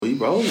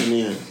rolling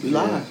in. We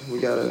live. We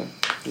gotta,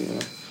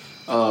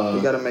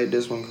 we gotta make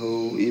this one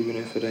cool, even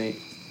if it ain't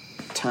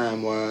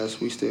time wise.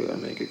 We still gotta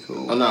make it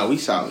cool. Oh no, we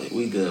solid.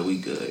 We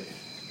good.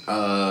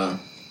 I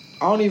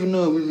don't even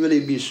know if we really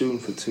be shooting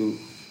for 2,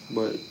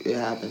 but it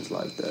happens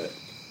like that.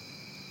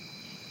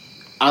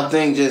 I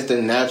think just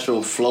the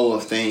natural flow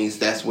of things,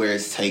 that's where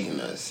it's taking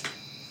us.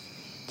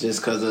 Just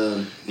because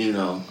of,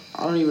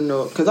 I don't even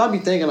know. Because I be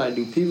thinking, like,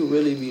 do people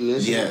really be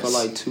listening for,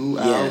 like, 2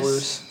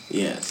 hours?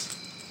 Yes.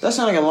 That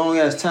sounds like a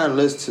long-ass time to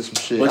listen to some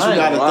shit. But you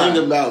got to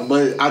think about,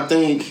 but I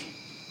think,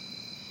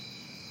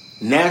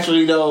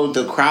 naturally, though,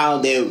 the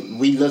crowd that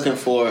we looking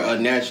for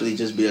naturally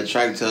just be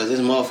attracted to us. There's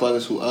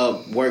motherfuckers who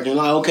up working.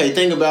 Like, okay,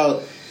 think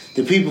about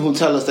the people who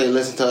tell us they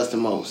listen to us the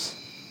most.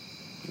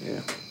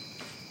 Yeah.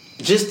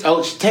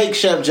 Just take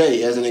Chef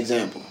J as an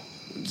example.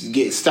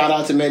 Shout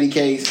out to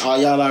Medicase.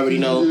 All y'all already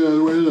know.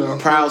 Yeah,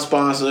 proud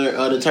sponsor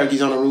of the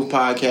Turkeys on the Roof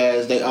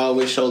podcast. They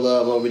always show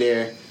love over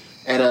there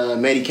at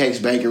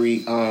Medicase Bakery.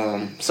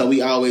 So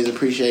we always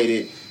appreciate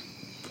it.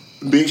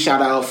 Big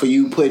shout out for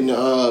you putting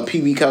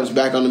PB cups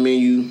back on the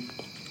menu.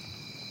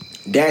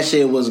 That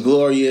shit was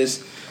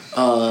glorious.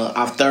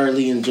 I've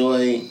thoroughly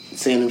enjoyed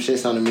seeing them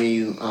shits on the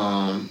menu.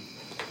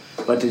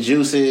 But the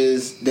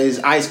juices, there's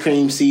ice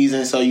cream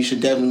season, so you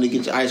should definitely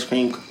get your ice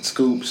cream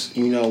scoops,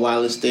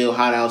 while it's still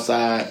hot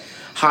outside.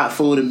 Hot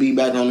food will be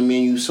back on the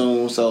menu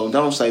soon, so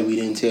don't say we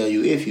didn't tell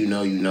you. If you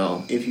know, you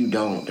know. If you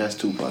don't, that's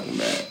too fucking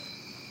bad.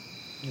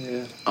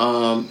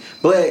 Yeah.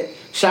 But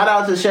shout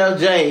out to Chef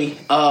J.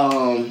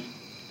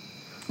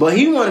 But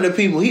he one of the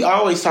people, he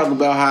always talk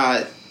about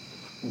how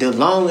the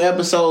long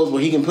episodes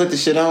where he can put the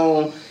shit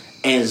on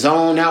and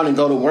zone out and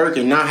go to work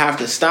and not have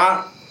to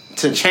stop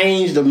to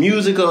change the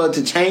music or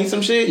to change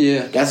some shit.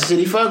 Yeah. That's the shit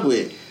he fuck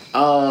with.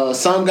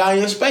 Some guy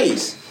in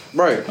space.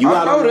 Right. You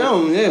I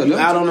know them. Yeah. You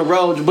out on the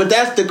road. But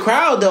that's the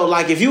crowd, though.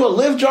 Like, if you a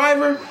Lyft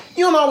driver,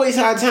 you don't always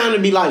have time to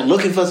be, like,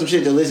 looking for some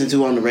shit to listen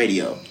to on the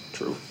radio.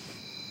 True.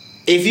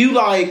 If you,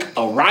 like,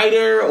 a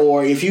writer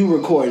or if you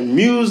record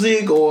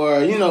music or,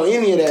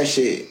 any of that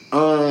shit.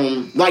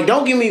 Like,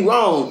 don't get me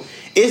wrong.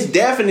 It's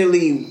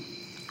definitely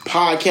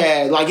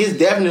podcast. Like, it's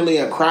definitely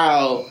a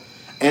crowd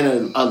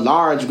and a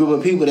large group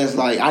of people that's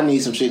like, I need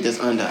some shit that's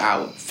under an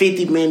hour.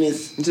 50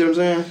 minutes. You see what I'm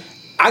saying?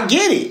 I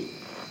get it.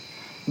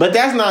 But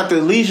that's not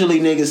the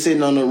leisurely niggas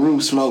sitting on the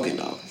roof smoking,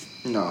 though.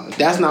 No.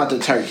 That's not the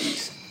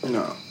turkeys.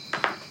 No.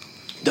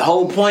 The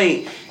whole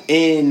point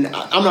I'm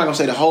not going to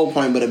say the whole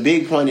point, but a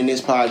big point in this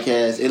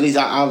podcast, at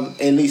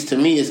least to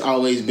me, it's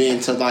always been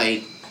to,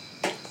 like,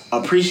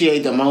 appreciate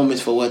the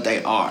moments for what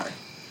they are.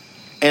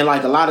 And,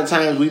 like, a lot of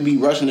times we be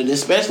rushing to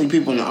this, especially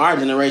people in our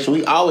generation,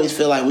 we always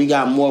feel like we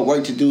got more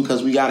work to do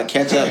because we got to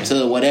catch up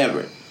to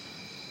whatever.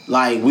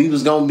 Like, we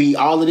was going to be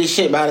all of this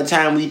shit by the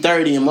time we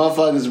 30 and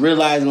motherfuckers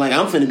realizing, like,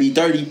 I'm finna be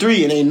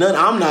 33 and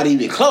I'm not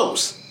even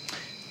close.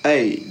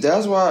 Hey,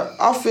 that's why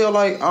I feel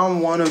like I'm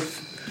one of,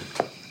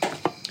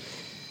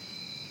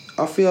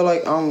 I ain't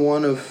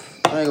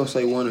gonna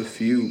say one of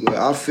few, but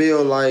I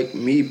feel like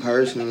me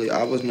personally,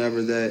 I was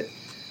never that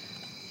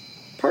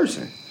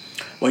person.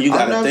 Well, you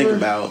got to think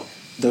about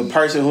the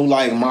person who,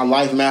 like, my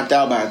life mapped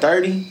out by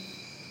 30.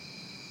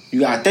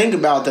 You got to think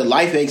about the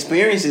life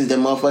experiences that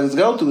motherfuckers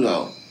go through,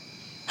 though.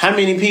 How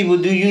many people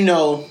do you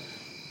know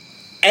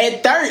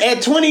at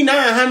 29?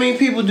 How many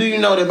people do you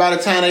know that by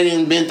the time they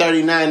didn't been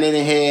 39, they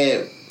didn't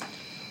had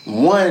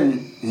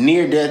one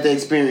near-death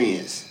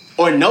experience?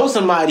 Or know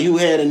somebody who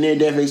had a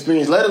near-death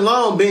experience, let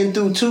alone been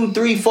through 2,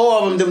 3,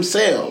 4 of them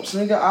themselves.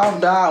 Nigga, I've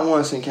died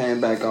once and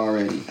came back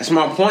already. That's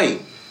my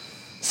point.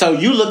 So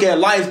you look at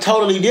life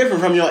totally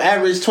different from your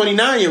average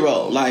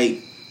 29-year-old.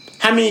 Like,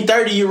 how many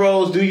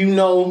 30-year-olds do you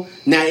know?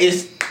 Now,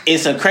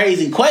 it's a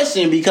crazy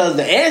question because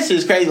the answer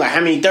is crazy. Like, how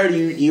many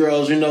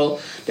 30-year-olds you know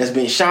that's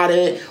been shot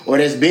at or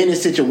that's been in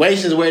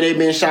situations where they've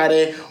been shot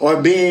at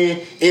or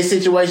been in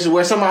situations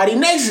where somebody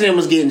next to them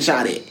was getting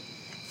shot at?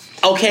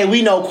 Okay,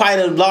 we know quite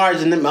a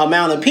large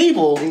amount of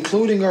people.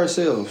 Including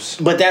ourselves.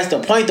 But that's the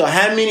point, though.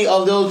 How many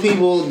of those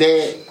people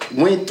that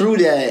went through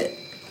that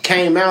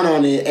came out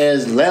on it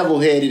as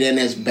level-headed and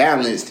as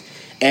balanced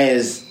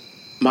as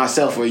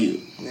myself or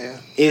you? Yeah.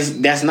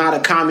 That's not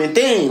a common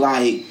thing.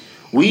 Like,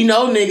 we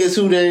know niggas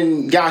who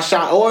then got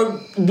shot, or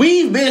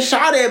we've been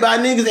shot at by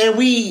niggas, and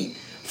we,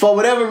 for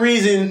whatever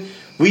reason,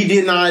 we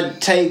did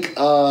not take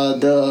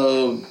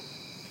the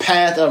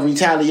path of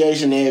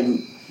retaliation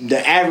that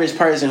the average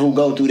person who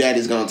go through that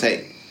is gonna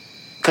take.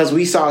 Cause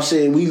we saw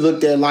shit, we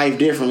looked at life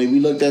differently. We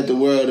looked at the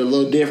world a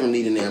little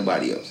differently than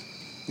everybody else.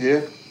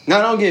 Yeah.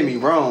 Now, don't get me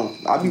wrong.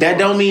 That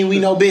don't mean we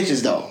know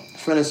bitches, though.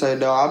 Finna say,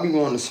 though, I be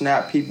wanting to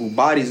snap people's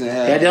bodies in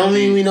half. That don't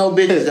mean we know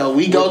bitches, though.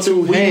 We go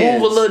through, we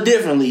move a little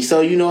differently. So,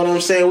 you know what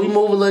I'm saying? We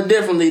move a little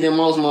differently than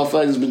most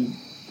motherfuckers, but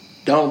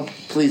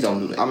please don't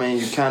do that. I mean,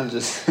 you kind of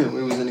just,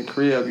 we was in the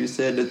crib, you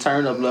said the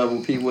turn-up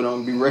level people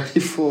don't be ready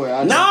for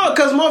it. No,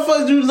 because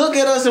motherfuckers do look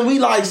at us and we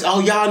like, oh,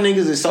 y'all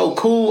niggas is so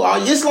cool.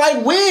 Oh, it's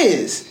like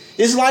Wiz.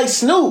 It's like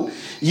Snoop.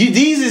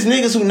 These is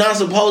niggas who not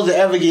supposed to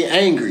ever get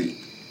angry.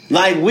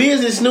 Like,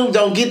 Wiz and Snoop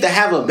don't get to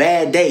have a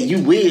bad day. You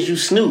Wiz, you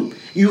Snoop.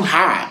 You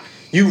high.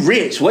 You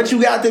rich. What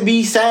you got to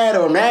be sad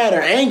or mad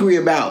or angry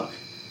about?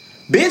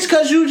 Bitch,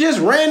 cause you just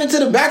ran into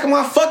the back of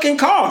my fucking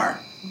car.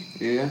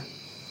 Yeah.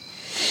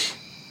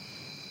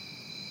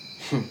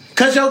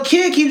 Cause your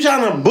kid keep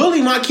trying to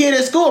bully my kid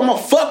at school. I'm gonna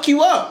fuck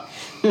you up.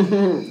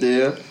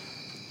 Yeah.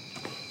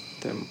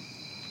 Damn.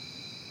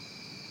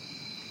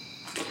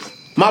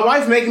 My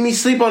wife making me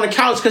sleep on the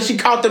couch cause she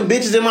caught them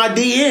bitches in my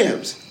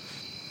DMs.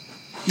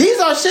 These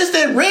are shits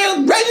that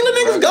regular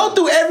niggas go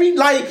through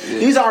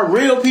these are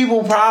real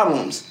people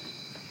problems.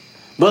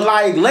 But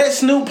like, let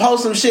Snoop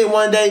post some shit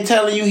one day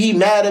telling you he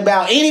mad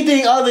about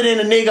anything other than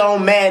a nigga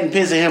on Madden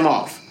pissing him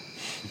off.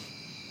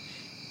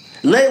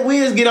 Let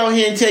Wiz get on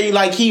here and tell you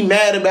like he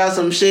mad about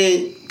some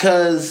shit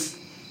cause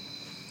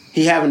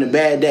he having a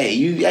bad day.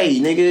 Hey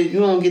nigga, you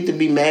don't get to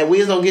be mad.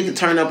 Wiz don't get to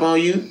turn up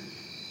on you.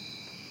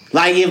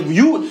 Like if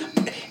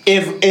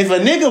a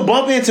nigga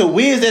bump into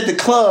Wiz at the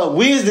club,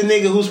 Wiz the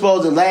nigga who's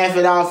supposed to laugh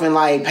it off and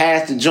like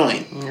pass the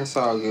joint. It's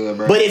all good,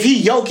 bro. But if he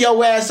yoke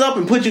your ass up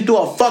and put you through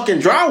a fucking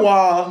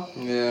drywall,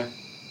 yeah.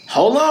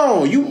 Hold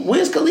on,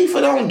 Wiz Khalifa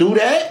don't do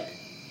that.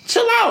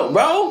 Chill out,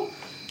 bro.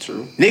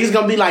 True. Niggas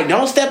gonna be like,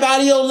 don't step out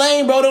of your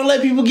lane, bro. Don't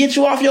let people get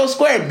you off your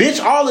square. Bitch,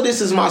 all of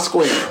this is my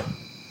square.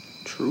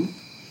 True.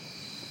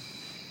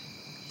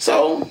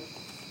 So,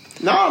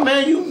 nah,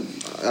 man,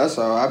 that's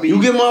all.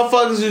 You give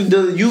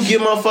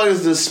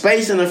motherfuckers the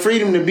space and the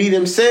freedom to be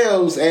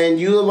themselves, and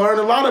you'll learn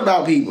a lot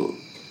about people.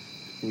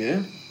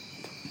 Yeah.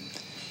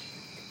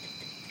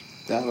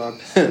 That's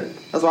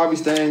why I be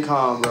staying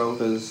calm, bro,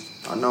 because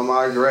I know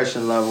my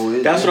aggression level.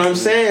 That's what I'm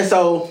saying.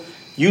 So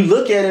you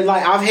look at it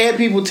like, I've had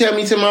people tell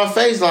me to my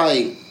face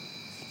like,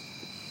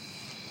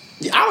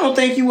 I don't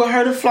think you would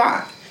hurt a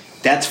fly.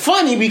 That's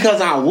funny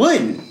because I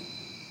wouldn't.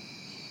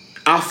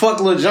 I'll fuck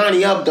Lil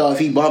Johnny up though if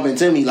he bump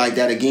into me like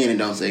that again and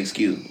don't say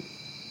excuse me.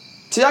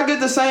 See, I get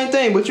the same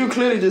thing, but you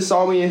clearly just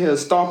saw me in here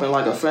stomping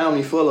like a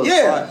family full of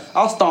flies.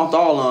 I stomped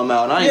all of them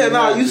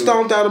out. You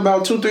stomped out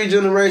about 2-3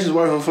 generations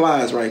worth of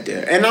flies right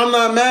there. And I'm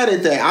not mad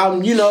at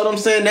that. You know what I'm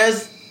saying?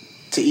 That's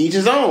to each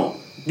his own.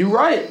 You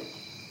right.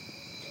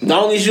 As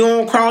long as you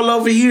don't crawl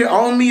over here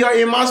on me or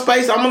in my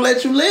space, I'm going to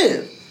let you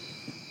live.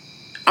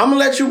 I'm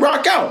going to let you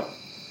rock out.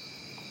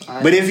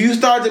 But if you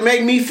start to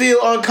make me feel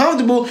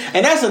uncomfortable,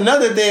 and that's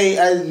another thing,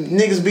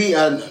 niggas be,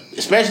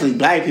 especially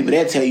black people,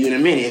 they'll tell you in a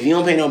minute, if you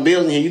don't pay no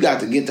bills in here, you got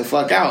to get the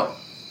fuck out.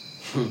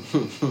 You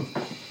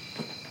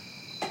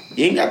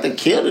ain't got to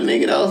kill the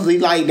nigga though.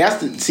 Like, that's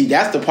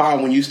the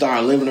part when you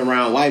start living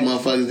around white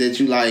motherfuckers that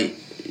you like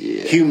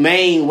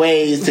humane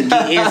ways to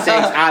get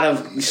insects out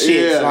of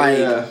shit.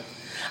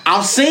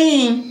 I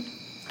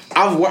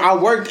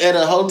worked at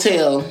a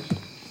hotel.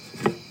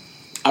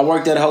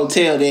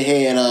 That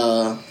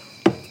had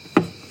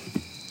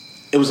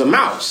it was a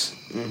mouse.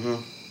 Mm-hmm.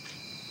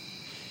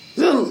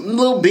 It was a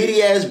little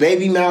bitty ass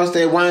baby mouse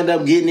that wound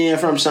up getting in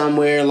from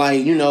somewhere.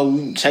 Like,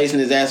 we chasing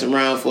his ass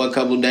around for a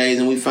couple of days,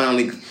 and we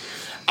finally.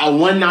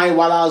 One night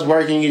while I was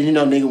working,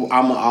 nigga,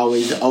 I'm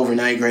always the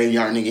overnight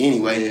graveyard nigga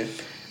anyway. Yeah.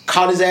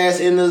 Caught his ass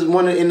in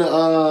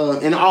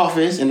the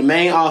office, in the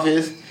main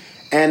office,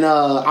 and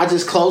I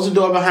just closed the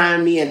door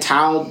behind me and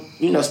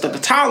stuck a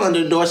towel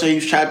under the door so he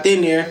was trapped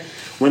in there.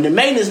 When the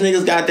maintenance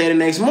niggas got there the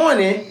next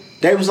morning,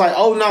 they was like,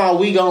 "Oh no,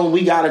 we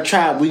got a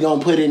trap. We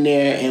gonna put in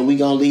there and we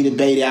gonna leave the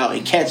bait out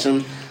and catch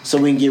him so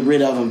we can get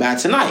rid of him by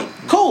tonight."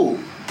 Cool.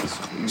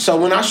 So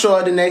when I show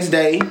up the next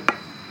day,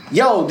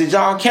 yo, did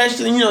y'all catch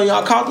the?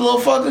 Y'all caught the little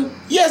fucker?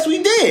 Yes,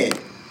 we did.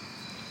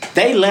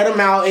 They let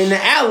him out in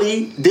the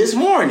alley this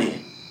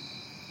morning.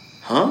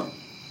 Huh?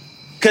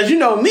 Cause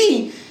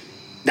me,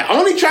 the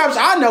only traps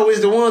I know is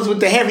the ones with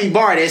the heavy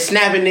bar that's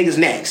snapping niggas'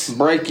 necks.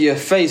 Break your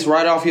face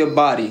right off your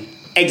body.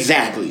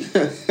 Exactly.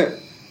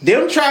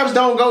 Them traps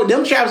go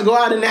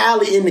out in the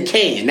alley in the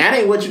can. That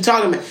ain't what you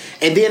talking about.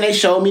 And then they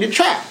showed me the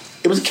trap.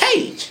 It was a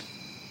cage.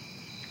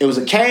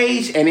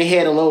 And it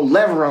had a little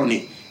lever on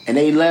it. And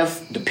they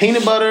left the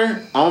peanut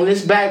butter on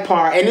this back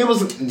part. And it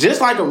was just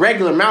like a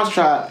regular mouse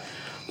trap.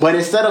 But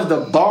instead of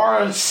the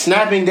bar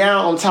snapping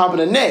down on top of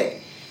the neck,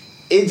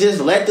 it just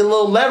let the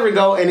little lever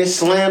go and it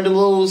slammed the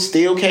little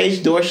steel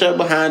cage door shut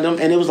behind them.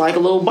 And it was like a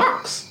little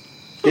box.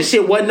 This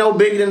shit wasn't no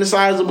bigger than the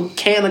size of a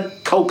can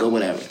of Coke or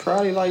whatever.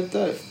 Probably like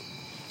that.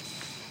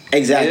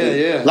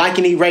 Exactly. Yeah. Like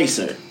an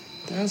eraser.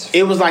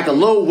 It was like a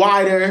little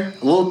wider,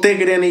 a little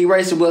thicker than the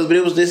eraser was, but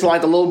it was just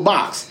like a little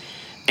box.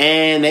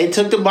 And they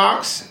took the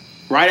box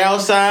right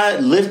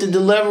outside, lifted the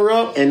lever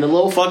up, and the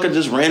little fucker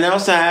just ran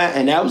outside,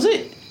 and that was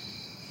it.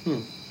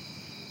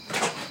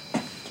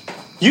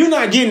 You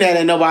not getting that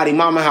at nobody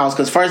mama house,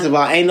 because first of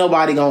all, ain't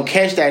nobody gonna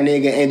catch that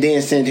nigga and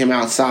then send him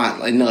outside.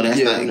 Like, no, that's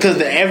not. Because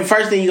the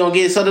first thing you gonna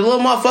get, so the little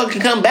motherfucker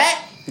can come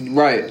back.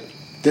 Right.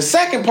 The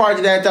second part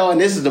of that, though, and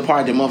this is the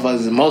part that most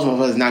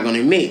motherfuckers not gonna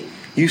admit,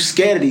 you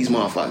scared of these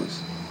motherfuckers.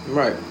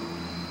 Right.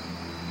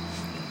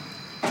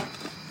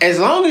 As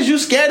long as you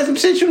scared of some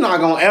shit, you're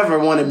not gonna ever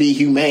want to be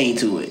humane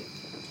to it.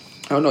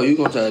 Oh no, you're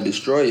gonna try to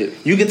destroy it.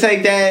 You can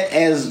take that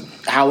as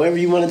however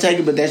you want to take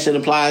it, but that shit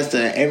applies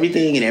to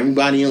everything and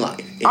everybody in life.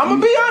 I'm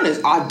gonna be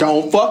honest. I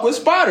don't fuck with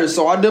spiders,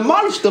 so I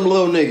demolished them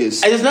little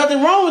niggas. There's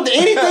nothing wrong with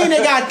anything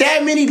that got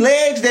that many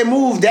legs that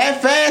move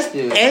that fast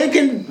and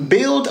can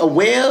build a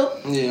web.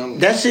 Yeah,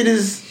 that shit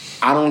is.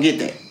 I don't get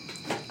that.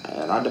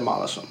 And I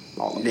demolish them.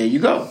 All of them. There you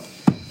go.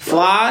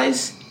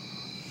 Flies.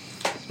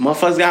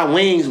 Motherfuckers got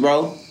wings,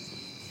 bro.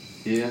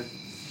 Yeah.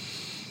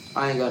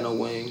 I ain't got no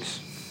wings.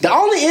 The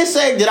only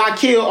insect that I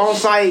kill on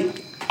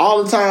site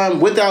all the time,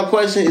 without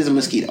question, is a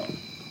mosquito.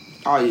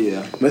 Oh,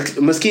 yeah.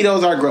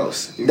 Mosquitoes are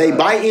gross. They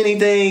bite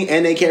anything,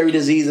 and they carry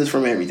diseases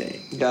from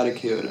everything. You gotta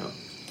kill them.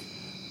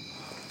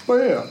 But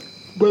yeah.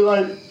 But,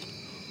 like,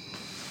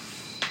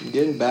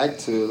 getting back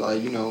to,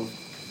 like, you know,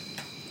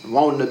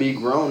 wanting to be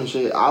grown and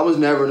shit, I was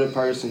never the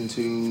person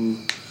to...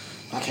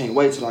 I can't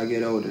wait till I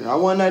get older. I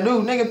wasn't that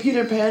dude. Nigga,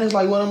 Peter Pan is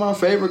like one of my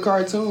favorite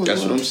cartoons.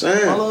 That's what I'm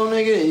saying. My little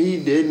nigga,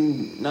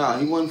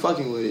 he wasn't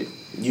fucking with it.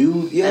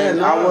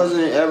 I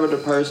wasn't ever the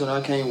person,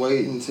 I can't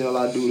wait until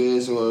I do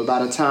this, or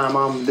by the time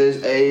I'm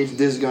this age,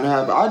 this is gonna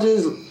happen.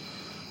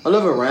 I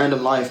live a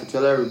random life. I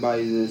tell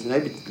everybody this, and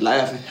they be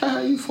laughing. Ha,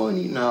 you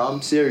funny. No,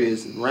 I'm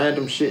serious.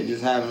 Random shit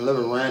just happened. I live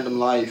a random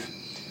life.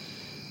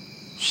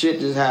 Shit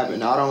just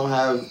happened. I don't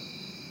have...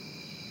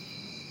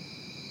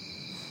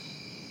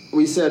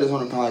 We said this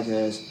on the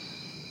podcast.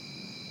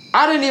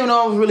 I didn't even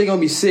know I was really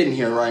gonna be sitting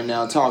here right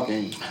now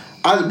talking.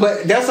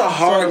 But that's a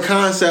hard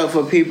concept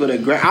for people to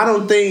grasp. I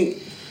don't think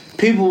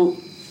people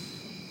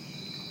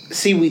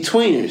see we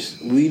tweeners.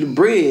 We the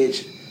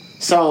bridge.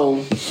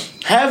 So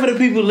half of the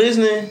people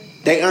listening,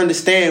 they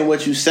understand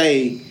what you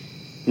say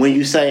when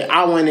you say,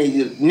 I want to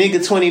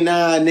nigga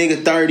 29,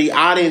 nigga 30.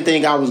 I didn't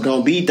think I was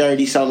gonna be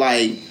 30. So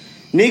like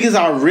niggas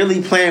are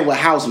really playing with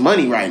house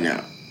money right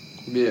now.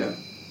 Yeah.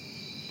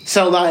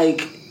 So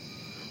like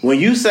when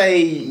you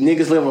say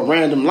niggas live a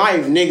random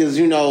life, niggas,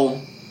 you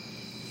know,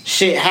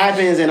 shit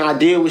happens and I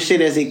deal with shit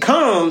as it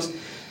comes.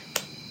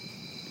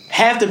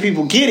 Half the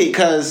people get it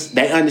because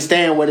they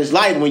understand what it's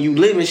like when you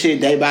live in shit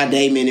day by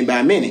day, minute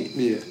by minute.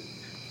 Yeah.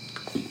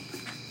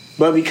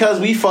 But because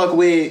we fuck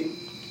with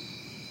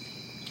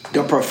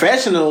the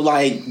professional,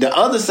 like the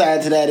other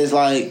side to that is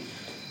like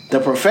the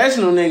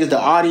professional niggas,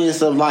 the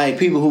audience of like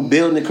people who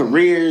building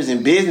careers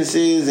and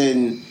businesses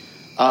and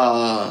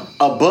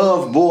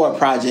above board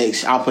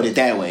projects, I'll put it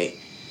that way.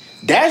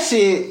 That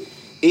shit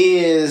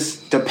is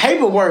the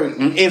paperwork,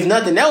 if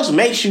nothing else,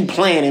 makes you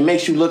plan and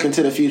makes you look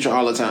into the future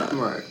all the time.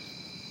 Right.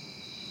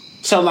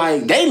 So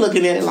like they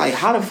looking at it like,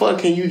 how the fuck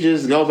can you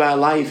just go about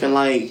life and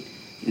like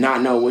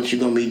not know what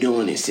you're gonna be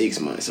doing in 6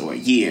 months or a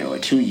year or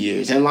 2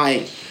 years? And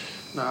like,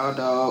 nah,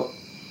 dog.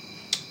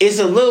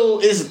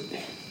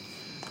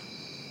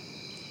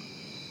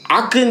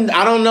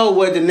 I don't know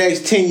what the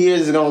next 10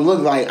 years is going to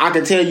look like. I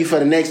can tell you for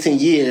the next 10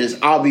 years,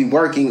 I'll be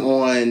working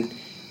on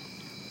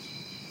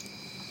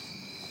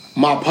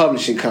my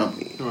publishing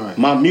company, right,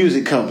 my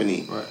music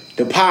company, right,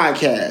 the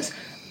podcast.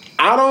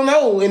 I don't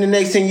know in the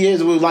next 10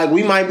 years, we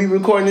might be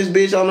recording this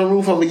bitch on the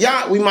roof of a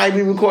yacht. We might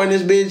be recording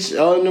this bitch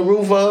on the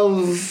roof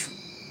of,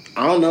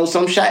 I don't know,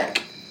 some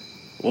shack.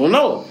 Well,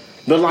 no.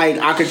 But like,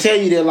 I can tell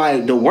you that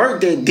like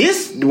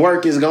this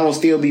work is going to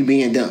still be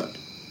being done.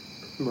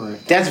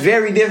 Right. That's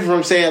very different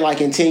from saying like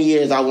in 10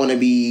 years I want to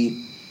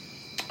be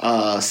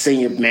a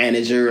senior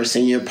manager or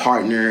senior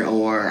partner,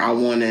 or I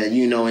want to,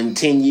 you know, in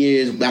 10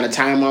 years by the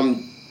time I'm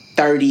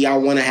 30 I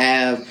want to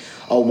have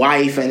a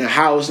wife and a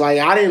house. Like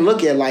I didn't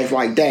look at life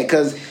like that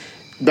because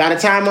by the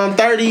time I'm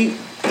 30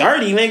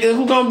 nigga,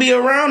 who gonna be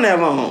around that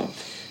long?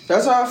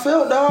 That's how I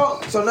felt,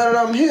 dog. So now that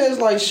I'm here, it's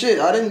like shit,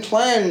 I didn't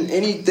plan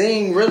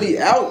anything really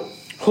out.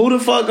 Who the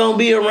fuck gonna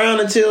be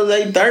around until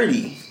they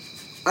 30?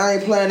 I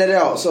ain't planning it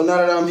out. So now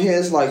that I'm here,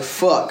 it's like,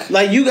 fuck.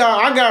 Like,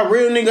 I got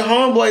real nigga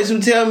homeboys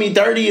who tell me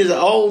 30 is an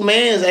old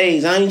man's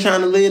age. I ain't trying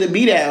to live to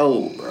be that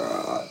old.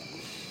 Bruh,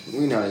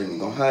 we not even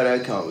gonna have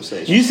that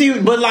conversation. You see,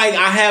 but like,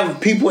 I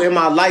have people in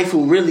my life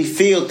who really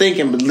feel, think,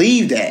 and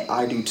believe that.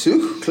 I do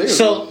too, clearly.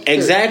 So,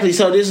 exactly.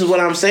 So this is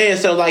what I'm saying.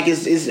 So like,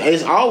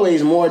 it's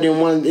always more than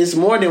one, it's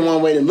more than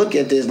one way to look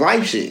at this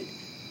life shit.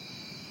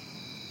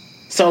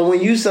 So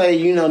when you say,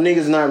 you know,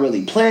 niggas not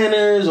really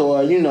planners,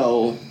 or, you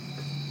know,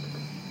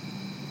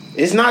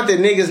 it's not that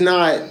niggas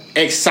not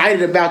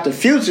excited about the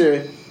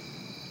future.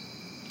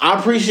 I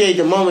appreciate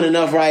the moment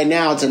enough right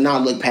now to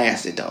not look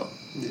past it, though.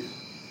 Yeah.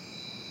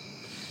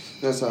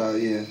 That's how,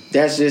 yeah.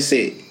 That's just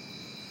it.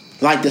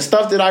 Like, the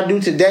stuff that I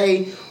do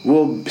today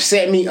will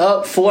set me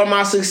up for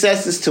my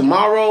successes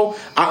tomorrow.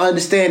 I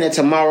understand that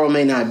tomorrow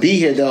may not be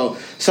here, though.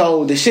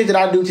 So the shit that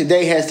I do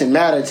today has to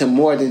matter to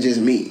more than just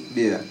me.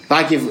 Yeah.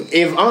 Like,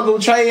 if Uncle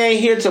Trey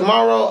ain't here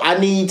tomorrow, I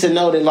need to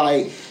know that,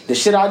 like, the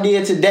shit I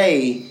did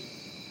today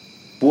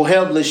will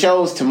help the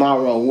shows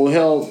tomorrow, will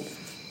help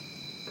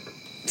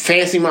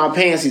Fancy My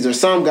Pantsies or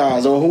some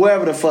guys or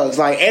whoever the fuck's.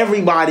 Like,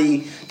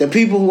 everybody, the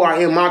people who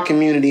are in my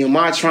community, in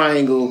my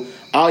triangle,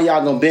 all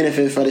y'all gonna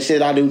benefit for the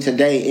shit I do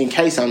today in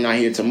case I'm not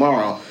here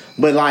tomorrow.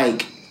 But,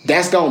 like,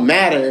 that's gonna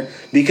matter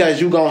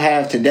because you gonna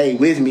have today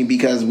with me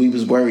because we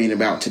was worrying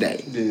about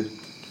today. Yeah.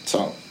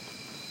 So,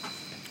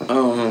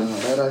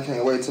 that I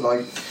can't wait till,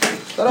 like,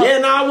 Yeah,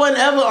 no, I wasn't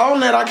ever on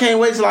that. I can't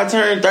wait till I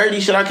turn 30.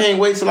 Shit, I can't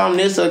wait till I'm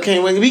this. I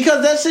can't wait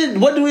because that shit.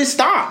 What do it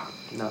stop?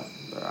 No,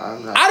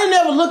 I'm not. I didn't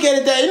ever look at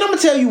it that. And I'm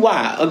gonna tell you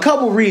why. A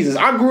couple reasons.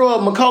 I grew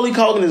up. Macaulay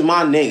Culkin is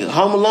my nigga.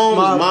 Home Alone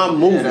is my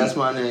movie. Yeah, that's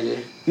my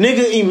nigga.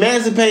 Nigga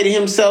emancipated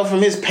himself from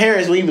his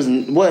parents when he was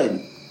what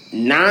 9,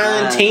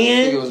 10. I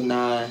think it was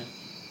 9.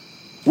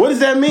 What does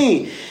that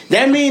mean?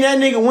 That mean that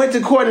nigga went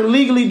to court and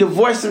legally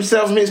divorced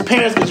himself from his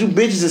parents because you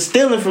bitches are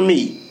stealing from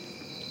me.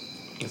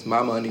 It's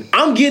my money.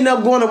 I'm getting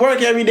up going to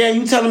work every day and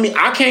you telling me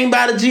I can't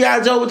buy the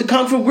G.I. Joe with the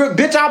Kung Fu grip?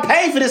 Bitch, I'll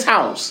pay for this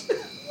house.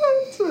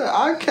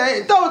 I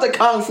can't. That was the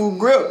Kung Fu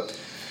grip.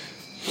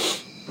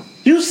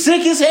 You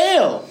sick as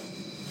hell.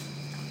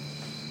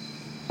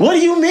 What do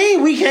you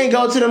mean we can't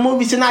go to the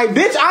movie tonight?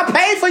 Bitch, I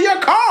paid for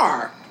your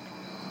car.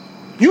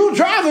 You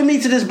driving me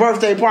to this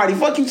birthday party.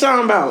 Fuck you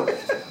talking about?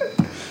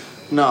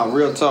 Nah,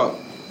 real talk.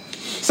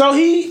 So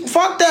he,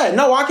 fuck that.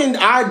 No, I can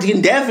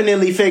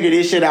definitely figure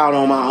this shit out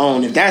on my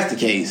own if that's the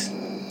case.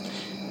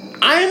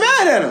 I ain't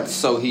mad at him.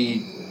 So he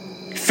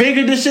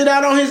figured this shit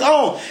out on his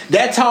own.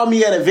 That taught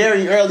me at a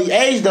very early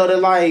age, though, that,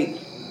 like,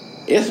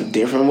 it's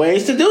different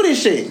ways to do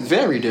this shit.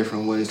 Very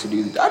different ways to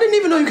do this. I didn't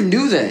even know you can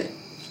do that.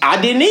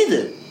 I didn't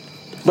either.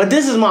 But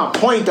this is my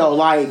point, though.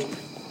 Like,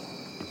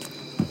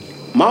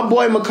 my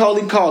boy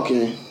Macaulay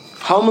Culkin,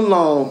 Home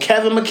Alone,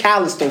 Kevin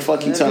McAllister,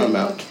 fuck you talking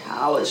about?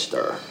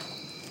 McAllister.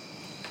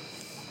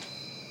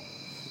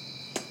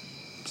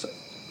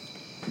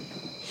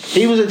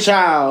 He was a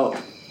child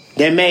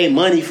that made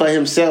money for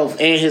himself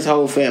and his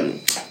whole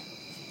family.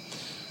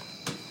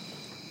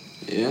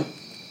 Yeah.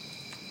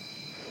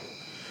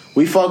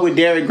 We fuck with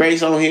Derek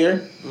Grace on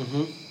here.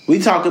 Mm-hmm.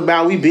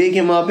 We big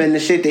him up and the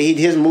shit that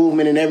his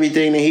movement and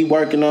everything that he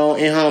working on,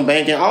 in-home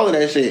banking, all of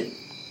that shit.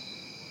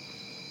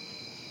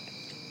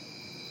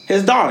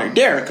 His daughter,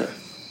 Derica.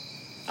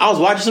 I was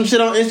watching some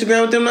shit on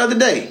Instagram with them the other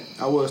day.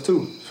 I was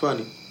too. It's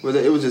funny.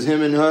 It was just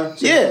him and her?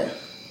 Yeah.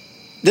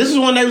 This is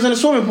when they was in the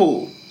swimming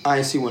pool. I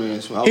ain't see one of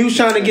this. He was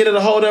trying to get her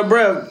to hold her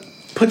breath.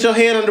 Put your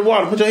head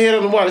underwater. Put your head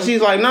underwater.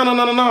 She's like, no.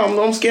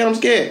 I'm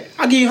scared.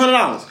 I'll give you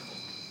 $100.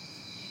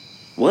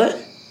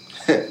 What?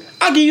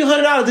 I'll give you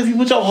 $100 if you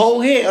put your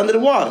whole head under the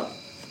water.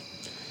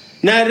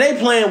 Now, they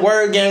playing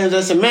word games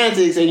and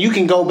semantics, and you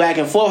can go back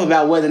and forth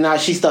about whether or not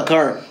she stuck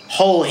her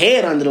whole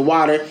head under the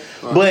water,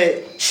 right.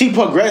 But she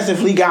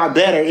progressively got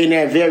better in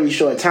that very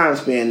short time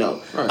span,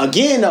 though. Right.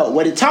 Again, though,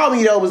 what it taught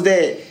me, though, was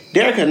that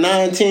Derica,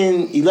 9,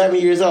 10, 11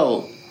 years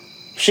old,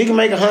 she can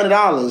make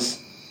 $100.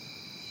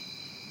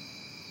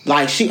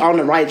 Like, she on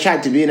the right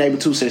track to being able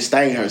to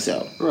sustain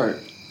herself. Right.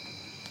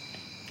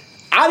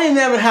 I didn't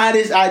ever have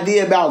this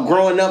idea about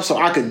growing up so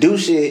I could do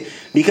shit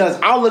because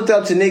I looked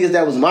up to niggas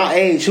that was my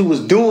age who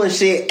was doing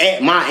shit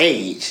at my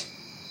age.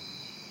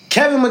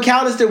 Kevin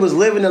McAllister was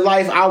living the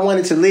life I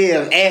wanted to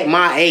live at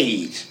my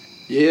age.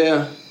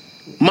 Yeah.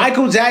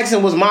 Michael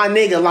Jackson was my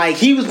nigga. Like,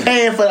 he was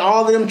paying for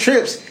all of them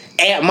trips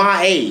at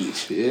my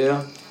age.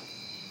 Yeah.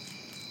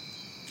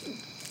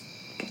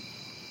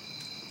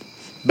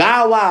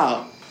 Bow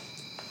Wow.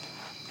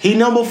 He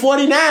number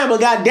 49, but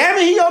goddamn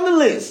it, he on the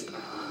list.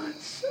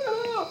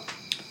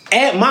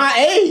 At my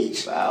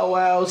age. Bow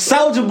Wow.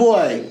 Soulja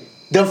Boy.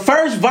 The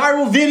first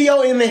viral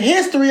video in the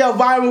history of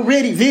viral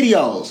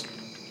videos.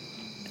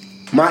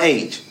 My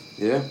age.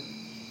 Yeah.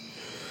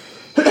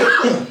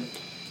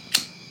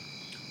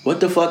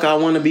 What the fuck I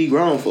want to be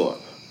grown for?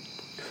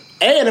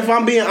 And if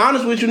I'm being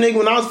honest with you, nigga,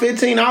 when I was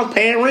 15, I was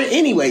paying rent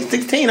anyway.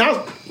 16, I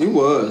was... You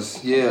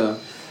was, yeah.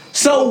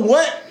 So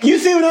what... You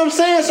see what I'm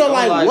saying? So,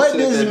 like,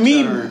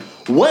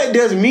 what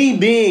does me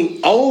being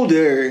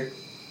older...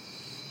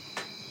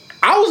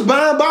 I was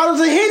buying bottles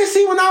of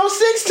Hennessy when I was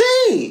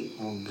 16.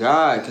 Oh,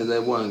 God, because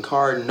that wasn't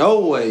card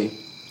no way.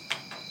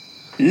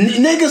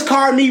 Niggas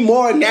card me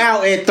more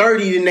now at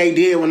 30 than they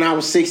did when I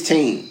was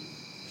 16.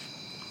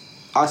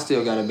 I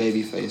still got a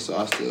baby face, so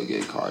I still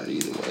get carded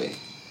either way.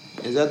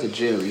 Is that the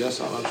Jerry? That's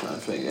all I'm trying to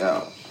figure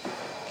out.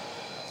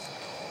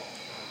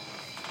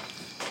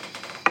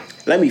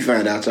 Let me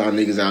find out y'all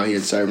niggas out here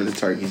serving the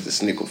turkeys to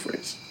Snickle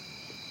Fritz.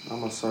 I'm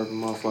going to serve a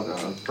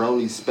motherfucker a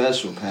Brody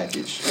special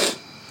package.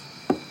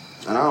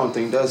 And I don't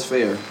think that's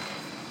fair.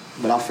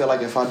 But I feel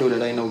like if I do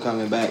that, ain't no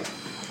coming back.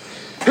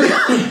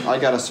 I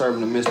gotta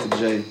serve him to Mr.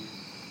 J.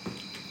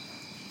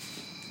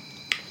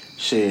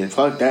 Shit,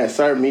 fuck that.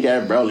 Serve me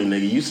that Broly,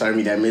 nigga. You serve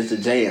me that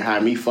Mr. J and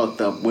have me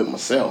fucked up with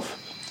myself.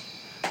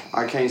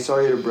 I can't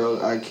serve you,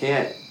 bro. I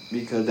can't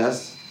because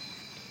that's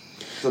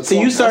the See,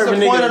 point. you serve that's a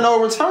the nigga point of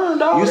no return,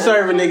 dog. You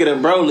serve a nigga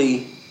the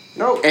Broly,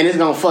 nope, and it's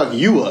gonna fuck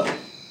you up.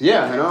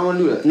 Yeah, and I don't want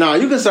to do that. No,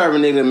 you can serve a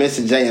nigga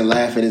Mr. J and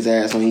laugh at his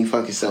ass when he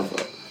fuck himself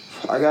up.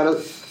 I gotta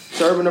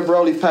serving the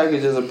Broly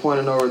package is a point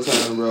of no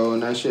return, bro,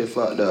 and that shit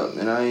fucked up,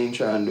 and I ain't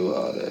trying to do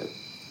all that.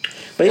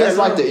 But yeah, that's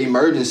like the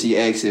emergency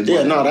exit.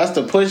 Yeah, no, that's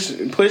the push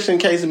in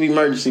case of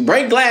emergency.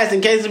 Break glass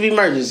in case of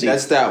emergency.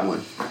 That's that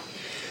one.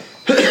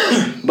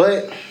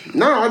 But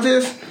no,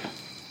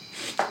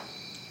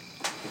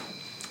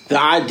 the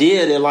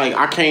idea that like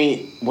I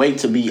can't wait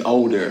to be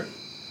older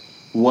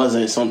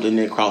wasn't something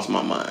that crossed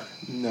my mind.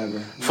 Never.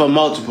 For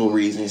multiple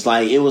reasons.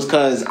 Like, it was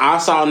because I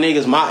saw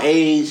niggas my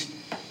age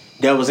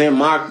that was in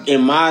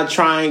my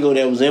triangle,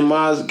 that was in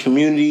my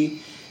community,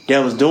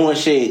 that was doing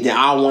shit that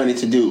I wanted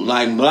to do.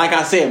 Like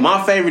I said,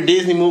 my favorite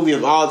Disney movie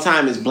of all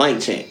time is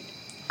Blank Check.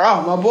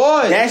 Oh, my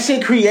boy. That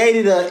shit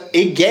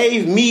it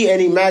gave me an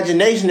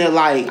imagination that,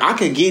 like, I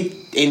could get,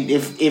 and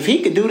if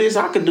he could do this,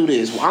 I could do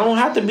this. I don't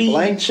have to be...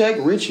 Blank Check,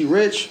 Richie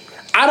Rich.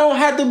 I don't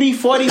have to be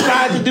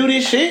 45 to do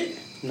this shit.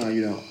 No,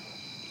 you don't.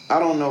 I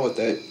don't know what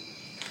that...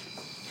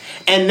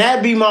 And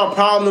that be my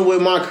problem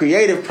with my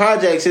creative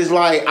projects. Is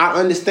like, I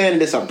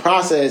understand it's a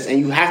process and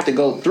you have to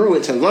go through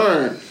it to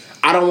learn.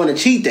 I don't want to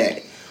cheat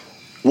that.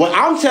 What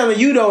I'm telling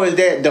you, though, is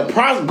that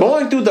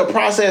going through the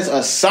process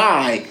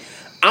aside,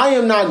 I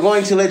am not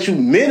going to let you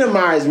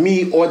minimize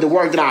me or the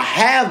work that I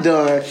have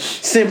done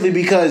simply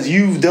because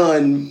you've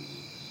been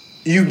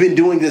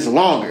doing this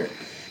longer.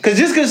 Because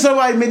just because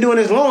somebody's been doing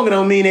this longer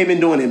don't mean they've been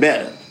doing it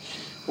better.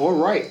 All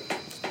right.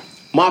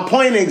 My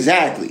point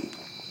exactly.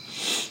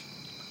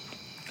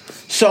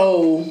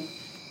 So...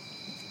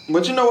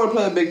 But you know what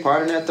play a big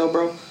part in that, though,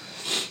 bro?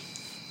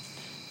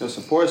 Your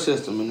support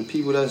system and the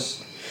people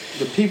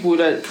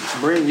that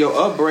bring your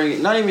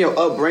upbringing, not even your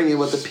upbringing,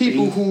 but the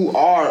people who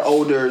are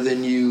older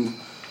than you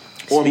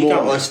or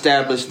more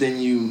established than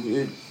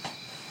you.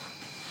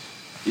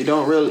 We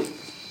didn't really...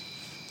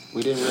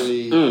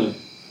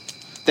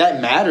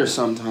 That matters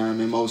sometime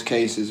in most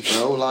cases,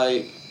 bro.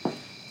 Like,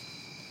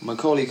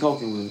 Macaulay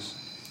Culkin was,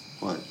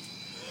 what,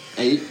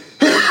 8?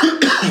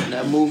 In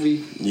that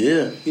movie?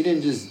 Yeah. He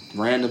didn't just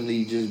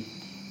randomly just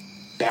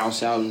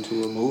bounce out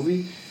into a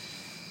movie.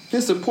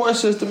 His support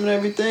system and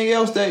everything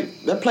else,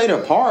 that played a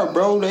part,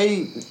 bro.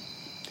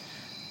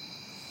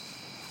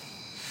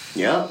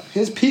 Yeah.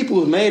 His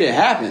people made it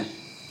happen.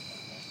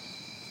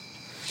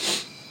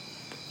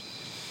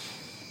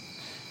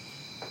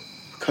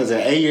 Because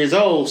at 8 years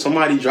old,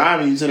 somebody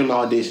driving you to them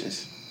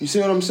auditions. You see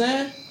what I'm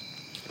saying?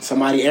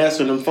 Somebody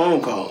answering them phone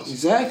calls.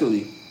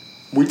 Exactly.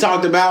 We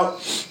talked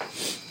about,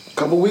 a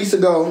couple weeks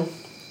ago,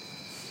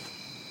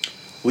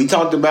 we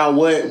talked about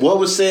what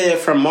was said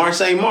from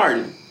Marsai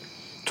Martin.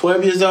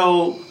 12 years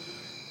old,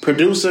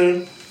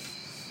 producer,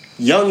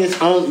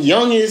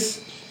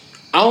 youngest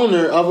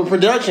owner of a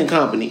production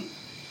company.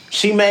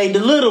 She made the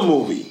Little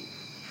movie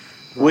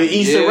with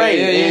Issa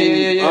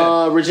Rae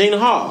and Regina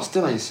Hall. I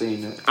still ain't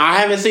seen that. I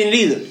haven't seen it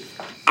either.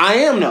 I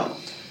am, though.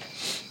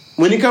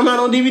 When it come out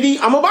on DVD,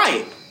 I'm going to buy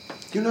it.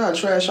 You know how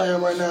trash I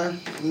am right now?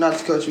 Not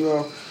to cut you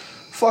off.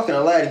 Fucking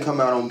Aladdin come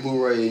out on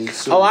Blu-ray. And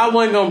I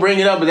wasn't going to bring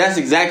it up, but that's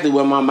exactly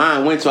where my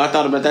mind went to. I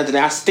thought about that today.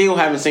 I still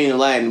haven't seen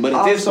Aladdin, but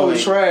at this point...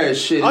 trash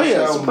shit. Oh,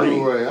 yeah, Supreme.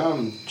 Blu-ray.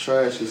 I'm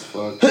trash as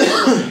fuck.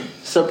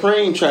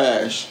 Supreme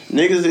trash.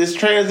 Niggas, it's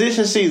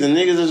transition season.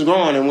 Niggas is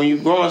growing, and when you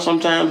growing,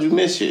 sometimes you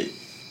miss shit.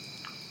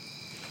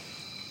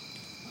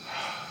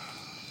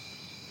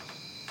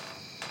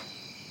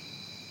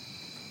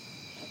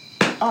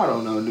 I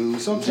don't know,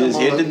 dude. Sometimes Just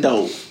hit the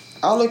dope.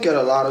 I look at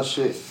a lot of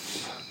shit,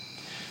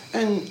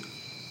 and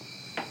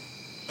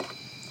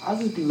I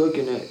just be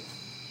looking at...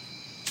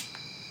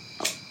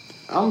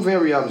 I'm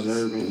very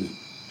observant.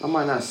 I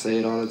might not say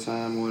it all the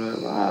time or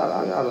whatever.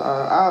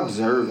 I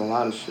observe a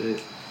lot of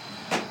shit.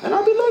 And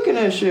I be looking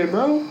at shit,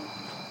 bro.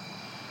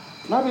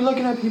 And I be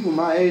looking at people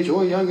my age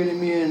or younger than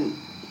me, and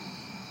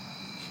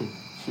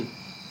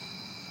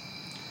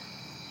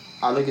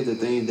I look at the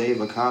things they've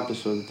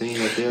accomplished or the things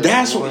that they're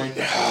doing.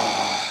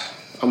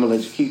 I'm gonna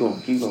let you keep going.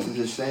 I'm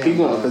just saying. Keep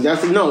going, because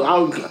that's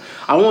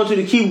I want you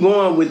to keep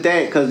going with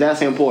that because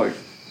that's important.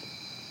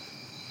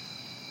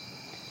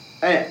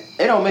 Hey,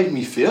 it don't make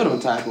me feel no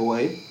type of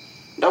way.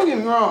 Don't get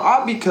me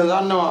wrong. Because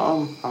I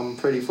know I'm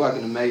pretty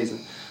fucking amazing,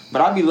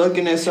 but I be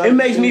looking at certain. It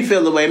makes me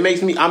feel the way. It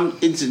makes me.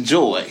 It's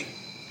joy.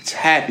 It's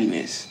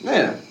happiness.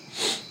 Yeah,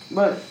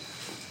 but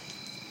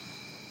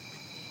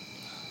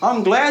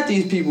I'm glad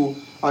these people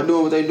are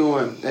doing what they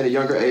doing at a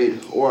younger age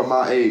or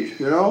my age.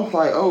 You know,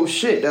 like, oh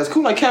shit, that's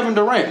cool. Like Kevin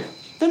Durant,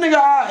 that nigga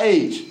our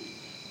age.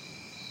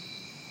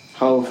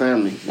 Whole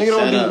family.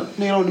 Nigga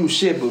don't do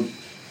shit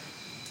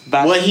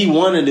but what he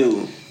wanna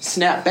do.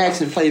 Snap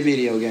backs and play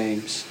video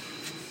games.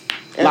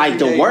 Like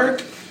the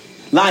work,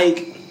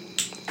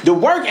 the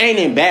work ain't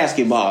in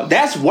basketball.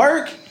 That's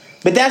work,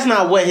 but that's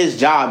not what his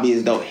job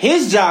is though.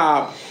 His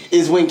job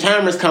is when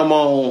cameras come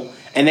on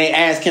and they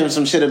ask him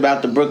some shit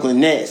about the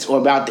Brooklyn Nets or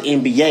about the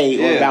NBA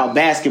or about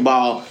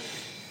basketball,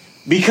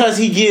 because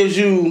he gives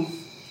you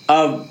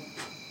a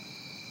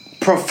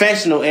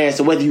professional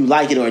answer whether you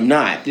like it or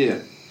not. Yeah.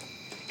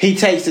 He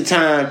takes the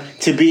time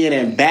to be an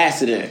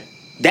ambassador.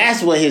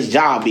 That's what his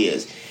job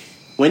is.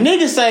 When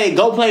niggas say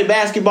go play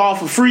basketball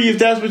for free, if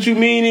that's what you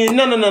mean,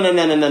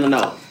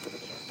 no.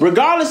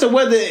 Regardless of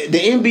whether the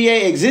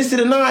NBA existed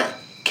or not,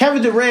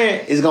 Kevin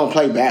Durant is gonna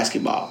play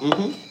basketball.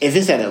 Mm-hmm. If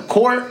it's at a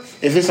court,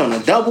 if it's on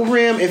a double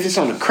rim, if it's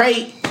on a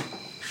crate,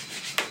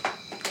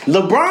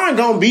 LeBron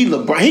gonna be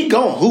LeBron. He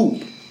gonna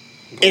hoop.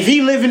 If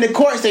he live in the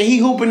courts and he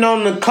hooping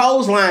on the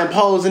clothesline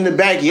poles in the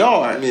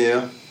backyard,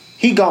 yeah,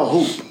 he gonna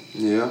hoop.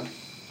 Yeah.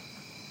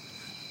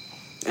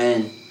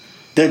 And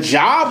The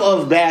job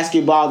of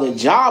basketball, the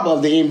job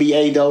of the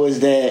NBA, though,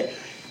 is that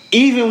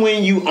even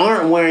when you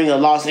aren't wearing a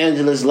Los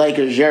Angeles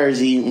Lakers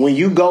jersey, when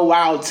you go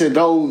out to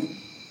go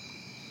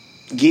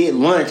get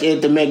lunch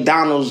at the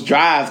McDonald's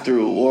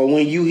drive-thru, or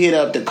when you hit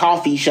up the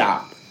coffee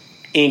shop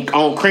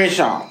on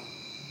Crenshaw,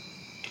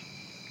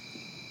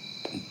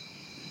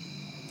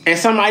 and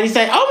somebody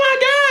say, "Oh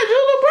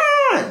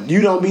my God, you're LeBron,"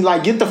 you don't be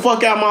like, "Get the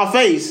fuck out my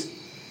face,"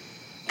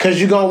 because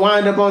you're going to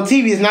wind up on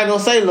TV. It's not going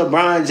to say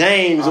LeBron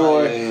James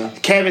or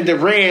Kevin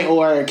Durant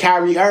or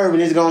Kyrie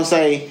Irving. It's going to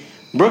say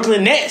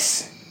Brooklyn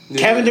Nets,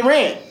 Kevin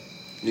Durant,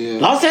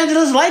 Los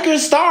Angeles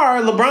Lakers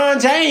star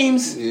LeBron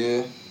James.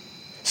 Yeah.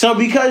 So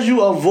because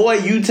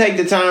you take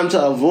the time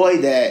to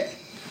avoid that,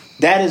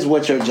 that is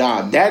what your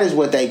job. That is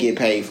what they get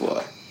paid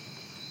for.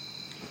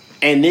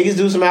 And niggas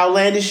do some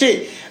outlandish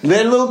shit.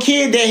 That little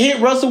kid that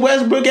hit Russell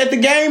Westbrook at the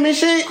game and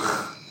shit,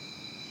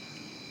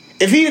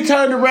 if he had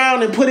turned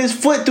around and put his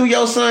foot through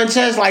your son's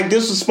chest like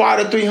this was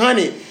Sparta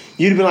 300,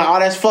 you'd be like, oh,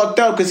 that's fucked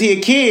up because he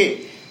a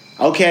kid.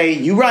 Okay,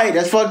 you right,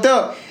 that's fucked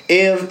up.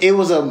 If it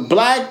was a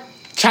black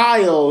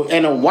child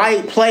and a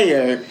white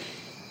player,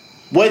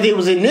 whether it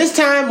was in this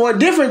time or a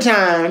different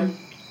time,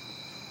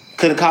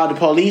 could have called the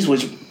police,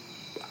 which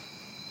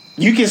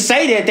you can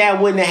say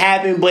that wouldn't have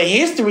happened, but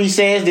history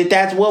says that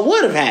that's what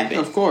would have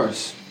happened. Of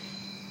course.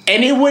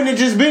 And it wouldn't have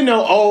just been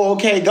no, oh,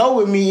 okay, go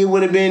with me. It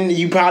would have been,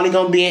 you probably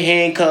going to be in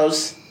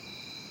handcuffs.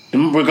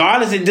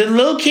 Regardless of the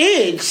little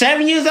kid,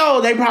 7 years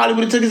old, they probably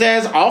would have took his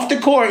ass off the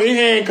court in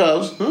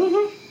handcuffs.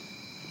 Mm-hmm.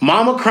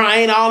 Mama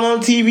crying all on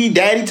TV,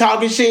 daddy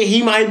talking shit.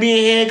 He might be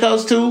in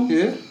handcuffs too.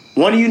 Yeah.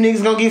 One of you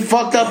niggas gonna get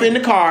fucked up in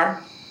the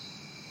car.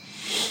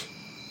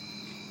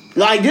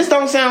 Like, this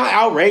don't sound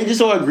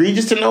outrageous or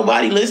egregious to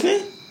nobody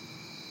listening.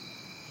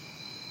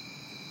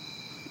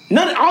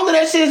 All of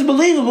that shit is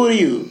believable to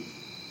you.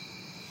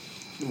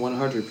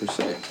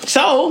 100%.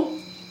 So,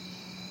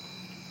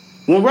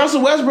 when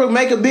Russell Westbrook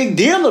make a big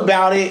deal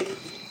about it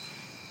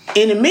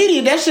in the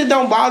media, that shit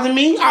don't bother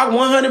me. I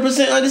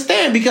 100%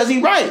 understand because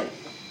he right.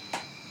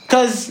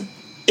 Because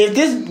if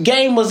this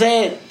game was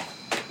at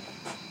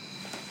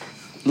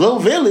Little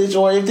Village,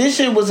 or if this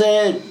shit was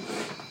at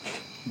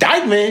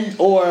Dykeman,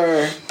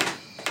 or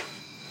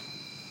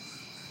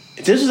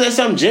if this was at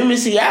some gym in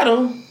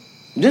Seattle,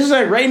 this was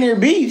at Rainier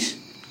Beach.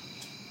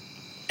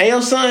 Hey, yo,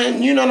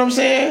 son, you know what I'm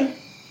saying?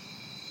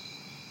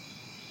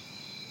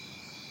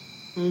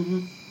 Mm-hmm.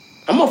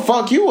 I'm gonna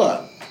fuck you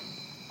up.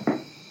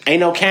 Ain't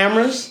no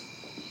cameras.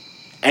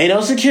 Ain't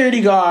no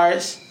security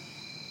guards.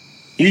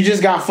 You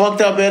just got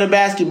fucked up at a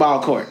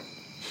basketball court.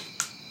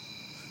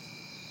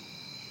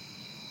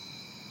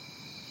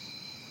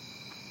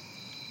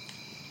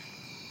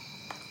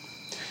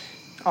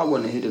 I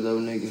wouldn't have hit a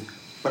little nigga.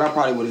 But I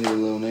probably would have hit a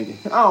little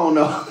nigga. I don't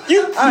know.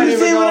 You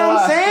see what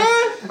I'm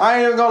saying? I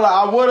ain't even gonna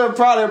lie. I would have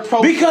probably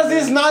poked him. Because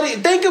it's not...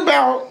 Think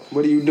about...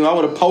 What do you do? I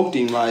would have poked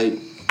him like...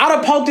 I'd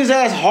have poked his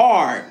ass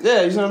hard.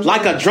 Yeah, you know what I'm saying?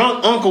 Like a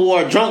drunk uncle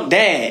or a drunk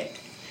dad.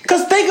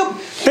 Because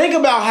think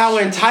about how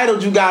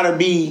entitled you gotta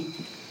be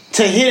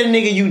to hit a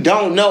nigga you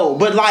don't know.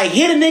 But like,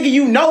 hit a nigga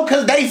you know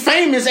because they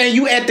famous and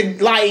you at the...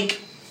 Like...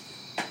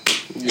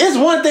 It's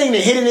one thing to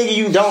hit a nigga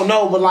you don't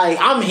know, but like,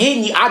 I'm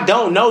hitting you, I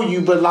don't know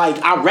you, but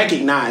like, I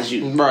recognize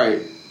you.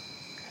 Right.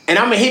 And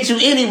I'm gonna hit you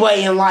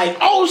anyway, and like,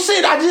 oh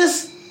shit, I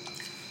just...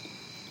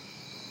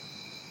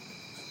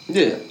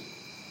 Yeah.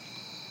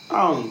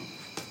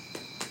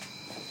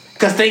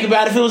 Cause think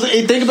about if it was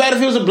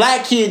a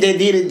black kid that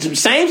did it.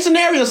 Same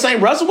scenario,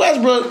 same Russell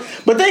Westbrook,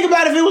 but think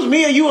about if it was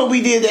me or you and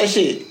we did that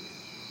shit.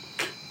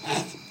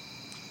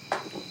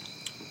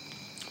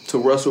 To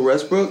Russell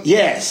Westbrook?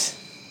 Yes.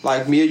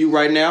 Like me or you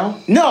right now?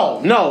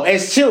 No,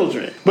 as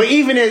children. But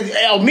even as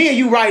me and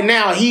you right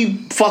now, he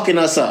fucking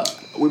us up.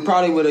 We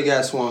probably would have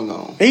got swung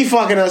on. He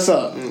fucking us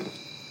up.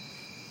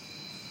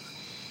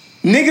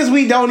 Niggas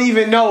we don't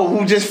even know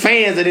who just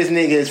fans of this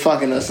nigga is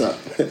fucking us up.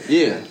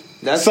 Yeah.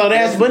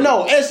 But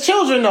no, as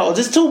children though,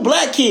 just two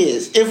black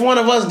kids, if one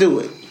of us do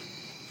it.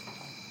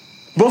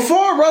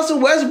 Before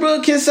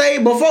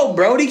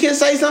Brody can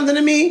say something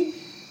to me,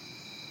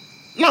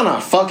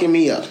 no, fucking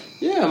me up.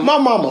 Yeah. My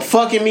mama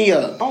fucking me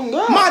up. Oh,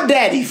 God. My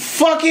daddy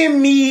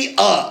fucking me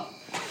up.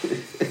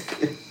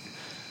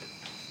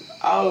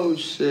 Oh,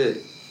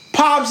 shit.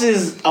 Pops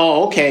is,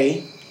 oh,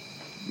 okay.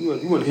 You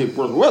want to hit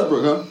Russell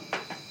Westbrook, huh?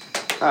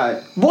 All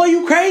right. Boy,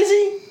 you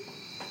crazy?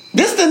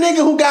 This the nigga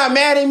who got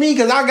mad at me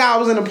because I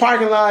was in the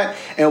parking lot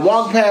and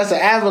walked past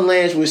an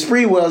Avalanche with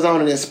Spreewells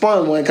on it and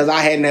spun one because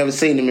I had never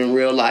seen him in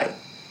real life.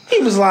 He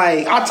was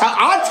like,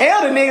 I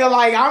tell the nigga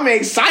like I'm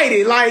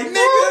excited, like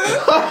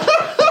nigga.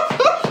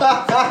 Hell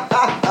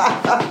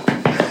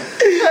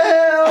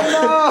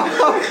no.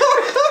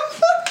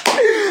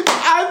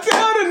 I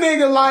tell the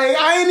nigga like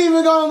I ain't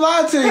even gonna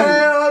lie to you.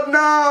 Hell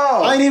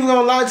no. I ain't even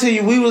gonna lie to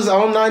you. We was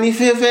on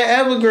 95th at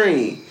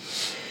Evergreen.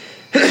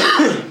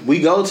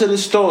 We go to the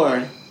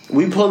store.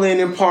 We pull in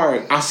and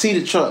park. I see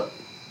the truck.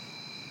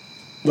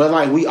 But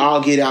like we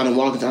all get out and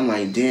walk. I'm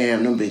like,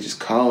 damn, them bitches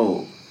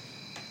cold.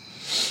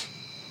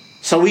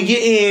 So we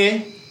get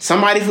in.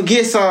 Somebody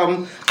forgets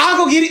something.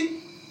 I'll go get it.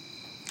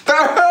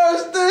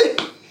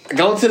 Thirsty. I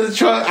go to the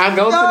truck.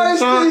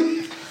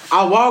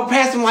 I walk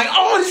past him like,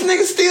 oh, this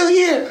nigga's still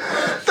here.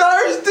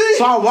 Thirsty.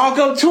 So I walk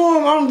up to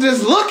him. I'm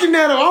just looking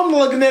at him. I'm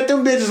looking at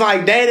them bitches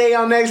like day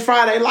on next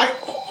Friday. Like,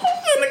 oh,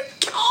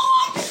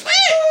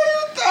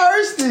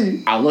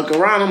 thirsty. I look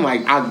around. I'm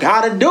like, I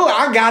gotta do it.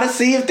 I gotta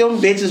see if them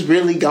bitches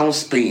really gonna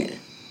spin.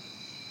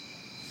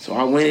 So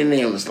I went in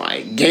there and was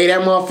like, gave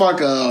that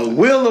motherfucker a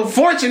Wheel of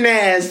Fortune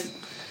ass.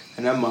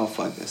 And that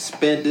motherfucker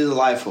spent his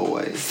life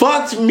away.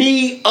 Fucked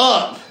me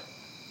up.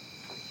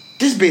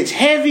 This bitch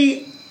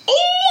heavy.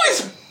 Ooh,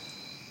 it's...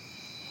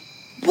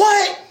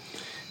 What?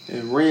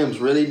 And rims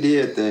really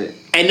did that.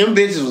 And them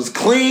bitches was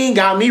clean,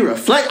 got me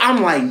reflect.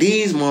 I'm like,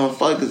 these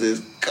motherfuckers is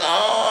gold.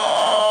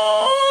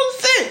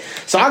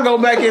 So I go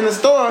back in the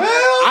store.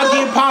 I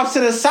get Pops to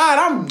the side.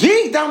 I'm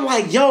geeked. I'm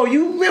like, yo,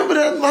 you remember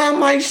that? I'm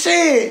like,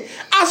 shit.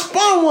 I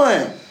spun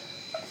one.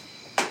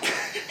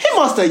 He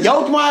must have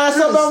yoked my ass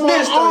up on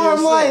my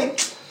arm.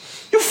 Like,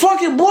 you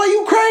fucking boy,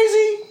 you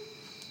crazy?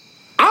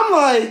 I'm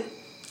like,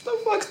 the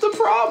fuck's the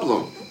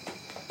problem?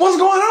 What's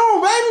going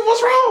on, baby?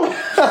 What's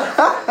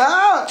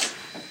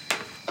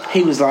wrong?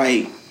 He was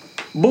like,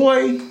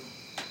 boy,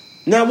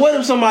 now what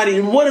if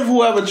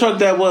whoever truck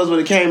that was would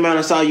have came out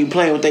and saw you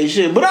playing with they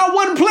shit? But I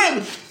wasn't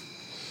playing.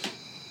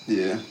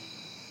 Yeah.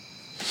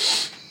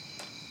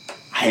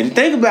 I had to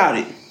think about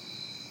it.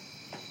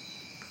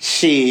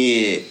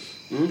 Shit.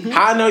 Mm-hmm.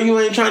 How I know you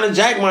ain't trying to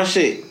jack my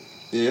shit?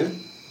 Yeah.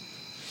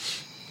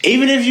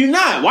 Even if you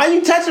not. Why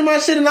you touching my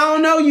shit and I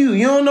don't know you?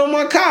 You don't know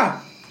my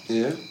car.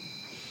 Yeah.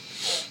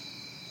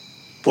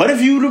 What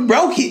if you would have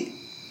broke it?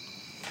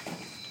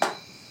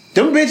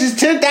 Them bitches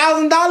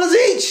 $10,000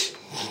 each.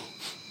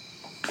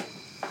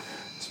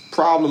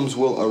 Problems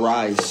will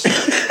arise.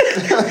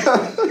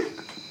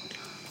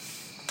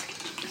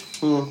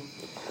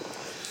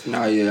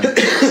 Nah, yeah.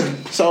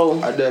 So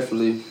I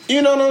definitely.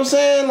 You know what I'm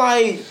saying?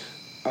 Like,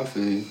 I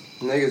feel you.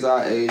 Niggas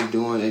our age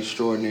doing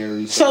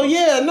extraordinary stuff. So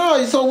yeah,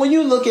 no. So when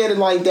you look at it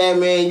like that,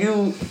 man,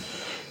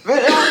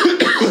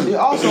 it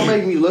also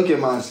make me look at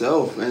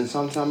myself and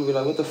sometimes be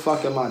like, what the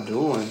fuck am I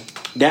doing?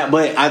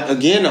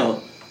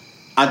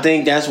 I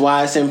think that's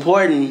why it's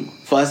important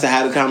for us to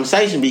have a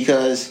conversation,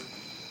 because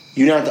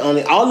you're not the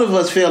only. All of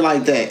us feel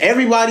like that.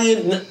 Everybody,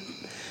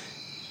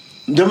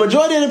 the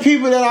majority of the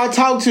people that I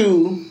talk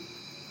to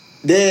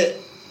that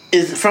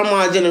is from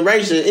my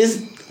generation,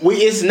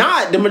 it's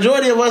not. The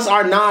majority of us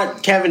are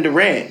not Kevin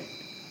Durant.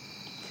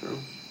 True.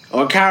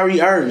 Or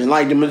Kyrie Irving.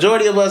 Like, the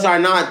majority of us are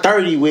not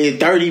 30 with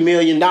 $30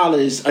 million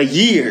a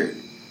year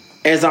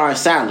as our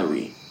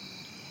salary.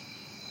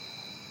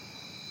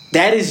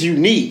 That is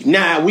unique.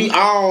 Now,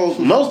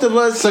 most of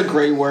us... It's a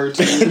great word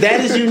to use. That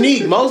is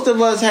unique. Most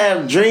of us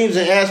have dreams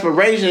and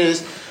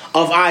aspirations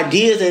of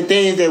ideas and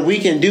things that we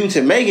can do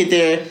to make it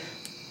there.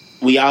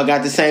 We all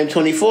got the same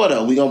 24,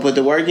 though. We gonna put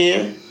the work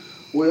in?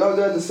 We all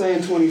got the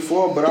same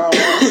 24, but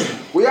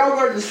we all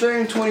got the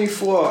same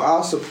 24.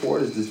 Our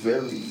support is just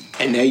very...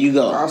 And there you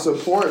go. Our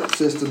support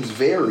systems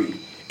vary.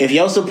 If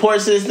your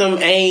support system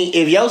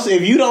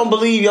if you don't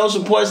believe your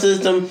support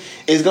system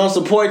is gonna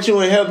support you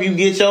and help you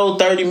get your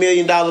 $30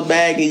 million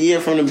bag a year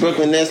from the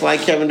Brooklyn Nets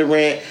like Kevin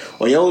Durant,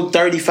 or your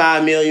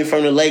 $35 million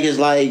from the Lakers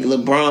like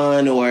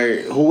LeBron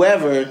or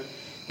whoever,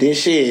 then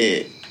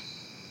shit.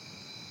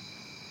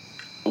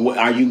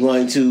 Are you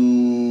going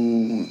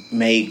to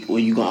are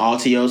you going to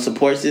alter your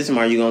support system?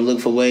 Are you going to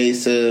look for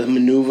ways to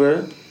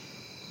maneuver?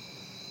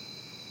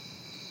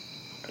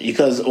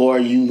 Or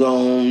you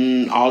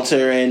going to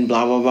alter and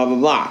blah, blah, blah, blah,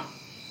 blah.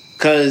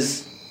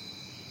 Because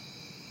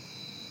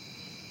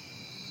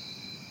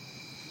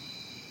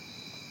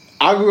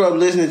I grew up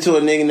listening to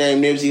a nigga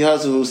named Nipsey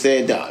Hussle who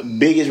said the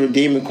biggest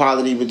redeeming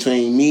quality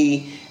between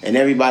me and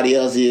everybody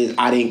else is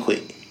I didn't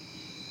quit.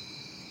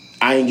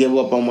 I didn't give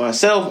up on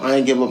myself. I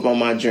didn't give up on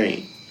my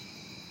dream.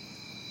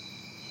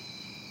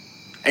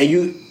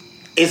 And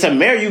it's a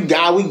merit. We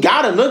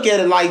gotta look at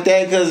it like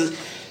that, because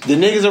the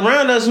niggas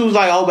around us who's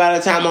like, oh, by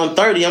the time I'm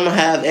 30, I'm gonna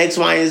have X,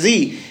 Y, and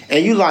Z.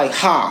 And you like,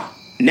 ha.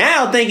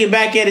 Now thinking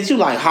back at it, you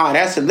like, ha,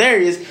 that's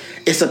hilarious.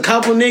 It's a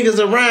couple niggas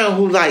around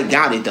who like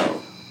got it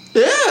though.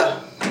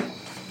 Yeah.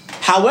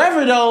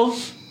 However, though,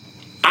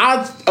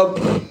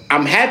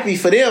 I'm happy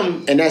for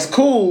them, and that's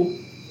cool.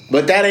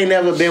 But that ain't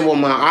never been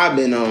what I've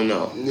been on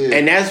though. Yeah.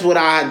 And that's what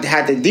I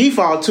had to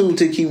default to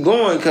keep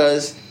going,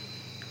 because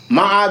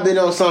I've been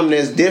on something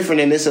that's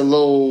different, and it's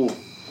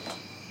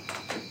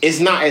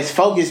not as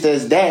focused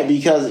as that,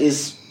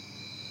 because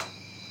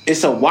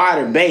it's a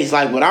wider base.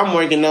 Like, what I'm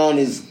working on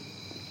is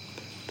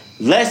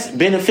less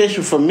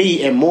beneficial for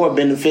me and more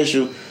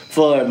beneficial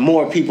for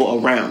more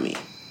people around me.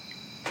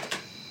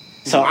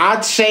 So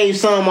I shave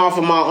some off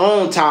of my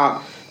own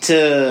top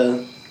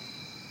to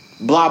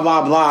blah,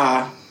 blah,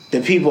 blah,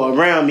 the people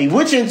around me,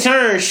 which in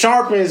turn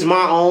sharpens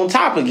my own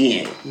top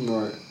again.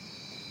 Right.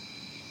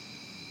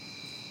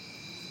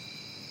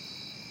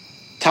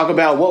 Talk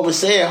about what was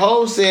said.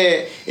 Ho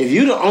said, if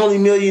you the only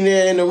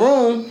millionaire in the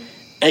room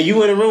and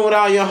you in the room with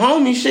all your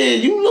homies,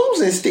 shit, you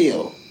losing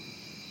still.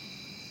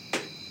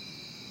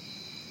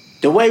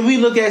 The way we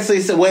look at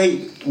success,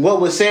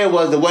 what was said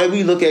was the way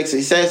we look at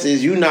success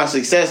is you're not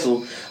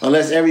successful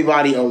unless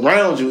everybody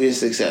around you is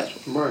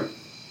successful. Right.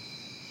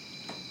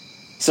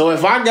 So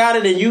if I got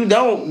it and you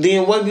don't,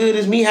 then what good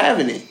is me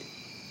having it?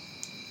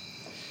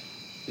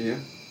 Yeah.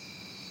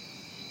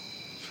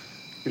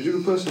 Because you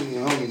can put some of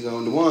your homies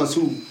on. The ones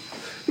who...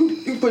 You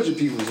can put your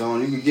peoples on.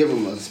 You can give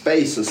them a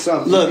space or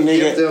something. Look, you can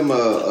nigga, give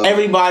them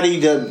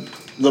everybody,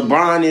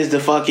 LeBron is the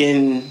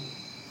fucking...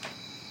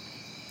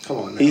 Come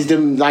on now. He's the...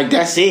 Like,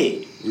 that's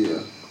it. Yeah.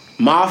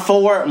 My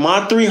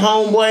 3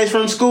 homeboys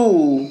from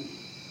school,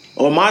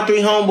 or my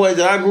 3 homeboys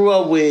that I grew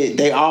up with,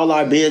 they all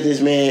are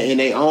businessmen in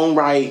their own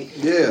right.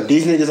 Yeah.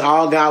 These niggas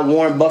all got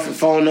Warren Buffett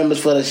phone numbers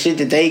for the shit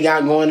that they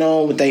got going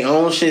on with their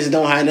own shit that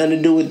don't have nothing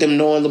to do with them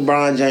knowing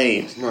LeBron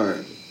James.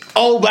 Right.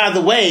 Oh, by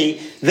the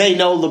way, they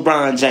know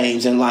LeBron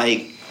James and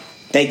like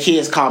they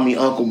kids call me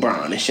Uncle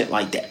Bron and shit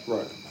like that.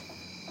 Right.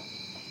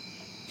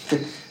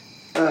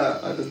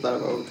 I just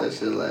thought about that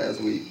shit last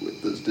week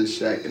with the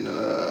Shaq and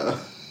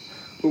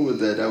who was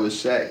that? That was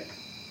Shaq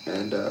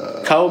and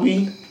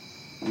Kobe.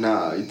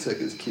 Nah, he took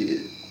his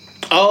kid.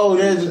 Oh,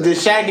 the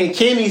Shaq and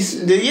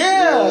Kenny's.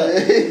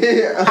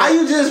 Yeah. How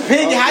you just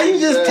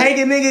take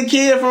a nigga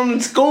kid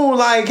from school?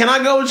 Like, can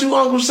I go with you,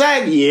 Uncle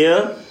Shaq?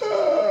 Yeah.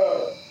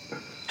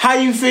 How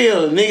you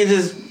feel? Nigga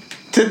just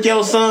took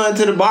your son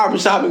to the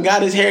barbershop and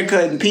got his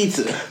haircut and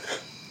pizza.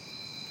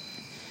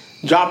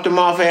 Dropped him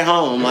off at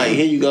home. Like,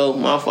 here you go.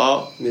 My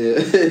fault. Yeah.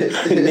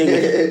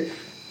 Nigga.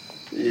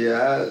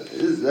 Yeah.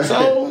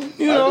 So,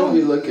 you know. I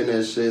do be looking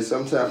at shit.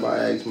 Sometimes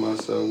I ask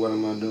myself, what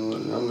am I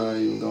doing? I'm not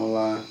even gonna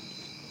lie.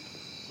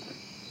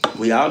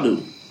 We all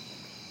do.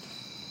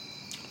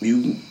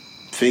 You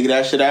figure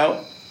that shit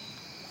out.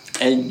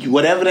 And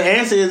whatever the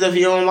answer is, if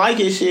you don't like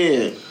it,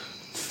 shit.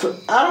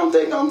 I don't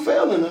think I'm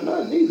failing or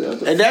nothing either.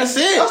 And that's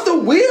it. That's the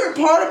weird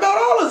part about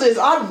all of this.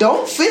 I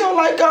don't feel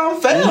like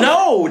I'm failing.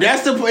 No,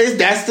 that's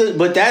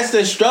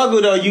the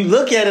struggle though. You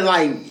look at it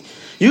like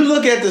you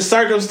look at the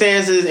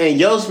circumstances and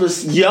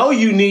your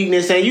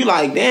uniqueness, and you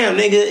like, damn,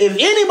 nigga. If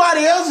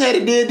anybody else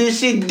had did the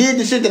shit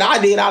that I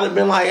did, I'd have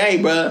been like, hey,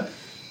 bro,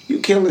 you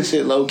killing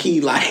shit low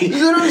key, like, you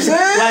know what I'm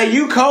saying? Like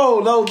you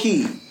cold low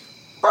key,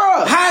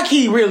 bro. High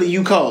key, really,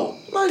 you cold.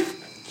 Like,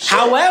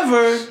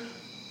 however.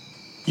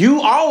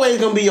 You always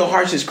gonna be your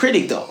harshest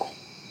critic, though.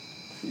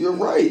 You're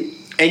right.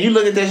 And you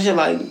look at that shit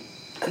like,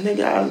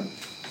 nigga,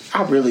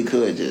 I really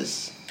could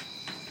just,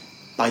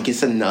 like,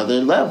 it's another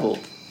level.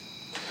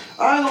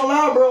 I ain't gonna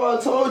lie, bro.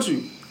 I told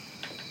you,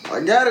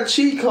 I got a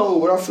cheat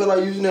code, but I feel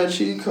like using that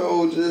cheat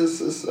code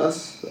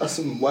that's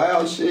some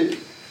wild shit.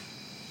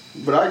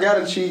 But I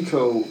got a cheat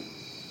code.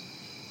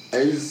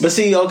 But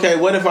see, okay,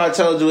 what if I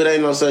told you it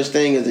ain't no such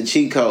thing as a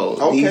cheat code?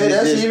 Okay,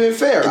 that's even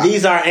fair.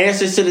 These are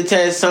answers to the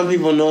test. Some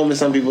people know them and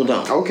some people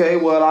don't. Okay,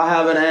 well, I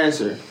have an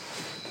answer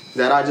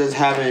that I just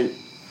haven't.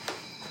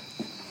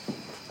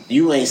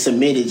 You ain't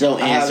submitted your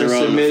answer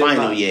on the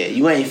final yet.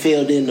 You ain't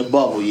filled in the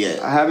bubble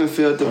yet. I haven't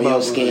filled the bubble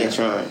on your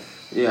Scantron.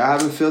 Yeah, I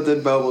haven't filled the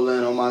bubble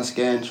in on my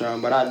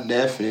Scantron, but I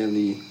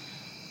definitely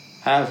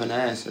have an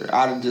answer.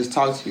 I just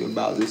talked to you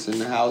about this in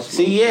the house.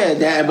 See, yeah,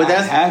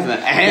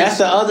 that's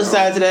the other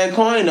side to that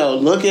coin, though.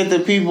 Look at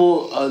the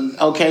people.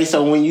 Okay,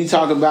 so when you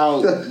talk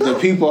about the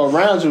people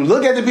around you,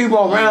 look at the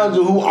people around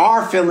you who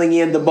are filling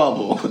in the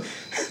bubble.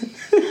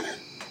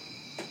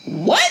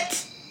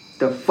 What?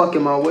 The fuck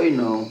am I waiting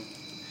on?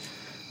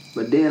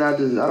 But then I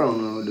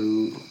don't know,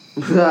 dude.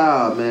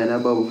 Ah, man,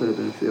 that bubble could have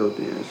been filled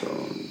in.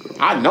 So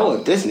I know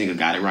if this nigga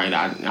got it right.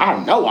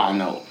 I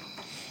know.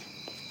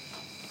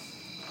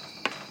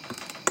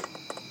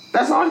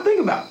 That's all I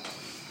think about.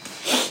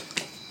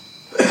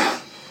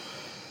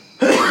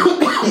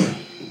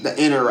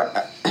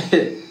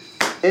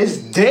 It's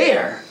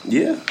there.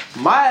 Yeah.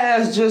 My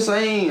ass just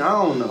ain't. I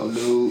don't know,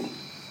 dude.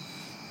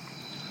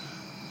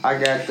 I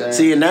got that.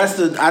 See, and that's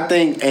I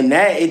think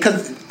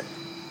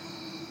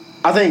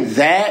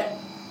that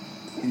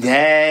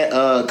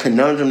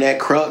conundrum, that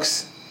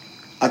crux,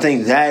 I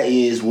think that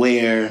is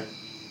where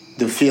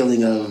the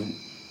feeling of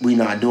we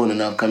not doing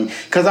enough coming.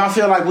 Because I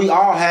feel like we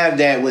all have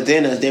that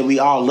within us that we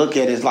all look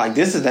at as like,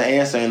 this is the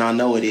answer and I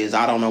know it is.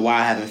 I don't know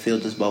why I haven't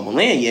filled this bubble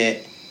in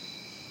yet.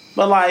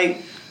 But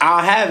like,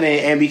 I haven't,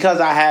 and because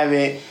I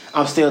haven't,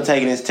 I'm still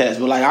taking this test.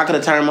 But like, I could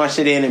have turned my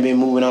shit in and been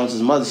moving on to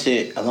some other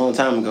shit a long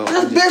time ago.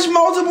 This bitch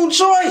multiple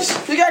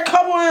choice. You got a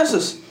couple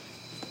answers.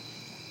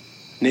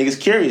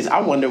 Niggas curious. I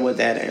wonder what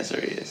that answer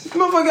is.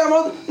 Motherfucker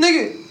got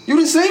nigga, you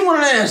done seen one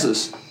of the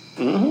answers.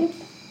 Mm-hmm.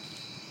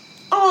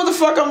 I don't know what the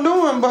fuck I'm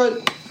doing,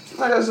 but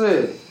like I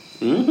said.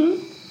 Mm-hmm.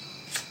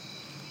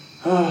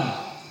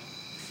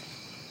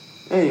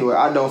 Anyway,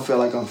 I don't feel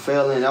like I'm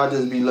failing. I'll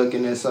just be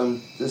looking at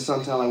just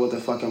sometimes like, what the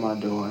fuck am I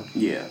doing?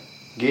 Yeah.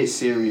 Get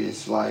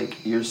serious.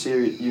 Like, you're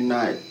serious. You're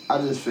not. I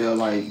just feel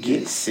like...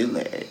 Get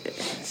silly.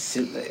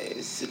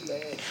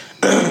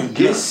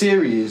 Get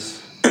serious.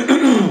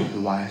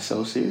 Why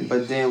so serious?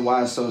 But then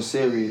why so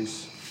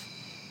serious?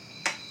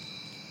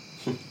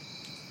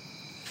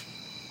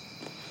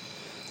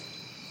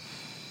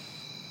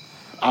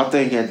 I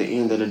think at the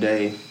end of the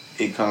day,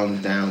 it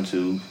comes down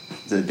to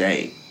the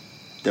day.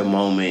 the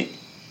moment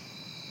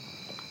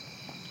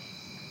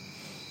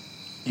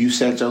you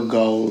set your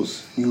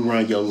goals, you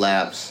run your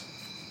laps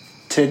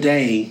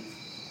today,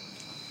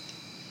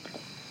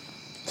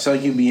 so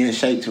you be in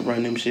shape to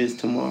run them shits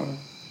tomorrow.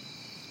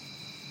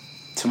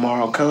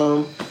 Tomorrow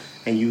come,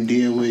 and you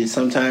deal with,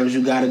 sometimes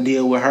you gotta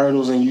deal with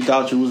hurdles and you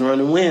thought you was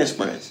running wind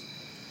sprints.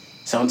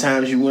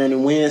 Sometimes you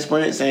running wind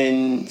sprints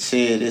and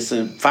shit, it's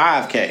a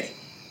 5K.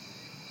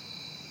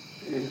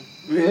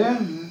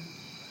 Yeah.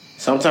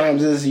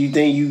 Sometimes it's, you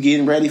think you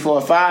getting ready for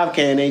a 5K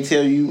and they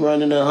tell you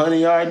running a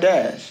 100-yard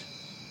dash.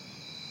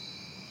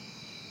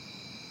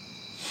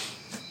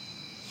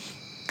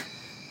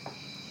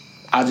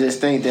 I just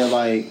think that,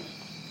 like,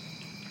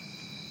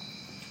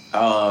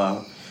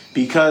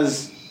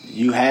 because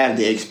you have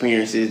the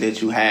experiences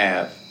that you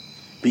have,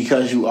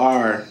 because you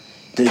are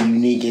the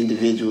unique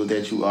individual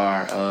that you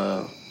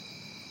are,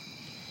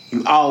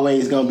 you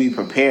always gonna be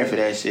prepared for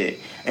that shit.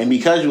 And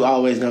because you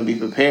always gonna be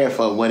prepared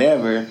for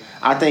whatever,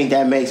 I think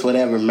that makes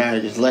whatever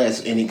matters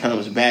less, and it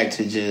comes back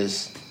to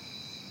just,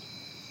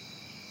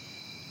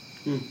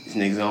 these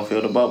niggas gonna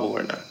fill the bubble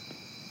or not.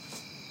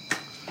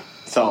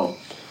 So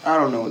I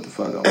don't know what the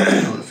fuck I want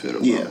to fill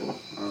the bubble.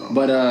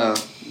 But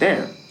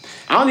damn,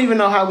 I don't even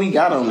know how we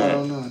got on that. I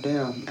don't know.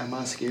 Damn, am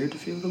I scared to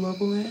fill the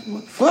bubble, man?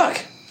 What the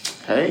fuck?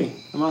 Hey,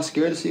 am I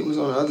scared to see what's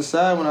on the other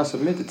side when I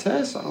submit the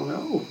test? I don't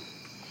know.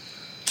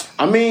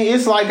 I mean,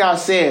 it's like I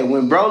said,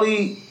 when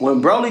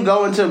Broly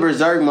go into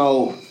berserk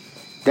mode,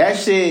 that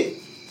shit,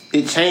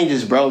 it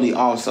changes Broly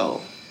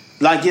also.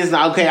 Like, it's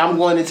not, okay, I'm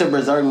going into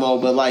berserk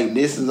mode, but like,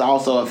 this is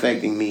also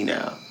affecting me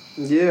now.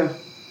 Yeah.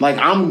 Like,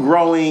 I'm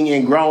growing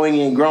and growing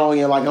and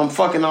growing, and like, I'm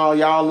fucking all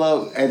y'all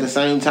up at the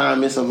same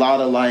time. It's a lot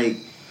of like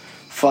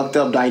fucked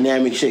up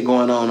dynamic shit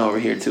going on over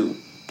here too,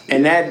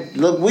 and that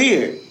look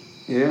weird.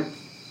 Yeah.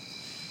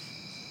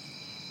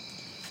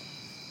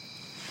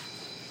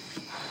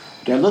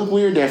 That look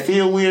weird, that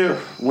feel weird.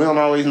 We don't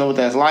always know what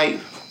that's like.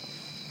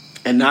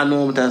 And not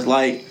knowing what that's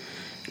like,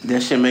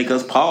 that shit make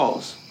us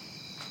pause.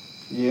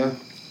 Yeah.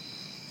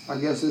 I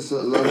guess it's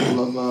a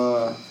level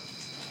of,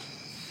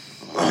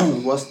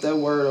 what's that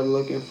word I'm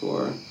looking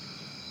for?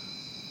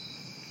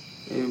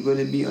 Would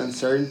it be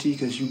uncertainty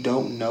because you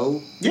don't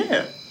know?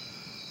 Yeah.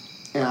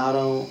 And I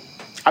don't.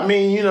 I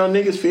mean, you know,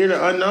 niggas fear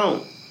the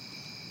unknown.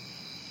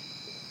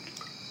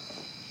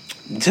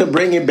 To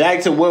bring it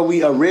back to what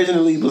we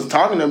originally was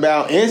talking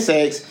about,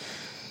 insects,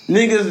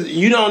 niggas,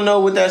 you don't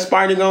know what that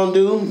spider gonna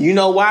do. You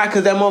know why?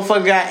 Because that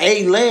motherfucker got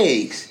 8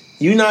 legs.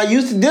 You not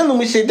used to dealing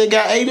with shit that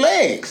got 8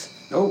 legs.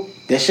 Nope.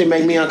 That shit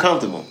make me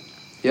uncomfortable.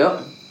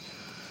 Yep.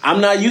 I'm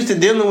not used to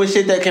dealing with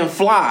shit that can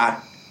fly.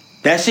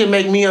 That shit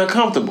make me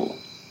uncomfortable.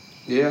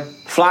 Yeah.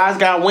 Flies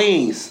got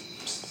wings.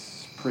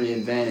 It's pretty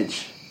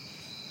advantage.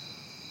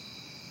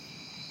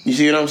 You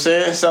see what I'm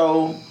saying?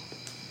 So,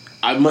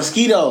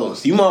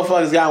 mosquitoes. You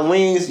motherfuckers got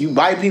wings. You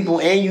bite people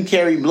and you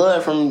carry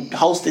blood from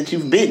hosts that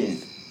you've bitten.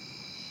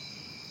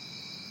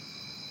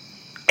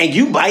 And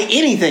you bite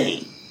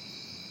anything.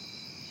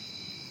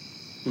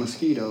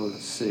 Mosquitoes are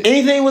sick.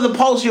 Anything with a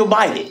pulse, you'll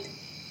bite it.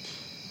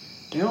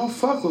 They don't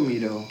fuck with me,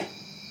 though.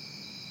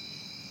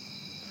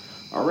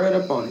 I read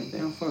up on it. They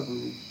don't fuck with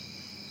me.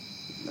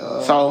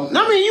 So,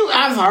 I mean,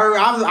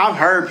 I've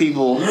heard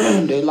people.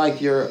 They like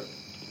they're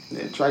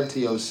attracted to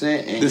your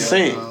scent. And the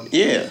scent,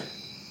 yeah.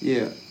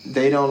 Yeah,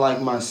 they don't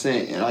like my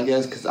scent. And I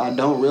guess because I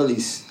don't really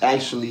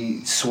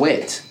actually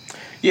sweat.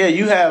 Yeah,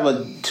 you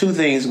have 2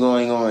 things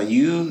going on.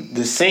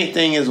 The scent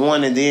thing is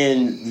one, and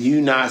then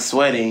you not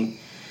sweating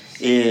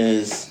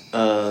is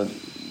a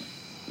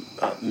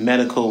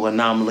medical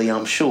anomaly,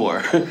 I'm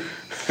sure.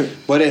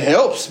 But it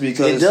helps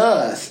because... It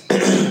does.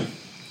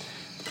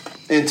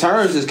 In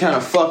turns, it's kind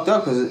of fucked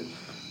up because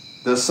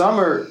the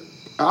summer...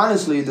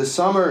 Honestly, the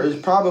summer is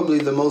probably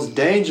the most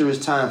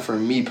dangerous time for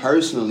me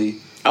personally.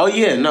 Oh,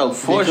 yeah, no,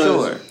 for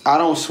sure. I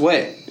don't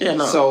sweat. Yeah,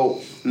 no.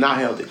 So... Not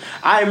healthy.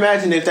 I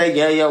imagine if they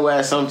gave your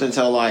ass something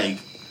to, like,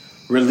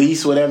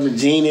 release whatever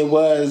gene it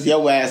was,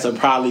 your ass would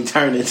probably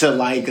turn into,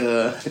 like,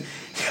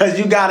 because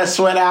you gotta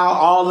sweat out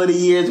all of the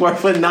years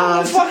worth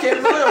of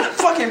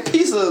fucking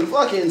piece of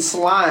fucking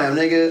slime,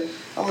 nigga.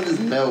 I'm gonna just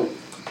melt.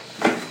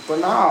 But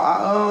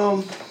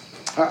no,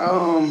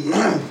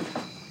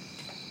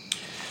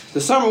 the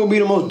summer will be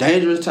the most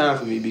dangerous time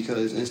for me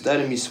because instead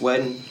of me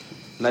sweating,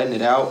 letting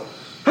it out,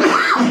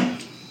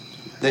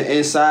 the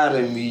inside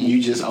of me,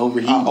 you just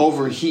overheat. I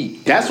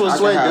overheat. That's what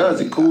sweat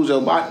does. It cools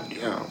your body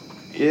down.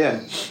 Yeah.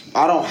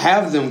 I don't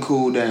have them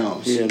cool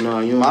downs. Yeah, no,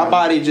 you don't. My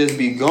body just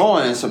be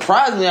going.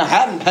 Surprisingly, I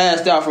haven't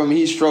passed out from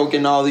heat stroke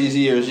in all these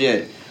years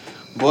yet.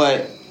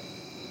 But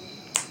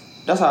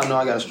that's how I know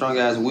I got a strong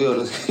ass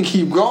will to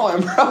keep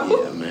going,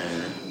 bro. Yeah,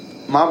 man.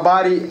 My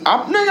body,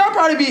 I'll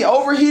probably be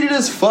overheated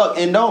as fuck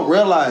and don't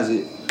realize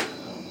it.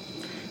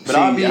 But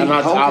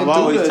I've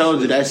always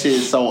told you that shit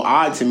is so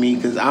odd to me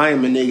because I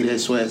am a nigga that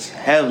sweats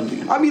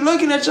heavily. I be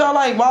looking at y'all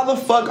like, why the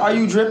fuck are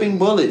you dripping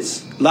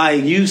bullets?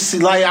 Like you see,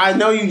 like I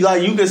know you,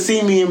 like you can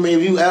see me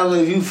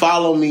if you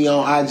follow me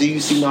on IG, you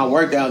see my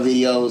workout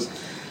videos.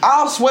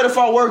 I'll sweat if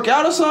I work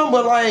out or something,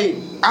 but like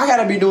I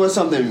gotta be doing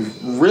something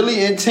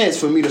really intense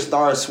for me to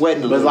start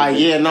sweating. But like,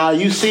 yeah, no,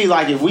 you see,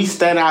 like if we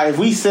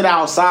sit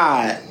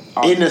outside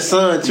in the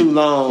sun too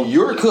long,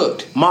 you're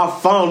cooked. My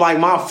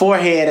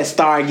forehead has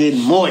started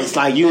getting moist.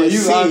 Like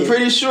I'm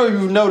pretty sure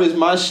you've noticed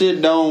my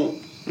shit don't.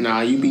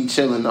 Nah, you be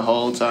chilling the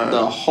whole time.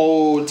 The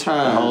whole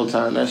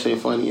time. That shit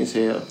funny as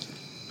hell.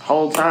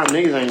 Whole time,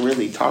 niggas ain't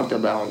really talked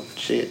about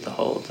shit the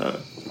whole time.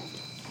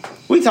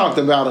 We talked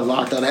about a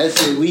lot though.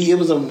 That's it. It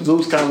was a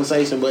loose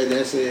conversation, but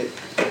that's it.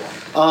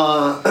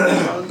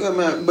 Good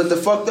man. But the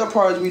fucked up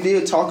part is we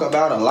did talk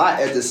about a lot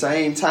at the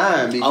same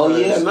time.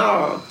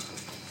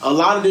 A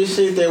lot of this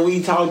shit that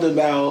we talked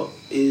about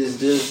is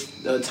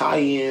just a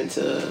tie-in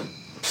to.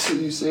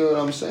 You see what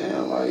I'm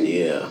saying? Like,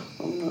 yeah.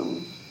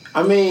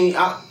 I mean,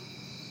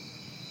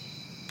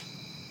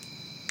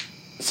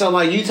 so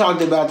like you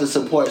talked about the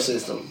support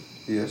system.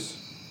 Yes.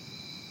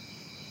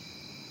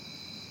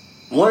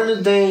 One of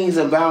the things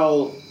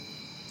about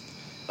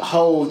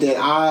Hov that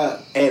I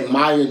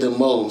admire the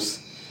most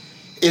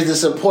is the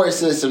support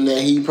system that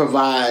he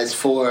provides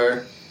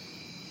for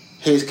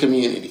his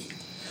community.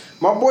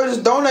 My boy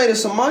just donated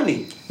some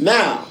money.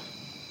 Now,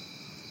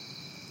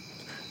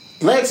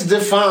 let's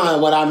define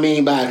what I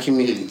mean by a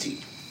community.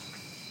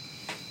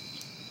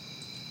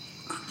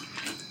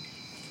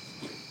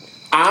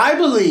 I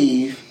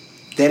believe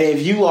that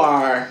if you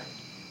are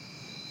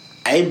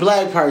a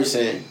black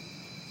person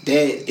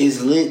that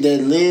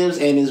lives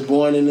and is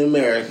born in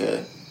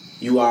America,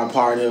 you are a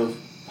part of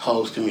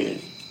Hov's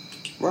community.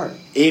 Right.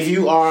 If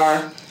you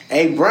are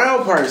a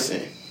brown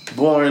person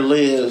born and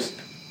lives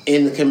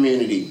in the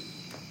community,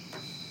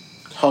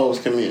 Hov's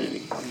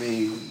community. I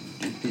mean,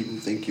 do people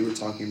think you were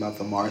talking about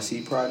the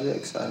Marcy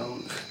projects? I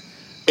don't.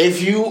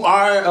 If you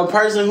are a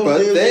person who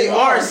lives in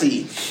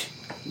Marcy,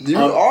 you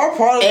are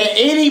part of. At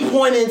any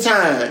point in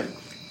time,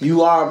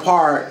 you are a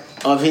part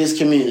of his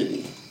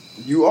community.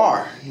 You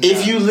are.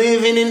 If you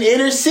live in an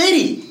inner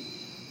city,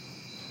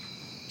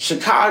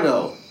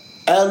 Chicago,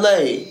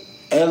 LA,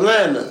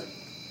 Atlanta,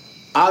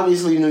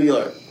 obviously New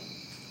York,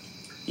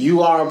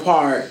 you are a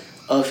part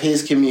of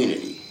his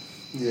community.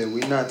 Yeah,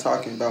 we're not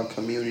talking about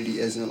community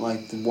as in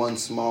like the one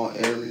small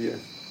area.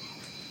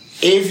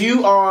 If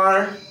you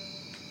are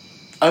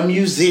a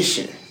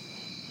musician,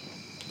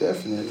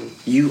 definitely,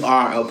 you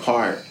are a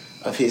part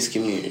of his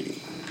community.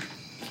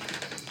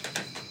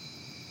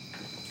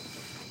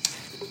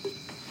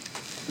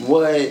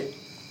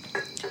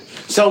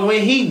 So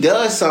when he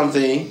does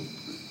something,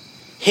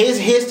 his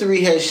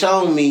history has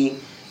shown me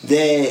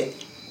that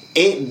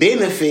it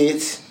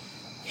benefits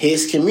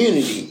his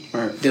community.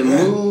 Right. The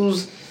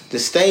moves, the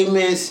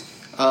statements,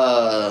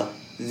 the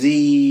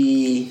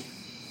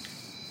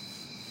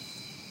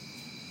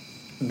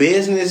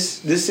business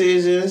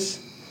decisions,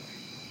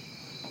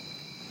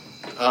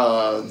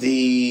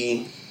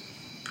 the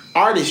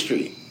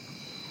artistry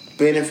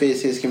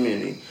benefits his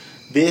community.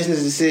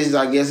 Business decisions,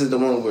 I guess, is the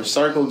one we're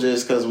circled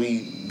just because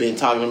we've been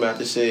talking about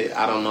this shit,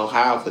 I don't know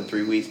how, for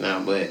 3 weeks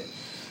now, but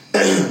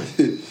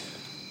it's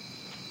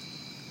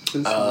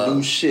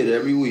new shit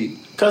every week.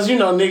 Because,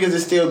 niggas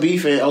is still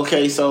beefing.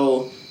 Okay,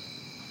 so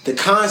the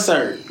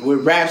concert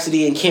with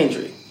Rhapsody and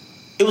Kendrick,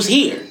 it was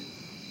here.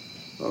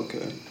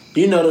 Okay.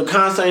 The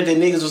concert that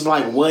niggas was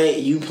like, what,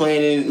 you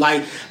planning?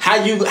 Like, how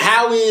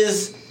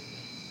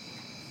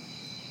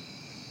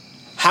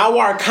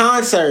are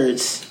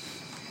concerts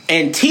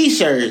and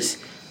t-shirts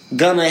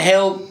gonna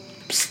help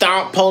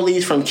stop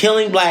police from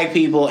killing black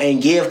people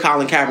and give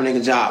Colin Kaepernick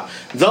a job?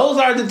 Those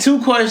are the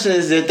two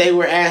questions that they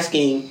were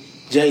asking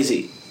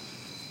Jay-Z.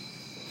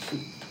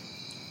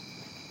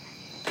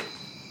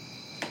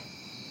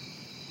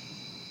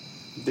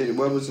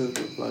 What was his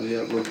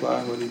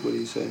reply? What did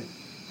he say?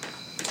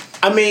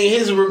 I mean,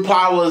 his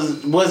reply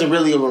wasn't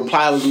really a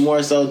reply. It was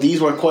more so these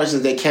were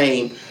questions that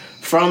came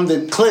from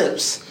the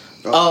clips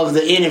of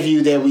the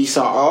interview that we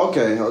saw.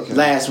 Okay.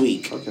 Last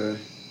week. Okay.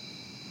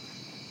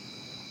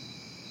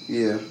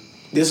 Yeah.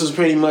 This was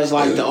pretty much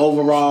like the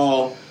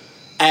overall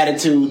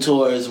attitude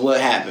towards what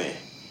happened.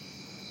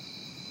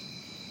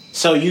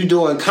 So you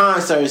doing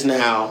concerts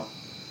now,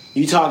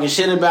 you talking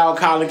shit about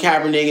Colin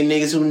Kaepernick and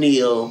niggas who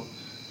kneel,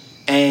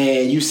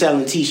 and you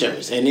selling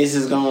t-shirts, and this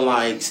is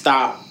gonna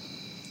stop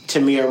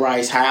Tamir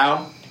Rice.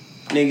 How,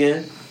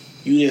 nigga?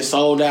 You just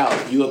sold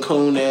out. You a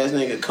coon ass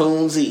nigga,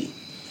 coonsy,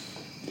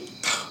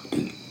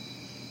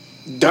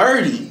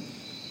 dirty.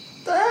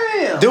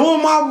 Damn.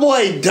 Doing my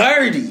boy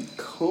dirty.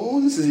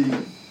 Cozy.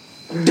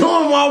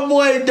 Doing my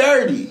boy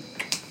dirty.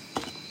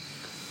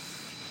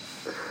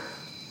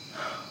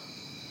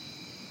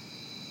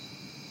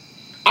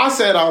 I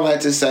said all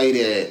that to say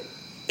that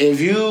if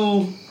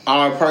you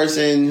are a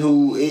person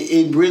who,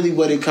 it really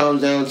what it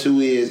comes down to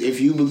is if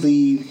you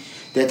believe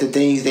that the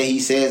things that he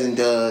says and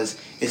does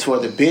is for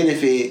the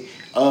benefit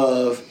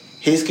of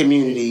his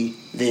community,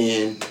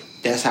 then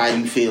that's how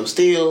you feel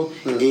still.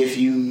 If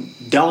you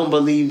don't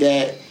believe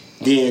that,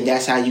 then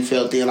that's how you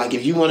felt then. Like,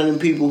 if you one of them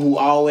people who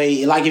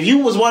always, like, if you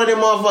was one of them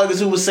motherfuckers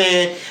who was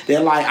saying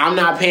that, like, I'm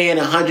not paying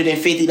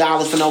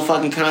 $150 for no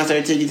fucking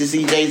concert ticket to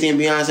see Jay-Z and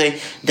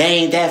Beyonce, they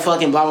ain't that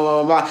fucking blah,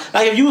 blah, blah, blah.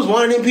 Like, if you was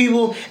one of them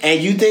people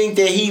and you think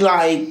that he,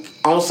 like,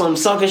 on some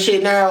sucker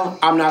shit now,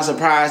 I'm not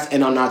surprised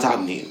and I'm not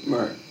talking to you.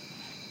 Right.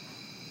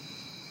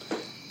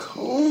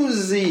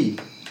 Cozy.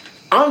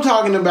 I'm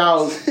talking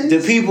about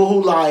the people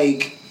who,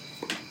 like,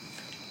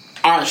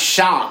 are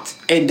shocked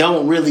and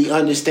don't really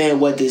understand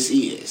what this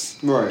is.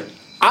 Right.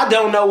 I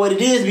don't know what it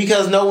is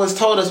because no one's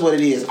told us what it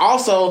is.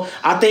 Also,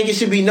 I think it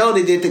should be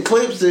noted that the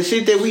clips, the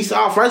shit that we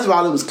saw, first of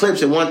all, it was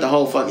clips and wasn't the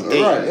whole fucking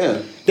thing. Right,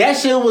 yeah. That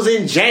shit was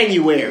in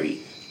January.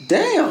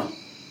 Damn.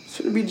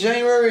 Should be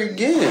January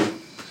again.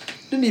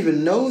 Didn't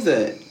even know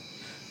that.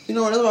 You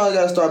know what? That's why I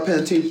gotta start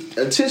paying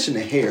attention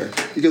to hair.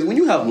 Because when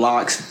you have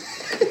locks,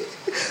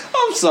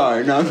 I'm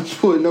sorry, no, I'm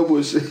putting no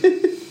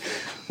bullshit.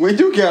 When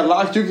you got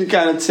locks, you can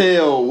kind of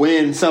tell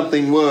when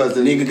something was.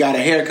 The nigga got a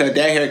haircut.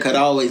 That haircut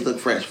always look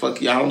fresh.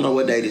 Fuck you. I don't know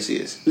what day this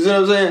is. You see what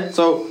I'm saying?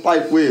 So,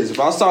 like Wiz, if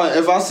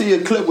I see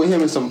a clip with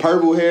him in some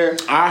purple hair,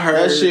 I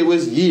heard that shit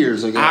was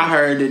years ago. I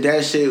heard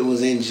that shit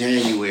was in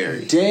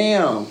January.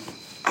 Damn.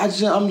 I'm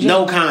just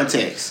no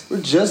context.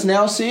 We're just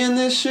now seeing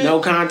this shit. No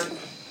context.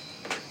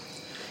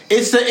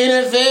 It's the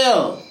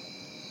NFL.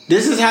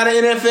 This is how the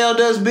NFL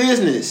does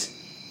business.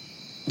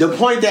 The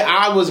point that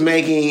I was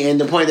making and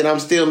the point that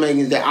I'm still making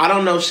is that I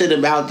don't know shit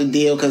about the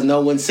deal because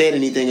no one said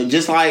anything.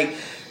 Just like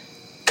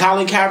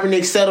Colin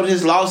Kaepernick settled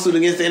his lawsuit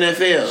against the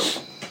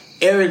NFL.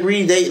 Eric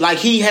Reed,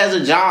 he has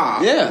a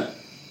job. Yeah.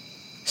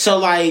 So,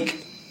 like,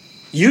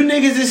 you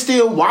niggas is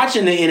still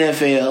watching the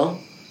NFL.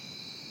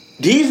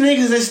 These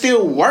niggas is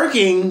still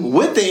working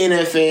with the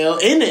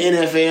NFL, in the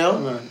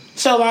NFL. Right.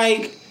 So,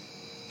 like,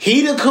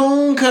 he the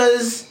coon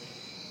because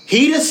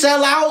he the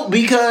sellout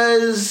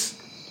because...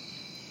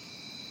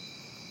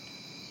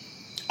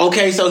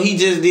 Okay, so he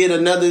just did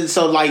another...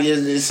 So, like,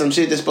 there's some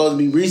shit that's supposed to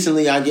be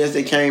recently, I guess,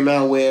 that came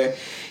out where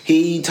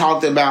he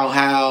talked about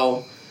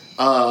how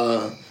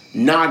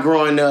not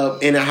growing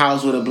up in a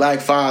house with a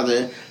black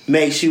father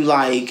makes you,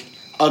 like,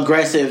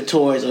 aggressive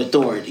towards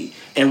authority.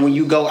 And when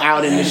you go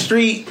out in the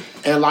street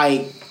and,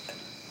 like,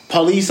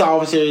 police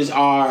officers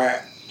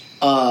are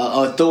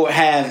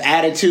have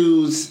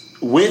attitudes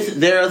with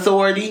their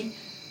authority,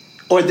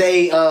 or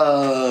they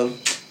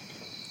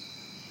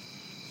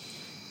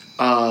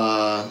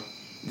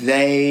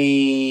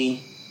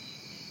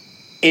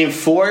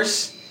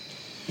enforce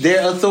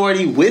their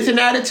authority with an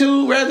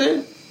attitude,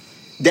 rather,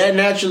 that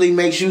naturally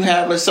makes you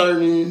have a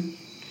certain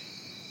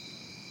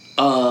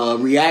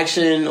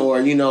reaction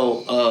or,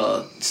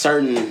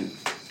 certain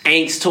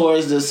angst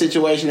towards the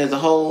situation as a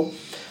whole.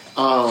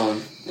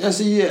 That's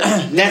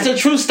a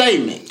true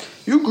statement.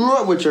 You grew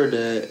up with your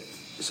dad.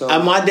 So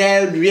my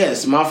dad,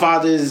 yes. My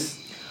father's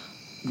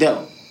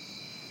dope.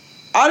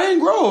 I didn't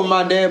grow up with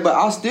my dad, but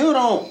I still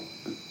don't.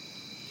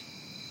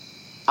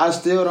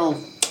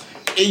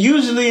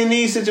 Usually in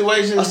these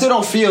situations, I still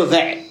don't feel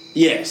that.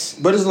 Yes,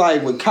 but it's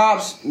like with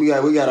cops, we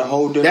got a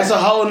whole different. That's a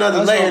whole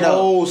nother layer, though. That's a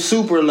whole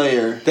super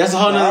layer. That's a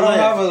whole nother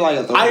layer. I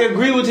don't have I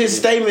agree with his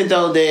statement,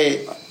 though,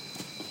 that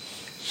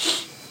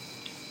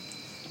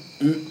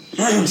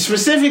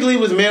specifically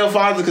with male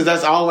fathers, because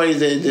that's always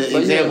the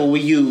example we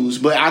use.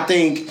 But I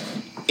think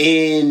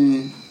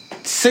in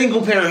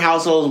single parent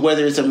households,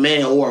 whether it's a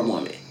man or a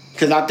woman,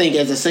 because I think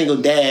as a single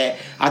dad,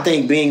 I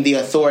think being the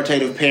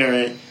authoritative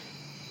parent.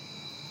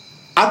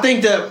 I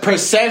think the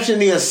perception,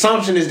 the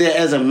assumption is that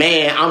as a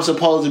man, I'm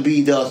supposed to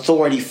be the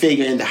authority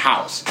figure in the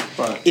house.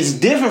 Right. It's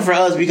different for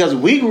us because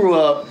we grew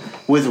up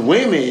with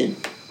women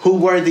who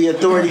were the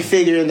authority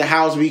figure in the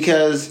house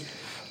because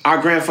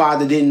our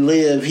grandfather didn't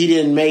live.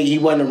 He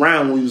wasn't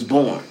around when we was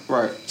born.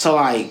 Right. So,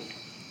 like,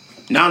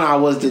 Nana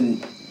was the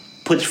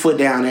put your foot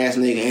down ass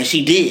nigga, and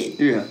she did.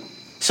 Yeah.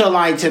 So,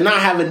 like, to not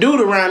have a dude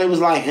around, it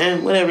was like,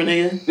 whatever,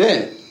 nigga.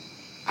 Yeah.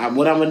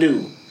 What I'm gonna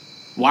do?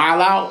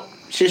 Wild out?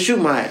 Shit,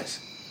 shoot my ass.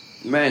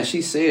 Man,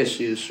 she said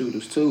she'll shoot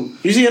us too.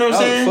 You see what I'm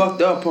saying? That was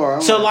fucked up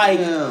part. So, like,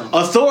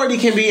 authority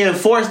can be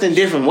enforced in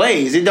different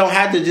ways. It don't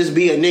have to just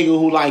be a nigga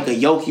who, like, a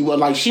yoke you up.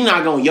 Like, she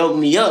not gonna yoke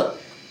me up.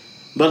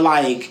 But,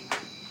 like,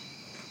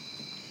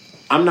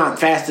 I'm not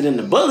faster than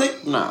the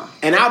bullet. Nah.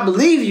 And I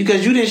believe you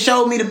because you didn't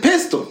show me the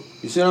pistol.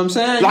 You see what I'm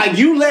saying? Like,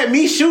 you let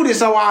me shoot it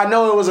so I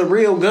know it was a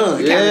real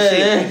gun kind of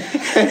shit.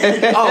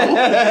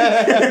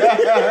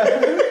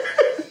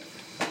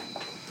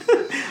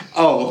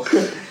 Oh.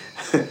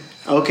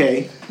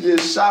 Okay. You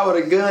shot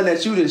with a gun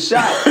that you done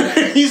shot.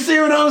 You see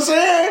what I'm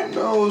saying?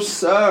 No,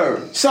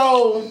 sir.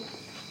 So,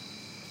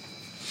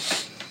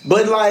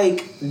 but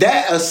like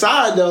that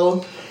aside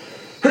though,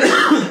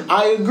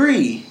 I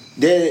agree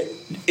that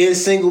in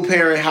single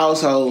parent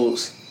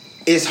households,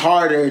 it's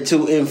harder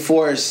to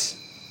enforce.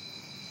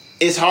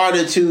 It's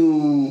harder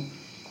to.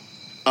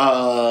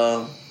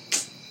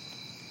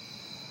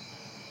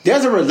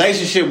 There's a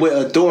relationship with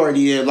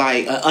authority and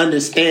like an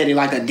understanding,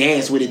 like a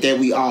dance with it that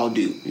we all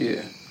do.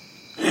 Yeah.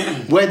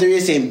 Whether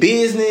it's in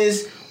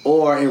business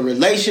or in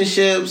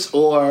relationships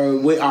or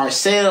with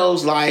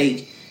ourselves,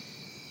 like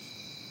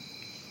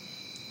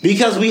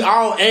Because we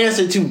all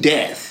answer to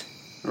death.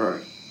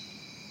 Right.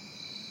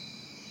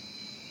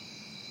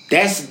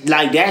 That's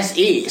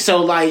it.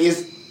 So like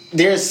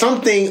there's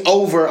something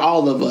over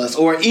all of us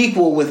or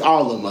equal with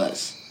all of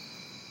us.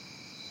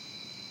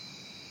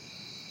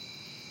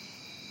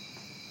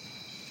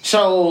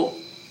 So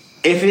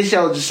if it's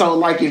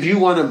if you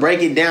want to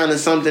break it down to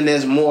something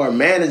that's more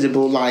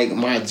manageable, like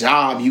my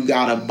job, you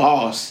got a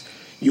boss,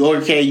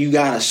 you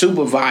got a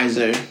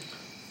supervisor,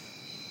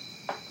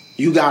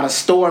 you got a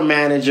store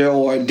manager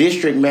or a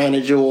district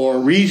manager or a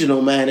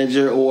regional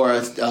manager or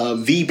a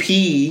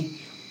VP,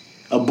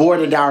 a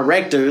board of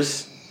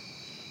directors,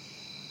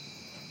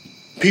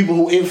 people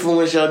who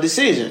influence your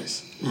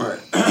decisions. Right.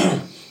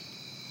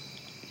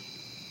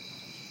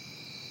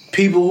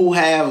 People who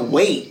have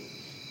weight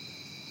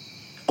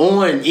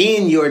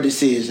in your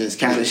decisions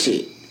kind of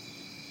shit.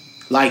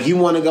 Like, you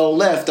want to go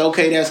left,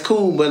 okay, that's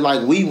cool, but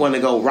like, we want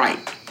to go right.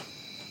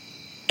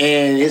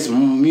 And it's,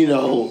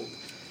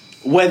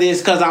 whether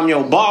it's because I'm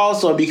your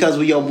boss or because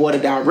we're your board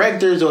of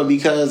directors or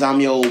because I'm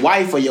your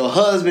wife or your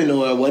husband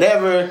or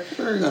whatever,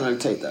 we're gonna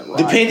take that right.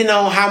 Depending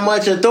on how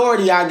much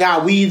authority I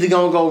got, we either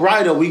gonna go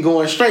right or we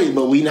going straight,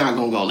 but we not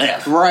gonna go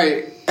left.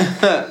 Right.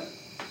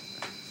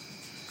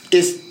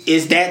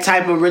 It's that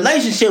type of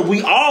relationship.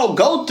 We all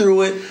go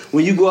through it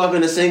when you grow up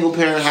in a single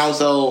parent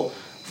household.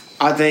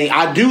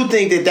 I do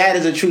think that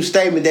is a true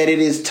statement, that it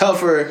is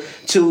tougher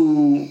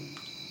to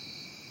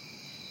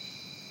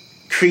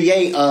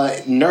create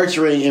a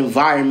nurturing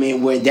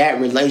environment where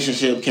that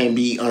relationship can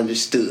be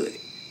understood.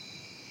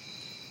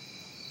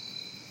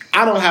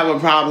 I don't have a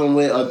problem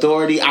with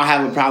authority. I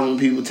have a problem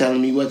with people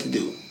telling me what to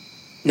do.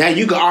 Now,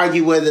 you can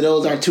argue whether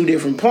those are two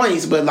different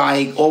points, but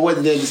or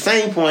whether they're the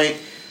same point.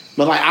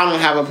 But I don't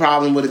have a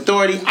problem with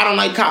authority. I don't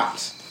like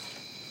cops.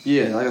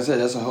 Yeah, like I said,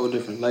 that's a whole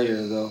different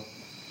layer, though.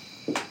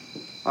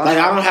 I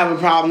don't have a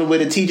problem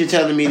with a teacher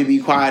telling me to be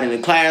quiet in the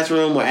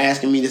classroom or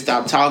asking me to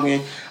stop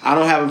talking. I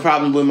don't have a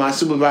problem with my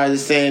supervisor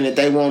saying that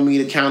they want me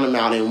to count them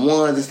out in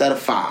ones instead of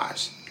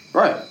fives.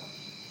 Right.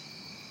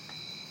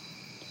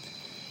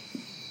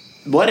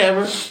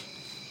 Whatever.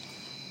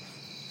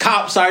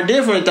 Cops are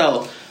different,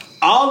 though.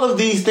 All of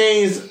these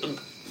things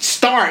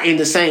start in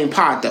the same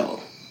pot, though.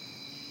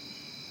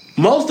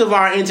 Most of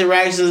our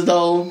interactions,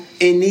 though,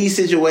 in these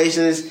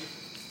situations,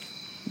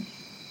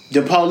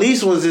 the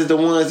police ones is the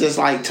ones that's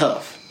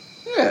tough.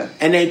 Yeah.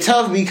 And they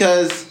tough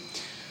because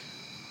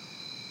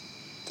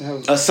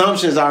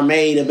assumptions are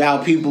made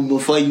about people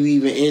before you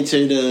even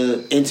enter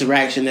the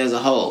interaction as a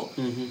whole.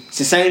 Mm-hmm. It's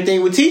the same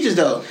thing with teachers,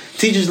 though.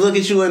 Teachers look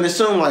at you and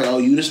assume oh,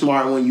 you the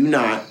smart one, you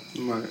not.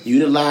 Right. You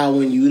the loud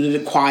one, you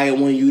the quiet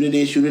one, you the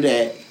this, you the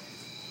that.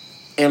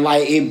 And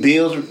it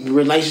builds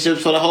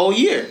relationships for the whole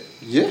year.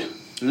 Yeah,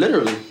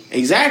 literally.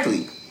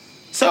 Exactly.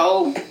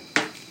 So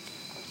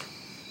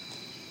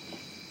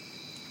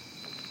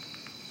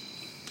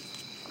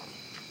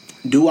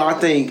do I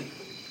think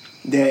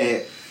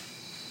that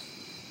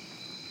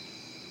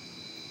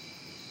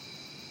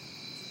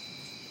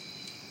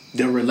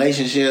the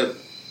relationship,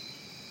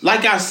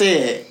 like I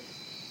said,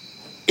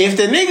 if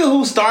the nigga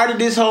who started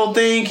this whole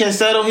thing can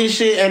settle his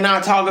shit and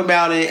not talk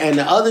about it, and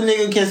the other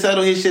nigga can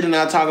settle his shit and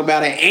not talk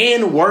about it,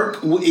 and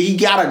he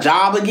got a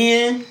job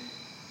again,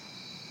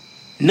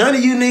 none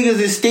of you niggas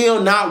is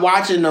still not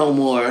watching no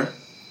more.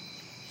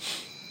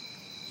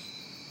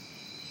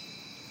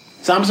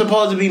 So I'm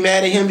supposed to be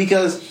mad at him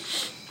because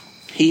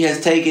he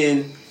has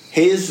taken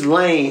his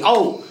lane.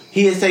 Oh,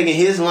 he has taken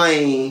his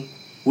lane,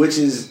 which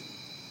is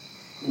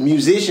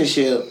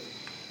musicianship,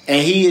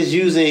 and he is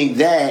using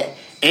that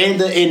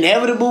and the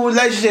inevitable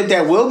relationship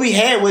that will be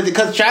had with it,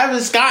 because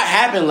Travis Scott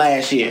happened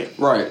last year.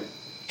 Right.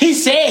 He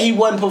said he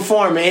wasn't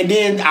performing, and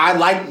then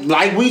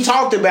like we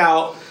talked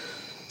about,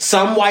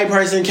 some white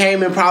person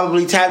came and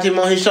probably tapped him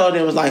on his shoulder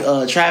and was like,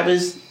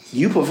 Travis,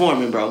 you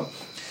performing, bro.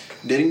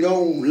 Didn't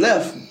go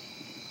left.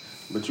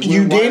 But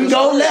you didn't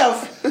go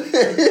left.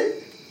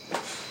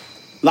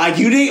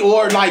 You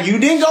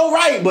didn't go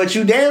right, but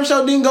you damn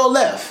sure didn't go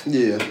left.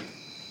 Yeah.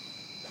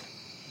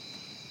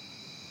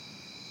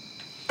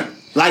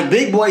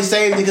 Big Boy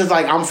saved it because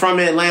I'm from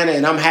Atlanta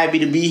and I'm happy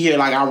to be here.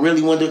 I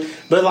really want to,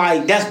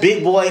 but that's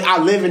Big Boy. I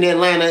live in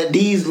Atlanta.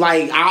 These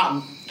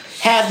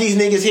half these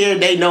niggas here,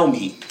 they know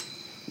me.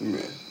 Yeah.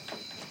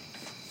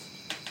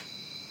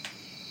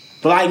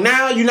 But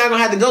now you're not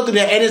gonna have to go through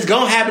that, and it's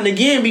gonna happen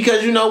again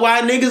because you know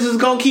why? Niggas is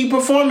gonna keep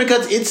performing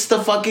because it's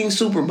the fucking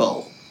Super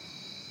Bowl.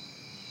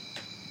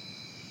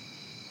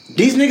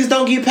 These niggas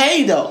don't get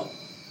paid though.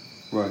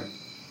 Right.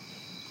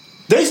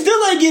 They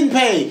still ain't getting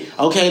paid.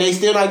 Okay, they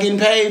still not getting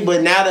paid,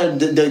 but now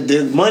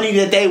the money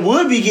that they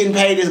would be getting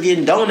paid is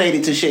getting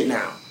donated to shit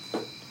now.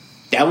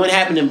 That wasn't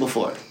happening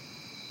before.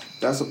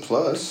 That's a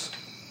plus.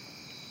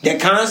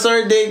 That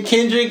concert that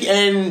Kendrick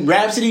and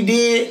Rhapsody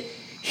did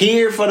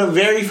here for the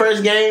very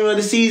first game of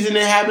the season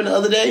that happened the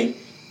other day,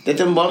 that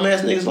them bum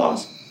ass niggas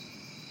lost.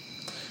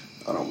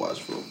 I don't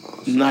watch football.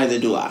 Neither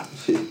do I.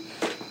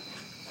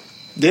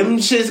 Them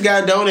shits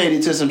got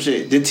donated to some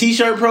shit. The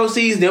t-shirt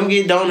proceeds, them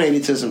get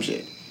donated to some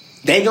shit.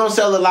 They gonna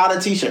sell a lot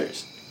of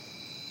t-shirts.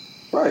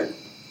 Right.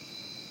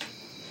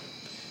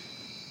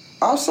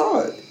 I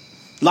saw it.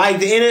 Like,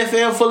 the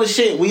NFL full of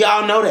shit. We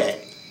all know that.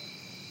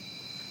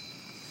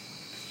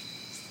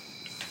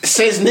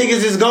 Since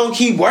niggas is gonna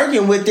keep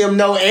working with them,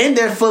 though, and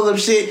they're full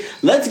of shit,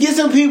 let's get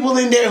some people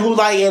in there who,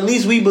 like, at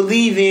least we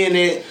believe in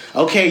it.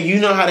 Okay, you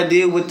know how to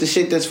deal with the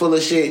shit that's full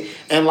of shit,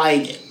 and,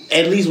 like,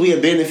 at least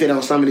we'll benefit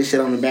on some of this shit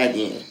on the back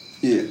end.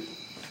 Yeah.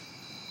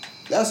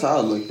 That's how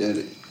I looked at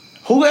it.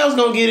 Who else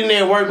gonna get in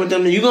there and work with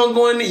them? You gonna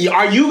go in there?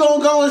 Are you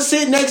gonna go and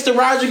sit next to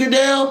Roger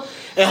Goodell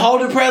and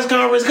hold a press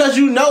conference? Because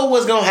you know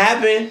what's gonna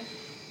happen.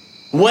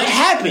 What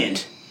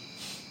happened?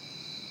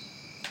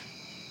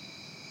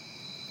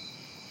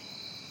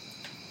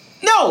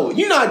 No,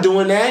 you're not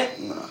doing that.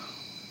 Nah.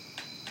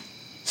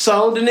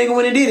 So the nigga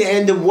went and did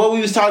it. And what we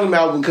was talking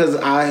about, because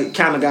I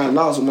kind of got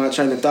lost with my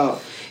train of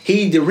thought.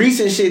 The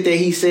recent shit that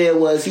he said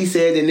was, he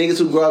said that niggas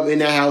who grow up in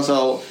that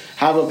household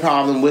have a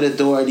problem with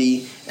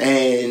authority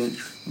and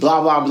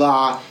blah, blah,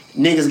 blah.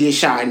 Niggas get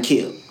shot and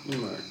killed.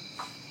 Right.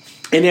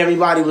 And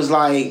everybody was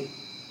like,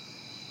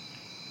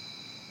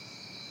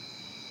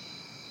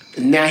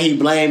 now he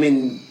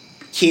blaming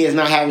kids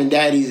not having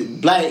daddies.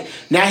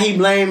 Now he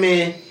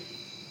blaming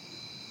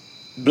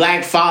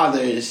black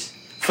fathers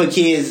for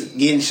kids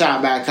getting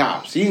shot by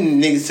cops. You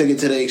niggas took it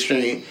to the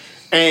extreme.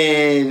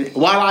 And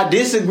while I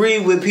disagree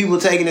with people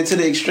taking it to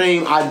the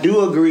extreme, I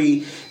do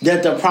agree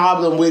that the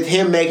problem with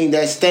him making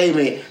that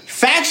statement,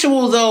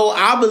 factual though,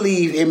 I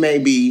believe it may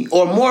be,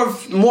 or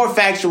more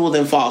factual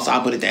than false,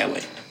 I'll put it that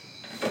way.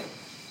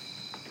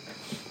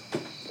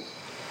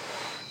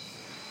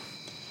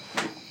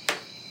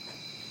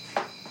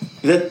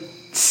 The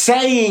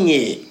saying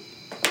it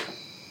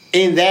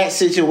in that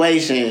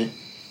situation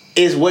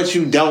is what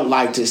you don't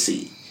like to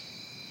see.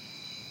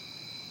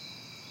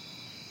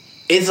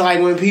 It's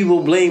like when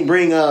people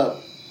bring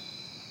up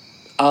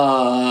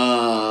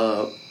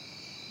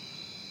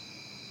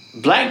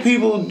black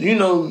people, you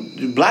know,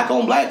 black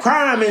on black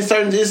crime and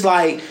certain. It's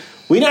like,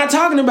 we're not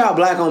talking about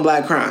black on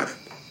black crime.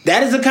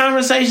 That is a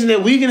conversation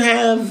that we can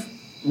have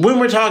when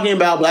we're talking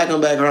about black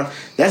on black crime.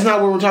 That's not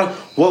what we're talking.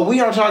 What we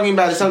are talking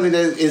about is something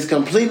that is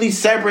completely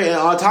separate and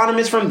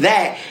autonomous from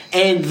that.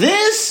 And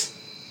this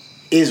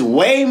is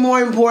way more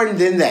important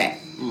than that.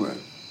 Right.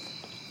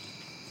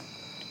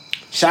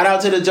 Shout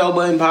out to the Joe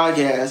Budden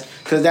podcast,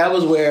 because that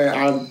was where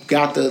I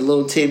got the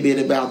little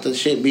tidbit about the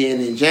shit being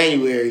in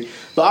January.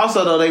 But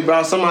also,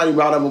 though, somebody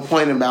brought up a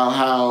point about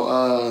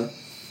how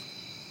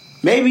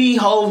maybe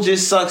Hov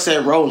just sucks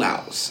at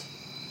rollouts,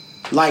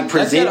 like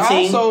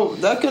presenting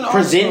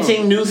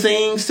new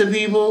things to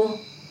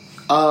people.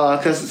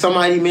 Because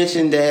somebody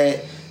mentioned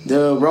that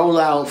the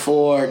rollout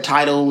for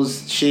Tidal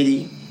was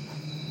shitty.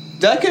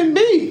 That can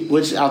be.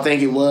 Which I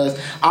think it was.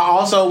 I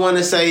also want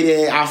to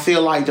say that I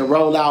feel like the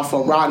rollout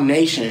for Roc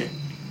Nation,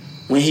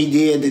 when he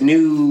did the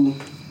new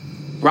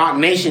Roc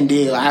Nation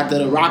deal after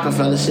the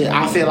Rockefeller shit,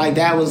 I feel like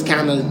that was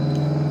kind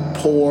of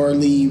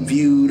poorly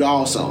viewed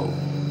also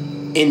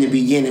in the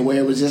beginning, where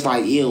it was just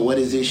like, ew, what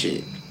is this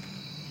shit?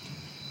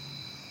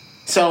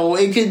 So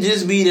it could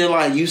just be that,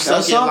 like, you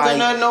suck at, like,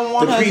 that no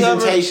one the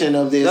presentation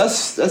of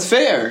this. That's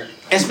fair.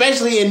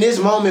 Especially in this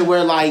moment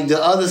where, like,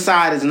 the other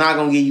side is not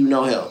going to give you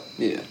no help.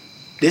 Yeah.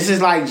 This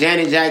is like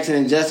Janet Jackson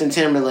and Justin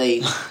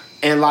Timberlake,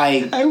 and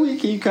like, hey, we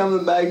keep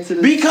coming back to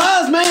this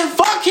because, man,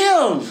 fuck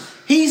him.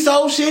 He's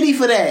so shitty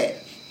for that.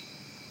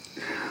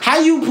 How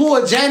you pull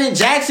a Janet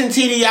Jackson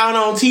titty out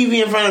on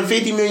TV in front of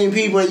 50 million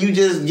people and you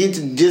just get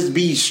to just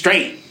be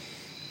straight,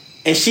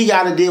 and she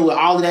got to deal with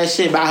all of that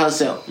shit by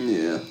herself?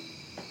 Yeah,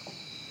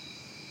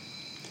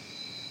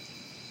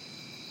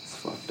 it's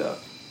fucked up.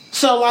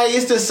 So, like,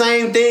 it's the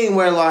same thing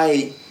where,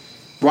 like,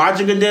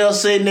 Roger Goodell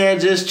sitting there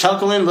just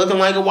chuckling, looking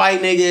like a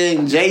white nigga,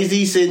 and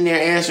Jay-Z sitting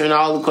there answering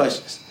all the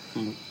questions.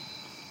 Mm-hmm.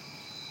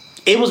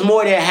 It was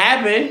more that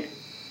happened.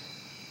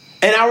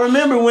 And I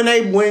remember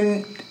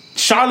when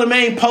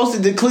Charlamagne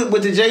posted the clip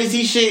with the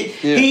Jay-Z shit,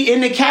 he,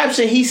 in the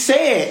caption, he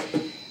said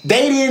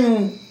they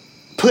didn't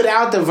put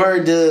out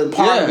the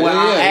part where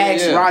I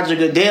asked Roger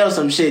Goodell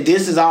some shit.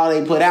 This is all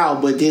they put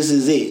out, but this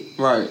is it.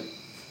 Right.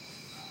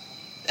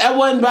 That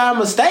wasn't by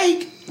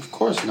mistake. Of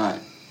course not.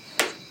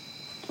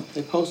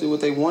 They posted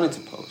what they wanted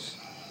to post.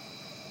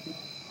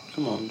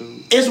 Come on,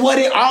 dude. It's what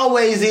it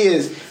always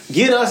is.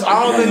 Get us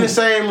all in the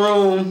same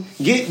room.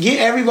 Get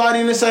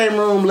everybody in the same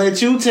room.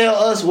 Let you tell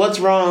us what's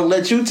wrong.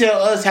 Let you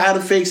tell us how to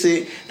fix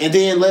it. And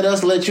then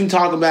let you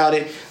talk about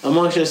it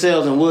amongst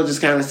yourselves. And we'll just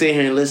kind of sit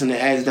here and listen and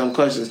ask them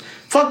questions.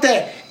 Fuck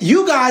that.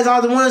 You guys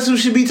are the ones who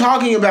should be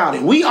talking about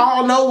it. We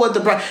all know what the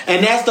problem.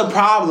 And that's the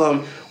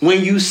problem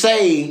when you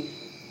say,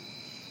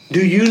 do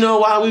you know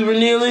why we were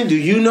kneeling? Do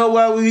you know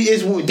why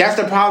that's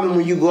the problem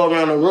when you go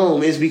around the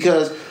room. It's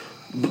because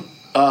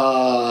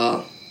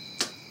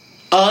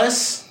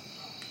us,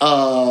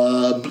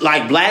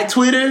 like Black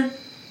Twitter,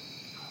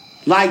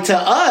 like, to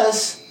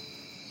us,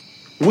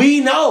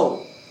 we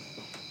know.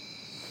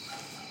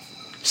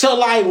 So,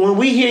 like, when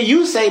we hear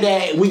you say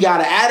that, we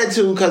got an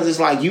attitude because it's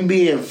like you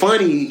being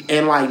funny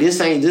and, like, this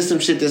some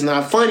shit that's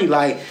not funny.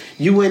 Like,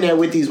 you in there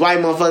with these white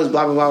motherfuckers,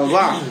 blah, blah, blah, blah,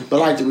 blah. But,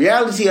 like, the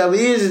reality of it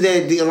is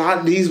that a lot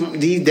of these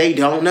they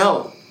don't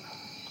know.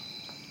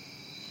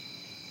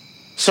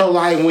 So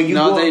like when you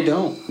they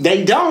don't.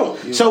 They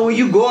don't. Yeah. So when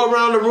you go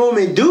around the room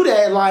and do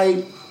that,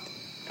 like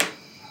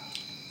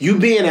you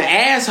being an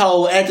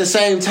asshole. At the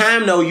same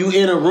time, though, you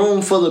in a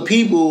room full of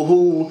people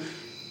who.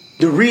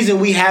 The reason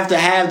we have to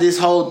have this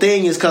whole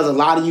thing is because a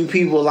lot of you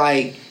people,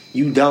 like,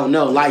 you don't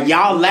know. Like,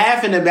 y'all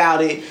laughing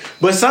about it,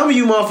 but some of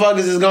you motherfuckers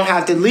is going to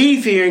have to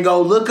leave here and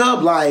go look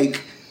up,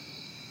 like,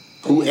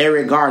 who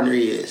Eric Gardner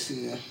is.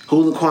 Yeah.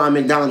 Who Laquan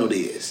McDonald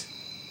is.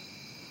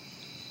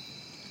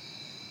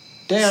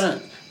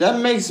 Damn, that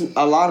makes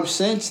a lot of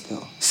sense,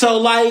 though. So,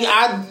 like,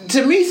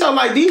 these are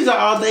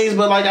all things,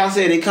 but like I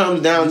said, it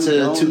comes down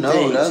to two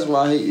things. That's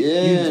why,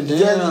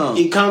 damn.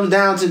 It comes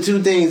down to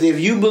two things. If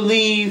you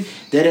believe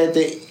that at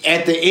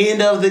the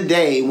end of the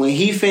day, when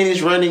he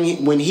finishes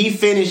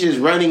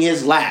running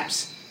his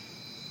laps,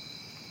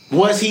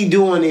 was he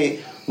doing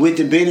it with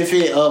the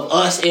benefit of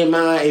us in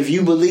mind? If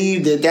you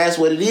believe that that's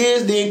what it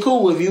is, then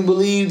cool. If you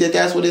believe that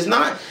that's what it's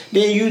not,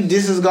 then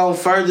this is gonna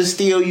further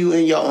steal you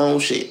in your own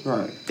shit.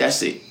 Right.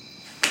 That's it.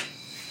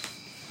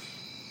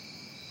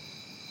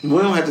 We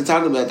don't have to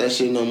talk about that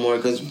shit no more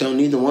because don't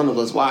neither one of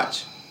us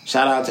watch.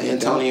 Shout out to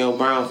Antonio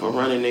Brown for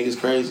running niggas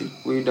crazy.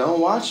 We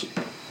don't watch it.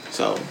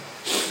 So,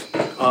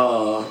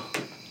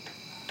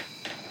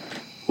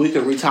 we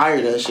could retire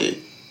that shit.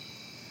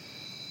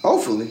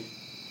 Hopefully.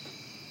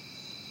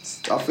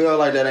 I feel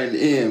like that ain't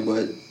the end,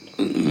 but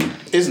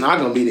it's not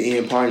gonna be the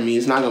end. Pardon me.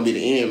 It's not gonna be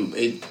the end.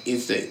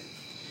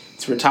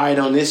 It's retired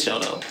on this show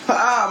though.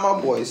 My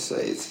boy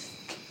says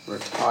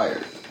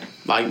retired.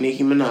 Like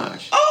Nicki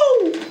Minaj.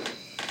 Oh.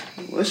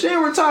 Well, she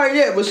ain't retired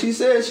yet, but she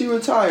said she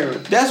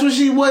retired. That's what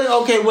she was.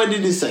 Okay, what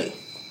did it say?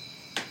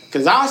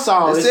 Because I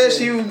saw it said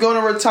she was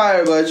gonna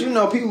retire, but you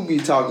know people be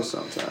talking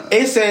sometimes.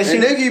 It said she.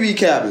 And Nicki be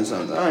capping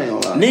sometimes. I ain't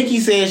gonna lie. Nicki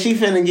said she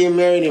finna get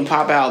married and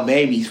pop out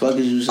babies. Fuck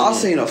is you saying? I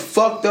seen a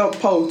fucked up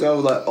post that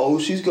was like, "Oh,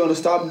 she's gonna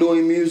stop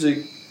doing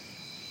music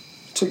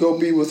to go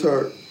be with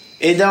her."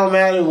 It don't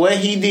matter what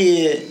he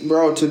did,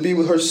 bro. To be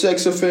with her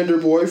sex offender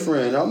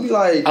boyfriend. I'll be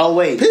like, oh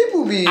wait,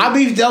 people be.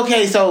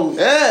 Okay. So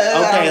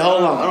okay,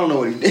 hold on. I don't know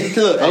what he did.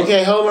 Look,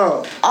 okay, hold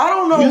on. I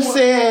don't know.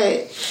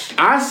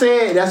 I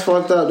said that's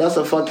fucked up. That's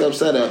a fucked up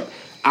setup.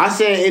 I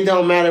said it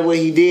don't matter what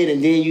he did,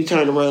 and then you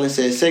turned around and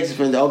said sex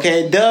offender.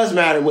 Okay, it does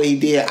matter what he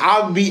did.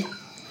 I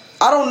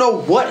don't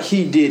know what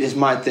he did is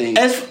my thing.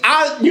 What?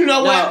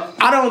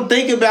 I don't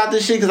think about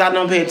this shit because I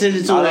don't pay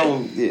attention to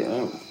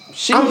it.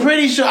 I'm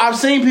pretty sure I've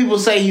seen people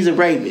say he's a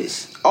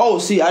rapist. Oh,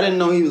 see, I didn't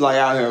know he was like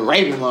out here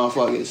raping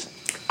motherfuckers.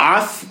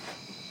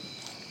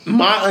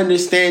 My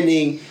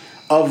understanding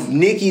of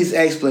Nicki's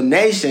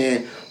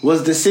explanation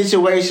was the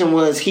situation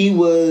was it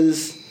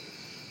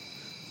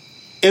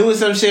was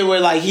some shit where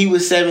like he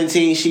was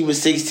 17, she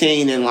was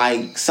 16, and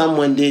like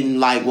someone didn't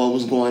like what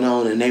was going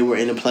on, and they were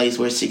in a place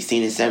where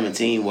 16 and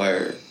 17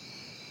 were,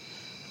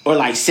 or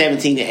like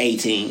 17 and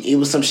 18. It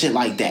was some shit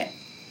like that.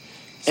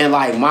 And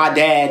like my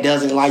dad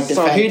doesn't like the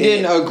fact that... So he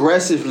didn't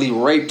aggressively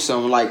rape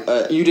someone,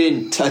 like you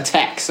didn't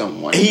attack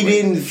someone. He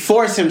didn't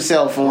force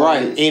himself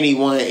on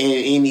anyone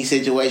in any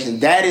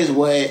situation. That is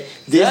what...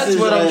 That's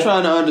what I'm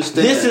trying to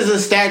understand. This is a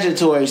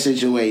statutory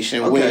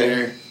situation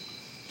where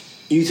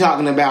you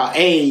talking about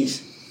age.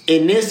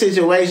 In this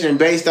situation,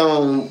 based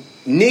on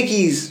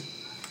Nicki's...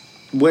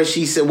 What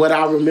she said, what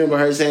I remember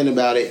her saying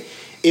about it,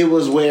 it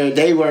was where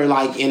they were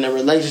like in a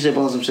relationship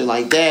or some shit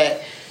like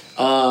that.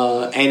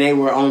 And they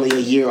were only a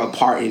year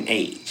apart in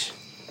age.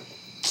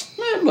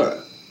 Man,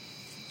 look.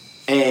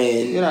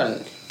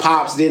 And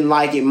Pops didn't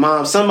like it.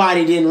 Mom,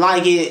 somebody didn't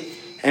like it.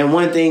 And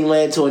one thing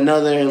led to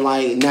another. And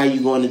like, now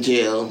you going to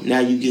jail. Now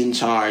you getting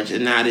charged.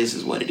 And now this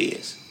is what it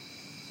is.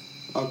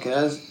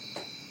 Okay.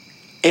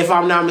 If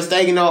I'm not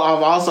mistaken, though,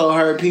 I've also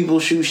heard people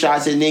shoot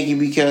shots at Nicki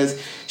because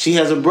she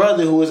has a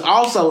brother who is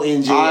also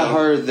in jail. I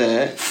heard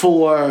that.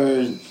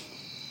 For...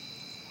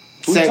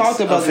 We talked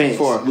about offense. It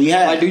before. We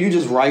have. Like, do you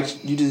just write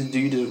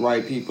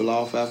people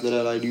off after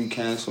that? Like, do you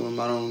cancel them?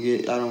 I don't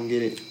get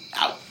it.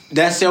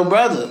 That's your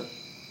brother.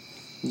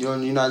 You're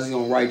not just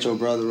gonna write your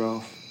brother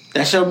off.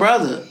 That's your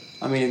brother.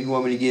 I mean, if you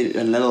want me to get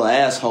a little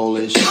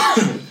asshole-ish,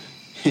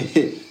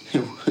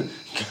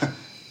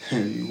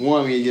 you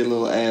want me to get a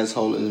little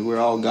asshole-ish. We're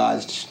all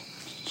God's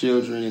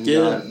children,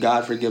 and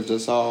God forgives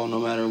us all, no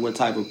matter what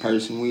type of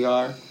person we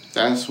are.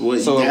 That's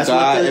what. So that's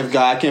if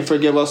God can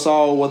forgive us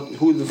all,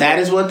 that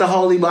is what the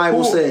Holy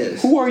Bible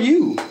says. Who are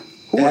you?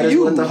 That is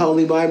what the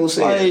Holy Bible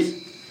says.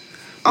 Like,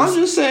 I'm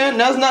just saying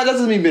that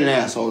doesn't mean being an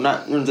asshole.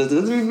 That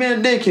doesn't mean being a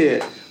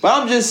dickhead.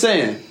 But I'm just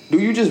saying, do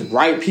you just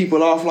write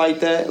people off like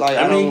that? Like,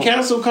 I mean,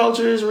 cancel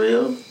culture is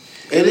real.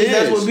 It is.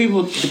 That's what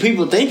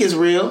people think is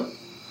real.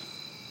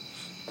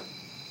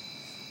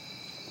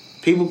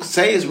 People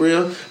say it's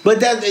real,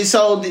 but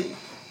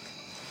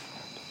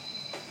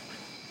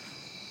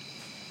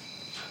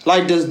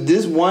like, does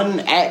this one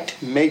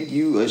act make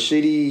you a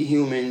shitty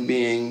human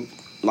being?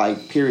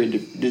 Like, period.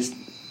 This,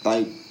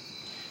 like,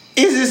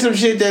 is this some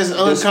shit that's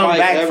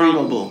uncomeback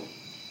fromable?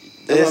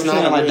 It's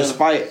not like,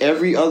 despite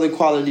every other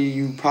quality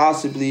you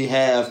possibly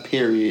have,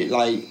 period.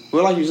 Like,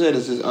 well, like you said,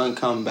 it's just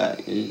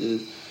uncomeback. It's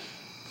just,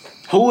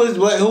 who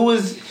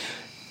is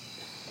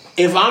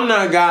if I'm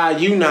not God,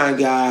 you not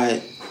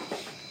God,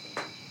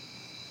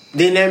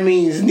 then that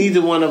means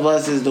neither one of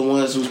us is the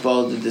ones who's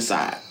supposed to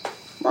decide.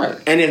 Right.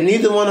 And if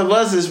neither one of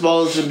us is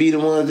supposed to be the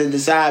ones that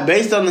decide,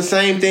 based on the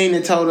same thing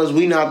that told us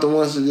we not the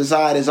ones to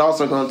decide, it's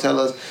also going to tell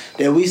us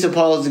that we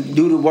supposed to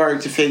do the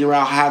work to figure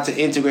out how to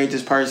integrate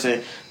this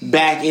person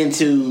back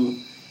into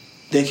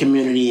the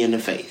community and the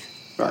faith.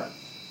 Right.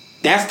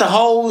 That's the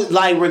whole,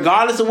 like,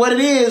 regardless of what it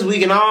is, we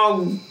can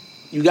all,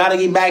 you got to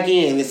get back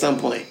in at some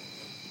point.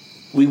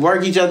 We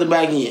work each other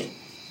back in.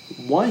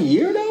 1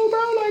 year though,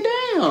 bro? Like,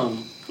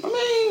 damn. I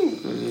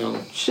mean, No.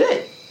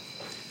 shit.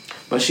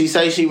 But she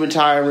say she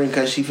retiring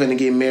because she finna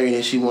get married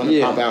and she want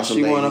to pop out some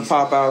babies. She want to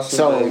pop out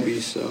some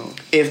babies, so.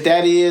 If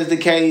that is the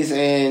case,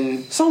 and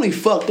it's only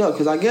fucked up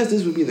because I guess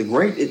this would be the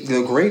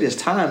greatest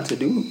time to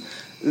do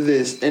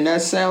this, and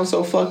that sounds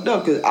so fucked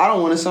up because I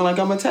don't want to sound like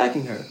I'm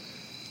attacking her.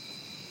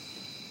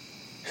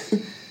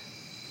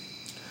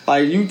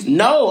 Like you?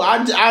 No,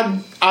 I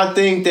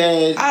think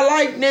that I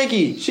like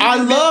Nicki.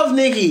 I love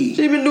Nicki.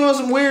 She been doing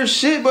some weird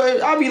shit,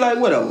 but I be like,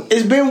 whatever.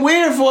 It's been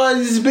weird for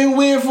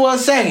a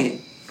second.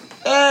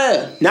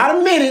 Not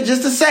a minute,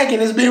 just a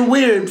second. It's been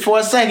weird for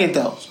a second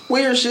though.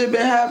 Weird shit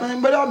been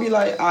happening, but I'll be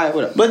like, alright,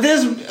 whatever. But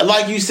this,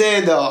 like you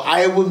said though,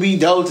 it would be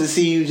dope to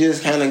see you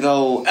just kind of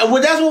go.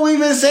 Well, that's what we've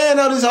been saying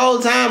though this whole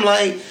time.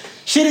 Like,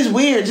 shit is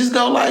weird. Just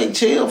go like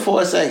chill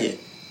for a second.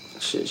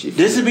 Shit,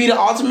 this would be the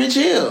ultimate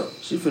chill.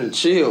 She finna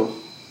chill.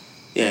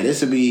 Yeah,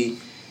 this would be.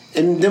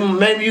 And then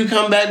maybe you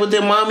come back with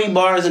them mommy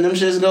bars and them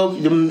shits go.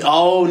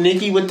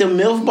 Nicki with them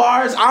MILF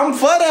bars. I'm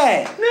for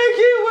that.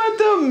 Nicki with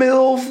the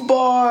MILF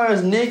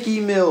bars. Nicki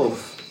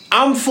MILF.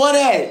 I'm for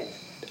that.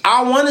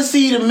 I want to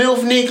see the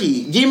MILF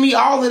Nicki. Give me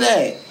all of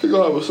that. You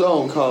gonna have a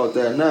song called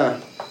that now.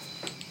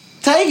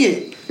 Take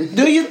it.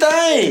 Do your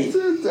thing.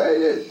 Take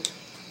it.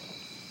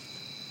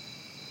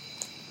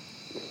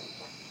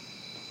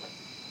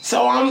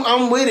 So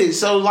I'm with it.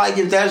 So like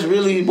if that's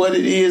really what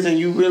it is and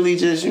you really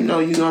just, you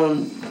gonna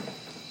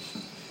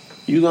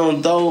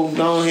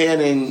go ahead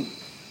and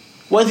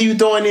whether you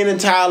throwing in a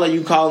towel or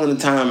you calling a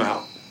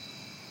timeout,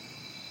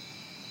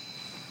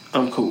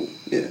 I'm cool.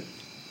 Yeah.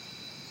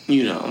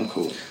 I'm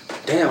cool.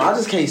 Damn, I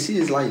just can't see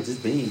it like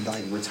just being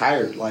like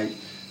retired. Like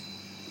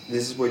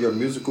this is where your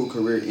musical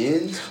career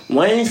ends.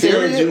 Wayne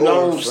said you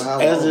don't.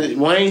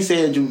 Wayne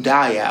said you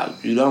die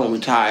out. You don't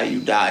retire.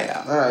 You die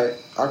out. All right,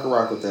 I can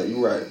rock with that.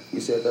 You right. We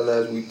said that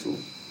last week too.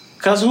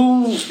 Cause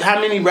how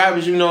many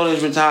rappers you know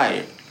that's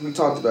retired? We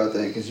talked about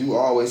that because you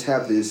always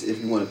have this if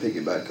you want to pick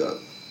it back up.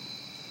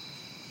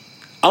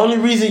 Only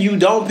reason you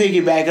don't pick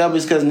it back up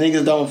is because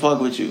niggas don't fuck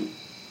with you.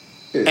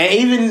 Yeah. And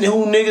even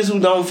niggas who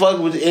don't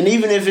fuck with, and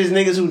even if it's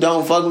niggas who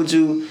don't fuck with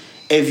you,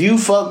 if you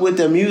fuck with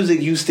the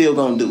music, you still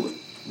gonna do it.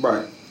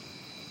 Right.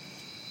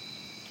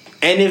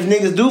 And if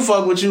niggas do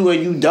fuck with you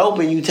and you dope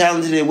and you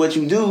talented at what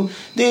you do,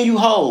 then you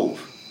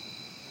Hove.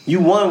 You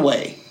one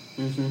way.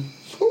 Mm-hmm.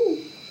 Cool.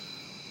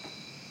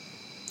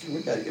 We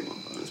gotta get my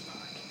on this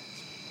podcast.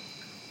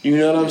 You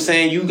know what I'm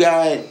saying? You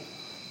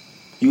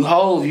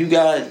Hove, you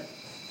got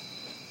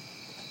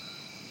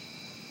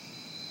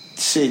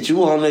shit,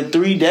 you on the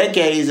 3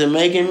 decades of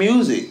making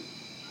music.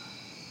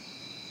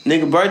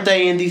 Nigga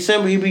birthday in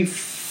December, he be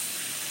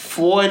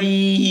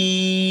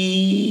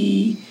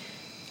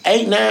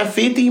 48, 9,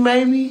 50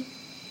 maybe?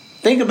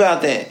 Think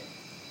about that.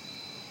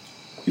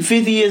 You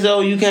 50 years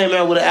old, you came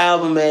out with an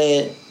album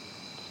at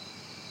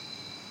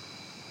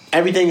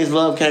Everything Is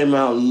Love came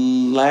out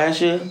last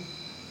year.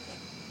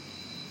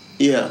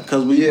 Yeah,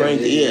 because we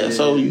ranked it.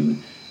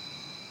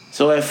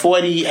 So at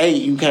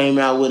 48, you came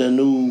out with a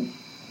new,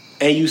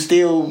 and you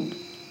still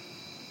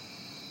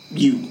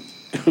you.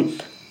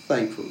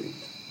 Thankfully.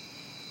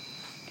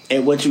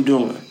 And what you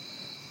doing?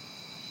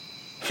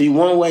 See,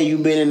 one way you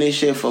been in this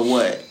shit for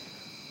what?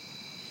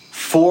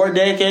 4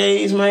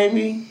 decades,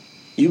 maybe?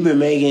 You've been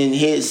making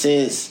hits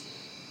since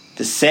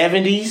the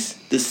 70s,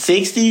 the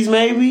 60s,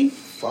 maybe?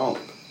 Funk.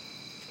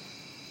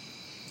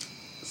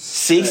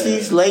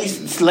 60s, late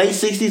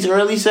 60s,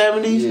 early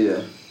 70s?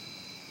 Yeah.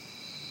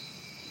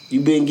 You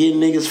been getting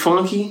niggas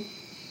funky?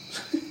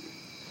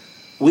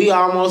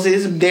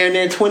 It's damn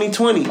near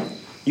 2020.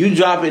 You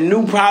dropping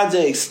new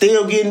projects,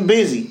 still getting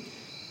busy.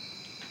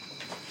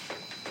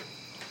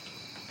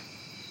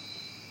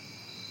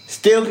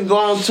 Still can go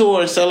on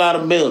tour and sell out a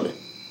building.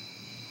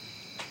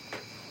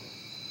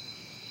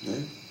 Yeah.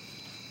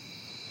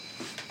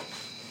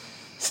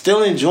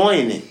 Still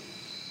enjoying it.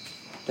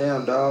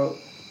 Damn, dog.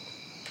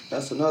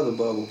 That's another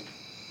bubble.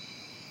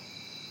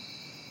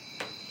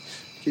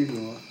 Keep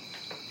going.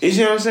 You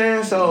see what I'm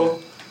saying?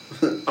 So,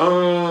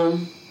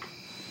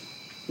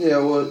 yeah,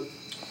 what?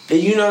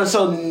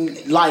 So,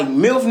 like,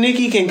 MILF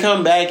Nicki can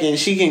come back and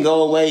she can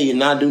go away and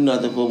not do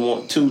nothing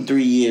for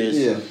 2-3 years.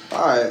 Yeah.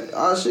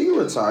 Alright. She can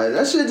retire.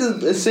 That shit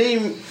just, it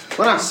seemed,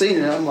 when I seen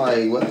it, I'm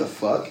like, what the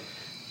fuck?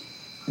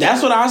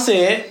 That's what I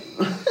said.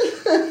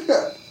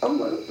 I'm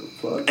like, what the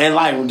fuck? And,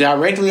 like,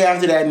 directly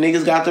after that,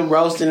 niggas got the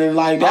roasting and,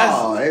 like, that's...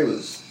 Oh, they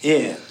was...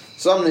 Yeah.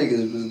 Some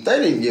niggas, they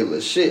didn't give a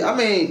shit. I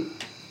mean,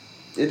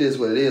 it is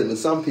what it is. But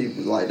some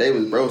people, like, they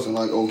was roasting,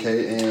 like,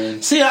 okay,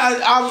 and see,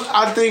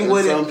 I think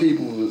with some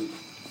people was,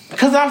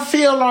 because I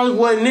feel like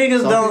what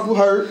niggas some people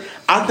hurt.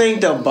 I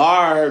think the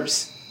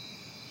Barbs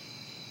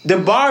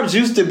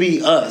used to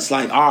be us,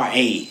 like our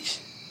age,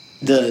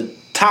 the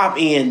top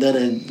end of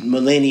the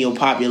millennial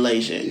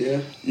population.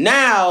 Yeah.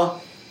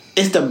 Now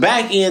it's the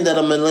back end of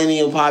the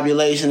millennial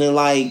population, and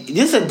like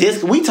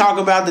this we talk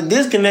about the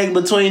disconnect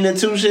between the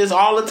two shits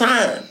all the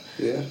time.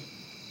 Yeah.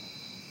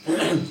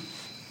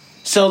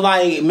 So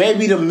like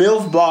maybe the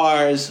MILF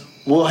bars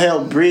will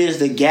help bridge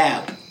the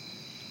gap.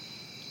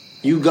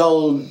 You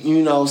go,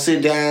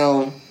 sit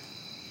down,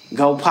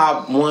 go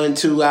pop 1,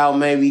 2 out,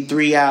 maybe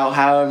 3 out,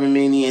 however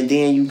many, and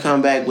then you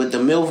come back with the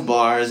MILF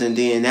bars, and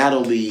then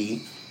that'll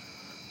be.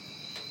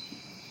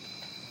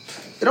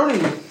 It don't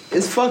even.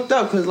 It's fucked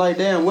up because, like,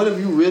 damn, what if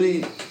you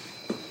really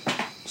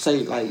say,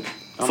 like,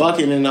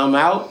 fucking and I'm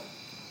out?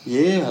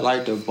 Yeah,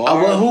 like the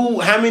bar. Well,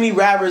 how many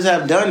rappers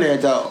have done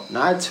that though?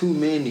 Not too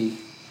many.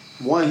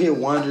 One hit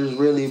wonders,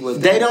 really,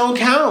 but they don't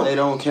count. They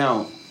don't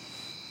count.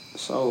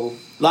 So,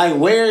 like,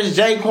 where's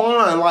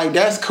Jaquan? Like,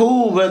 that's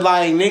cool, but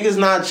like niggas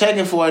not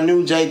checking for a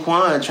new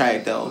Jaquan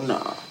track though.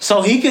 Nah.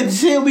 So he could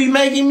still be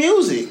making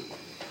music.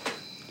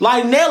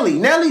 Like Nelly.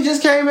 Nelly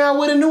just came out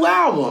with a new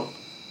album.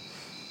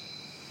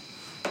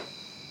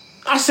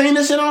 I seen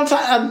this shit on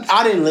time.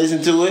 I didn't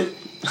listen to it.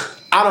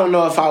 I don't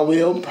know if I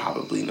will.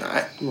 Probably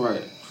not.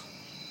 Right.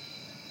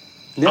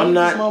 I'm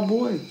not. My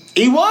boy.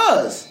 He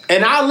was,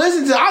 and I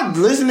listened to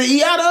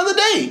E.I. the other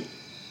day.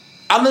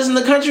 I listened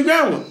to Country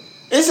Grammar.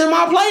 It's in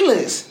my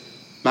playlist.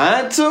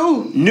 Mine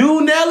too.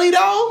 New Nelly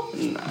though.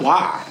 Nah.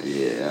 Why?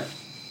 Yeah.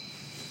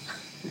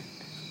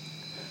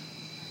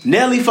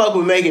 Nelly fuck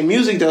with making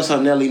music though,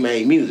 so Nelly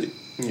made music.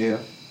 Yeah.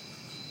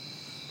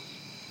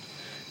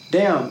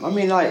 Damn, I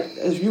mean, like,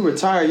 as you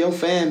retire, your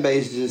fan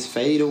base just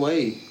fade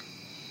away.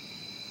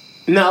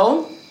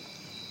 No.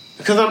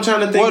 Because I'm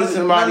trying to think of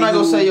somebody. I'm not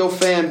going to say your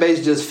fan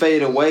base just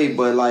fade away,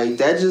 but, like,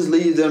 that just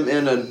leaves them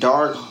in a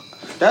dark.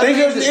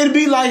 It'd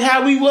be like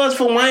how we was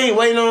for Wayne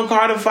waiting on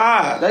Carter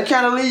 5. That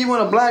kind of leaves you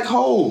in a black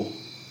hole.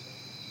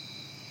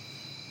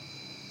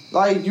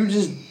 Like, you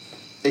just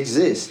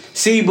exist.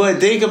 See,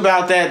 but think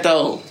about that,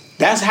 though.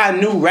 That's how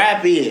new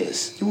rap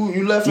is.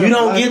 You left. You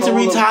don't get to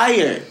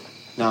retire.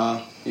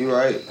 Nah. You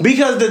right.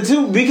 Because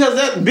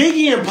that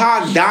Biggie and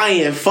Pac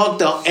dying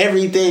fucked up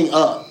everything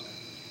up.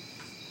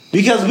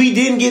 Because we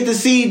didn't get to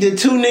see the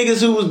two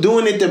niggas who was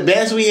doing it the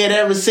best we had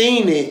ever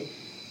seen it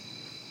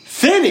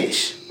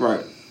finish.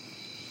 Right.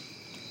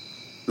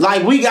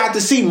 Like we got to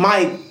see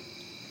Mike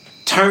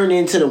turn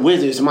into the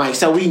Wizards Mike.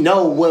 So we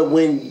know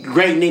when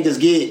great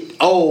niggas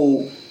get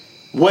old,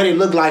 what it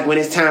looked like when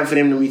it's time for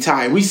them to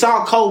retire. We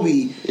saw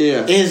Kobe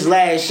in his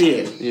last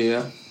year.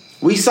 Yeah.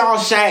 We saw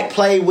Shaq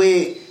play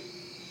with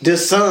the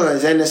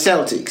Suns and the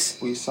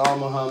Celtics. We saw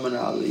Muhammad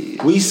Ali.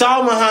 We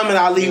saw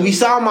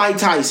Mike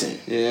Tyson.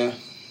 Yeah.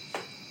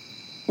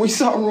 We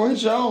saw Roy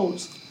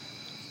Jones.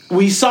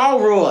 We saw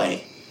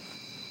Roy.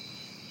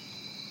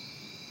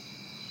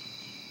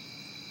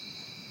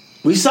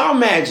 We saw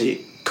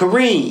Magic,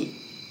 Kareem,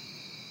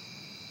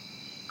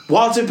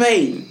 Walter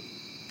Payton.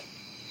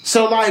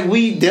 So like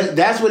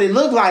that's what it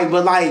looked like,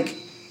 but like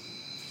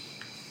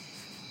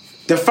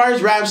the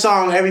first rap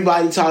song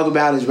everybody talk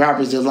about is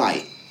Rapper's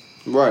Delight.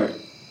 Right.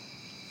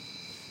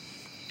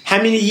 How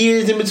many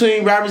years in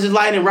between Rapper's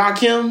Delight and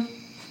Rakim?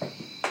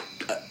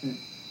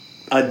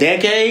 A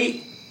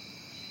decade?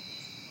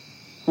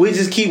 We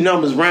just keep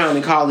numbers round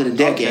and call it a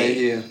decade.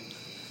 Okay, yeah.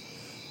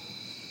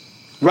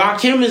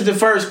 Rakim is the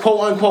first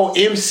quote-unquote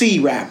MC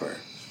rapper.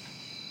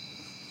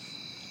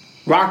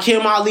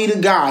 Rakim Ali the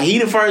guy. He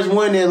the first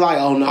one that's like,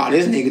 oh no,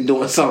 this nigga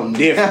doing something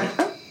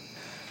different.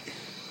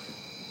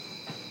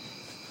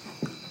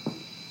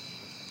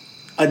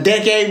 A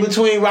decade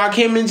between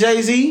Rakim and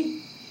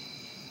Jay-Z?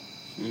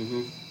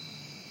 Mm-hmm.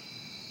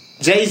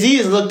 Jay-Z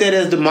is looked at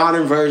as the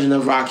modern version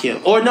of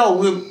Rakim. Or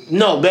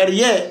no, better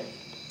yet,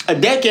 a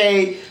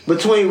decade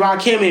between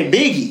Rakim and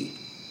Biggie.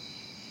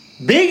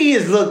 Biggie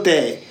is looked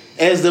at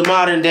as the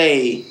modern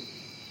day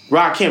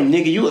Rakim.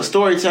 Nigga, you a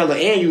storyteller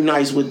and you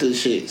nice with the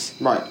shits.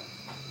 Right.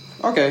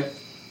 Okay.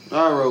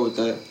 I'll roll with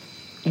that.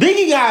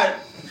 Biggie got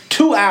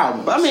 2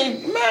 albums. But I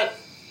mean, man.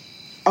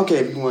 Okay,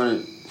 if you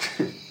want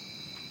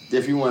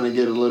to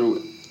get a little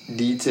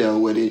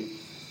detail with it,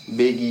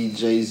 Biggie,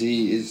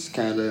 Jay-Z is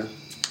kind of.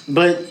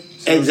 But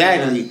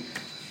exactly.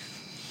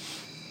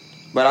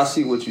 But I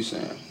see what you're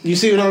saying. You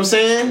see what I'm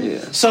saying?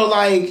 Yeah. So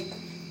like,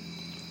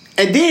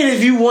 and then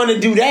if you want to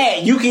do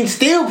that, you can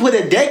still put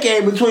a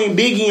decade between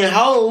Biggie and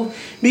Hov,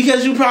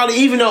 because you probably,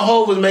 even though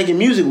Hov was making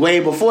music way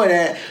before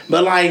that,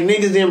 but like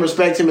niggas didn't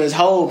respect him as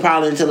Hov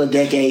probably until a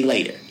decade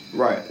later.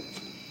 Right.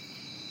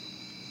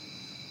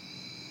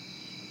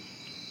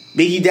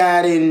 Biggie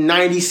died in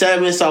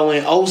 97, so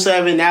in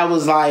 07, that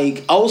was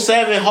like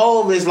 07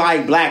 Hov is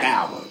like Black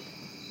Album.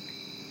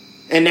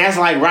 And that's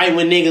like right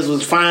when niggas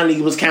was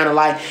finally was kind of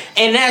like,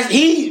 and that's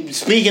he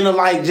speaking of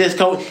like just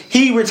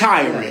he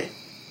retiring.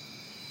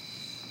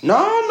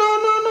 No.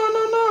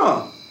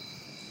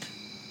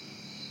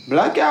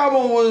 Black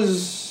Album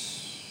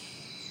was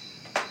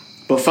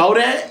Before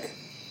that?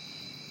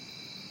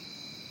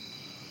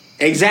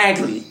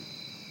 Exactly.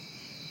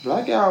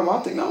 Black Album, I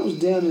think I was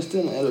down there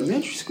still in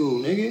elementary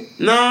school, nigga.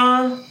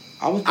 Nah.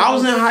 I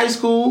was in high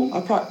school. I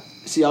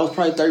was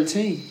probably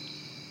 13.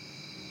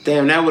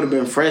 Damn, that would have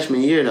been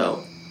freshman year,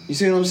 though. You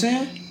see what I'm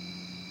saying?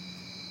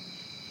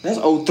 That's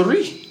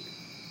 03.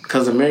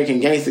 Because American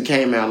Gangster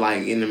came out,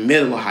 like, in the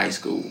middle of high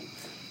school.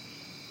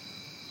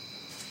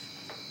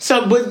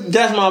 So, but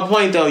that's my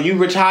point, though. You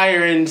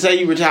retire in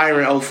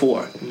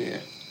 04. Yeah.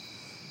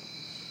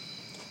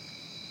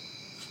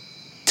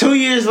 2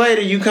 years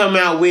later, you come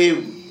out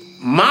with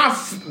my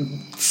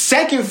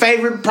second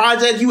favorite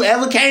project you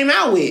ever came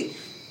out with.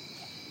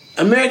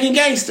 American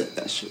Gangster.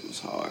 That shit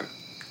was hard.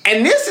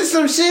 And this is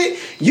some shit,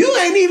 you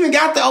ain't even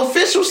got the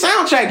official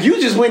soundtrack.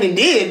 You just went and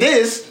did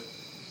this.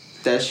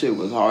 That shit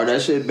was hard.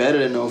 That shit better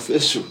than the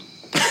official.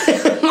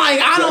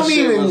 That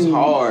shit was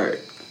hard.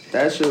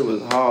 That shit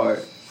was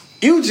hard.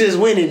 You just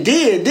went and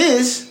did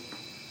this.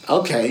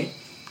 Okay.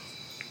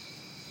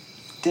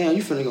 Damn,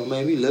 you finna go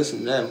make me listen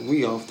to that.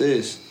 We off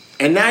this.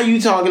 And now you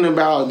talking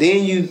about,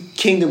 then you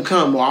Kingdom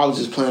Come, or I was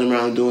just playing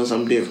around doing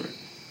something different.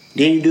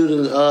 Then you do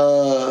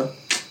the,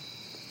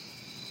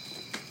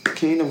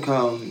 Kingdom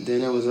Come,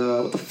 then it was,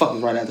 what the fuck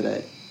was right after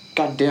that?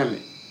 God damn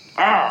it.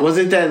 Was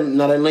it that,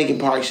 no, that Linkin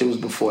Park shit was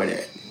before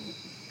that.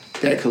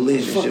 That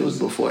Collision shit was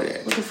before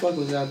that. What the fuck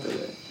was after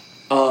that?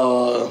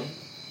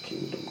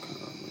 Kingdom Come.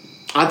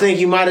 I think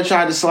you might have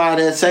tried to slide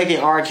that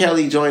second R.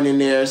 Kelly joint in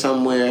there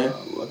somewhere.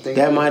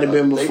 That might have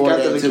been before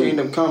that, too. After the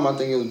Kingdom Come, I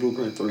think it was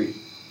Blueprint 3.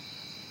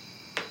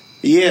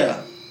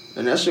 Yeah.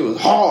 And that shit was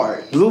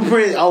hard.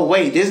 Blueprint, oh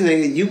wait, this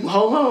nigga, you,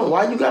 hold on.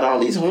 Why you got all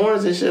these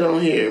horns and shit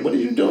on here? What are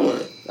you doing?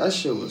 That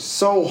shit was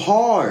so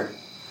hard.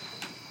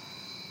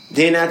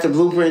 Then after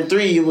Blueprint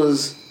 3, it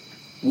was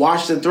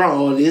Watch the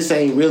Throne. This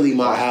ain't really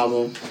my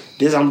album.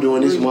 I'm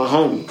doing this with my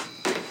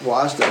homie.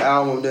 Watch the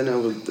album, then it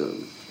was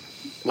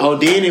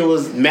then it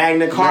was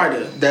Magna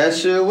Carta. That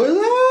shit was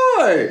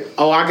hard.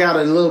 Oh, I got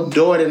a little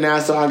daughter now,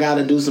 so I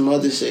gotta do some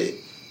other shit.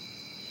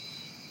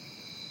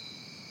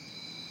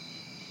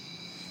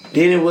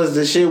 Then it was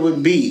the shit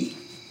with B.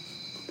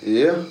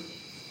 Yeah.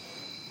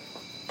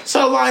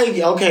 So, like,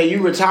 okay,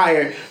 you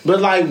retired, but,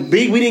 like,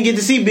 Big, we didn't get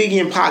to see Biggie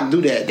and Pac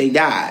do that. They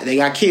died. They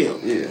got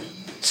killed. Yeah.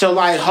 So,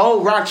 like,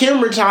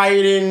 Rakim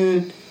retired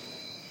and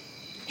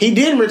he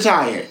didn't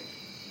retire.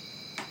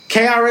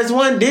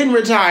 KRS-One didn't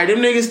retire. Them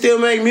niggas still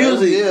make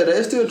music. Yeah,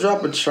 they still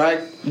drop a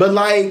track. But,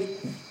 like,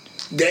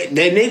 that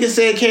nigga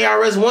said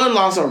KRS-One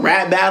lost a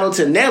rap battle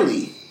to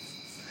Nelly.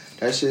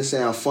 That shit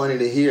sound funny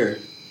to hear.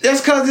 That's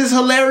because it's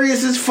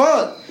hilarious as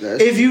fuck.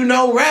 If you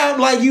know rap,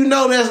 like, you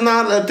know that's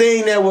not a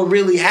thing that would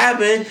really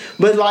happen.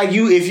 But, like,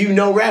 if you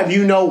know rap,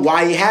 you know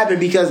why it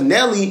happened. Because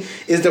Nelly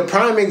is the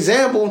prime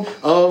example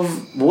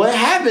of what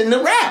happened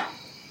to rap.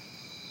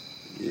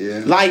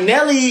 Yeah. Like,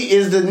 Nelly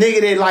is the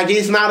nigga that, like,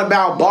 it's not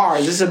about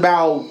bars. It's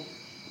about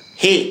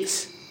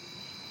hits.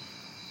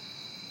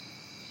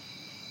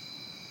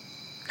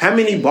 How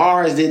many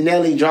bars did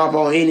Nelly drop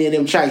on any of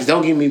them tracks?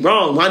 Don't get me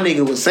wrong. My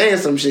nigga was saying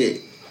some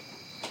shit.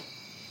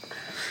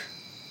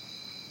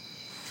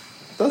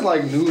 That's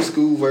like new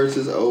school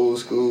versus old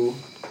school.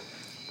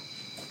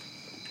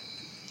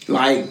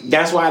 Like,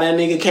 that's why that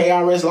nigga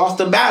KRS lost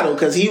the battle,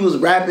 because he was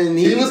rapping.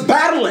 He was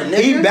battling,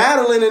 nigga. He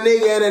battling a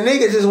nigga, and the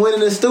nigga just went in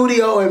the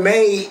studio and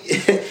made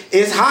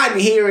It's Hot in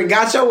Here and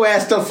got your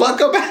ass the fuck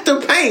up out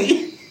the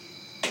paint.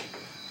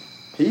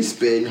 He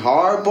spitting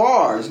hard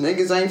bars.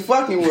 Niggas ain't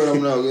fucking with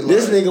him, though.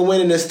 This nigga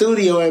went in the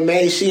studio and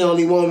made She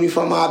Only Want Me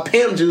for My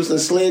Pimp Juice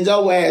and slid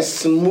your ass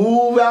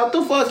smooth out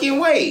the fucking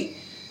way.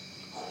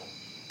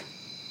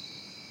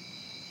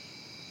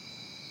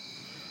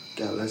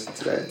 Gotta listen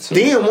to that too.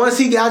 Then once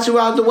he got you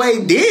out the way,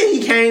 then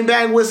he came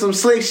back with some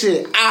slick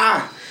shit.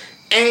 I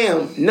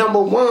am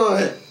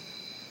 #1.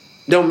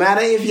 Don't matter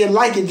if you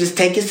like it, just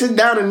take it, sit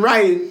down and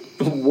write it.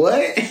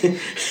 What?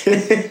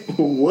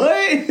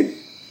 What?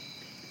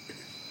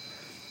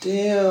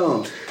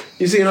 Damn.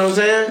 You see what I'm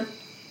saying?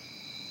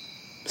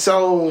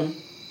 So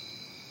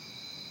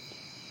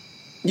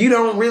you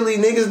don't really,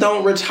 niggas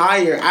don't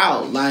retire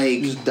out. Like,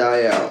 you just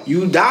die out.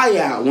 You die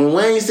out. When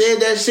Wayne said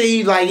that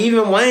shit, like,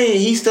 even Wayne,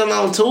 he's still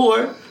on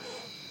tour.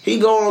 He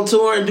go on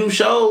tour and do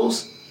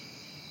shows.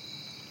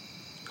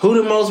 Who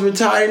the most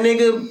retired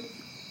nigga?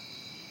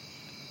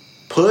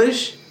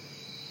 Push.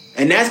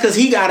 And that's because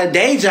he got a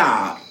day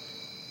job.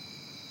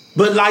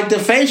 But, like, the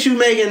face you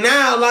making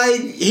now, like,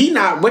 he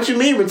not, what you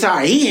mean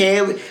retired? He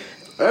had,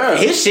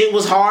 his shit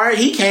was hard.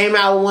 He came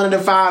out with one of the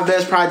 5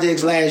 best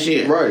projects last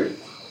year. Right.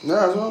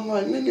 That's what I'm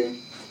like, nigga.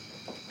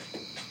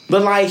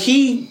 But, like,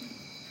 he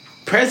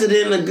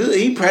president of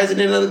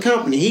the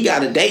company. He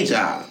got a day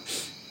job.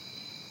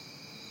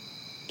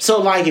 So,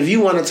 like, if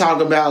you want to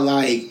talk about,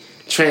 like,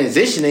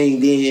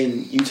 transitioning,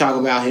 then you talk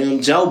about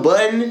him. Joe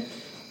Budden,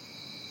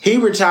 he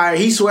retired.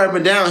 He swept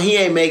it down. He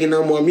ain't making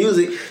no more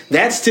music.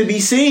 That's to be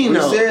seen,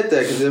 though. He said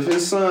that because if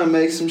his son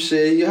makes some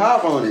shit, you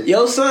hop on it.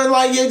 Your son,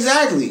 like,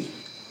 exactly.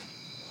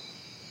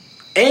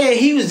 And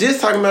he was just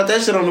talking about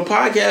that shit on the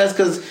podcast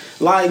because,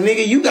 like,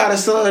 nigga, you got a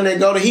son that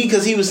go to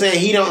because he was saying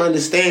he don't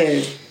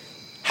understand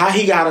how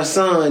he got a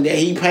son that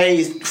he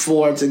pays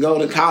for to go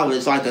to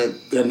college, like a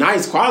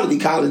nice quality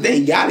college that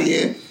he got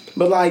in.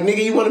 But, like,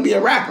 nigga, you want to be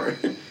a rapper.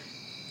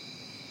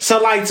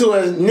 So, like, to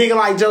a nigga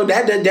like Joe,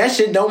 that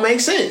shit don't make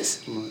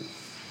sense. Right.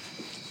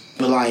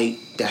 But, like,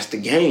 that's the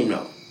game,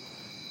 though.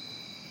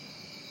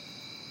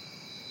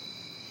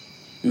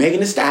 Megan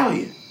Thee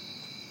Stallion.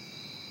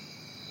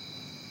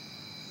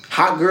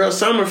 Hot Girl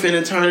Summer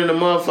finna turn into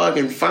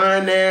motherfucking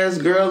fine ass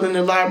girl in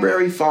the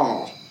library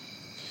fall.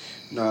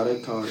 Nah, they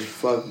call it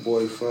fuck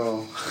boy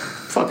fall.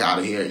 Fuck out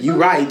of here. You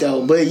right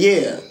though, but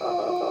yeah.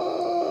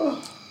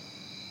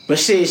 But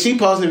shit, she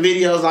posting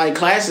videos like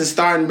classes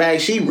starting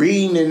back. She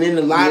reading and in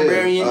the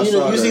library. Yeah, and,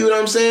 you see what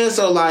I'm saying?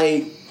 So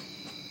like,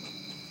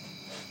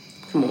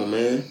 come on,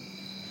 man.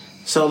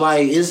 So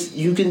like,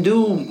 you can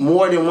do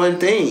more than one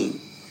thing.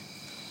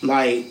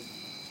 Like,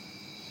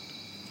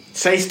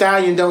 say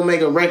Stallion don't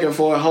make a record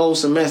for a whole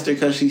semester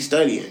because she's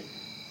studying.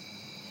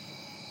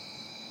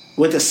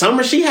 With the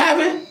summer she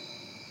having,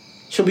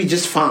 she'll be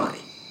just fine.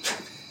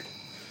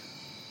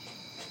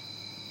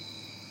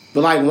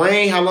 But like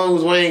Wayne, how long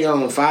was Wayne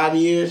gone? 5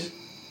 years?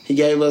 He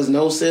gave us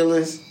No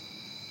Ceilings.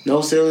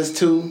 No Ceilings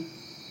 2.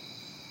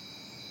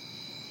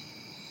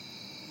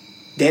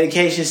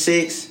 Dedication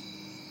 6.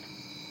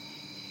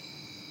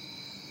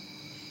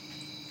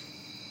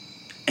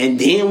 And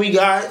then we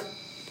got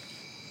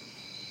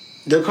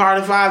the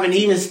Carter 5, and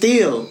even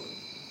still,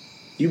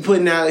 he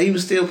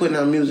was still putting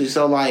out music.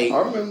 So like, I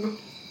remember.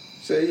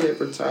 Say he had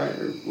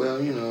retired.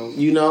 Well, you know.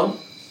 You know?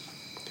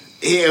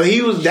 Yeah,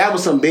 that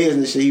was some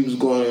business shit he was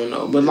going on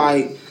though. But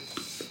like,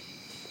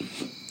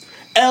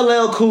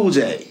 LL Cool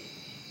J,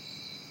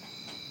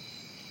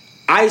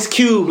 Ice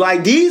Cube,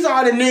 like these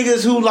are the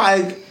niggas who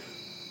like,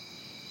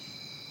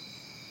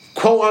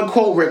 quote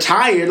unquote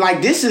retired.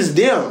 Like this is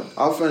them.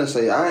 I was finna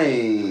say I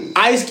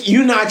ain't.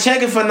 You not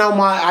checking for no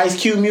more Ice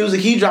Cube music.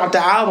 He dropped the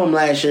album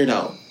last year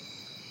though.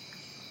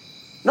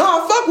 No,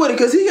 I fuck with it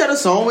because he got a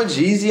song with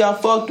Jeezy I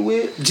fucked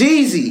with.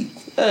 Jeezy.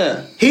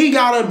 Yeah. He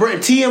got a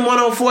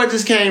TM104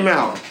 just came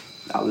out.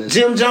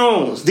 Jim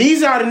Jones.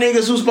 These are the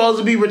niggas who's supposed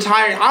to be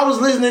retired. I was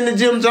listening to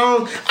Jim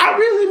Jones. I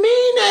really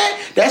mean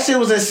that. That shit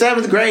was in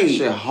 7th grade.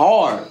 Shit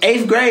hard.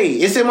 8th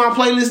grade. It's in my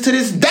playlist to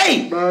this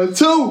day. Mine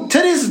too. To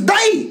this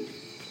day.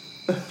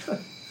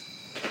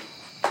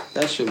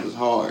 That shit was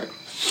hard.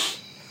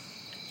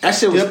 That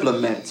shit was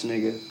Diplomats,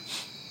 nigga.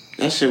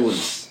 That shit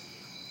was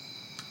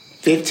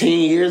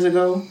 15 years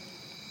ago.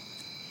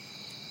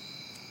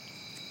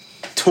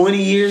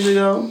 20 years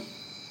ago.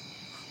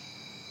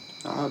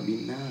 I'll be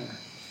 9.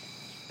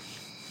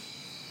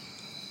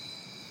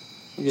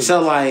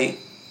 So like,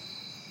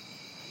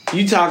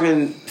 you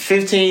talking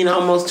 15,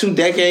 almost 2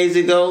 decades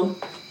ago?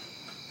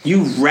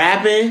 You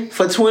rapping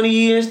for 20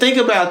 years? Think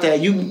about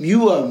that.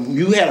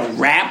 You had a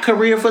rap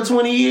career for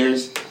 20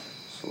 years?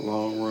 It's a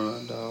long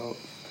run, dog.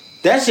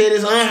 That shit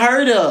is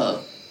unheard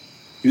of.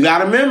 You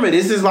gotta remember,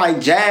 this is like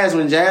jazz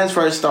when jazz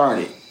first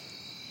started.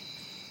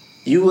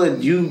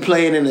 You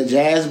playing in a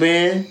jazz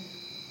band.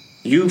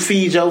 You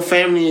feed your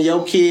family and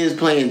your kids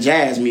playing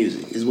jazz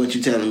music, is what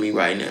you telling me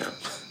right now.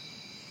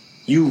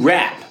 You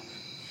rap.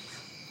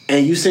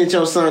 And you sent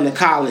your son to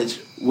college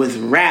with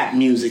rap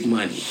music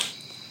money.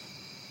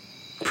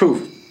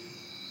 Prove it.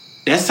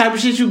 That's the type of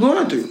shit you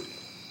going through.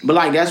 But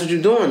like, that's what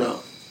you doing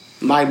though.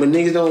 Like, but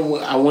niggas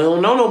we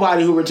don't know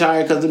nobody who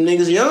retired because them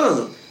niggas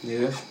young.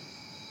 Yeah.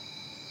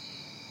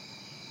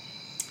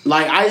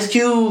 Like Ice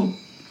Cube,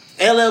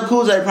 LL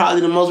Cool J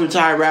probably the most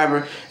retired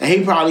rapper, and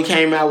he probably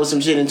came out with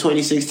some shit in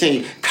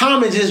 2016.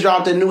 Common just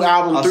dropped a new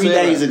album 3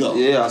 days ago.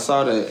 Yeah, I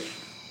saw that.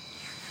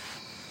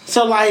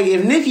 So like,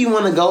 if Nicki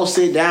want to go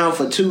sit down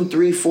for 2,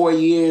 3, 4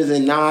 years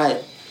and not,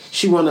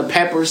 she want to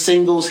pepper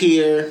singles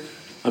here,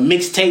 a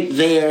mixtape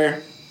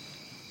there,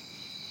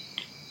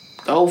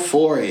 go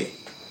for it.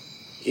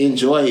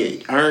 Enjoy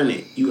it. Earn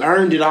it. You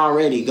earned it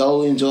already.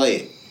 Go enjoy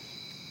it.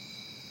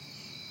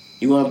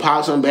 You want to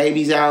pop some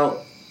babies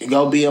out and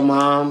go be a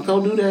mom?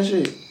 Go do that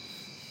shit.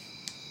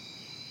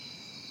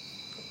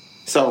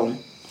 So,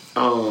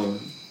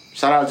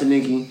 shout out to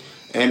Nicki.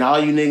 And all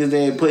you niggas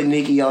that put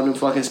Nicki on them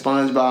fucking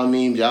SpongeBob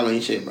memes, y'all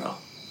ain't shit, bro.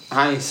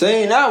 I ain't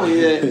saying that one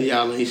yet.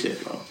 Y'all ain't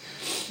shit, bro.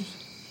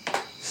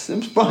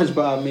 Some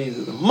SpongeBob memes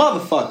is a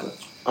motherfucker.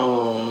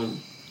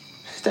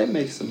 They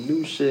make some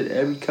new shit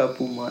every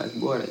couple months.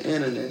 Boy, the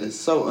internet is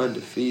so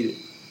undefeated.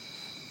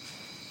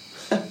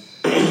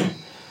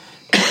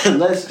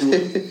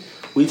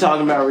 We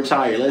talking about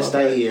retire. Let's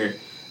stay here.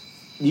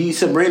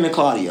 Sabrina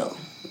Claudio.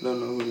 I don't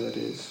know who that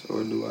is,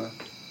 or do I?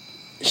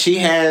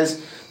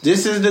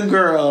 This is the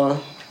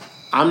girl.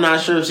 I'm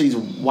not sure if she's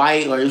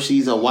white or if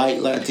she's a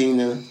white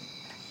Latina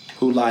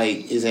who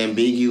like is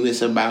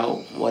ambiguous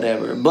about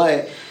whatever.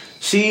 But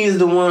she is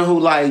the one who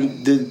like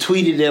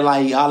tweeted that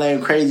like all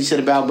that crazy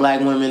shit about black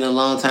women a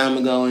long time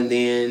ago, and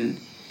then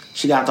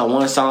she got the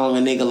one song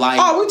a nigga like.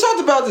 Oh, we talked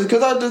about this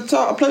because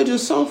I played your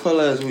song for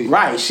last week.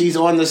 Right, she's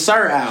on the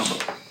Sir album.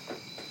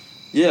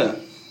 Yeah.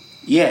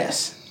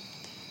 Yes.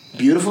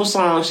 Beautiful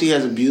song. She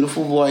has a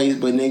beautiful voice,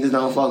 but niggas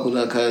don't fuck with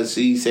her because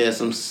she said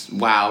some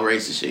wild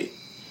racist shit.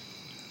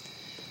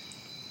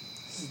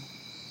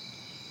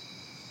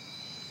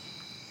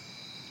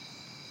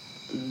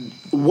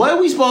 What are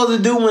we supposed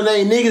to do when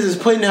they niggas is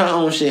putting her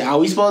on shit? Are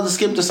we supposed to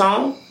skip the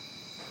song?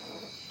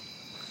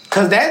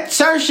 Cause that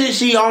Sir shit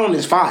she on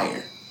is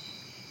fire.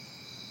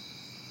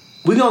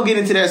 We gonna get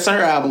into that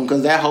Sir album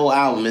because that whole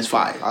album is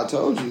fire. I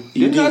told you.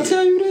 Didn't I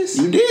tell you this?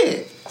 You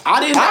did. I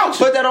didn't doubt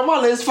you. Put that on my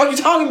list. What you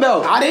talking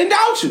about? I didn't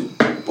doubt you.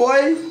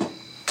 Boy.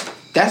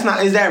 That's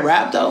not, is that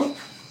rap though?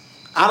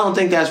 I don't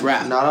think that's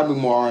rap. Nah, that'd be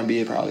more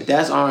R&B probably.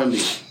 That's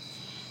R&B.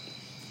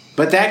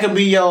 But that could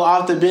be yo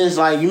off the bench.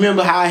 Like, you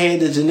remember how I had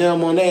the Janelle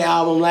Monáe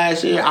album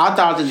last year? I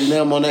thought the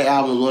Janelle Monáe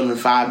album was one of the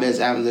 5 best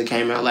albums that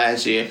came out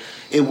last year.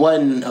 It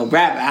wasn't a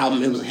rap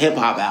album, it was a hip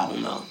hop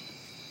album though.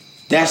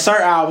 That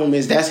Sir album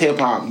that's hip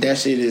hop. That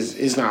shit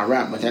is not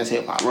rap, but that's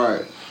hip hop.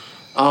 Right.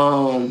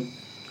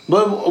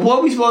 But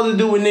what we supposed to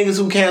do with niggas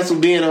who cancel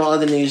being on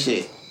other niggas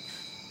shit?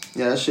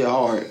 Yeah, that shit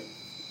hard.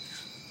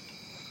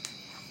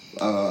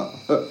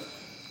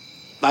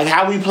 Like,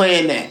 how we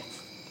playing that?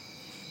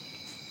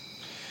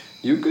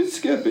 You could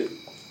skip it.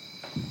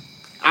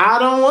 I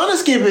don't want to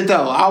skip it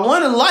though. I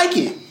want to like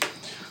it.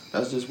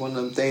 That's just one of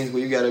them things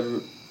where you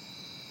gotta.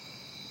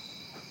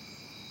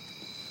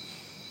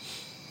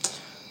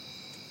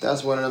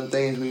 That's one of them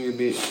things where you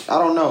be. I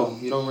don't know.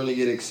 You don't really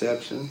get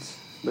exceptions,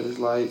 but it's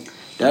like.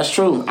 That's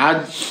true.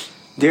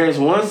 There's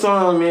one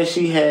song that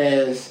she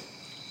has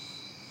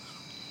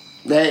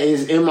that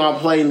is in my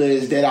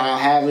playlist that I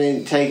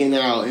haven't taken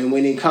out, and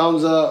when it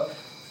comes up,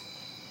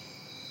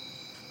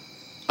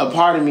 a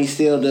part of me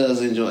still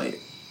does enjoy it.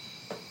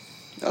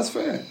 That's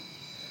fair.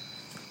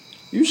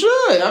 You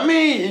should. I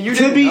mean, you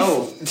didn't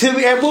know.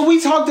 And when we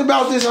talked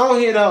about this on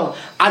here, though,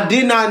 I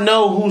did not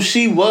know who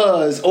she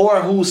was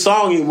or whose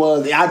song it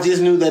was. I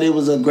just knew that it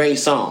was a great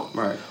song.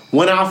 Right.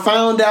 When I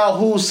found out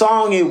whose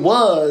song it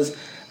was,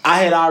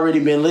 I had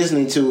already been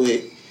listening to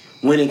it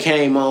when it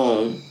came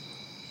on.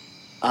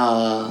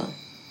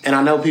 And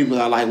I know people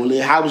are like,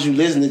 well, how was you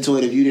listening to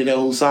it if you didn't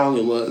know whose song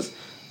it was?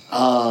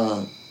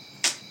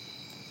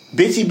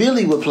 Bitchy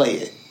Billy would play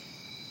it.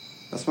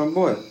 That's my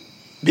boy.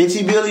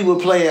 Bitchy Billy would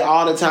play it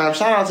all the time.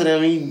 Shout out to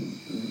them.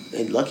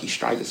 He Lucky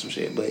Strike or some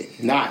shit,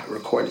 but not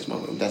record this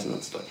moment. That's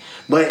another story.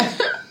 But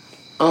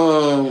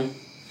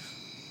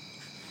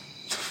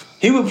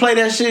he would play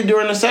that shit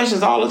during the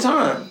sessions all the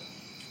time.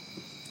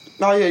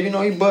 Oh yeah, you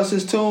know he busts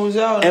his tunes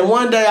out. And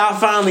one day I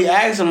finally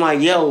asked him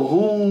like, "Yo,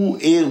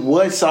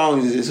 what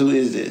song is this? Who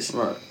is this?"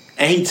 Right.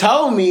 And he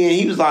told me, and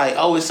he was like,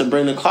 "Oh, it's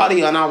Sabrina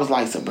Claudio." And I was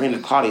like, "Sabrina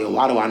Claudio?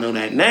 Why do I know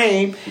that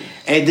name?"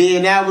 And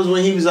then that was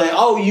when he was like,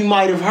 "Oh, you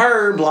might have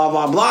heard blah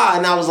blah blah."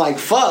 And I was like,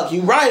 "Fuck,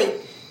 you right."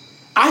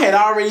 I had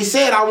already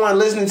said I wasn't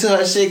listening to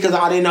her shit because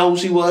I didn't know who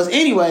she was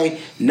anyway,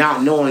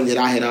 not knowing that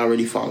I had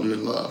already fallen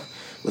in love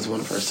with one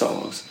of her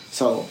songs.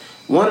 So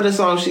one of the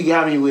songs she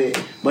got me with,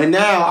 but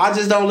now I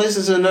just don't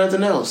listen to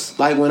nothing else.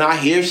 Like when I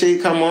hear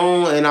shit come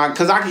on,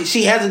 and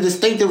she has a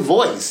distinctive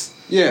voice.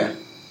 Yeah.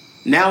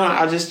 Now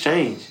I just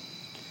change.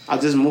 I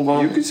just move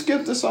on. You can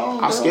skip the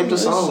song. I skip the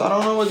song. I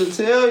don't know what to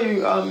tell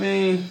you. I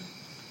mean,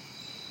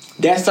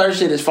 that Sir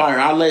shit is fire.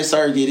 I'll let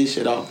Sir get his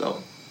shit off though.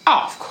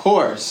 Of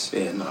course.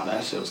 Yeah, no,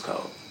 that shit was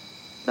cold.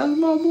 That's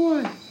my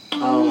boy.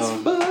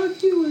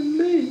 Fuck you and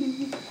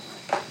me.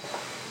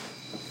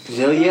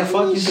 Yeah,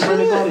 fuck you,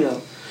 Sabrina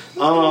Claudio.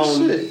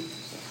 Shit.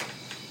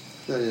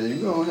 Yeah, you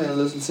go ahead and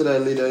listen to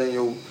that. Leave that in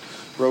your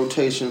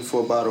rotation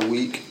for about a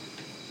week.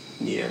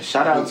 Yeah,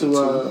 shout out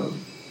to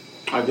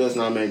I guess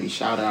not maybe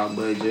shout out,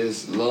 but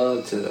just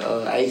love to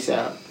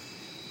ASAP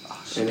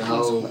and the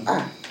whole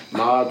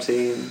mob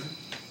team.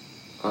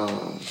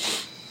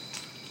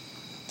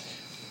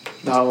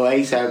 The whole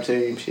ASAP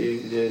team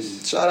shit.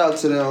 Just shout out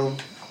to them,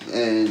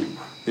 and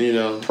you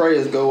know,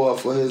 prayers go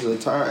up for his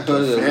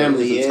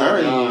family.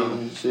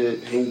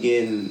 Shit.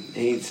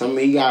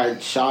 He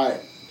got shot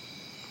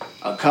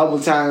a couple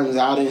times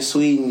out in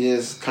Sweden,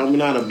 just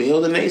coming out of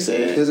building. They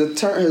said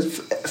his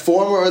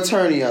former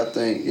attorney, I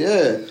think.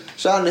 Yeah,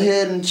 shot in the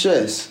head and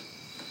chest.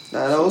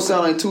 Now those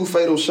sound like 2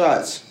 fatal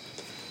shots.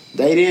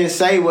 They didn't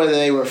say whether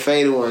they were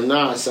fatal or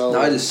not. So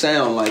no, it just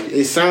sound like it.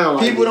 It sound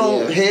like people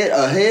don't hit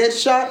a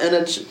headshot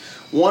and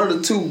one of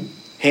the two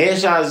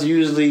headshots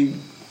usually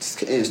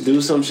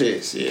do some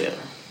shits. Yeah,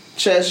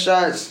 chest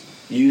shots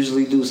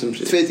usually do some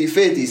shit.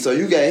 50-50. So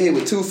you got hit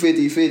with 2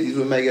 50-50s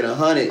would make it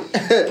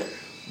 100.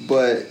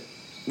 But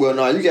well,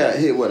 no, you got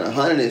hit with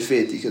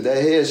 150 because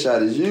that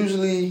headshot is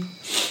usually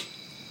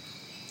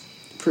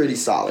pretty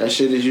solid. That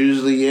shit is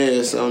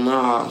usually So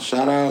nah,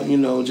 shout out. You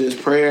know,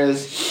 just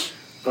prayers.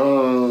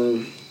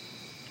 In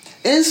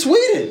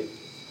Sweden.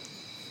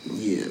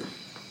 Yeah.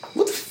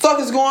 What the fuck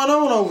is going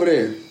on over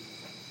there?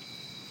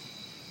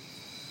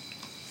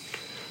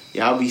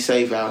 Y'all be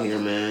safe out here,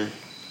 man.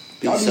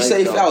 Y'all be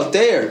safe out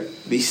there.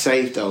 Be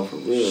safe though, for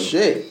real.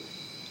 Shit.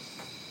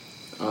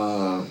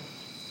 Shout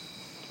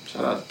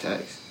out to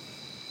Tex.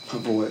 My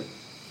boy.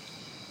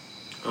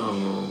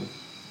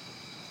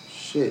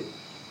 Shit.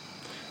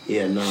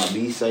 Yeah, nah,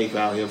 be safe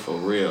out here for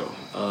real.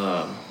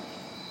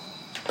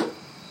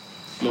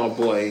 My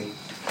boy.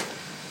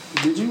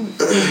 Did you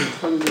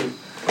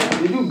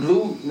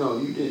glue? No,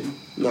 you didn't.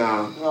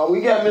 Nah. No,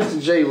 we got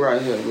Mr. J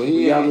right here. But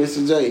We got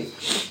Mr. J.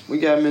 We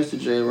got Mr.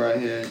 J right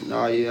here.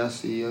 Oh, yeah, I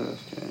see us.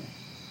 Okay.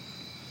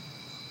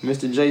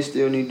 Mr. J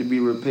still need to be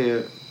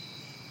repaired.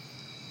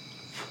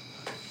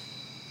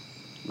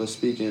 But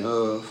speaking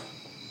of,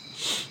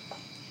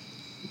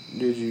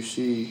 did you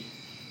see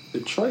the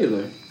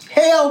trailer?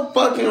 Hell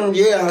fucking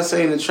yeah, I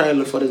seen the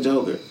trailer for the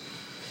Joker.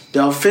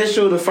 The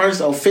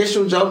first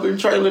official Joker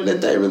trailer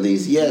that they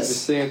released,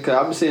 yes. I've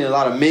been seeing a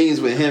lot of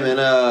memes with him and,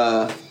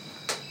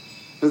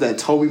 was that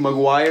Tobey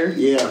Maguire?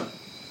 Yeah.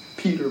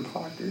 Peter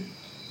Parker.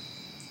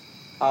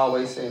 I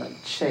always say,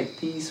 like, check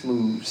these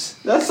moves.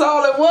 That's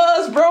all it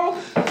was, bro.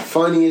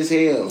 Funny as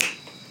hell.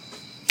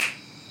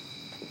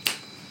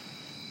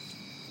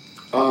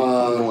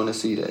 I want to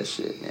see that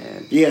shit,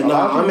 man. Yeah, no,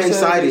 I'm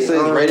excited. It's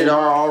rated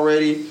R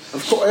already.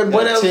 Of course.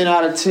 What else? 10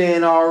 out of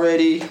 10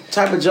 already.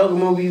 Type of Joker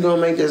movie you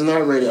gonna make that's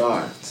not rated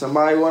R?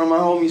 One of my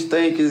homies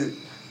think he's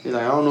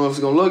like, I don't know if it's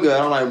gonna look good.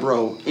 I'm like,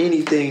 bro,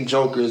 anything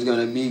Joker is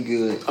gonna be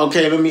good.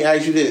 Okay, let me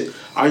ask you this.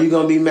 Are you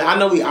gonna be mad? I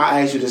know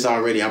I asked you this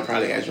already. I'll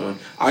probably ask you one.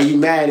 Are you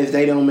mad if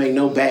they don't make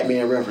no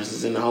Batman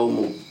references in the whole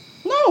movie?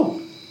 No.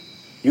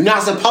 You're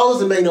not supposed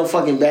to make no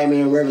fucking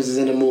Batman references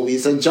in the movie.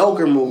 It's a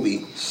Joker movie.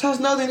 This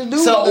has nothing to do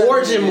with Batman. It's an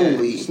origin yet.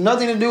 movie. It's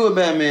nothing to do with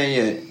Batman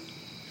yet.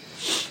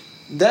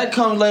 That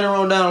comes later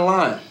on down the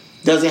line.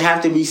 Does it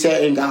have to be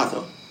set in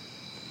Gotham?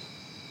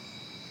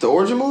 The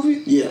origin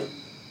movie? Yeah.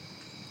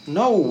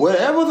 No,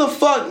 whatever the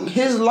fuck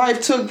his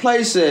life took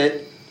place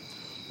at.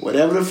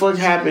 Whatever the fuck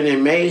happened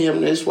and made him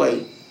this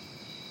way.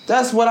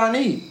 That's what I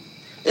need.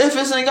 If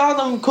it's in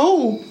Gotham,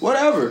 cool.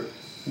 Whatever.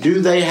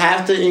 Do they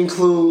have to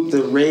include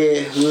the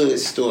Red Hood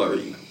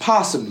story?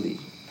 Possibly.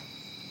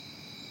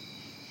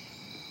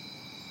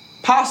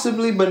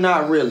 Possibly, but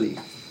not really.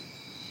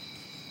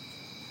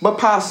 But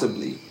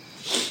possibly.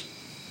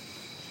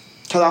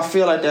 Because I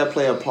feel like that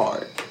play a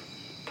part.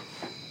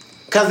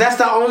 Because that's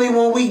the only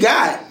one we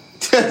got.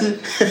 But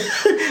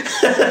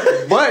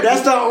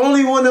that's the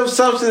only one of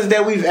substance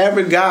that we've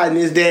ever gotten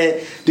is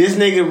that this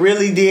nigga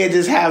really did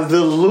just have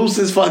the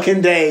loosest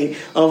fucking day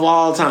of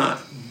all time.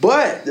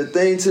 But the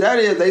thing to that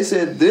is they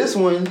said this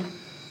one,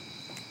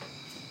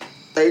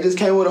 they just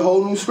came with a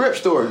whole new script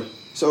story.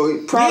 So he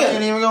probably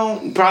ain't even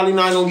going. Probably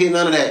not gonna get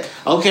none of that.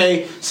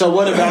 Okay, so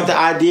what about the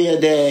idea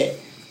that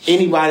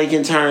anybody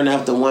can turn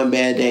after one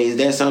bad day? Is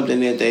that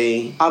something that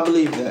they? I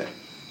believe that.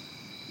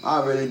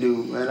 I really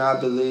do, and I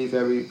believe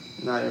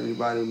not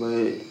everybody,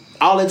 but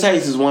all it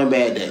takes is one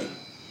bad day.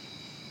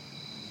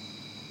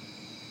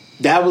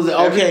 That was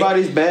okay.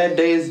 Everybody's bad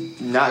day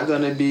is not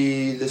gonna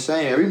be the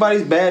same.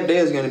 Everybody's bad day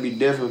is gonna be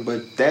different,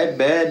 but that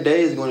bad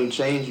day is going to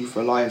change you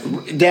for life.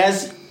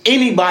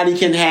 Anybody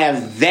can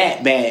have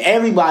that bad.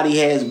 Everybody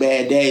has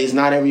bad days.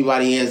 Not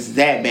everybody has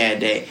that bad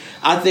day.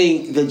 I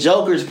think the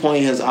Joker's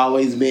point has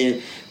always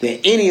been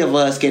that any of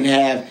us can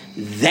have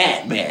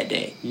that bad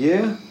day.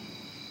 Yeah.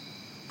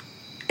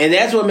 And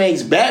that's what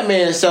makes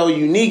Batman so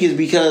unique is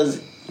because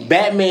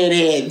Batman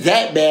had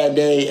that bad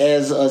day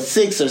as a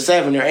 6 or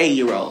 7 or 8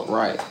 year old.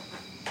 Right.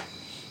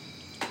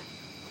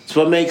 It's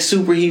what makes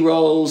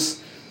superheroes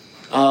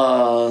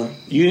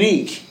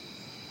unique.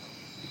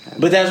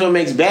 But that's what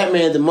makes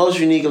Batman the most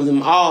unique of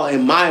them all,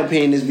 in my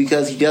opinion, is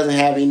because he doesn't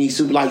have any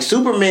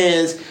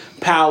Superman's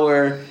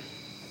power.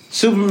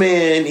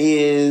 Superman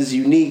is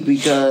unique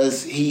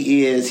because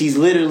he's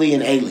literally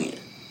an alien.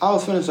 I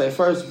was finna say,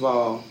 first of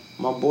all,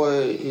 my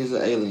boy is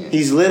an alien.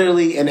 He's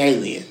literally an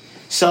alien.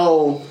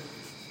 So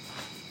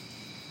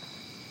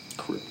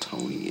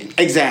Kryptonian.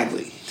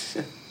 Exactly.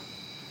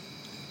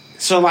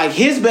 So like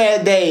his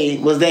bad day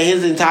was that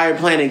his entire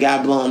planet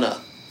got blown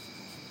up.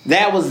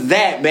 That was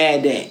that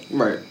bad day.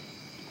 Right.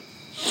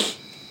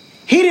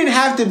 He didn't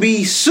have to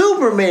be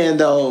Superman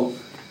though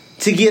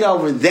to get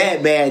over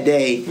that bad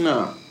day.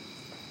 No.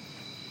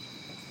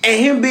 And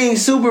him being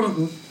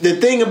the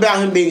thing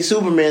about him being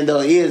Superman though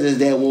is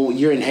that well,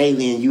 you're an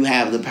alien, you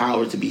have the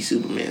power to be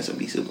Superman, so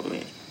be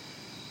Superman.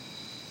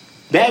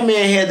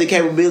 Batman had the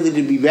capability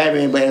to be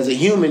Batman, but as a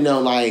human though,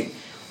 like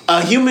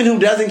a human who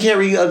doesn't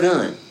carry a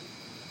gun.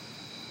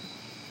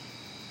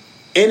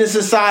 In a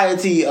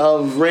society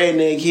of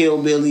redneck,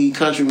 hillbilly,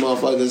 country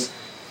motherfuckers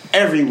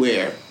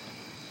everywhere.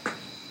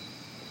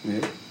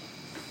 Yeah.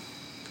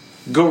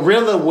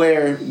 Guerrilla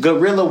warfare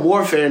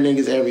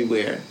niggas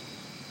everywhere.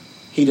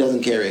 He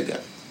doesn't carry a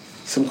gun.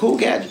 Some cool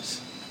gadgets,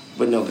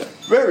 but no gun.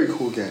 Very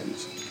cool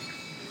gadgets.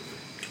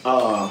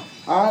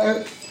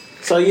 Alright.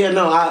 So yeah,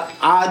 no,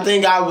 I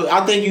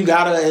think you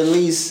gotta at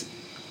least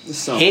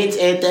hint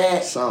at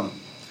that. Some.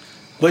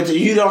 But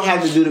you don't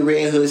have to do the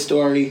Red Hood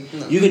story.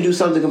 No. You can do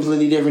something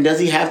completely different. Does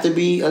he have to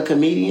be a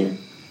comedian?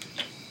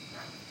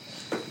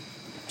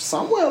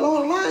 Somewhere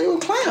along the line, you're a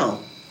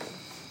clown.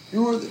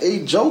 You were a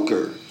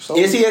Joker. So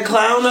is he a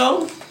clown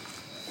though?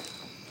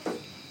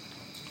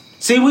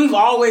 See, we've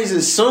always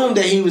assumed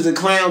that he was a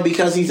clown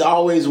because he's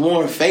always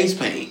worn face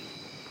paint.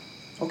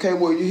 Okay,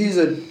 well,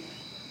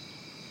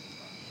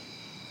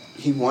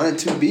 he wanted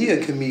to be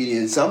a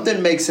comedian.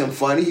 Something makes him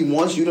funny. He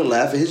wants you to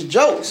laugh at his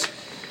jokes.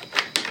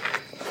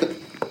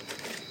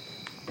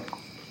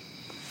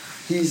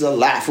 he's a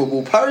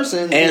laughable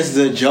person. As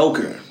the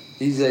Joker.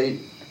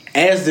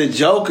 As the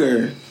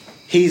Joker,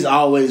 he's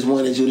always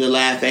wanted you to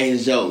laugh at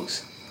his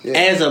jokes. Yeah.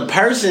 As a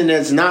person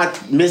that's not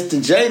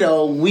Mr. J,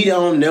 though, we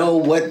don't know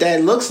what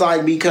that looks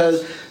like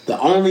because the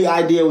only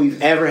idea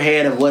we've ever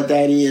had of what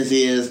that is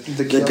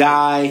the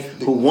guy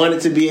who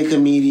wanted to be a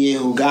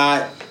comedian who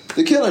got...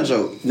 The Killing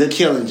Joke. The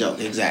Killing Joke,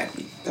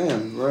 exactly.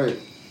 Damn, right.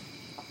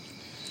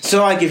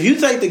 So, like, if you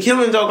take the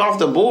Killing Joke off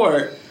the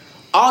board,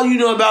 all you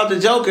know about the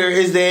Joker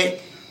is that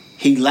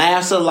he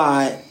laughs a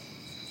lot,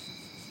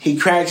 he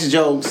cracks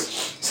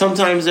jokes,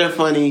 sometimes they're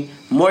funny,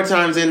 more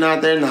times than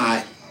not, they're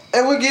not.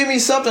 It would give me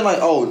something like,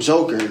 oh,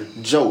 Joker,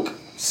 joke.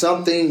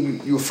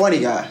 Something, you a funny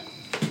guy.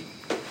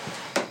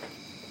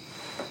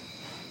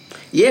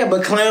 Yeah,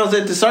 but clowns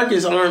at the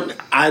circus aren't,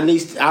 at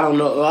least, I don't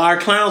know, are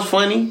clowns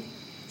funny?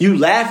 You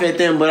laugh at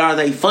them, but are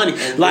they funny?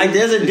 And like,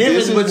 there's a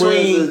difference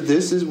between...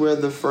 This is where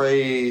the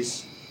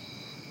phrase,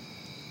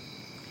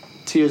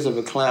 tears of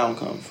a clown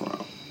come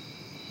from.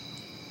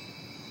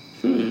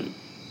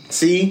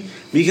 See?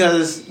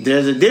 Because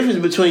there's a difference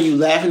between you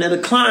laughing at a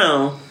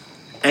clown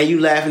and you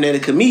laughing at a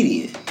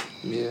comedian.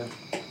 Yeah.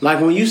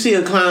 Like when you see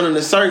a clown in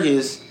the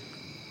circus,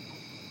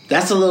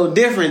 that's a little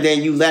different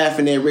than you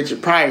laughing at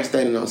Richard Pryor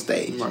standing on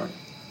stage. Right.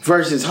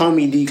 Versus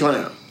Homie D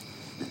Clown.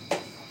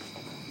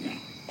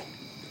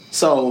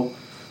 So,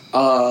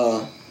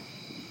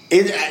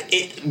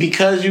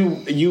 because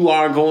you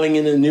are going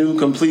in a new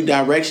complete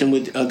direction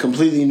with a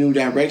completely new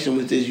direction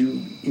with this,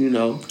 you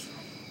know.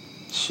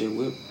 Shit,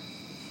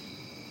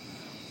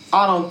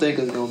 I don't think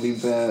it's gonna be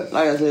bad.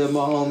 Like I said, my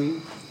homie,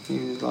 he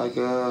was like,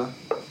 I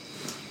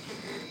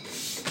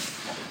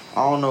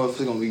don't know if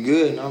it's gonna be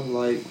good. And I'm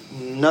like,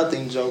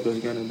 nothing Joker's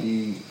gonna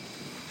be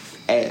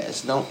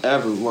ass. Don't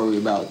ever worry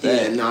about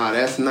that. Yeah, nah,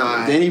 that's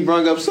not. Then he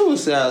brought up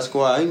Suicide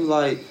Squad. He was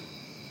like,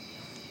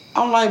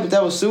 I'm like, but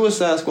that was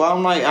Suicide Squad.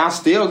 I'm like, I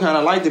still kind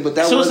of liked it, but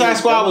that Suicide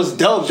Squad was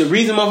dope. The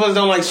reason motherfuckers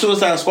don't like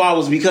Suicide Squad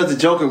was because the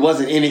Joker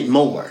wasn't in it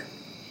more.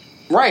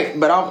 Right,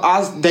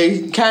 but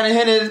they kind of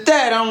hinted at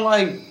that. I'm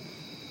like,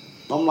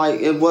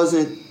 it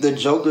wasn't the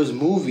Joker's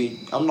movie.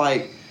 I'm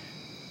like,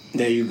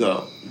 there you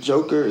go.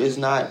 Joker is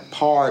not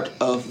part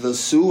of the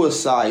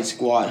Suicide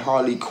Squad.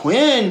 Harley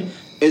Quinn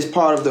is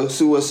part of the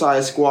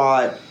Suicide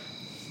Squad.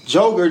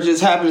 Joker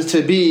just happens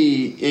to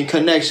be in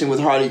connection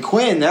with Harley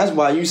Quinn. That's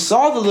why you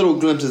saw the little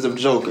glimpses of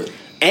Joker.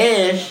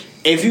 And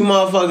if you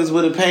motherfuckers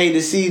would have paid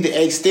to see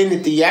the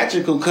extended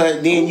theatrical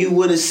cut, then you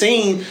would have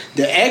seen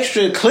the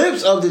extra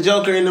clips of the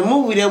Joker in the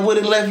movie that would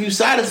have left you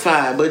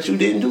satisfied. But you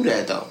didn't do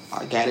that, though.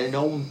 I got it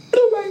on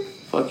Blu-ray.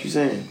 Fuck you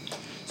saying?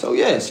 So,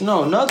 yes,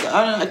 no, nothing.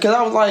 Because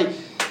I was like,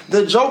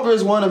 the Joker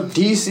is one of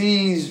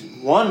DC's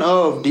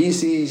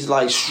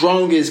like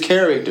strongest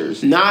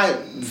characters. Not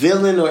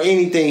villain or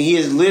anything. He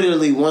is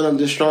literally one of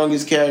the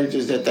strongest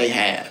characters that they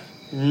have.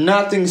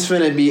 Nothing's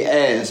finna be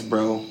ass,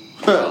 bro.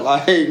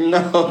 Like,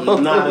 no.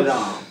 Not at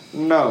all.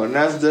 No, and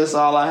that's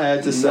all I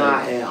had to say.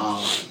 Not at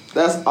all.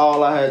 That's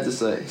all I had to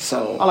say.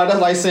 So that's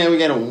like saying we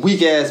got a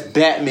weak ass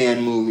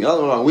Batman movie.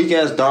 A weak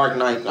ass Dark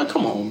Knight. Like,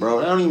 come on, bro.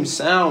 That don't even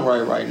sound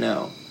right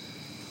now.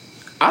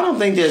 I don't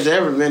think there's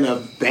ever been a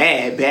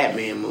bad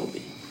Batman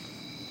movie.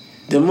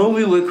 The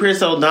movie with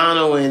Chris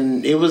O'Donnell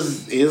and it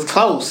was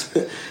close.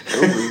 It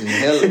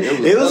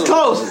was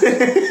close.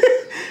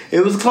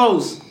 It was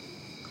close.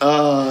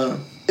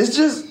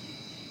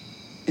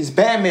 It's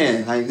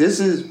Batman. Like, this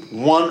is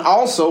one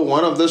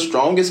of the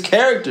strongest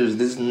characters.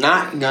 This is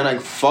not gonna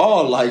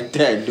fall like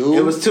that, dude.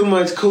 It was too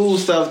much cool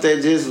stuff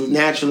that just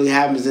naturally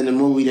happens in the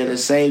movie that'll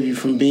save you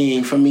from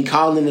me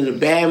calling it a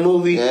bad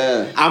movie.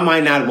 Yeah. I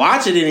might not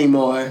watch it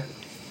anymore.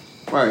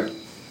 Right.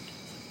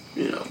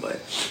 You know, but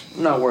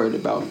I'm not worried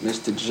about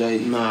Mr. J.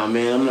 Nah,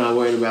 man, I'm not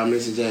worried about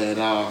Mr. J at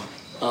all.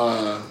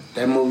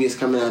 That movie is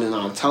coming out in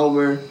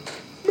October.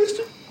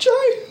 Mr. J.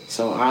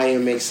 So I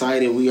am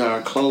excited. We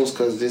are close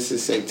because this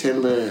is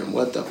September, and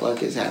what the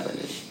fuck is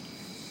happening?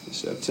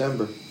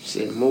 September.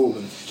 Shit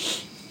moving.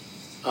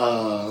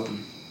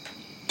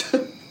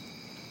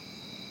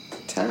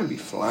 Time be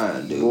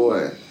flying, dude.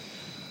 Boy.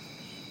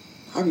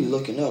 I be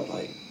looking up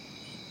like,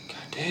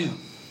 goddamn.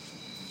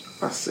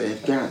 I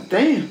said,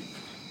 goddamn.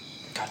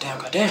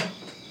 Goddamn.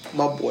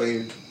 My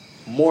boy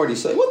Morty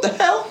say, what the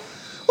hell?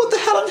 What the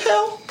hell in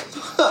hell?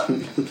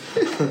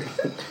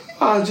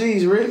 Oh,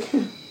 jeez, Rick.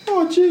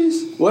 Oh,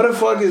 jeez. What the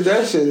fuck is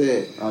that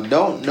shit at? I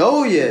don't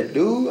know yet,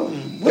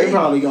 dude. They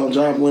probably gonna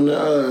drop when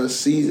the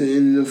season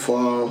in the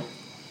fall.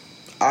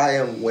 I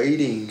am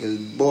waiting, because,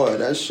 boy,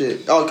 that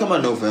shit... Oh, come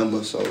on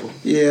November, so...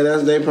 Yeah,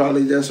 that's what they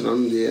dropping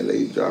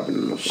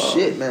in the fall.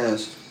 Shit, man,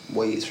 it's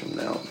ways from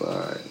now,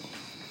 but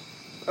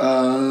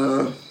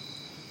alright.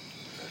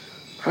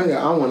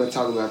 I want to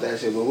talk about that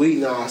shit,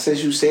 but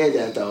since you said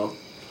that, though,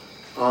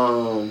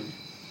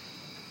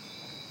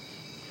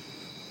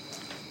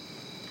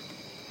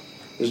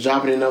 it's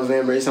dropping in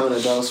November. It's on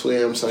Adult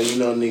Swim, so you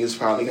know niggas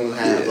probably gonna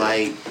have,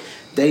 like,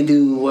 they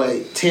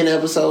do, 10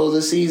 episodes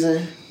a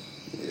season?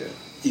 Yeah.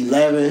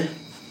 11.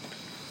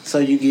 So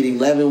you get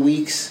 11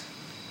 weeks.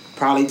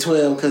 Probably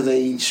 12 because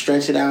they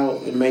stretch it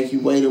out and make you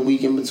wait a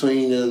week in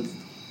between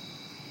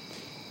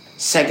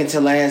second to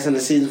last in the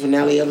season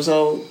finale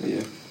episode.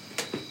 Yeah.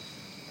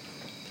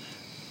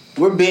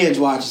 We're binge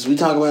watchers. We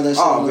talk about that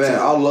shit all the time.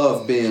 I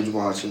love binge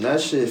watching. That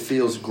shit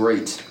feels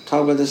great.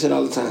 Talk about that shit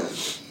all the time.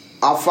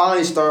 I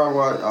finally started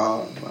watching.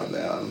 Oh, my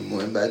bad. I'm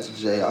going back to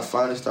Jay. I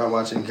finally started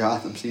watching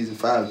Gotham season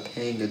 5,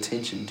 paying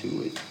attention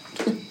to it.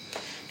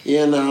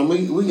 Yeah, nah,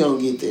 we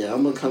gonna get there.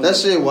 I'm gonna come. That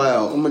shit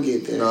wild. I'm gonna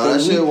get there. No,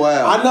 that shit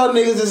wild. I know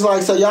niggas is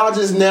like, so y'all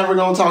just never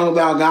gonna talk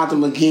about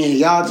Gotham again.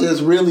 Y'all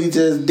just really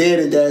just did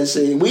it that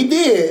shit. We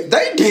did.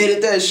 They did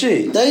it that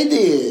shit. They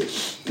did.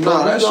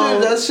 No,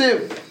 that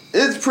shit.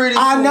 It's pretty.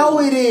 I cool. know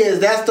it is.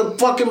 That's the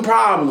fucking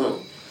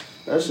problem.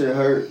 That shit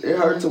hurt. It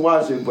hurt to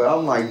watch it, but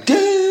I'm like,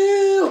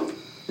 damn.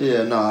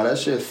 Yeah, nah, that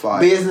shit's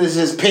fire. Business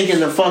is picking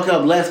the fuck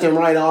up left and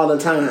right all the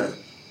time.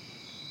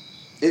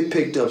 It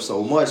picked up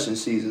so much in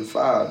season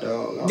 5,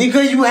 dog.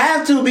 Because you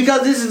have to,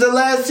 because this is the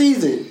last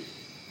season.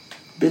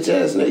 Bitch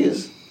ass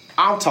niggas.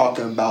 I'm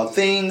talking about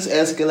things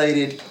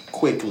escalated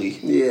quickly.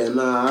 Yeah,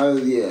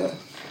 yeah.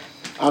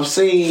 I've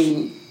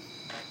seen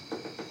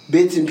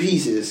bits and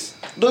pieces,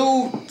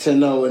 dude, to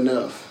know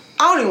enough.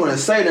 I don't even want to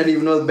say that,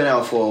 even though it's been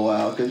out for a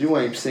while, because you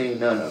ain't seen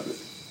none of it.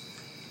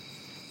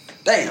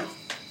 Damn.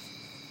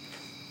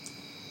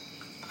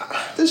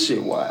 This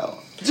shit wild.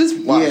 Just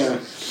watch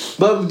it.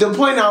 But the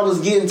point I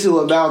was getting to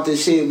about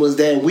this shit was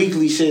that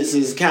weekly shits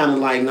is kind of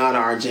like not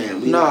our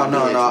jam. No. I'm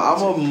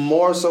a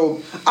more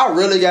so. I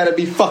really gotta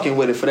be fucking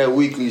with it for that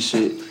weekly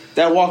shit.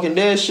 That Walking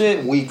Dead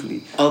shit,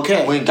 weekly.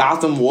 Okay. When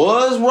Gotham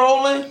was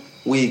rolling,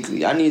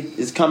 weekly.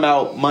 It's come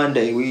out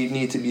Monday. We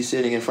need to be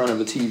sitting in front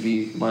of a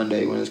TV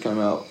Monday when it's come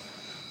out.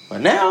 But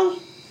now,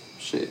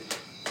 shit.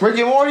 Rick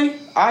and Morty,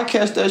 I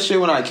catch that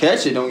shit when I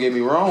catch it. Don't get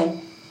me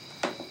wrong.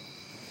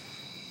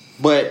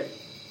 But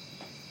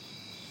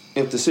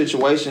if the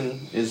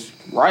situation is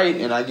right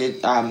and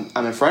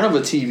I'm in front of a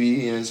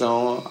TV and so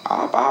on,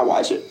 I'll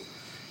watch it.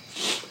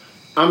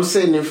 I'm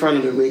sitting in front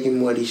of the Rick and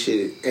Morty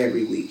shit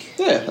every week.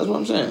 Yeah, that's what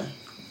I'm saying.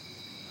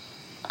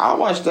 I'll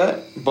watch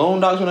that.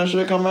 Boondocks when that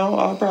shit come out,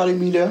 I'll probably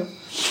be there.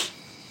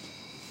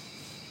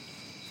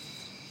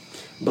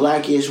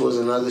 Blackish was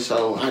another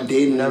show. I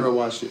didn't never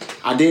watched it.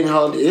 I didn't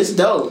hold it. It's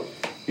dope.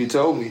 You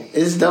told me.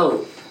 It's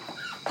dope.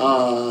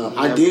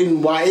 I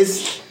didn't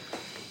watch.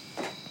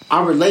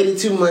 I related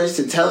too much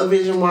to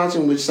television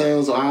watching, which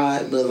sounds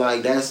odd, but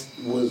like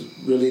was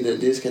really the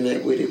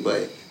disconnect with it.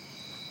 But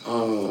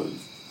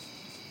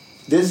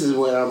this is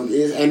what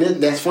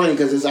that's funny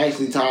because this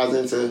actually ties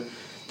into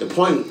the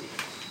point.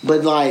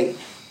 But like,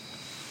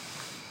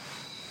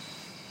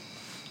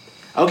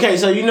 okay,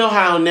 so you know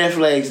how on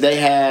Netflix they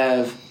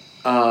have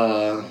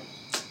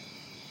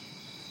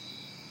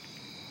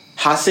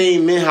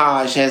Hakeem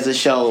Minhaj has a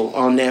show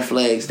on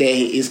Netflix that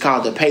is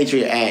called The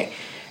Patriot Act.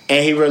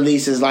 And he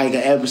releases like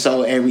an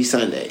episode every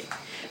Sunday.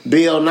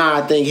 Bill Nye,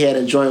 I think, had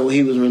a joint where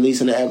he was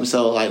releasing an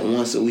episode like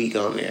once a week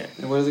on there.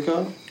 And what is it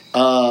called?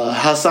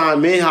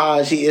 Hakeem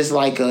Minhaj,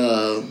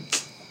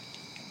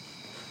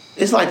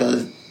 it's like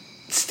a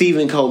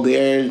Stephen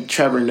Colbert,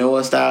 Trevor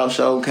Noah style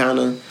show kind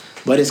of,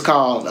 but it's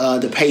called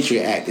The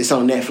Patriot Act. It's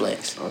on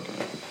Netflix.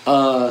 Okay.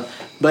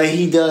 But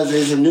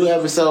it's a new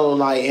episode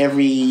like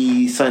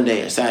every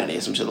Sunday or Saturday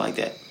or some shit like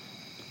that.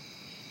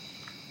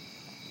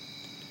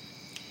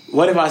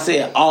 What if I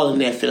said all of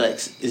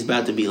Netflix is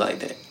about to be like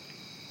that?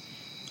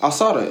 I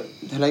saw that.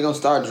 They gonna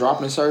start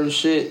dropping certain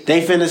shit.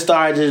 They finna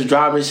start just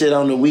dropping shit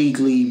on a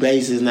weekly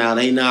basis now.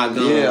 They not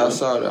gonna. Yeah, I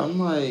saw that. I'm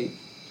like,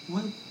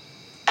 what?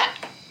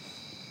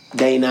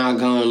 They not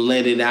gonna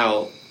let it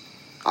out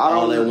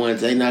all at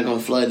once. They not gonna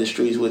flood the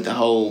streets with the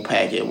whole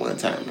pack at one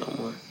time no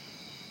more.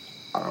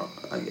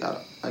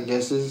 I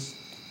guess I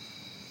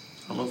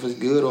don't know if it's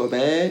good or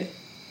bad.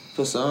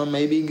 For some,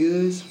 may be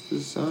good. For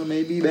some,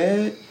 may be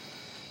bad.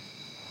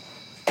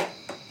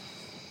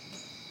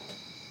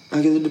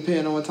 I guess it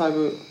depends on what type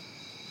of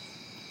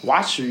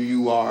watcher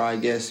you are, I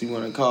guess you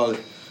want to call it.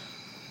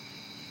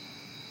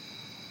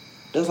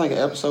 There's like an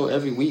episode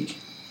every week.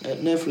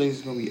 That Netflix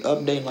is going to be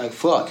updating like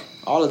fuck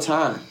all the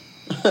time.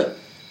 I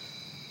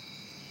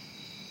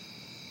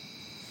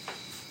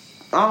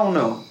don't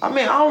know. I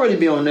mean, I don't really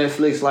be on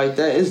Netflix like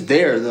that. It's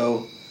there,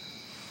 though.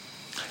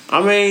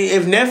 I mean,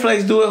 if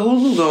Netflix do it,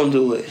 Hulu gonna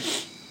do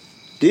it.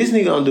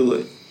 Disney gonna do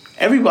it.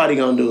 Everybody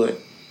gonna do it.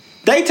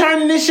 They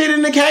turning this shit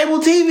into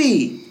cable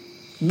TV.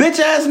 Bitch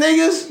ass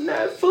niggas.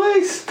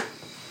 Netflix.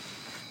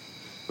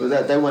 Was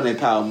that wasn't a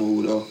power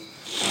move though?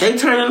 They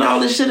turning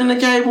all this shit into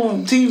cable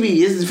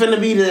TV. It's finna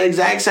be the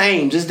exact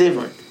same, just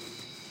different.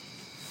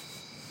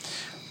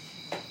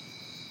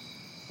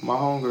 My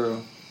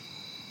homegirl,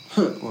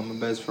 one of my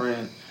best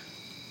friend.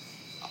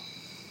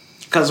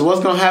 Because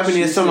what's gonna happen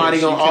is somebody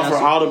gonna offer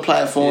all the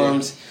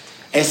platforms.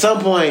 Yeah. At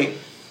some point,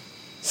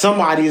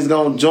 somebody is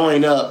gonna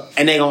join up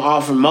and they gonna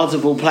offer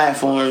multiple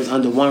platforms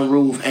under one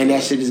roof, and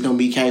that shit is gonna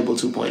be cable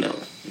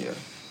 2.0. Yeah.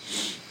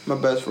 My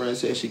best friend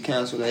said she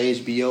canceled the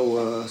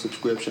HBO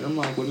subscription. I'm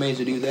like, what made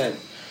you do that?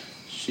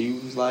 She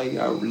was like,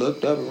 I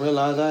looked up and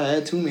realized I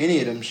had too many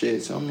of them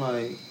shits. I'm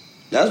like,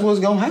 that's what's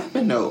gonna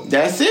happen though.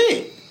 That's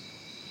it.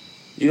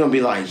 you're gonna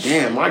be like,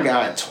 damn, I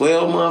got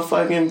 12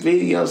 motherfucking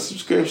video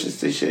subscriptions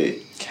to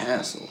shit.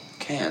 Cancel.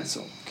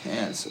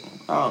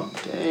 Oh,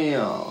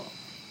 damn.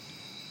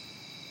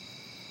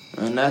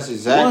 And that's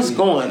exactly what's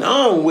going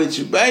on with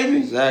you, baby.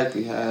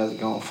 Exactly how it's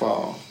gonna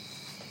fall.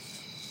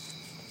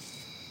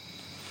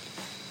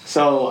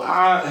 So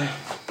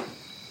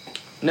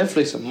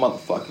Netflix a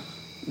motherfucker.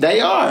 They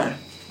are.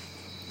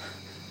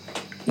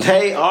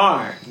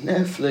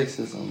 Netflix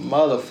is a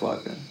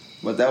motherfucker.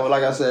 But that was,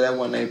 like I said, that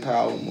wasn't a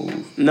power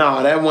move.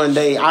 No, that one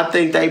day, I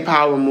think they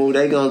power move.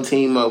 They gonna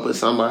team up with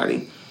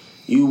somebody.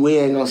 We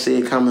ain't gonna see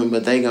it coming,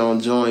 but they gonna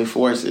join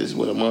forces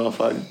with a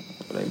motherfucker.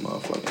 They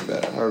motherfucking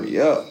better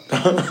hurry up.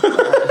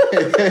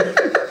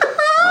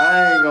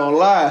 I ain't gonna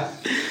lie.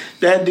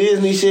 That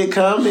Disney shit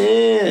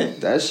coming.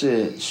 That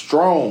shit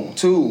strong,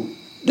 too.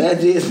 That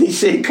Disney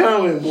shit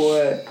coming,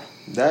 boy.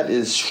 That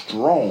is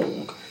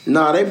strong.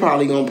 Nah, they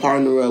probably gonna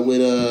partner up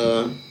with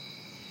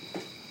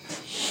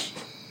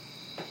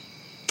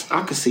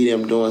I could see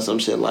them doing some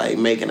shit like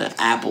making an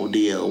Apple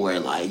deal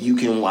where like you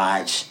can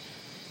watch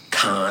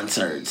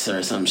concerts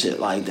or some shit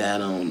like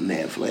that on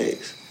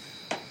Netflix.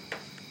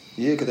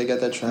 Yeah, because they got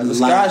that Travis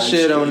Scott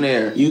shit on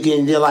there. You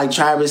can do like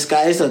Travis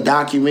Scott. It's a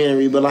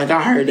documentary, but like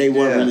I heard he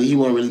wasn't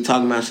really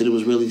talking about shit. It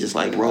was really just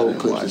like road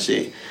clips and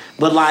shit.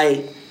 But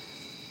like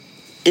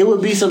it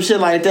would be some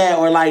shit like that,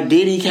 or like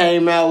Diddy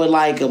came out with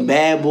like a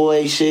Bad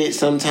Boy shit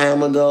some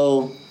time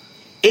ago.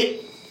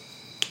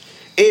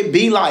 It'd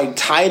be like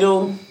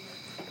Tidal,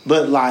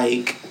 but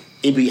like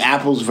it'd be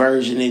Apple's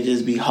version and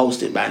just be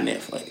hosted by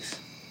Netflix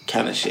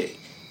kind of shit.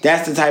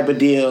 That's the type of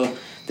deal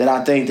that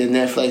I think that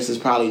Netflix is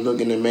probably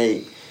looking to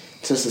make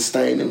to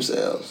sustain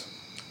themselves.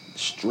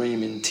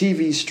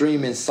 TV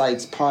streaming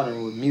sites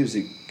partnering with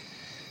music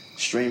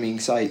streaming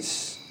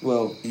sites.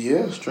 Well,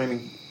 yeah,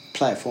 streaming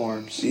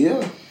platforms.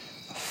 Yeah.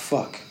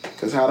 Fuck.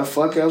 Cause how the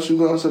fuck else you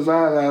gonna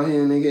survive out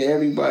here, nigga?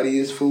 Everybody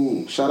is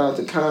food. Shout out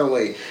to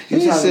Conway. He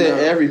said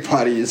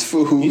everybody is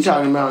food. You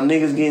talking about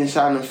niggas getting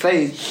shot in the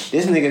face?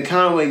 This nigga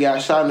Conway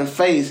got shot in the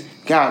face,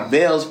 got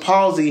Bell's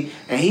palsy,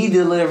 and he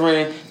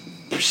delivering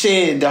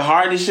shit, the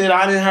hardest shit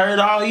I done heard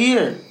all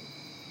year.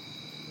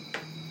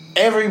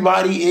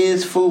 Everybody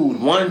is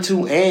food. 1,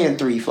 2, and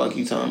 3. Fuck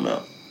you talking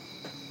about?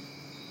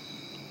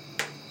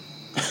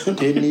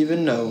 Didn't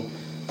even know.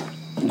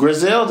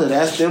 Griselda,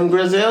 that's them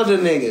Griselda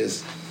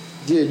niggas.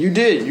 Yeah, you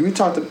did. You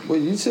talked.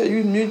 You said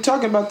you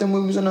talking about them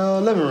when we was in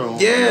the living room.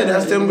 Yeah,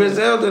 that's them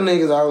Griselda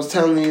niggas I was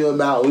telling you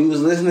about. We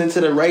was listening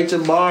to the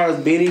Rachel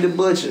Bars, Benny the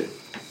Butcher.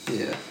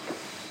 Yeah.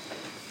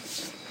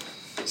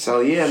 So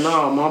yeah,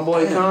 no, my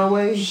boy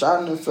Conway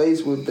shot in the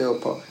face with Bell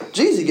palsy.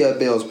 Jeezy got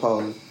Bell's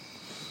palsy.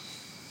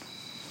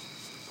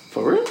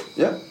 For real?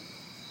 Yeah.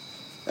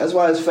 That's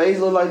why his face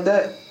look like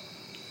that.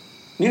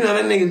 You know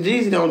that nigga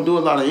Jeezy don't do a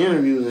lot of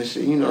interviews and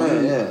shit. You know.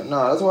 Yeah.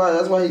 No, that's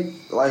why he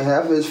like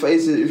half of his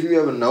face. If you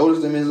ever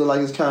noticed him, it's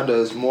like it's kind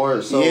of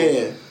more. So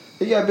yeah.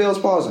 He got Bell's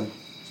palsy.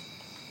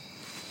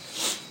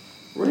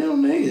 Real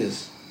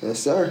niggas. Yes,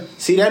 sir.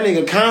 See that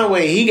nigga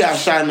Conway, he got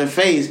shot in the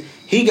face.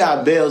 He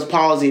got Bell's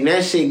palsy, and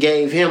that shit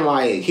gave him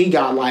like he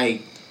got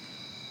like.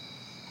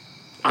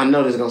 I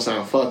know this is gonna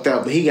sound fucked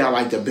up, but he got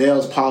like the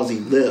Bell's palsy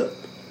lip.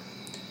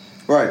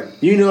 Right.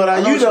 You know what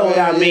I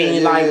mean?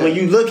 Yeah, like when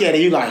you look at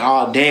it, you like,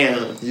 oh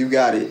damn. You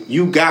got it.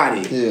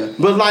 Yeah.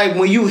 But like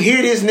when you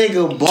hear this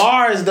nigga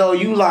bars though,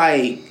 you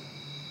like,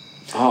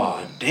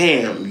 oh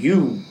damn,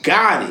 you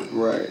got it.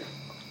 Right.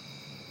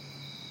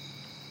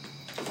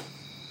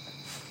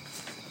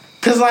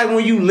 Cause like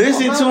when you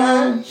listen to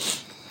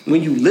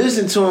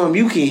him,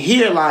 you can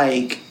hear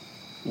like,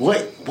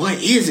 what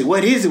is it?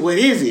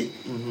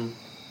 Mm-hmm.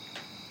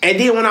 And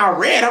then when I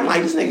read, I'm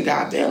like, this nigga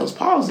got Bell's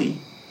palsy.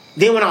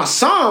 Then when I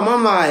saw him,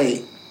 I'm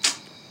like,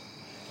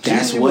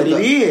 that's what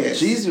it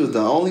is. Jeezy was the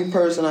only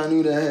person I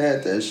knew that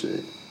had that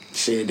shit.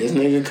 Shit, this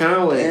nigga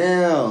Conway.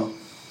 Damn.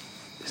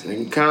 This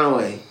nigga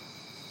Conway.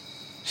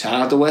 Shout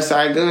out to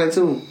Westside Gun,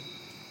 too.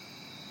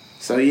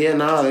 So, yeah,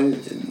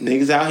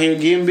 niggas out here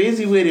getting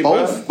busy with it,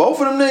 bro. Both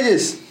of them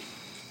niggas.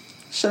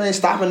 Shit ain't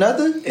stopping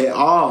nothing. At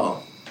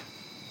all.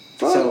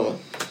 Fuck. So,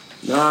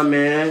 nah,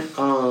 man.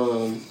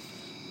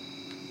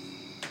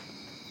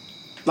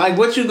 Like,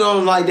 what you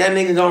gonna, like, that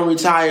nigga gonna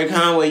retire,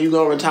 Conway, you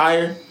gonna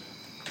retire?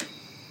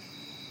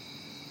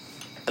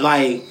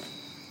 Like,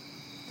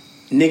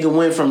 nigga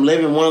went from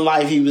living one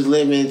life he was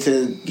living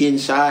to getting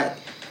shot.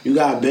 You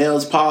got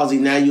Bell's palsy,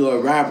 now you a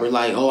rapper.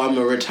 Like, oh, I'm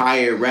a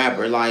retired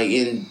rapper. Like,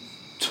 in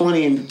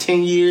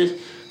 10 years,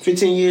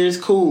 15 years,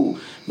 cool.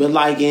 But,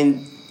 like,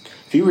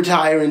 if you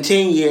retire in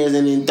 10 years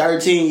and in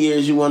 13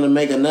 years you want to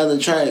make another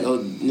track, oh,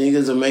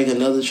 niggas will make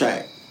another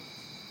track.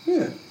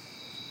 Yeah.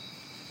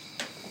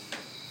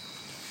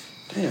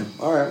 Damn.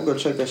 All right, I'm gonna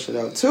check that shit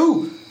out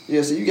too.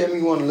 Yeah, so you got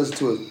me wanting to listen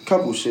to a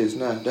couple shits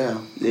now.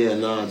 Damn. Yeah,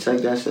 no, check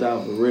that shit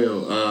out for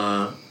real.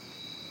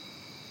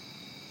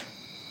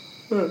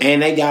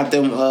 And they got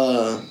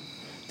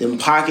them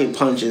pocket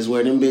punches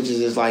where them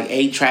bitches is like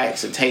 8 tracks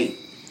to take,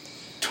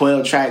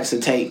 12 tracks to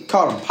take.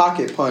 Call them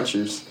pocket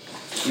punchers.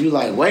 You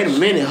like, wait a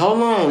minute,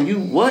 hold on, you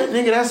what,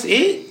 nigga? That's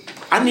it?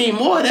 I need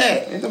more of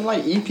that. Ain't them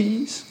like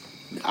EPs?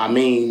 I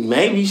mean,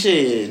 maybe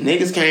shit.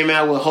 Niggas came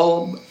out with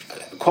whole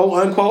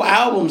quote unquote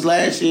albums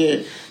last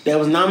year that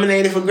was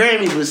nominated for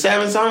Grammys with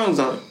 7 songs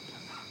on it.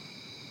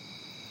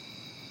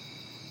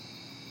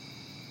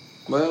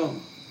 Well,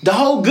 the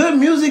whole good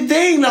music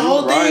thing, the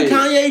whole thing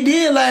Kanye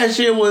did last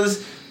year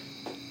was.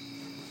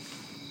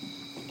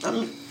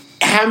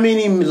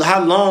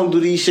 How long do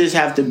these shits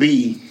have to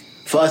be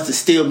for us to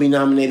still be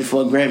nominated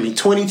for a Grammy?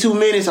 22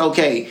 minutes,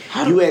 okay.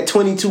 You at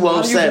 22:07.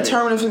 How do you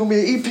determine if it's gonna be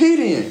an EP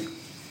then?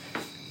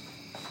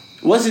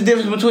 What's the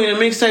difference between a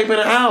mixtape and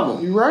an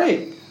album? You're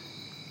right.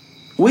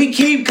 We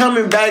keep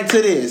coming back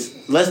to this.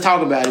 Let's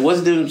talk about it. What's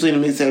the difference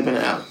between a mixtape and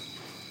an album?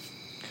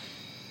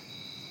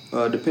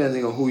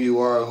 Depending on who you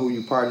are, who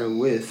you partner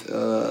with,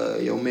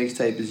 your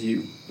mixtape is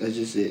you. That's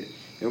just it.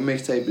 Your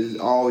mixtape is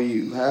all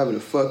you. However the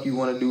fuck you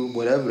want to do,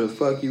 whatever the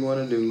fuck you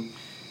want to do.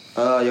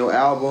 Your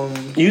album.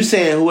 You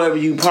saying whoever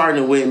you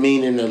partner with,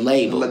 meaning the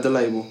label. Let the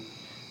label.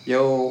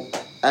 Your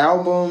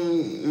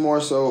album, more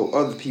so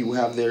other people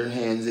have their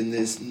hands in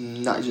this,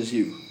 not just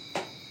you.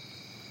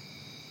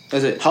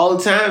 That's it. Whole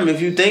time, if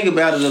you think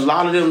about it, a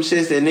lot of them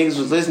shits that niggas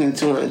was listening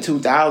to in the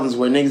 2000s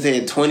where niggas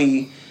had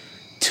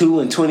 22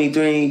 and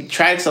 23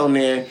 tracks on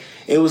there,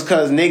 it was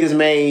because niggas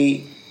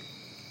made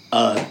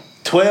a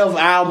 12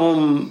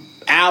 album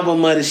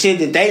of the shit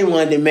that they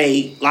wanted to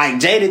make. Like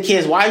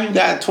Jadakiss, why you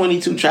got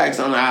 22 tracks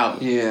on the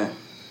album? Yeah.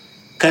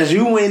 Cause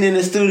you went in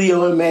the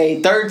studio and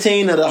made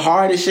 13 of the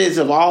hardest shits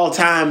of all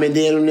time, and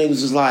then them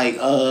niggas was like,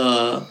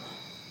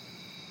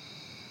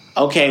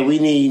 okay, we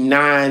need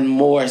 9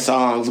 more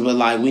songs, but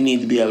like we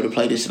need to be able to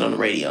play this shit on the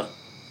radio.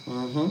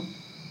 Mm-hmm.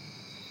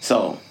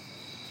 So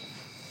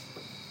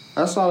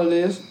that's all it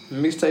is.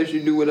 Mixtapes,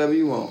 you do whatever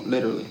you want,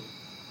 literally.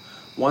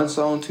 1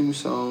 song, 2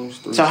 songs,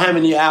 3. So how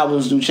many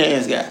albums do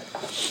Chance got?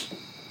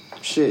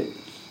 Shit,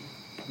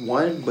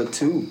 1 but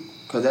 2.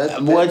 Cause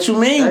what you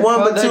mean 1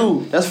 but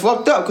 2? That's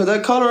fucked up. Cause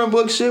that coloring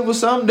book shit was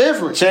something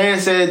different.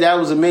 Chance said that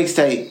was a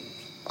mixtape.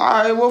 All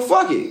right, well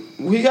fuck it.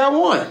 We got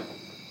 1.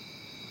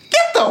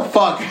 Get the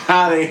fuck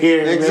out of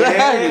here,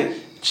 exactly.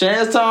 Man.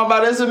 Chance talking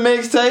about it's a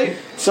mixtape.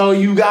 So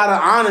you gotta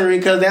honor it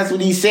because that's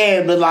what he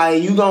said. But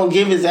like, you gonna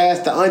give his ass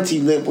the auntie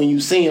lip when you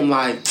see him?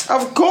 Like,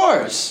 of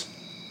course.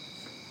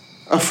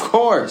 Of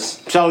course.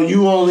 So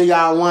you only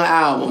got 1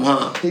 album,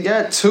 huh? He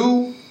got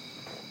 2.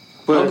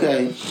 But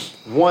okay.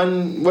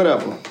 1,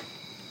 whatever.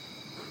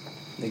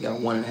 They got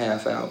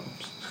 1.5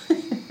 albums.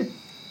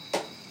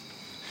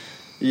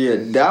 Yeah,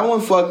 that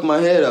one fucked my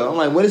head up. I'm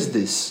like, what is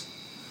this?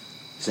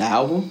 It's an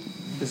album?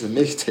 It's a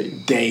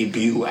mixtape.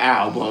 Debut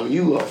album.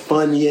 You a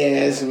funny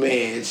ass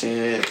man,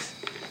 Chance.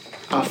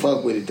 I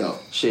fuck with it though.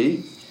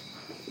 Shit,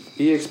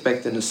 he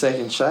expecting a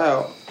second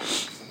child.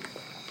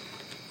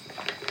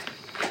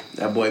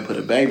 That boy put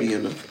a baby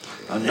in her.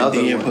 Another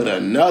and then one. Put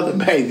another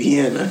baby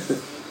in her.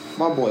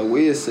 My boy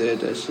Wiz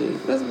said that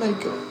shit. Let's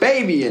make a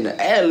baby, and the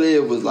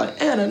ad-lib was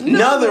like, and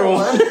another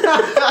one.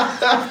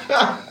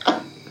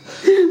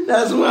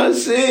 That's my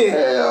shit.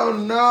 Hell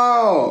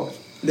no.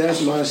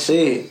 That's my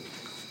shit.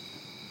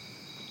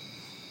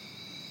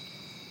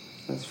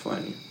 That's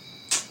funny.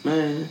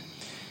 Man.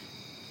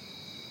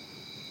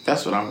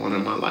 That's what I want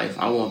in my life.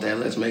 I want that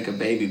let's make a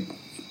baby.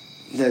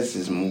 Let's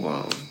just move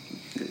on.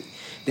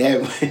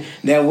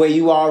 That way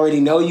you already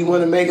know you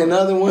want to make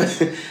another one.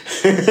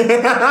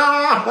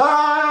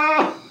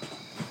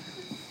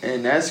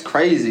 And that's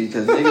crazy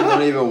because niggas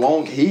don't even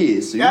want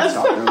kids. So you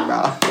talking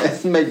about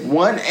let's make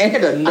 1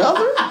 and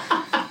another?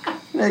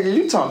 Nigga,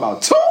 you talking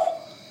about 2?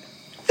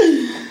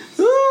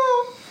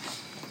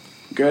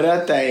 Girl,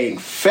 that thing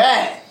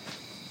fat.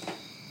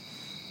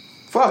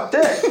 Fuck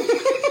that.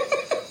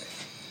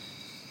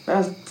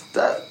 That's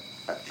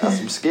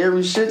some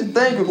scary shit to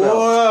think about.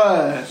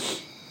 Boy.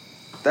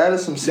 That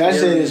is some scary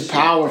shit. That shit is shit.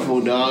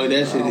 Powerful, dog.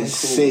 That shit is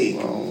sick.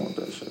 I don't want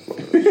that shit.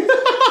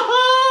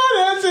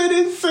 That shit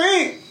is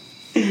sick.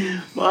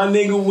 My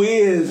nigga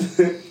Wiz.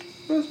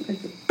 Let's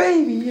make a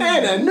baby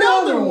and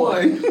another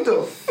one. What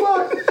the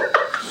fuck?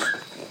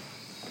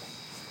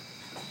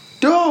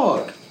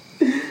 Dog.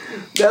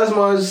 That's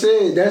my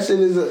shit. That shit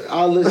is.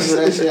 I listen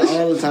to that shit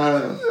all the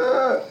time.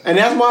 And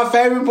that's my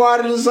favorite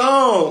part of the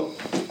song.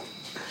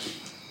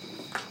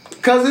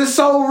 Cause it's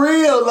so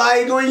real.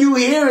 Like when you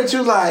hear it,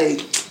 you're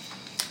like,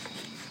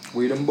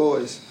 we them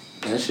boys.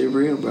 That shit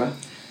real, bro.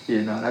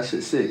 Yeah, nah, that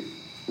shit sick.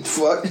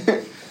 Fuck.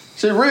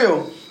 Shit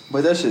real,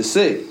 but that shit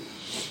sick.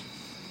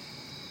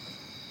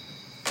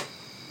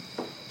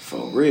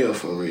 For real,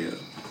 for real.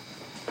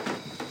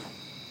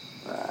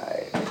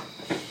 Alright.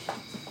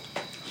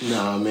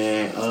 Nah,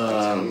 man.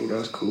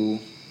 That's cool.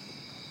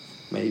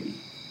 Maybe.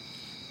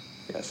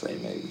 Yeah, I say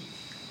maybe.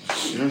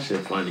 That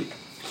shit funny.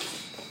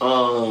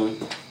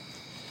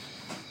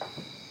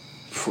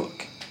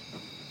 Fuck.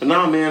 But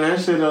nah, man, that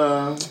shit,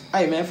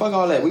 Hey, man, fuck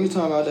all that. We was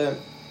talking about that.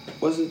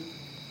 Was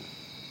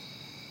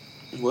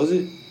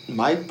it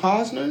Mike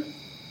Posner?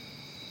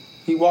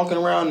 He walking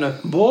around the...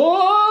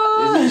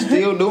 Boy! Is he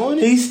still doing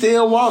it? He's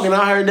still walking.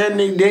 I heard that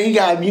nigga, he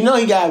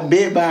got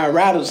bit by a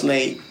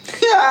rattlesnake.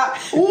 Yeah,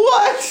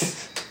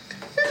 what?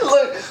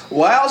 Look,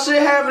 wild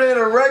shit happening in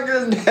a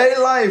regular day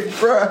life,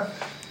 bruh.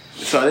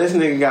 So this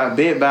nigga got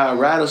bit by a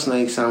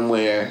rattlesnake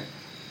somewhere,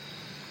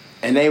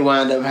 and they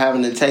wound up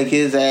having to take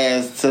his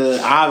ass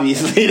to.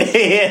 Obviously,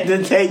 they had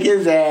to take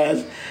his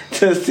ass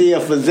to see a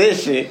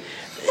physician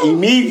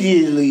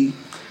immediately.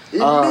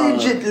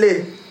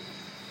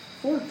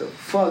 What the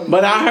fuck?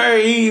 But I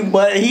heard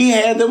he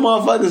had the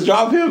motherfuckers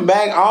drop him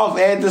back off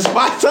at the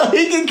spot so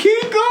he can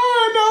keep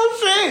going. No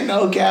shit,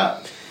 no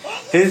cap.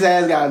 His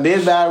ass got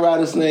bit by a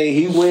rattlesnake.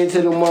 He went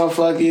to the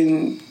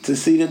motherfucking to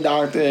see the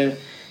doctor.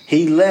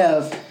 He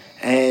left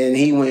and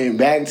he went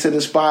back to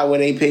the spot where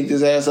they picked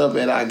his ass up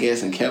at, I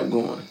guess, and kept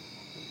going.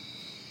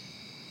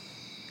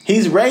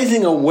 He's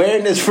raising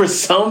awareness for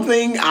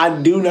something.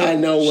 I do not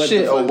know what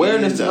shit the fuck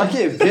awareness. It is, I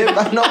get bit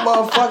by no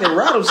motherfucking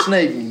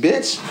rattlesnake,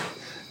 bitch.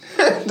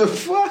 The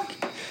fuck?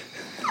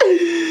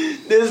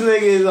 This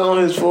nigga is on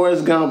his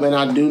Forrest Gump, and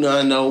I do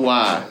not know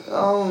why.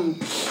 All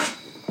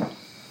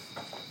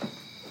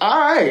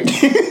right.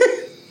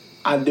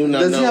 I do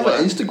not know. Does he have why.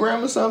 an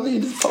Instagram or something? He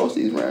just posts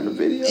these random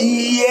videos.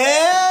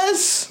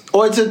 Yes,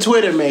 or it's a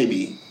Twitter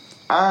maybe.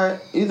 All right,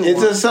 either It's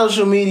one. a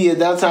social media.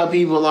 That's how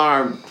people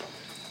are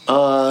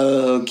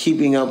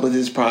keeping up with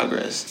his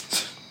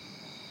progress.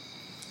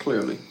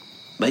 Clearly.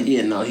 But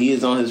yeah, no, he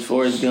is on his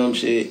Forrest Gump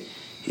shit.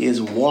 He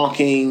is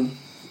walking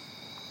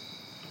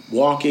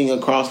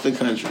across the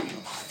country.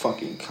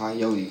 Fucking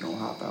coyote gonna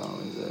hop out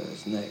on his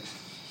ass next.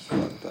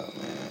 Fucked up,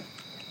 man.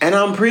 And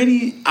I'm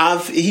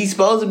he's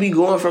supposed to be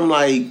going from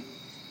like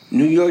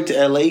New York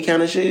to LA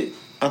kind of shit,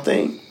 I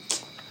think.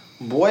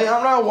 Boy,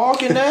 I'm not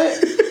walking that.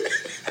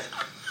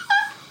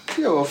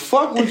 Yo,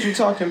 fuck what you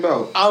talking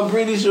about? I'm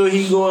pretty sure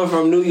he's going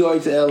from New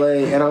York to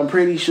LA, and I'm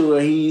pretty sure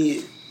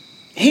he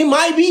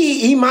might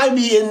be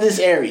in this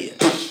area.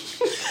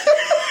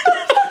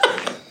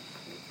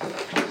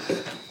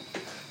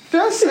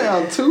 That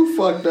sounds too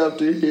fucked up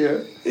to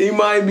hear. He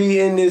might be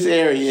in this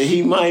area.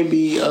 He might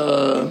be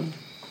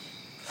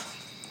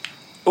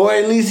or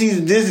at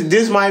least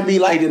this might be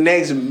like the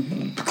next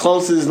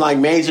closest like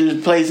major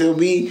place it'll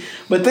be.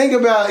 But think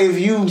about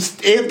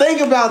think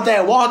about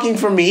that, walking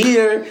from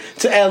here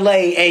to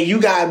LA and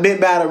you got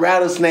bit by the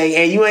rattlesnake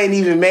and you ain't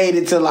even made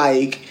it to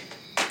like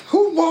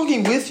who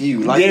walking with you?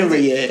 Like Denver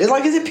yet. Is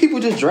it people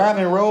just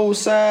driving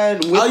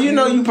roadside with you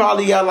know you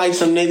probably got like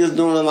some niggas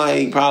doing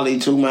like probably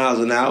 2 miles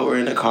an hour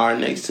in the car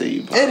next to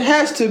you. Probably. It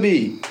has to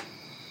be.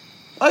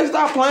 Like,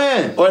 stop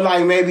playing. Or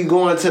like maybe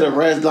going to the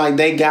rest, like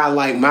they got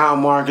like mile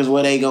markers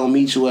where they gonna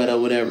meet you at or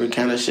whatever,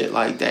 kind of shit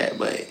like that.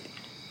 But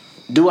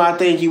do I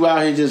think you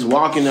out here just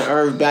walking the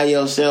earth by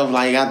yourself?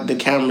 Like the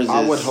cameras.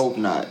 I would hope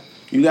not.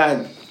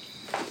 There's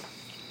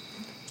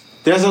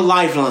a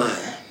lifeline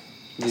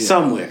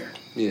somewhere.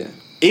 Yeah.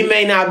 It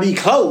may not be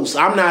close.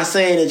 I'm not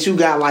saying that you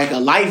got like a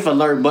life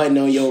alert button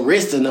on your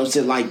wrist or no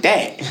shit like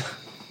that.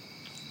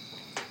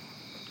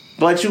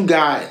 But you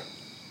got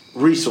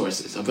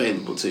resources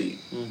available to you.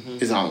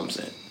 Is all I'm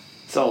saying.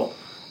 So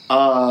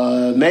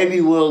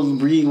maybe we'll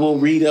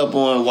read up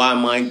on why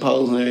Mike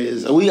Posner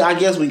is. I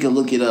guess we can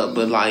look it up,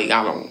 but like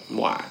I don't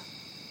why.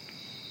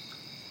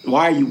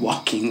 Why are you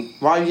walking?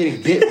 Why are you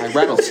getting bit by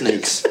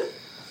rattlesnakes?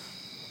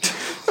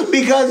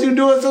 Because you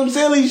doing some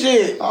silly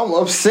shit. I'm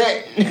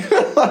upset.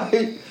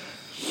 Like,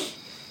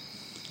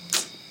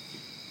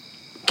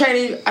 can't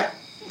even.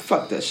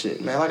 Fuck that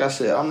shit, man. Like I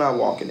said, I'm not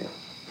walking it.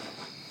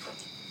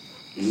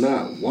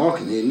 Not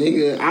walking it,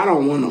 nigga. I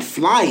don't want to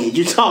fly it.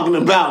 You talking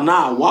about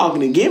not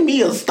walking it? Give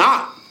me a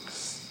stop.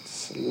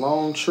 It's a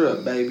long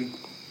trip, baby.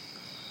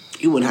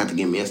 You wouldn't have to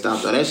give me a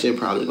stop though. That shit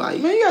probably like.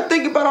 Man, you gotta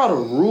think about all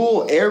the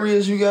rural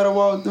areas you gotta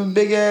walk, them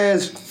big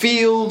ass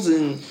fields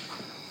and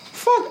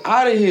fuck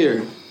out of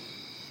here.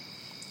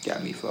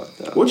 Got me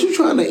fucked up. What you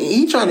trying to?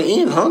 He trying to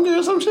end hunger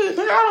or some shit?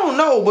 I don't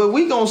know, but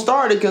we gonna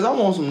start it because I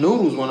want some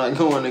noodles when I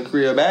go in the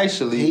crib.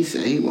 Actually, He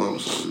said he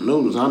wants some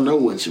noodles. I know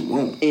what you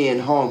want.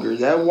 end hunger.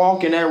 That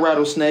walk and that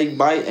rattlesnake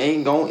bite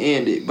ain't gonna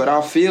end it. But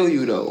I feel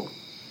you though.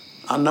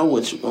 I know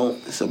what you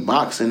want. It's a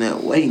box in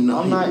that waiting on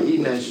I'm you. not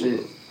eating that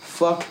shit.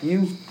 Fuck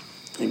you.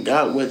 You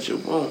got what you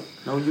want.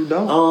 No, you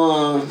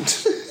don't.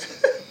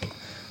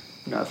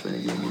 Not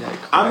finna give me that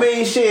crap. I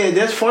mean, shit,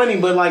 that's funny,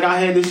 but like I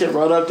had this shit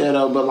wrote up there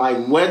though. But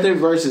like weather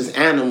versus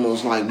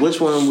animals, like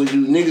which one would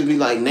you niggas be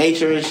like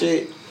nature and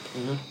shit?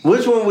 Mm-hmm.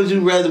 Which one would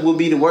you rather would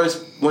be the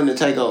worst one to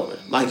take over?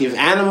 Like if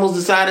animals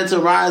decided to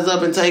rise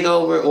up and take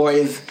over, or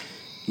if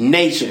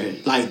nature,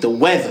 like the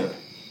weather,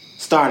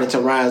 started to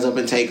rise up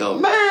and take over?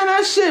 Man,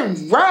 that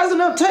shit rising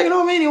up, taking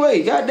over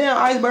anyway. Goddamn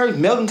icebergs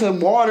melting to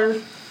water.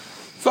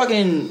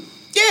 Fucking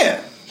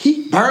Yeah.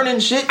 heat burning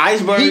shit.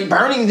 Iceberg. Heat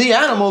burning the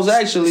animals,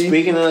 actually.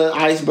 Speaking of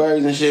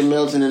icebergs and shit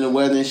melting in the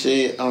weather and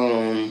shit,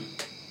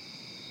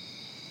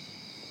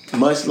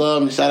 much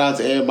love and shout out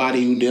to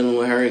everybody who dealing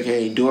with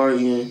Hurricane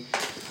Dorian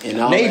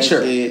and all Nature.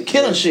 that shit.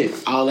 Killing shit.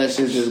 All that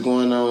shit just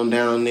going on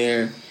down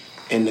there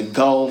in the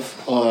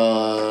Gulf,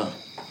 or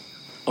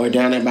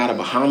down there by the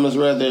Bahamas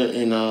rather,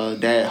 in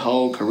that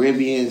whole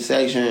Caribbean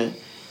section.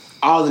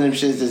 All of them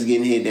shits that's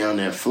getting hit down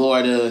there.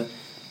 Florida,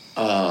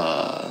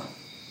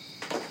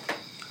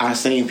 I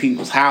seen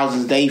people's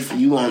houses,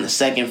 you on the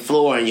second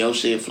floor and your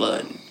shit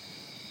flooding.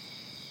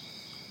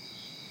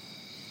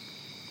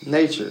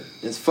 Nature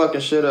is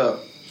fucking shit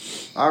up.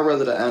 I'd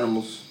rather the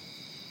animals.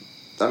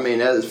 I mean,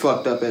 that is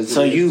fucked up as it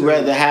So is, you too.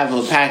 rather have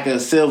a pack of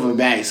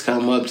silverbacks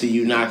come up to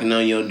you knocking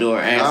on your door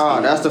asking?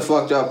 Nah, that's the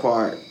fucked up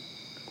part.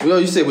 Well,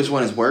 you said which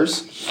one is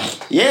worse?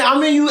 Yeah, I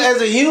mean, you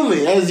as a human,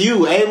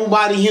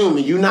 able-bodied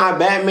human, you not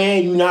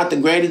Batman, you not the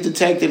greatest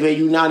detective, and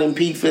you not in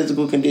peak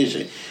physical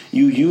condition.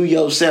 You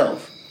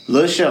yourself.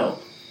 Lil' Show.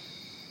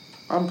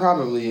 I'm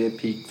probably in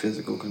peak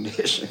physical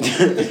condition.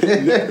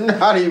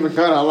 Not even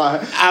gonna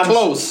lie.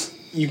 Close.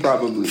 You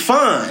probably.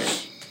 Fine.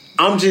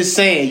 I'm just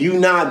saying, you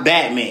not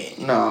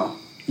Batman. No.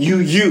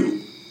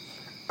 You.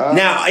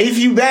 Now, if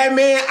you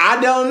Batman, I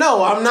don't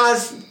know. I'm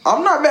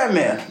not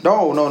Batman.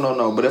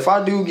 No. But if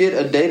I do get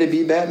a day to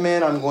be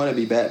Batman, I'm going to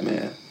be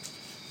Batman.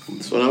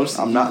 That's what I'm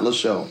saying. I'm not Lil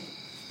Show.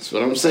 That's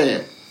what I'm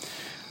saying.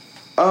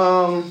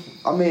 I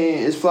mean,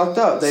 it's fucked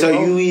up.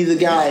 You either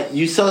got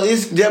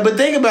but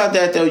think about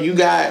that though. You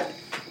got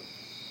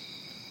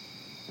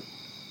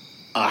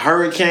a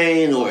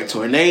hurricane or a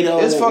tornado,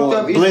 it's fucked or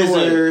up a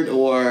blizzard,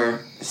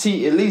 or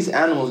see, at least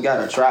animals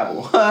gotta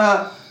travel.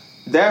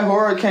 That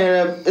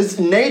hurricane, it's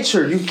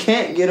nature. You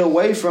can't get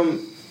away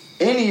from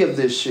any of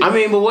this shit. I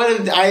mean, but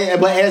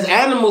but as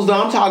animals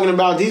though, I'm talking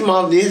about these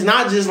motherfuckers. It's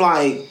not just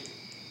like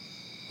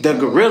the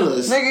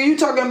gorillas. Nigga, you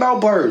talking about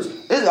birds.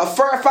 There's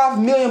 5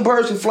 million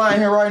birds can fly in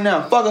here right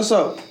now. Fuck us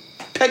up.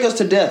 Peck us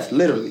to death,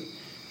 literally.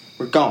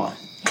 We're gone.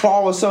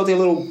 Claw us up their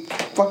little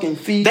fucking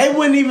feet. They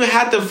wouldn't even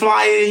have to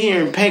fly in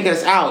here and peck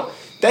us out.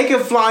 They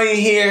could fly in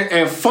here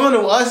and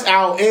funnel us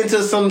out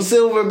into some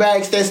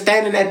silverbacks that's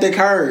standing at the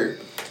curb.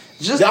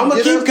 I'm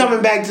going to keep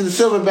coming back to the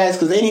silverbacks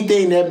because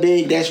anything that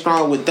big, that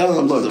strong with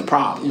thumbs is a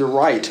problem. You're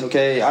right,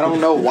 okay? I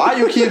don't know why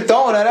you keep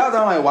throwing that out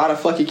there. I'm like, why the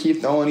fuck you keep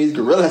throwing these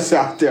gorillas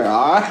out there,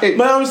 alright?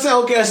 But I'm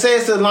saying, okay, say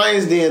it's a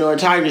lion's den or a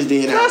tiger's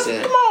den out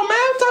there. Come on,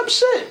 man, type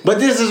shit. But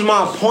this is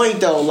my point,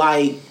 though.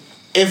 Like,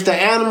 if the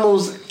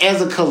animals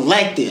as a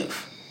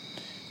collective...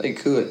 They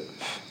could.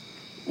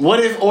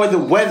 What if, or the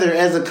weather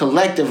as a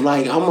collective,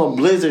 like, I'm gonna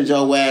blizzard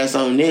your ass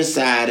on this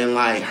side and,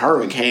 like,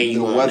 hurricane you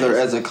the on weather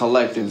this. as a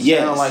collective. Yes.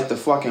 Sound like the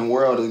fucking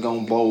world is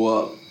gonna blow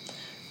up.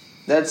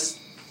 That's...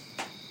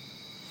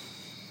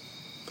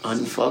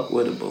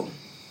 unfuckwittable.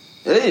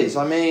 It is.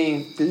 I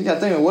mean, 'cause you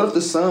gotta think, what if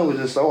the sun was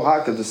just so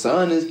hot? Because the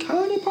sun is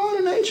kind of part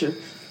of nature.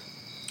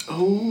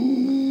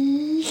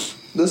 Ooh.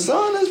 The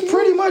sun is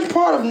pretty much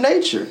part of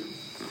nature.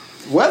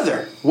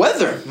 Weather.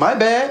 My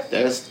bad.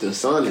 The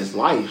sun is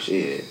life,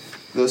 shit.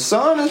 The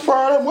sun is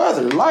part of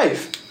weather,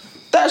 life.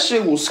 That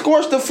shit will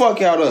scorch the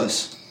fuck out of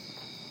us.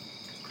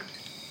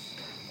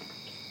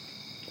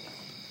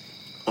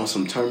 On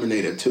some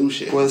Terminator 2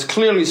 shit. Well, it's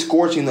clearly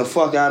scorching the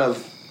fuck out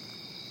of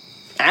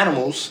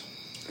animals.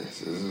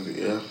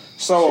 Yeah.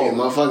 So, shit,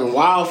 motherfucking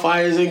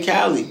wildfires in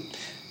Cali.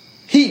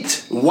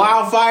 heat.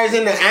 Wildfires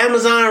in the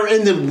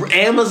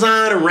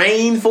Amazon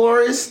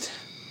rainforest.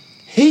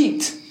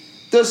 Heat.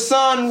 The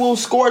sun will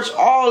scorch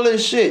all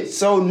this shit.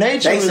 So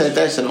nature. They set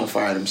that shit on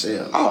fire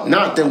themselves. Oh,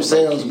 not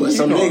themselves, but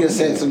some niggas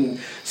said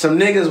some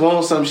niggas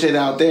want some shit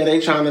out there. They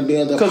trying to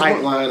build a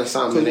pipeline or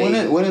something.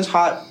 When it's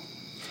hot,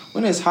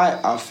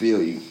 I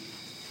feel you.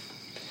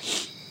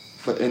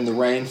 But in the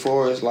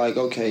rainforest, like,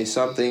 okay,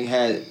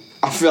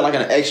 I feel like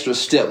an extra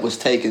step was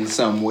taken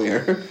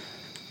somewhere.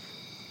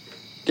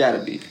 Gotta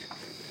be.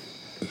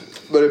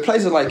 But in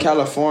places like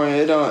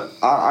California,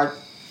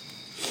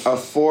 a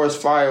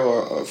forest fire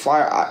or a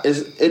fire,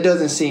 it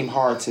doesn't seem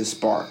hard to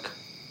spark.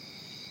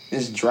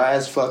 It's dry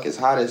as fuck. It's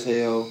hot as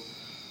hell.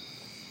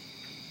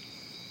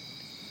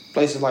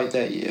 Places like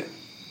that, yeah.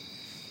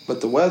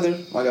 But the weather,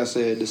 like I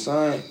said, the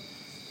sun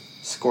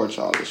scorch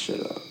all this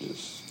shit up.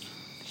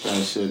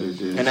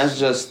 And that's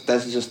just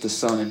the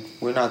sun.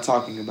 We're not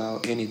talking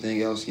about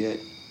anything else yet.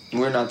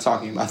 We're not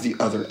talking about the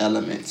other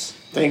elements.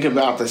 Think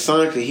about the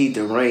sun could heat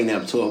the rain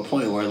up to a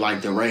point where,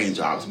 like, the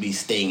raindrops be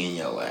stinging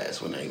your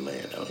ass when they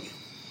land on you.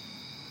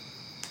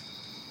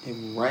 It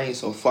rains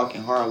so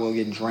fucking hard we'll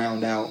get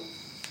drowned out.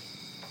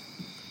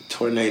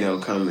 Tornado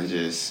come and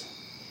just...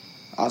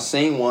 I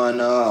seen one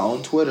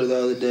on Twitter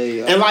the other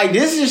day. And, like,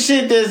 this is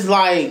shit that's,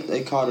 like...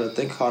 They called it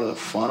a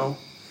funnel.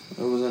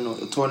 It was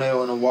a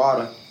tornado in the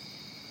water.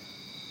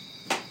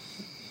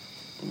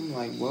 I'm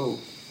like, whoa.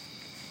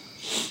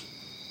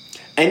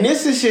 And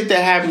this is shit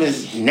that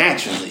happens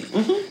naturally.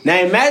 Mm-hmm. Now,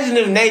 imagine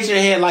if nature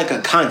had, like,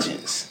 a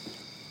conscience.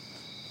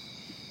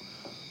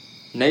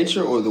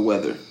 Nature or the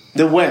weather?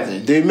 The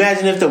weather.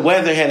 Imagine if the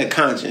weather had a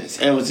conscience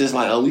and was just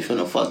like, oh, we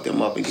finna fuck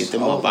them up and get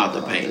them up out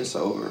the paint. It's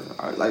over.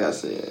 Like I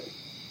said,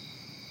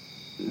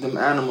 them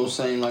animals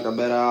seem like a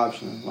better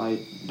option. Like,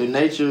 the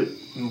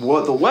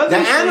weather. The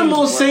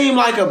animals seem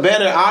like a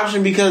better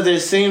option because there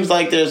seems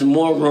like there's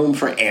more room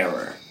for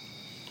error.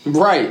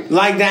 Right.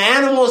 Like, the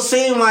animals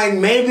seem like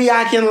maybe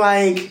I can,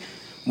 like,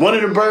 one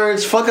of the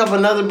birds fuck up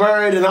another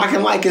bird and I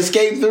can, like,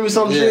 escape through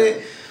some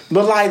shit.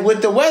 But, like,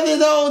 with the weather,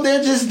 though,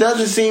 there just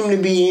doesn't seem to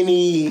be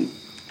any...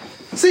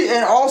 See,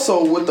 and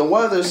also with the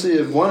weather,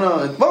 if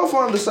both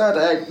of them decide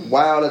to act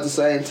wild at the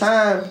same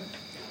time,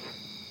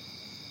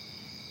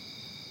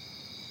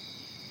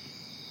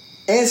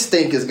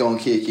 instinct is gonna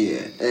kick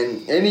in,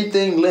 and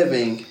anything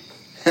living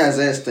has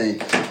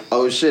instinct.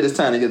 Oh shit, it's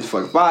time to get the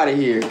fuck out of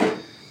here.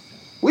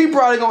 We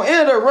probably gonna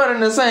end up running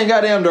the same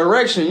goddamn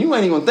direction. You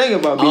ain't even gonna think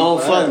about being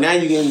fuck, now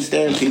you getting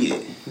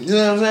stampeded. You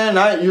know what I'm saying?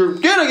 Now, you're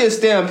gonna get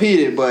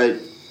stampeded, but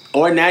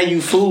or now you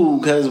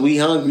food because we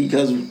hungry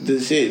because the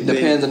shit.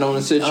 Depending on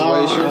the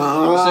situation. See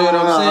what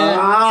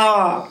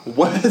I'm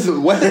saying?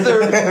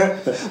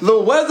 The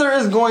weather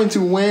is going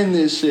to win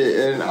this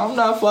shit, and I'm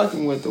not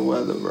fucking with the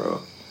weather,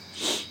 bro.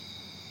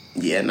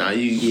 Yeah,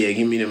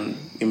 give me them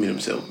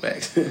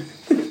silverbacks.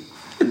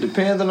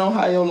 Depending on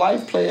how your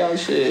life play out,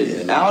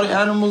 shit. Yeah, all the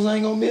animals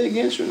ain't gonna be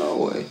against you no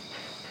way.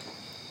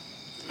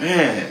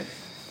 Man,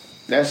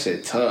 that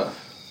shit tough.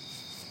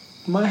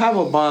 You might have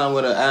a bond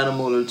with an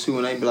animal or two,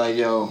 and they be like,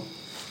 "Yo."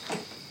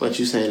 But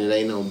you saying it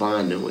ain't no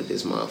bonding with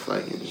this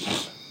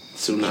motherfucking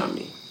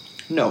tsunami?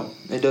 No,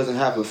 it doesn't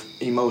have an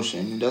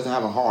emotion. It doesn't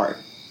have a heart.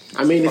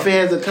 I mean, if it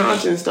has a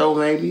conscience, though,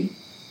 maybe.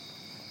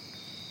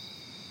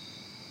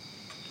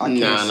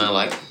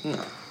 Nah.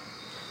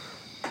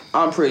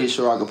 I'm pretty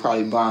sure I could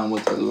probably bond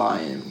with a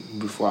lion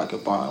before I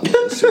could bond with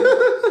a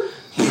tsunami.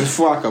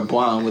 Before I could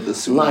bond with a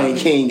tsunami. Lion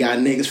King got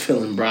niggas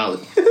feeling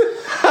brolic.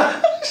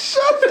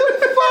 Shut the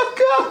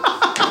fuck up.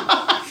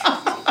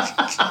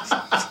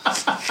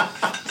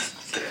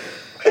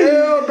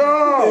 Hell no.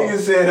 Nigga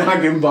said I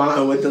can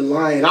bond with the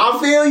lion. I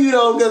feel you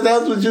though, because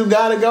that's what you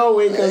gotta go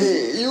with. Cause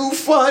you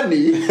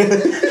funny.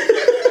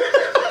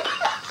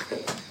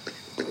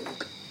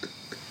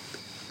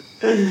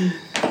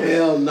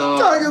 Hell no.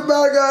 Talking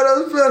about got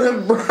us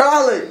feeling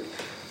brolic.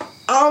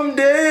 I'm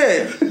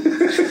dead.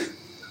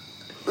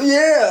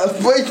 Yeah,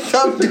 but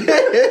I'm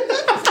dead.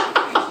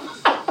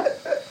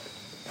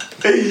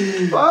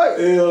 Fuck.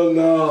 Hell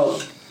no.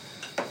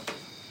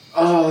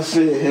 Oh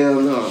shit, hell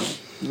no.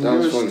 That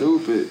was funny.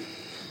 Stupid.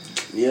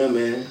 Yeah,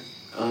 man.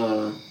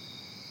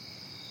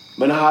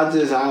 But no,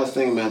 I was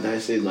thinking about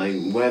that shit, like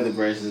weather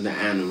versus the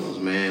animals,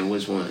 man.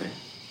 Which one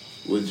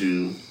would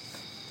you?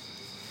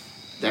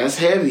 That's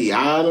heavy.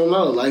 I don't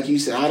know. Like you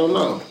said, I don't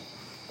know.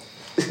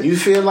 You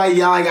feel like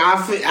y'all like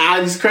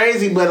it's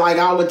crazy, but like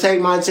I would take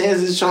my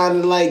chances trying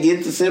to like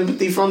get the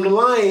sympathy from the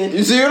lion.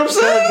 You see what I'm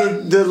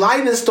saying? The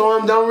lightning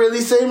storm don't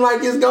really seem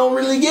like it's gonna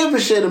really give a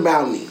shit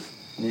about me.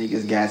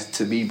 Niggas got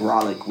to be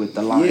brolic with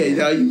the lion.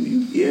 Yeah,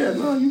 you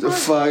the right.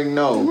 Fuck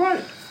no. You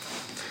right.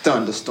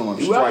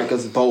 Thunderstorm strike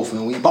us both,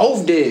 and we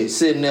both dead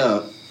sitting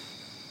up.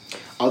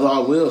 Although I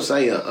will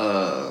say,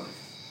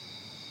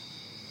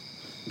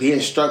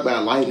 being struck by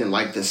lightning,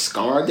 like the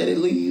scar that it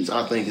leaves,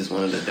 I think is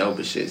one of the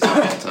dopest shits of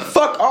all time.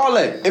 Fuck all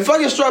that. If I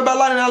get struck by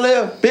lightning, I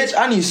live. Bitch,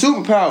 I need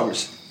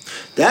superpowers.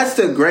 That's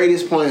the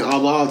greatest point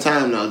of all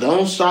time, though.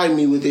 Don't strike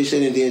me with this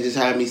shit and then just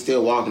have me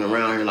still walking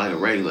around here like a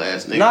regular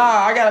ass nigga. Nah,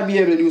 I gotta be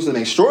able to do some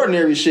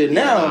extraordinary shit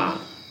now. Nah.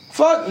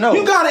 Fuck no.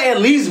 You gotta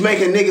at least make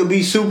a nigga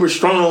be super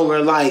strong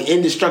or like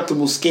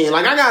indestructible skin.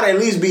 Like I gotta at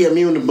least be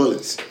immune to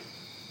bullets.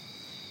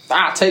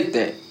 I'll take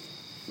that.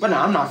 But no,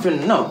 I'm not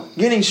finna. No.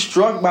 Getting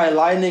struck by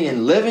lightning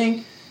and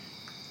living?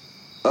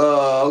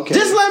 Okay.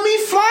 Just let me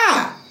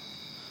fly.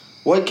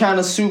 What kind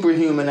of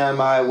superhuman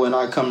am I when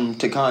I come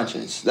to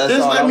conscience? That's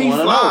just all let I me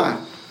wanna fly.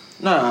 know.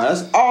 Nah,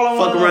 that's all I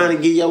want to know. Fuck around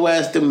and get your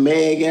ass the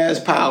meg ass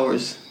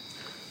powers.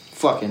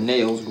 Fucking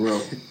nails grow.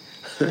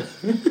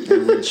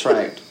 And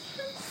retract.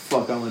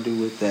 Fuck I'm gonna do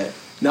with that?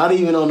 Not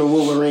even on the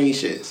Wolverine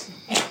shits.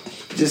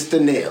 Just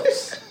the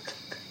nails.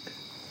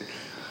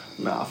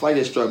 Nah, if I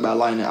get struck by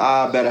lightning,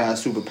 I better have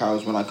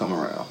superpowers when I come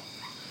around.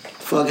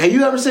 Fuck, have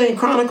you ever seen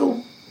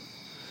Chronicle?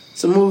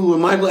 It's a movie with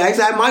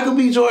Michael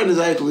B. Jordan is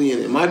actually in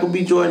it. Michael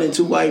B. Jordan and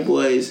two white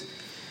boys.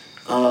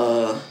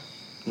 Nah,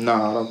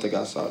 I don't think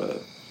I saw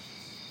that.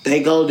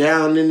 They go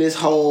down in this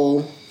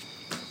hole,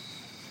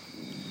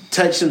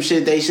 touch some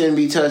shit they shouldn't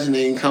be touching,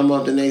 and come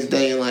up the next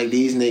day and like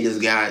these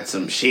niggas got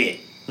some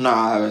shit. Nah,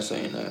 I haven't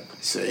seen that.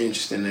 It's an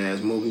interesting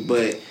ass movie,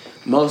 but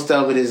most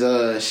of it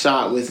is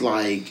shot with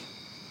like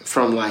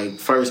from like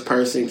first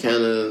person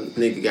kind of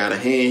nigga got a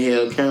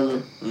handheld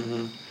camera.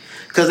 Mm-hmm.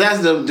 Cause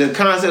that's the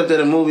concept of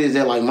the movie is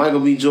that like Michael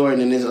B. Jordan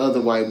and this other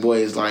white boy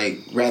is like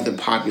rather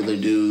popular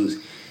dudes,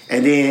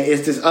 and then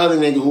it's this other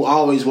nigga who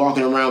always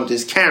walking around with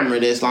this camera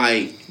that's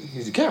like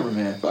he's a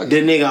cameraman. Fuck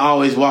the nigga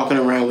always walking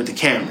around with the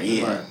camera.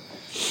 Yeah, right.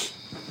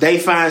 They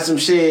find some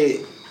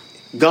shit,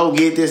 go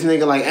get this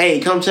nigga like,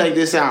 hey, come check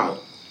this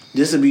out.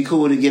 This would be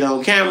cool to get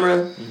on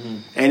camera,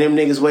 and them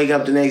niggas wake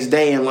up the next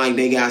day and like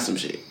they got some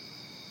shit.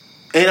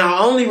 And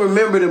I only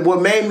remember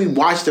what made me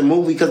watch the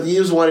movie because it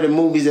was one of the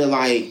movies that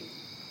like.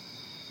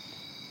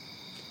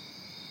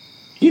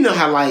 You know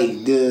how,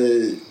 like,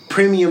 the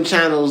premium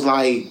channels,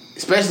 like,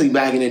 especially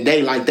back in the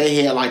day, like,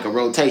 they had, like, a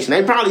rotation.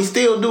 They probably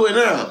still do it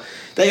now.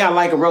 They got,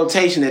 like, a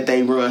rotation that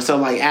they run. So,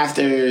 like,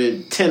 after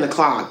 10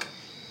 o'clock,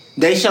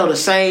 they show the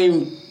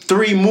same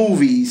 3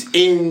 movies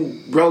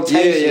in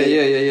rotation.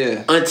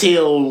 Yeah.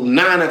 Until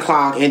 9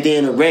 o'clock, and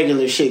then the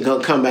regular shit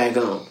come back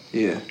on.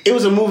 Yeah. It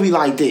was a movie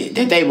like that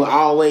they would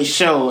always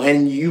show,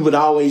 and you would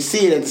always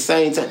see it at the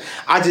same time.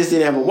 I just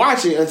didn't ever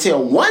watch it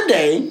until one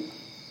day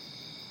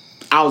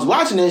I was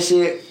watching that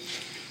shit,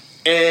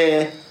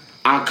 and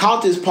I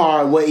caught this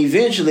part where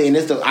eventually, and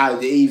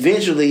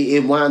eventually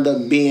it wound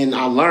up being,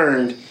 I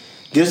learned,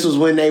 this was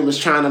when they was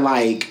trying to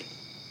like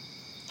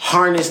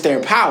harness their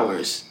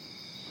powers.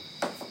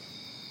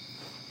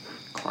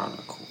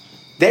 Chronicle.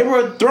 They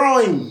were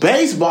throwing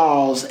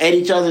baseballs at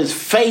each other's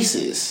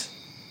faces.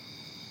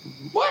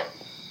 What?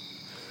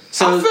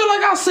 So I feel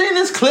like I've seen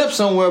this clip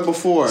somewhere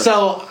before.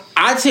 So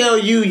I tell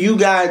you, you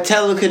got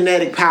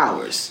telekinetic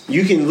powers.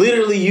 You can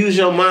literally use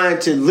your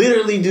mind to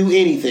literally do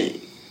anything.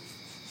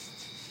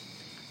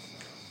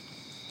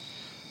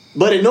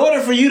 But in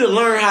order for you to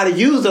learn how to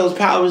use those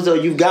powers, though,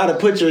 you've got to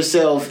put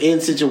yourself in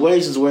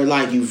situations where,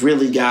 like, you've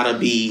really got to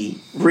be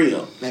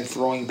real. Like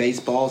throwing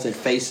baseballs at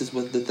faces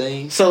with the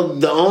thing. So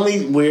the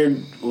only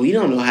we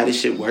don't know how this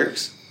shit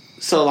works.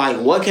 So, like,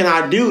 what can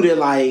I do to,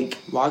 like...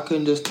 Why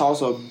couldn't just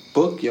toss a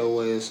book your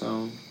way or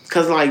something?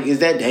 Because, like, is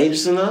that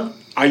dangerous enough?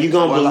 Are you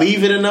going to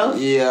believe it enough?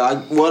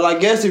 Yeah, I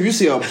guess if you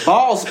see a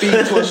ball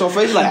speeding towards your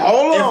face, like,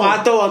 hold on. If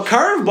I throw a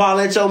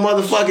curveball at your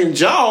motherfucking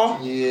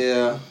jaw...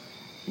 Yeah.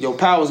 Your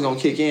power's gonna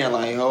kick in,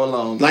 like, hold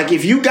on. Like,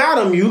 if you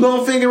got them, you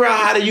gonna figure out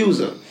how to use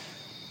them.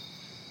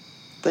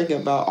 Think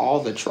about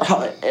all the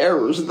trial and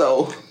errors,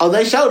 though. Oh,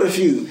 they showed a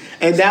few.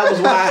 And that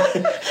was why...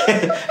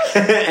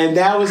 and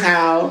that was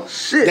how...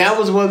 Shit. That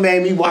was what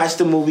made me watch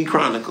the movie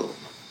Chronicle.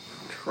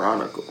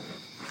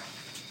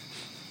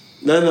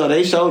 No,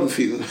 they showed a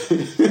few.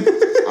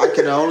 I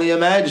can only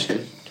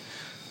imagine.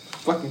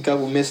 Fucking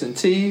couple missing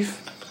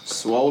teeth,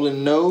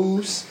 swollen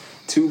nose,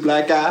 2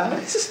 black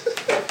eyes,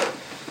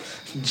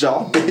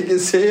 jaw big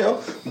as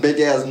hell, big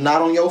ass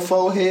knot on your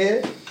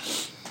forehead.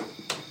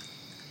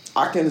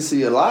 I can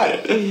see a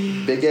lot.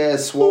 Big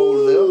ass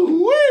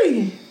swollen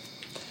lip.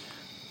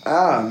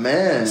 Ah,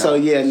 man. So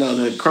yeah, no,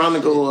 the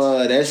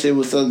Chronicle, that shit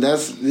was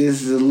this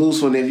is a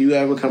loose one. If you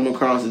ever come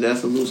across it,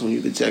 that's a loose one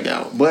you could check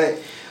out. But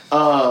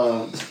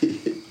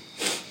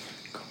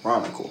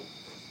Chronicle.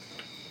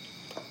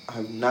 I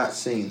have not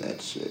seen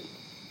that shit.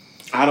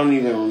 I don't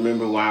even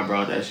remember why I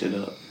brought that shit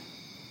up.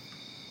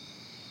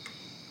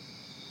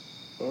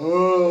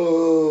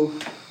 Oh.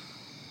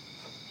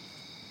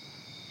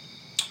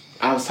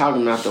 I was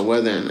talking about the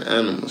weather and the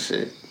animal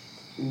shit.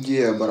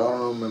 Yeah, but I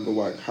don't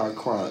remember how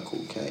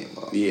Chronicle came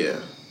up. Yeah.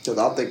 Because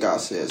I think I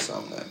said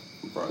something that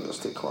brought us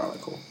to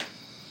Chronicle.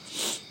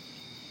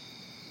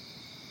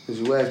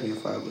 Because you asked me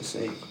if I ever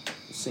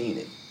seen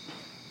it.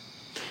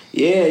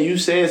 Yeah, you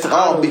said something.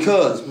 Oh,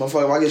 because,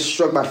 motherfucker, if I get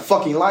struck by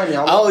fucking lightning,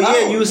 I Oh, want yeah,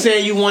 powers. you were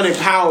saying you wanted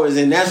powers,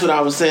 and that's what I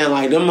was saying.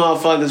 Like, them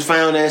motherfuckers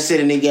found that shit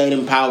and they gave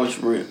them powers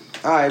for real.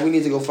 Alright, we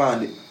need to go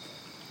find it.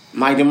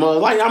 Like,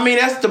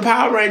 that's the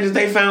Power Rangers.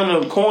 They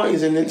found the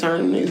coins and then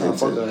turned them into... Nah,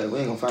 fuck that. We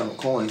ain't gonna find no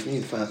coins. We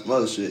need to find some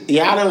other shit.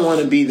 Yeah, I don't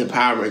want to be the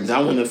Power Rangers. I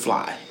want to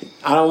fly.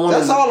 I don't want.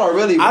 That's all I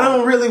really want. I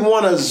don't really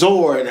want a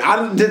Zord.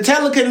 The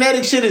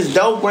telekinetic shit is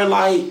dope. Where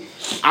like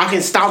I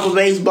can stop a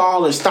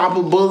baseball or stop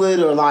a bullet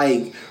or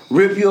like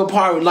rip you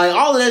apart. Like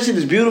all of that shit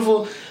is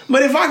beautiful.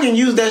 But if I can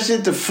use that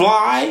shit to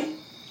fly,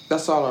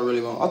 that's all I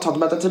really want. I talked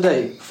about that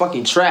today.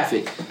 Fucking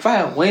traffic. If I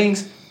had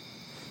wings,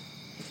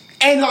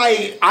 and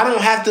like I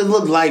don't have to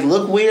look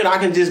weird. I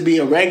can just be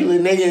a regular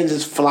nigga and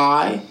just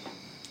fly.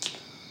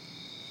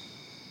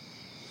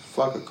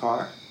 Fuck a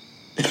car.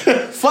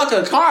 Fuck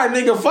a car,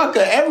 nigga. Fuck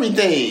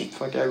everything.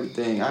 Fuck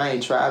everything. I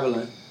ain't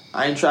traveling.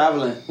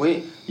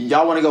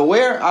 Y'all want to go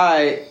where?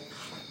 Alright.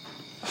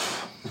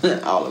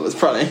 All of us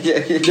probably ain't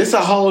getting it. This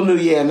a whole new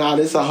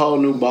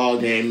ball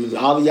game.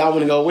 All of y'all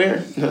want to go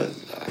where?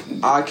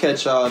 I'll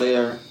catch y'all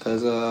there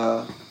because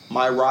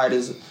my ride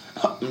is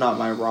not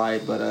my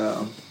ride, but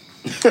my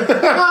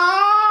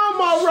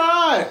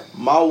ride.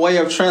 My way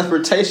of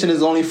transportation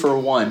is only for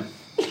one,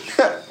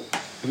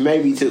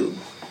 maybe two.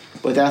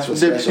 But that's for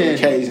special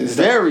occasions.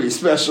 Very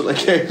special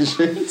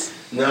occasions.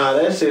 Nah,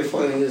 that shit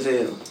funny as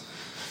hell.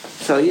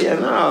 So yeah,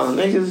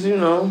 niggas,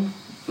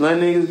 let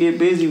niggas get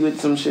busy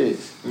with some shit.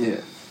 Yeah.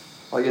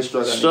 I get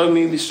struck. Strike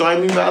me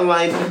by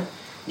lightning.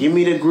 Give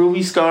me the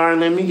groovy scar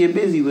and let me get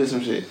busy with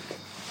some shit.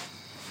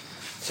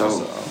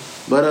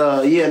 But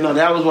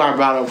that was why I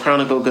brought up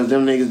Chronicle because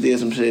them niggas did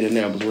some shit and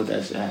that was what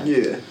that shit happened.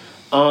 Yeah.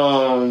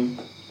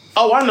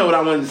 I know what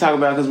I wanted to talk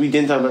about because we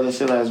didn't talk about that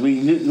shit last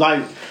week.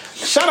 Like,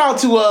 shout out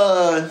to we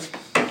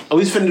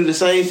was finna do the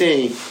same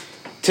thing.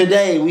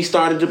 Today we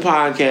started the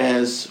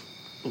podcast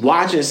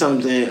watching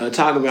something or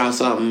talking about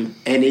something,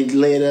 and it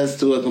led us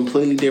to a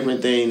completely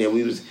different thing that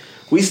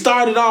we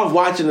started off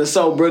watching the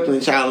So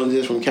Brooklyn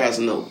challenges from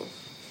Casanova.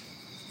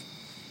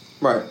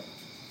 Right.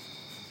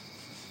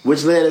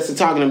 Which led us to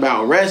talking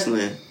about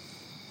wrestling.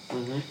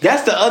 Mm-hmm.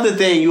 That's the other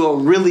thing you'll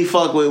really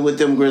fuck with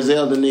them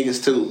Griselda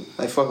niggas too.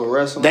 They fuck with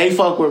wrestling? They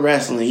fuck with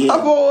wrestling, yeah.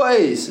 My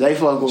boys! They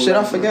fuck with wrestling.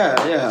 I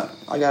forgot, yeah.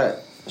 I got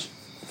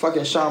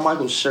fucking Shawn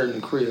Michaels shirt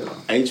in the crib.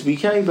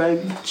 HBK,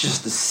 baby.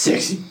 Just the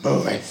sexy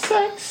boy.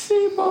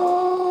 Sexy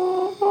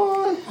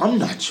boy. I'm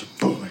not your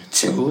boy,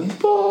 toy.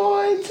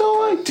 Boy,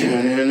 toy.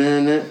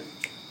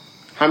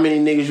 How many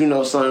niggas you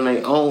know sung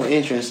their own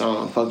entrance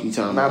song? Fuck you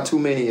talking about? Not too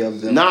many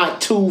of them. Not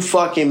too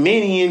fucking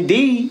many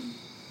indeed.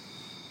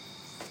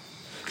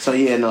 So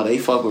yeah, no, they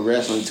fuck with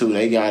wrestling too.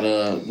 They got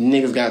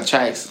niggas got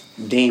tracks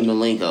Dean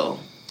Malenko.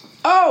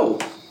 Oh,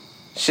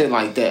 Shit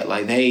like that.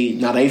 Like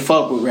they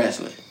fuck with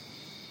wrestling.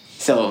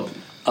 So,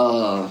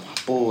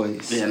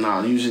 boys. yeah,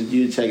 no, you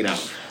should check it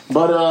out.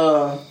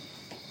 But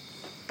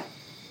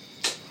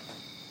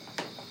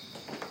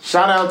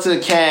shout out to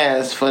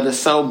Cass for the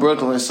So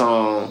Brooklyn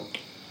song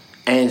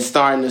and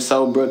starting the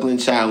So Brooklyn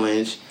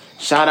challenge.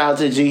 Shout out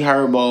to G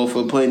Herbo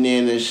for putting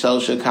in the So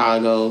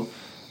Chicago.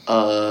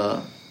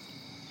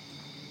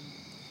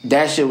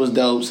 That shit was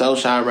dope. So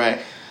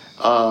Chirac.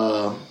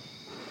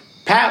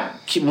 Pap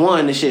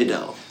won the shit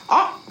though.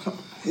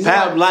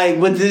 Pap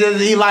but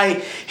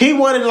he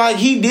wanted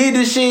he did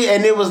the shit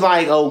and it was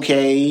like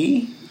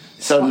okay.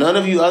 So none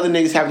of you other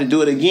niggas have to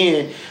do it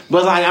again.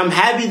 But I'm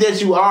happy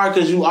that you are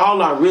because you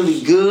all are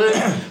really good.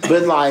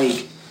 But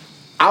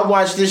I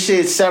watch this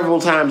shit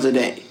several times a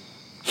day.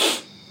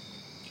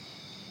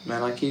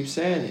 Man, I keep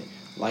saying it.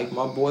 Like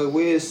my boy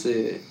Wiz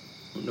said,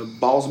 the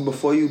boss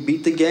before you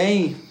beat the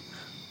game.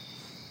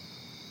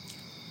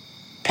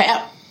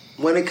 Pap,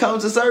 when it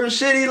comes to certain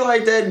shit, he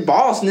like that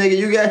boss nigga.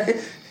 You got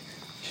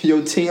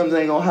your teams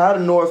ain't gonna have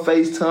the North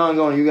Face tongue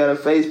on. You gotta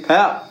face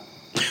Pap.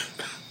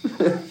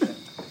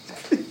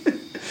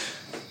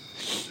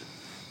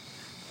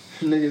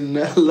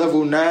 Nigga,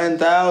 level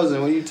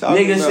 9,000. What are you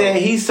talking about? Nigga said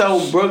he's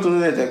so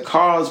Brooklyn that the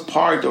cars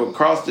parked or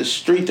across the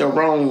street the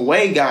wrong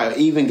way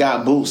even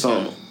got boots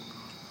on them.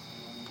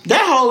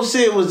 That whole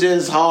shit was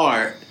just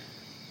hard.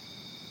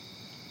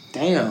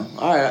 Damn.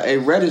 All right, it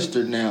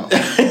registered now.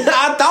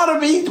 I thought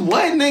of me.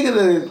 What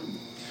nigga?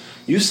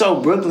 You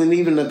so Brooklyn,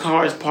 even the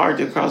cars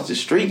parked across the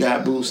street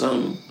got boots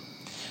on them.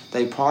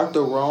 They parked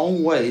the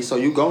wrong way, so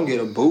you gonna get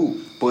a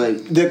boot.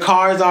 But the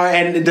cars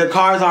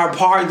are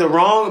parked the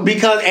wrong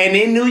and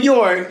in New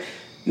York,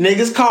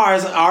 niggas'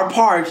 cars are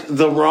parked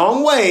the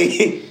wrong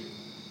way.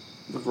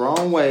 The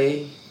wrong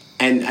way.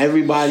 And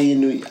everybody in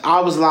New York,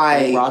 I was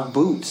like, they rock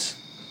boots.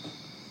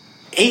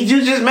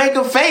 You just make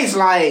a face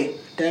like.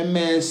 That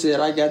man said,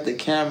 I got the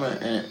camera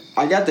and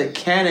I got the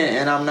cannon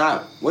and I'm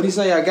not. What'd he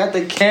say? I got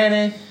the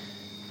cannon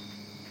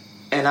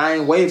and I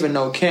ain't waving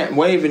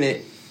waving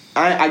it.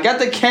 I got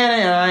the cannon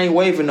and I ain't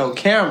waving no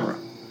camera.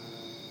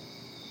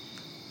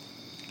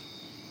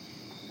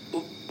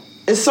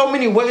 There's so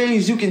many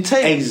ways you can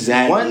take.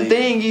 Exactly. One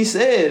thing he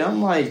said,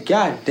 I'm like,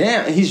 God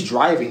damn. And he's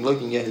driving,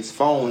 looking at his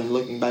phone and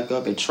looking back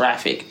up at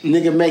traffic.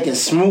 Nigga making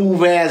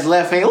smooth ass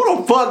left hand.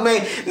 Who the fuck,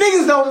 man?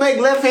 Niggas don't make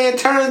left hand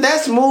turns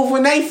that smooth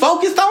when they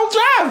focused on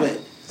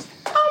driving.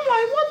 I'm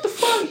like, what the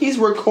fuck? He's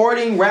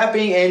recording,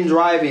 rapping, and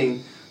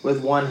driving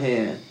with one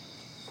hand.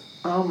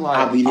 I'm like,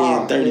 I'll be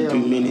there in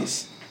 33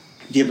 minutes.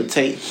 Give or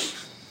take.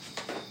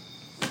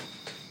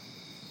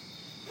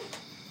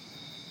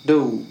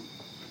 Dude.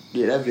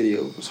 Yeah, that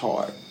video was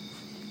hard.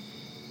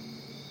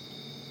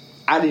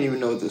 I didn't even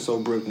know what the So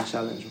Brooklyn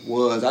challenge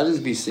was. I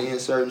just be seeing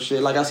certain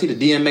shit. Like I see the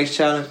DMX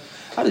challenge.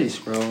 I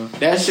just be scrolling.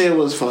 That shit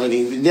was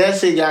funny. That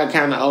shit got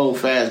kind of old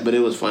fast, but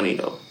it was funny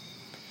though.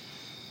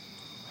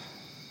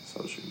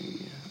 Social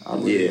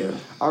media.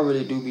 I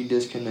really do be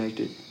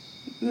disconnected.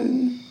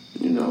 You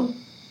know.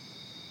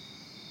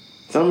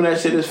 Some of that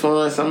shit is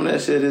fun. Some of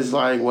that shit is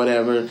like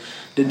whatever.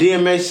 The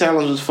DMX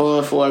challenge was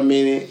fun for a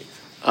minute.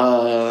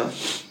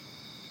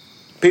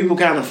 People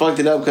kind of fucked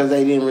it up because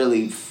they didn't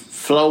really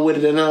flow with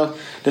it enough.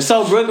 The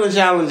So Brooklyn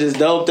challenge is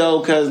dope though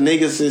because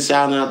niggas is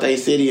shouting out their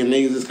city and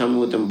niggas is coming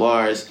with them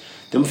bars.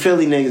 Them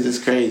Philly niggas is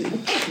crazy.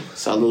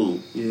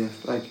 Salute. Yeah,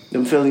 thank you.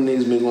 Them Philly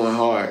niggas been going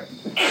hard.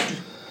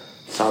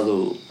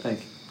 Salute.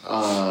 Thank you.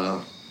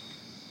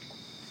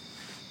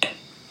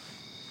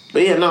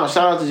 But yeah, no,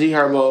 shout out to G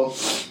Herbo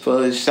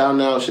for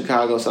shouting out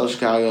Chicago, So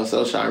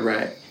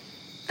Chirac.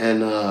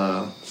 And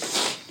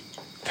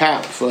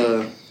Pap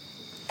for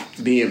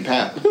being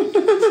Pap.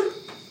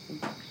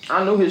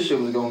 I knew his shit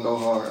was gonna go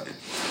hard.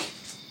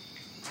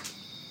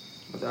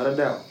 Without a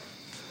doubt.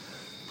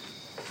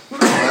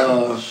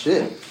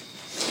 Shit.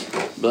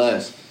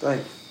 Bless.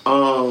 Thank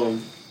you.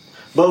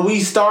 But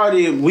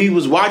we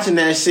was watching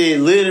that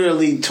shit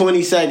literally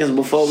 20 seconds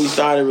before we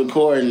started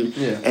recording.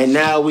 Yeah. And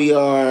now we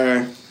are,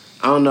 I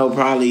don't know,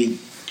 probably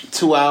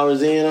 2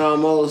 hours in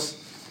almost.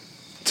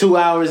 2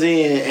 hours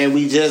in and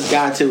we just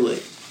got to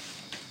it.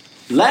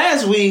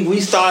 Last week we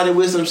started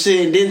with some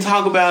shit and didn't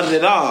talk about it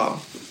at all.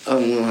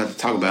 We don't have to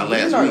talk about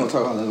last week. We're not gonna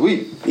talk about last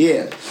week.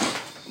 Yeah.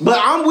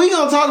 But we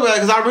gonna talk about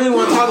it because I really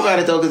want to talk about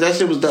it though because that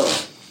shit was dope.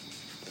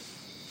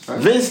 Right.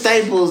 Vince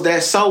Staples,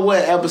 that So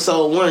What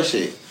episode 1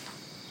 shit.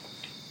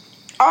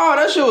 Oh,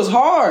 that shit was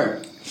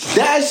hard.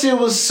 That shit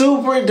was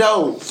super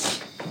dope. Is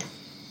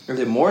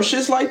there more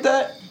shits like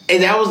that?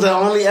 And that was the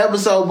only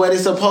episode, but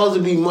it's supposed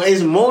to be more.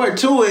 It's more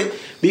to it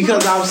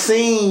because I've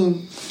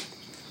seen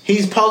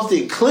he's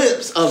posted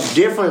clips of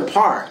different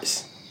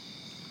parts.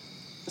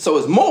 So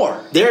it's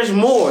more. There's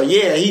more.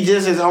 Yeah, he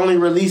just has only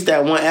released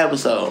that one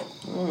episode.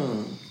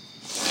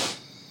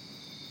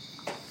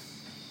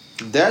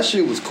 That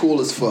shit was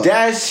cool as fuck.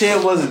 That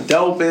shit was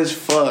dope as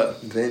fuck.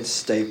 Vince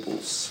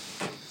Staples.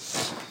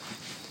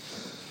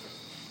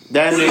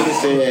 That nigga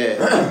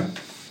said.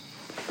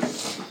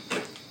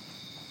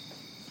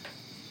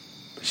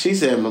 She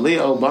said Malia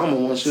Obama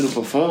wants you to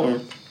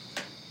perform.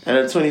 at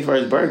her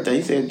 21st birthday.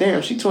 He said,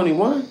 damn, she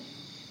 21?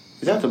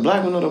 Is that the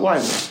black one or the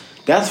white one?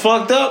 That's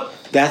fucked up.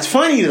 That's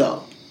funny,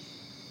 though.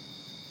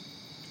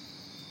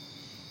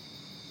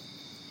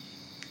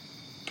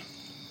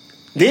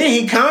 Then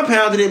he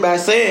compounded it by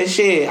saying,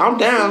 shit, I'm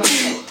down.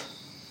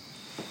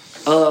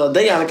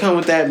 They gotta come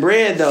with that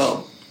bread,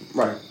 though.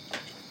 Right.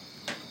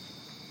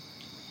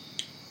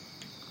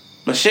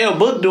 Michelle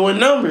Book doing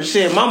numbers.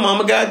 Shit, my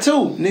mama got 2.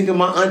 Nigga,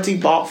 my auntie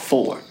bought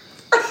 4.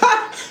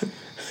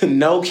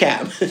 No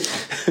cap.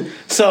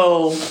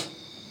 So,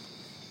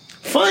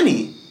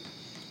 funny.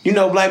 You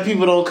know, black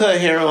people don't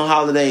cut hair on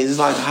holidays. It's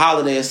like a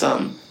holiday or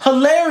something.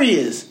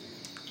 Hilarious.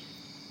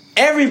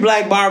 Every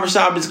black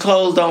barbershop is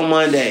closed on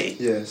Monday.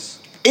 Yes.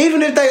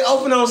 Even if they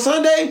open on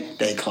Sunday,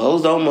 they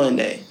closed on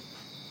Monday.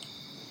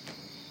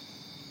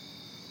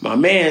 My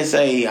man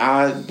say,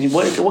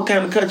 what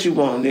kind of cut you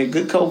want? That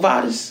good coat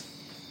bodies?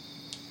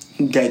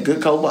 That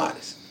good coat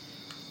bodies.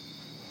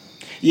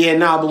 Yeah,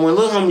 but when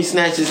Lil Homie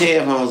snatched his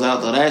headphones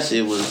out, though, that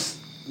shit was...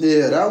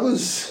 Yeah, that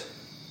was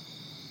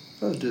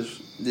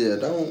just... Yeah,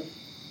 don't...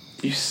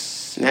 You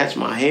snatched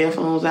my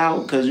headphones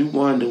out because you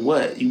wanted to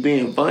what? You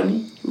being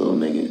funny, little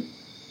nigga?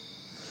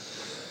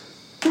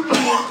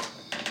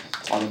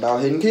 All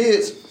about hitting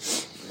kids.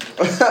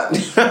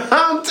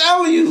 I'm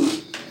telling you.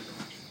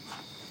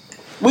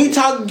 We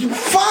talk...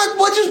 Fuck,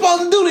 what you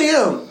supposed to do to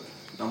him?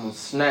 I'm gonna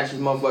snatch his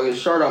motherfucking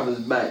shirt off his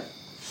back.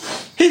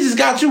 He just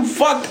got you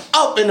fucked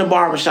up in the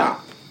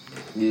barbershop.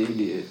 Yeah, he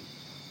did.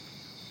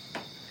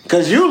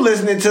 Cause you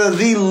listening to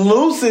the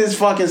loosest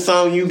fucking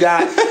song you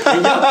got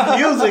in your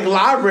music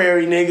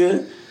library,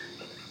 nigga.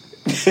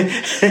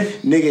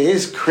 Nigga,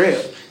 it's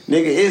Crip.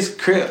 Nigga, it's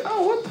Crip.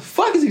 Oh, what the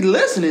fuck is he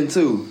listening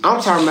to?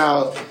 I'm talking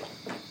about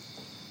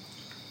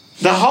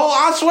the whole,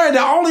 I swear,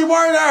 the only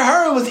word I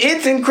heard was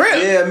It's and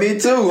Crip. Yeah, me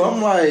too.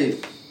 I'm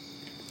like,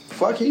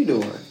 fuck he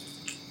doing?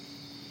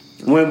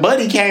 When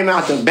Buddy came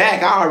out the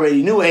back, I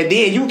already knew. And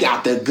then you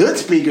got the good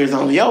speakers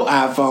on your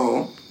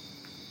iPhone.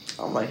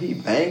 I'm like, he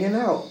banging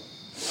out.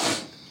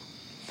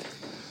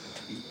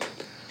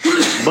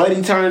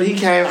 Buddy turned,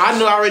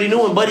 I already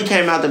knew when Buddy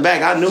came out the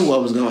back, I knew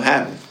what was going to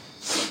happen.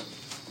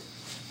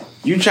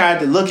 You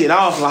tried to look it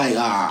off like,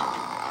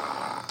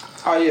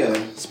 Oh,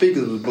 yeah.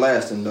 Speakers was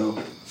blasting, though.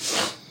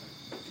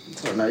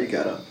 So now you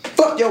gotta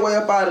fuck your way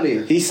up out of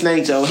there. He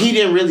snaked you. He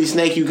didn't really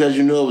snake you because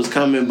you knew it was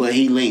coming, but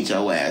he linked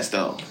your ass,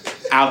 though.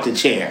 Out the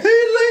chair. He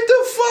linked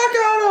the fuck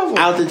out of him.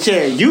 Out the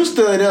chair. You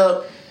stood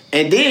up,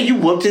 and then you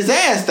whooped his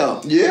ass,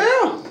 though.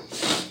 Yeah.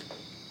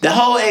 The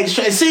whole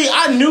exchange. See,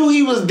 I knew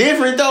he was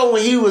different, though,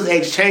 when he was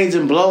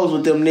exchanging blows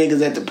with them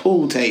niggas at the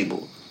pool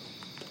table.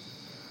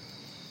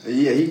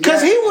 Yeah,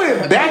 Because he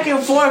went back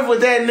and forth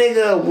with that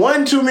nigga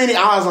one too many.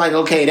 I was like,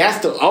 okay, that's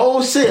the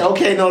old shit.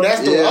 Okay, no,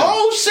 that's the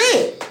old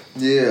shit.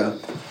 Yeah,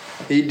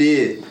 he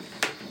did.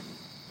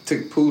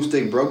 Took a pool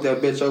stick, broke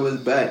that bitch over his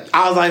back.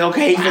 I was like,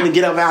 okay, he finna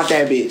get up out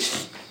that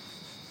bitch.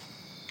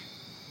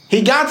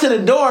 He got to the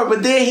door,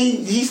 but then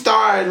he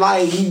started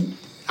like, you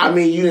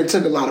done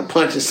took a lot of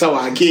punches, so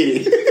I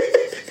get it.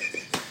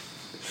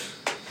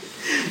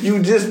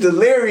 You just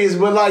delirious,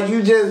 but like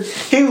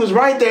he was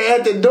right there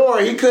at the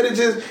door. He could have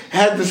just,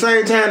 at the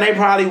same time, they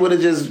probably would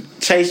have just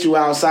chased you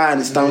outside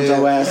and stomped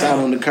your ass out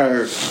on the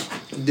curb.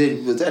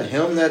 Was that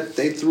him that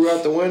they threw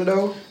out the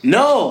window?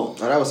 No.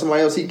 Oh, that was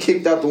somebody else. He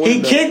kicked out the window.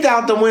 He kicked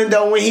out the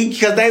window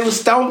because they was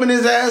stomping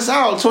his ass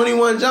out,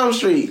 21 Jump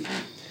Street.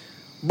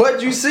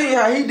 But you see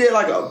how he did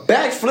like a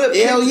backflip.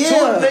 Hell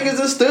yeah. 2 niggas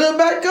and stood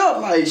back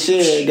up like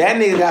shit. That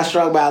nigga got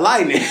struck by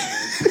lightning.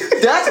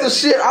 That's the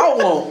shit I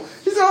want.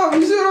 You see what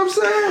I'm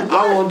saying?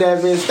 I want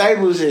that Vince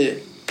Staples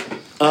shit.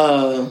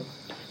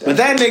 But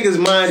that nigga's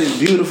mind is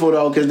beautiful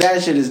though, because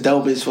that shit is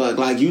dope as fuck.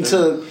 Like you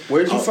took.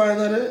 Where'd you find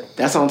that at?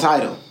 That's on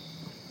Tidal.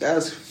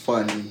 That's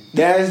funny.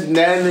 That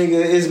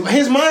nigga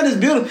his mind is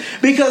beautiful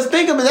because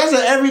think of it. That's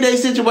an everyday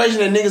situation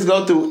that niggas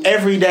go through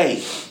every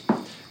day.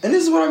 And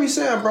this is what I be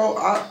saying, bro.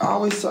 I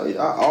always say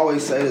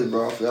this,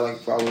 bro. I feel like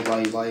if I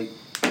was like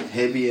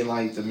heavy in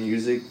like the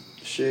music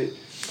shit,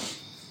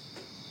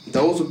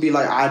 those would be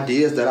like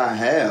ideas that I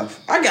have.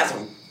 I got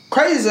some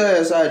crazy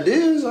ass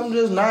ideas. I'm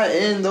just not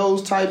in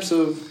those types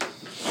of.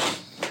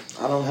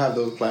 I don't have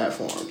those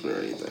platforms or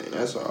anything.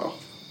 That's all.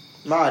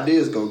 My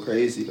ideas go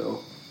crazy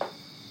though.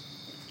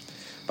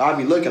 But I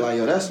be looking like,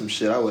 yo, that's some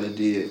shit I would have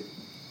did.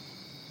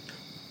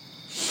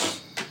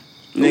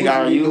 Nigga,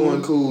 are you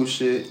doing cool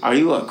shit? Are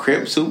you a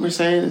Crip Super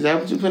Saiyan? Is that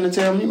what you finna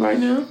tell me right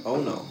now? Oh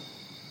no.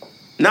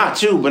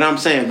 Not you, but I'm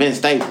saying Vince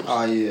Staples.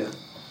 Oh yeah.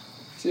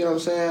 See what I'm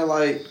saying?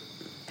 Like,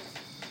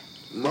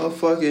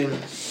 motherfucking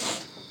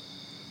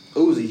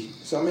Uzi.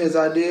 Some of his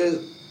ideas,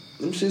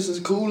 them shits is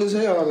cool as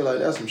hell. I'll be like,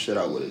 that's some shit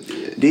I would have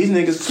did. These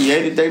niggas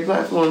created their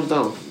platforms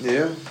though.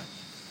 Yeah.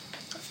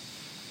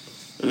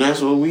 And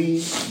that's what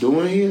we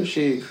doing here,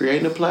 shit.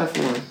 Creating a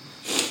platform.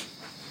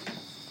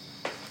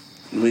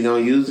 We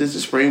gonna use this to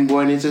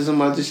springboard into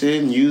some other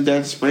shit and use that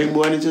to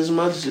springboard into some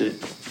other shit.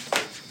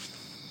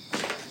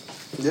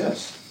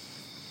 Yes.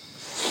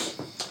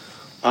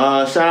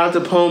 Shout out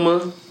to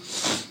Puma.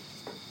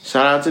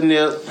 Shout out to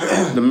Nip.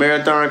 The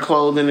Marathon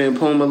clothing and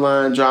Puma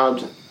line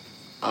dropped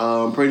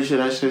I'm pretty sure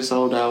that shit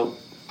sold out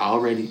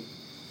already.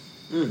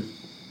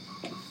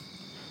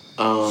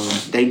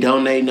 They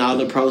donating all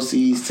the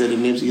proceeds to the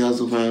Nipsey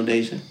Hussle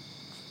Foundation.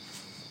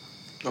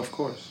 Of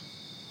course.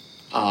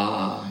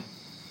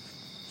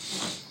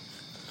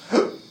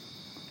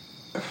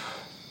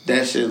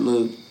 That shit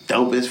look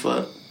dope as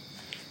fuck.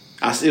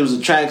 It was a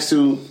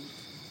tracksuit,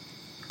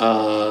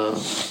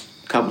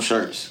 couple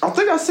shirts. I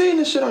think I seen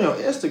this shit on your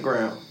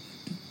Instagram.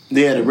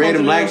 Yeah, the red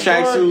and black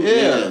tracksuit.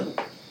 Yeah.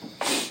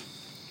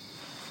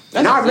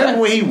 And I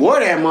remember when he wore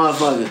that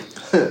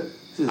motherfucker.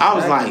 I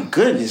was like,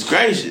 goodness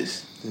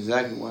gracious.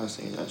 Exactly why I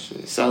seen that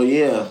shit. So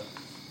yeah,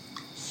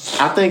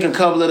 I think a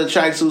couple of the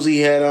tracksuits he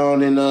had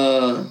on in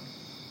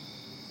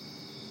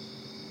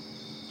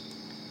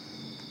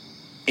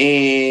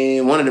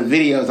one of the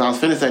videos, I was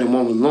finna say the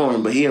one with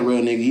Lauren, but he a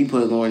real nigga. He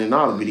put Lauren in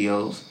all the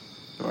videos.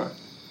 Right.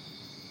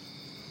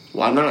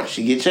 Why not?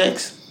 She get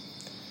checks.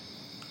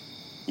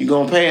 You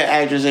gonna pay an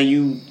actress and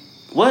you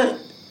what?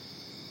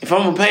 If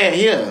I'm gonna pay it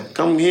here,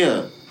 come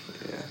here.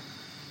 Yeah.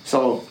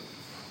 So,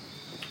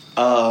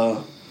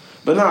 but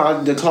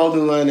no, the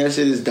clothing line, that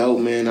shit is dope,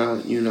 man.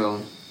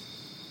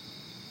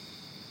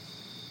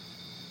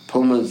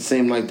 Puma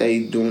seemed like they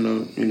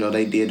doing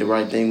they did the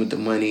right thing with the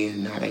money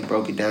and how they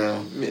broke it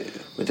down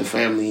with the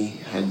family,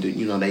 had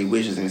they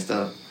wishes and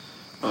stuff.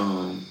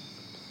 So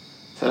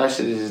that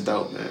shit is just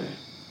dope, man.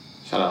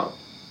 Shout out.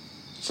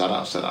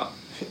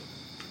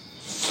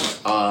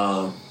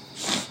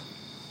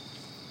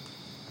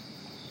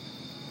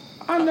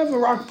 I never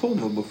rocked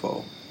Puma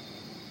before.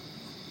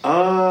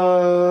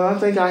 I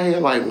think I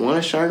had like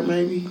one shirt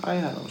maybe. I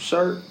ain't had no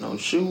shirt, no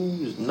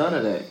shoes, none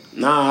of that.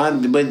 Nah, I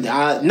think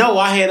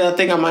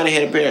I might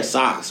have had a pair of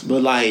socks,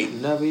 but like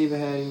never even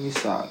had any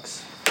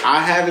socks.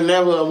 I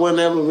wasn't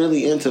ever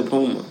really into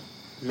Puma.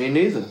 Me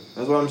neither.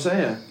 That's what I'm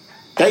saying.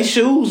 They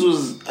shoes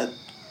was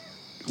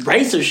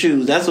racer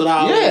shoes. That's what I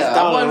always thought.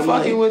 I wasn't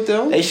fucking with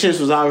them. They shits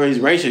was always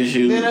racer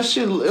shoes. Then that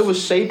shit, it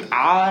was shaped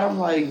odd. I'm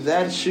like,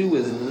 that shoe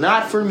is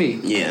not for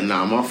me. Yeah,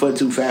 nah, my foot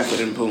too fat for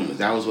them Pumas.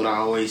 That was what I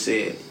always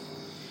said.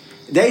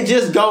 They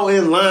just go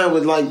in line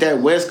with like that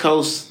West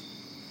Coast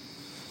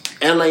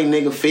LA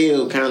nigga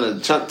feel kind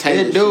of Chuck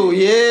Taylor. It do,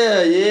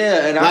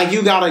 yeah. And like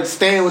you gotta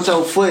stand with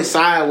your foot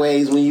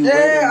sideways when you.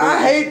 Yeah,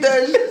 I hate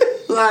that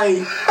shit.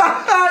 Like,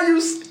 you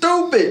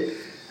stupid.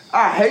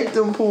 I hate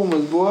them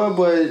Pumas, boy,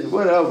 but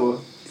whatever.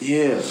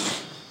 Yeah.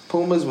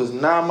 Pumas was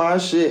not my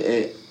shit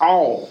at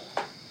all.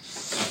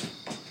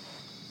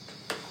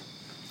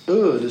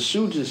 The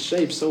shoe just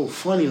shaped so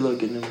funny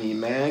looking to me,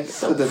 man.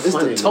 It's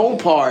the toe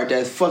part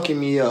that's fucking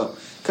me up.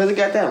 Cause it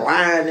got that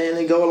line and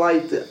it go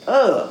like the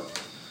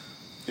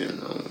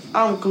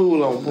I'm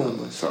cool on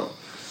Puma. So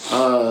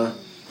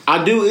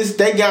I do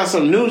they got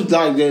some new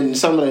like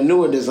some of the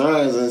newer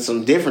designs and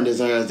some different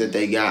designs that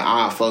they got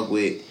I fuck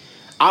with.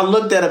 I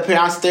looked at a pair,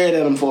 I stared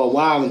at them for a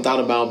while and thought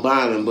about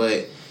buying them,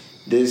 but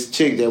this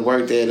chick that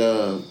worked at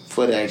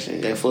Foot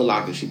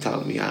Locker, she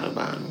talked me out of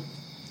buying them.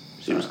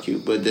 She was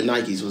cute, but the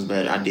Nikes was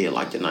better. I did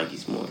like the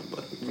Nikes more,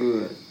 but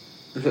good.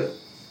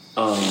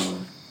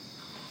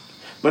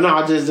 But no,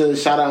 I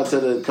just shout out to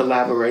the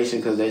collaboration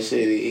because that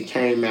shit it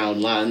came out a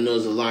lot. I know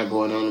there's a lot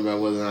going on about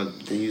whether or not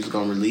they was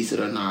gonna release it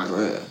or not.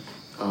 Yeah.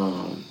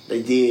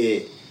 They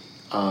did.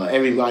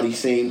 Everybody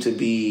seemed to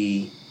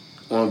be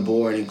on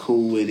board and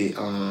cool with it.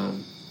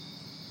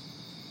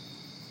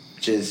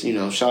 Just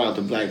shout out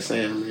to Black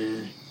Sam,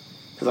 man,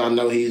 because I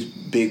know he's a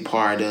big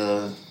part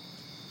of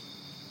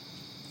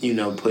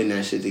putting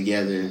that shit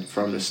together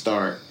from the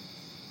start.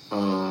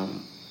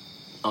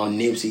 On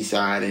Nipsey's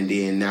side, and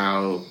then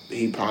now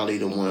he probably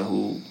the one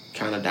who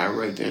kind of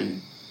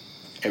directing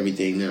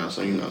everything now.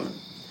 So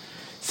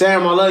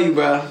Sam, I love you,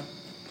 bro.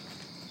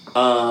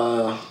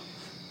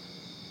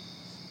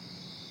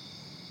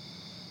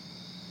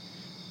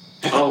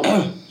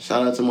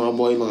 Shout out to my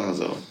boy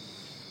Lonzo.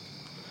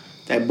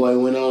 That boy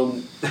went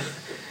on.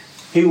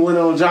 He went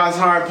on Josh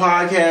Hart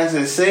podcast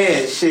and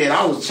said, "Shit,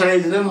 I was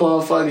changing them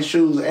motherfucking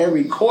shoes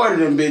every quarter.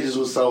 Them bitches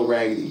was so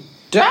raggedy."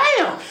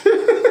 Damn.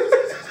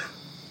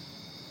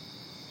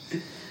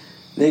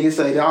 Niggas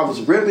say that I was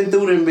ripping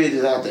through them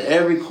bitches after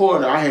every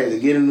quarter. I had to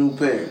get a new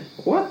pair.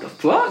 What the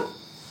fuck?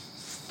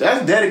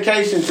 That's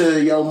dedication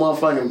to your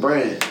motherfucking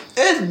brand.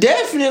 It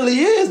definitely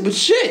is, but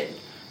shit.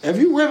 If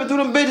you ripping through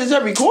them bitches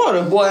every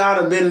quarter, boy, I'd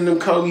have been in them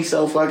Kobe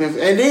so fucking.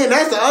 And then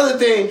that's the other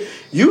thing.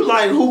 You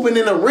like hooping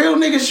in a real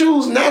nigga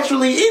shoes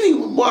naturally.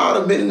 Boy, I'd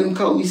have been in them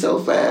Kobe so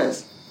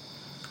fast.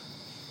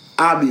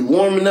 I'd be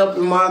warming up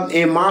in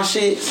my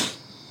shits.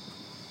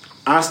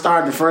 I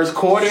start the first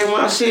quarter in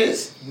my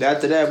shits.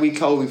 After that, we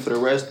Kobe for the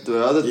rest of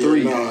the other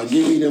three. Nah,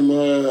 give me them.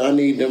 I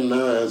need them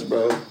 9s,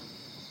 bro.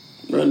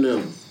 Run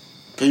them.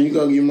 Can you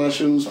go get my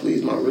shoes,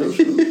 please? My real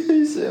shoes.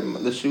 He said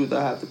the shoes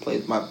I have to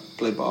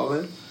play ball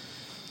in.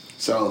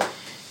 So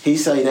he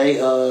say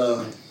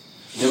them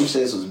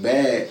shits was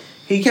bad.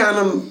 He kind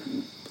of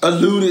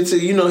alluded to,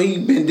 he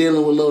been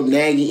dealing with little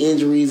naggy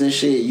injuries and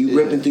shit. You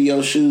ripping through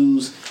your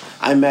shoes.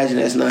 I imagine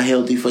that's not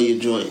healthy for your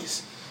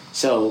joints.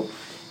 So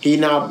he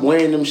not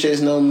wearing them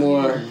shits no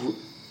more.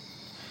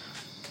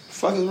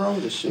 fuck is wrong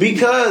with this shit?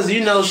 Because,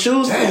 you know,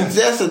 shoes,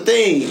 that's the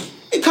thing.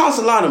 It costs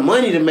a lot of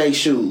money to make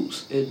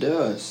shoes. It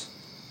does.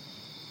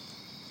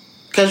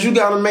 Because you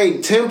got to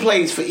make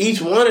templates for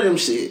each one of them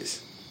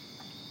shits.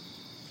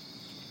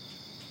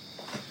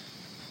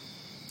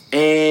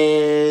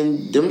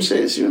 And them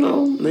shits, you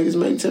know, niggas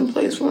make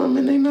templates for them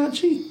and they not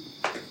cheap.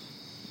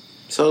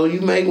 So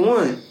you make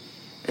one.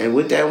 And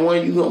with that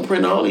one, you going to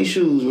print all these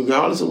shoes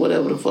regardless of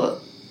whatever the fuck.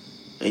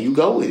 And you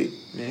go with it.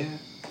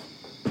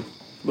 Yeah.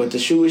 But the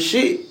shoe is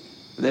shit.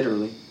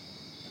 Literally.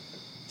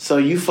 So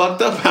you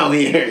fucked up out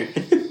here.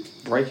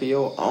 Breaking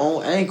your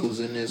own ankles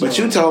in this. But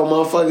you told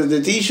motherfuckers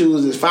that these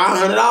shoes is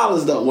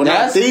 $500 though. Well,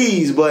 not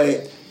these,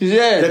 but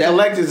the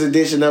collector's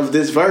edition of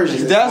this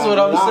version. That's what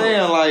I'm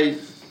saying. Like,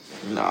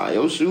 nah,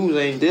 your shoes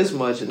ain't this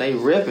much and they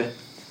ripping.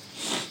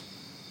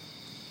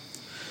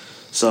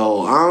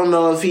 So I don't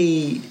know if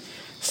he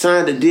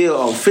signed a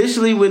deal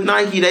officially with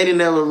Nike. They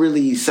didn't ever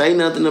really say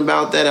nothing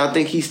about that. I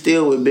think he's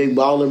still with Big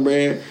Ballin'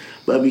 Brand.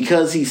 But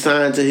because he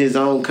signed to his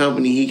own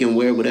company, he can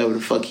wear whatever the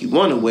fuck he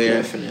want to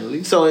wear.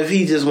 Definitely. So if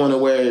he just want to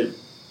wear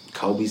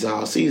Kobe's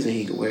all season,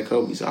 he can wear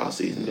Kobe's all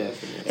season.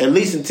 Definitely. At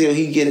least until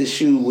he get a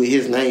shoe with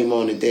his name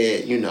on it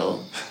that, you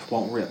know,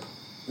 won't rip.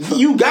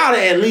 You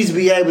gotta at least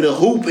be able to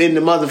hoop in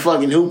the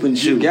motherfucking hooping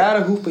shoe. You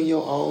gotta hoop in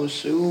your own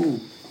shoe.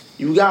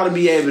 You gotta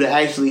be able to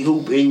actually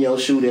hoop in your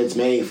shoe that's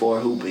made for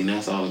hooping.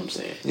 That's all I'm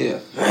saying. Yeah.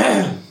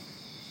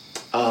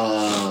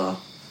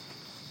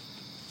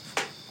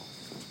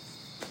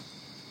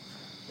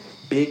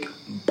 Big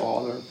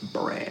Baller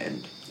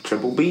Brand.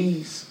 Triple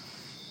B's.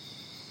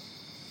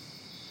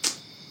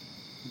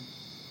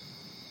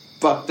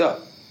 Fucked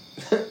up.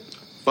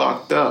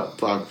 Fucked up.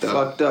 Fucked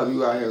up.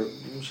 You out here,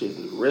 them shit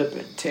is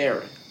ripping,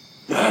 tearing.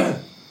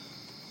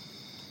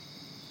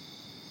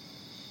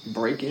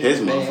 Breaking. His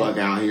motherfucker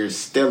out here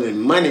stealing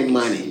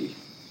money.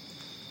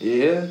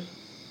 Yeah.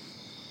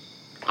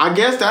 I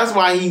guess that's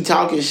why he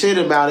talking shit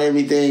about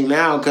everything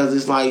now, because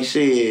it's like,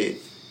 shit.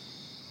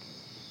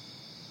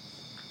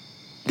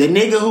 The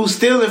nigga who's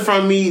stealing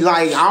from me,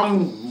 like,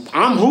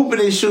 I'm hooping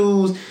in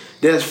shoes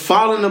that's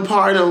falling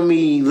apart on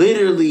me,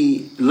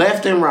 literally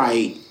left and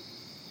right,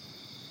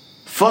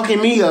 fucking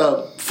me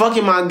up,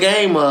 fucking my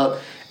game up,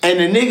 and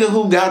the nigga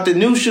who got the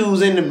new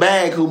shoes in the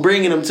bag, who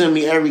bringing them to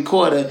me every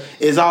quarter,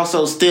 is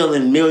also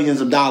stealing millions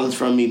of dollars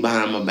from me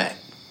behind my back.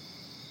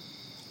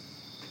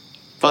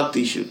 Fuck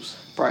these shoes.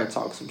 Probably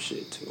talk some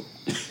shit too.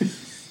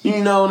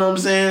 You know what I'm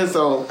saying?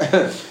 So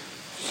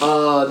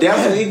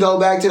definitely go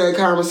back to that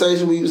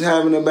conversation we was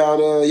having about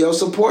your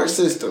support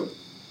system.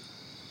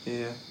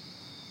 Yeah.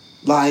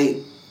 Like,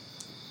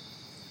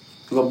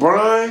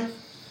 LeBron,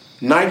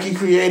 Nike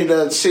created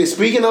a shit.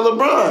 Speaking of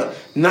LeBron,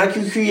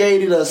 Nike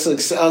created a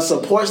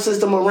support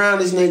system around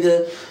this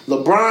nigga.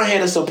 LeBron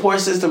had a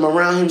support system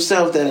around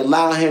himself that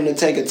allowed him to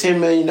take a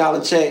 $10 million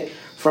check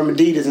from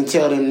Adidas and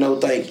tell them no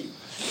thank you.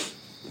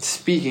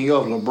 Speaking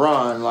of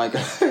LeBron, like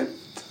I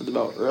talked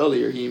about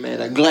earlier, he made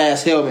a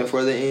glass helmet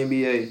for the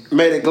NBA.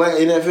 Made a glass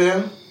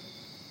NFL?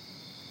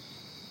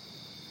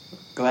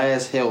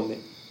 Glass helmet.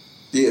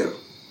 Yeah.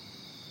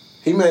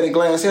 He made a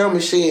glass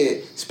helmet.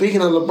 Shit.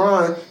 Speaking of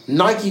LeBron,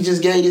 Nike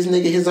just gave this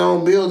nigga his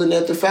own building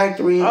at the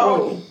factory in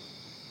Brooklyn.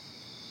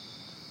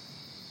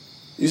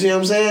 You see what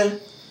I'm saying?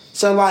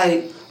 So,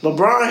 like,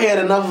 LeBron had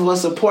enough of a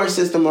support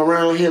system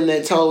around him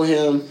that told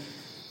him,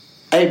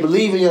 hey,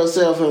 believe in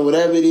yourself and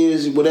whatever it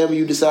is, whatever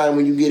you decide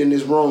when you get in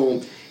this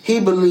room.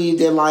 He believed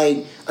that,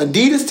 like,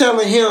 Adidas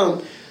telling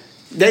him,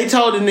 they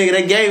told the nigga,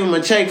 they gave him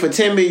a check for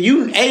 $10 million.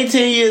 You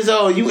 18 years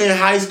old, you in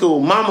high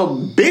school, mama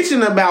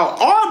bitching about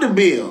all the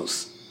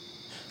bills.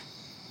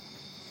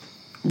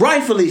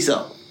 Rightfully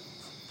so.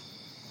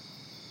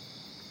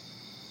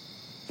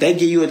 They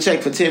give you a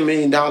check for $10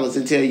 million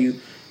and tell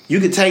you, you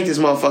can take this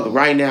motherfucker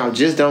right now,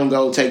 just don't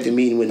go take the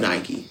meeting with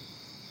Nike.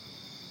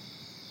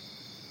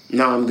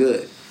 No, I'm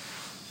good.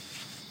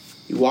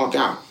 You walk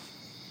out.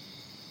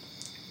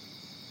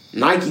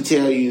 Nike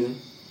tell you,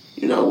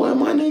 you know what,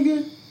 my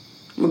nigga?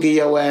 I'm gonna give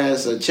your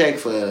ass a check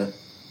for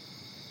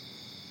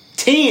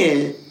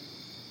 10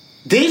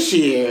 this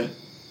year,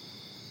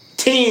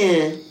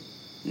 10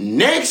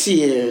 next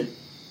year,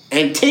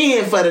 and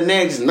 10 for the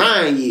next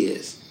 9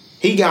 years.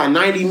 He got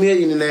 $90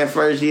 million in that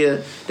first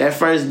year, that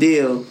first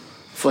deal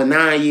for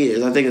 9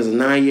 years. I think it's a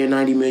 9-year,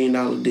 $90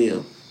 million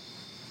deal.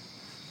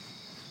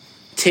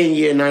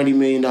 10-year, $90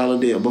 million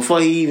deal before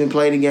he even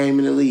played the game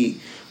in the league.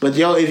 But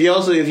if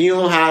you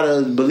don't have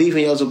the belief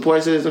in your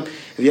support system,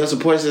 if your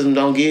support system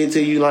don't give it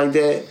to you like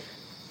that,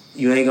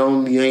 you ain't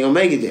gonna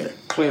make it there.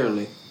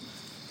 Clearly.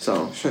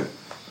 So, that's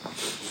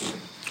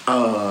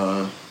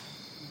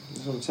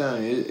what I'm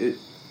telling you.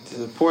 The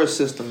support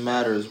system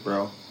matters,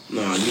 bro.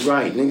 No, you're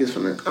right. Niggas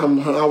I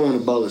want a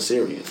bowl of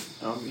cereal.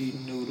 I'm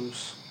eating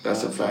noodles.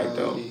 That's a fact,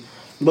 though.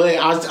 But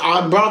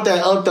I brought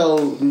that up, though.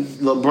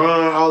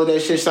 LeBron, all of that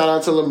shit. Shout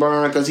out to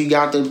LeBron because he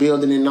got the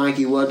building in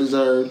Nike. Well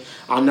deserved.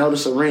 I know the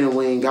Serena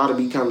win got to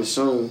be coming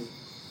soon.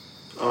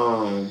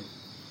 But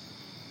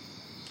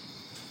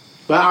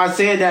I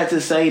said that to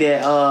say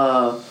that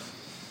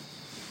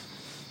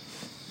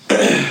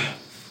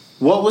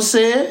what was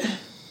said?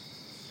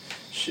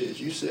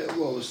 Shit, you said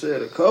what was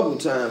said a couple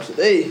times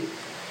today.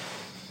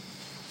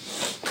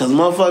 Cause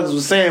motherfuckers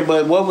was saying,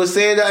 but what was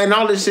said, and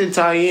all this shit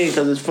tie in,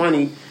 cause it's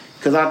funny.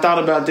 Cause I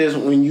thought about this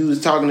when you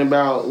was talking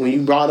about, when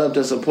you brought up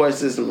the support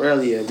system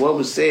earlier. What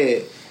was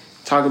said,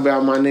 talk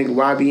about my nigga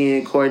Robbie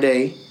and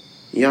Corday,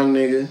 young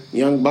nigga,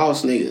 young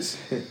boss niggas.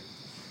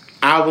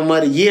 Album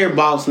of the year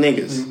boss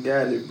niggas. You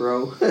got it,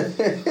 bro.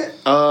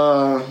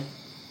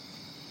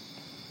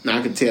 Now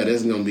I can tell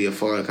this is gonna be a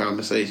fun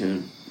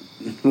conversation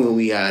when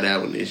we had that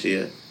one this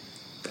year.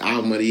 The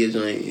album of the year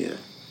joint, yeah.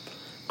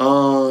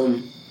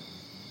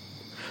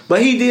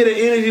 But he did an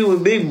interview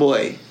with Big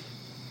Boy.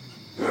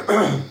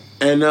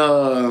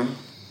 And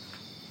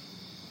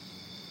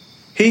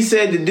he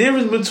said the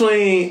difference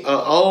between an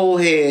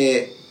old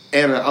head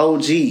and an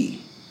OG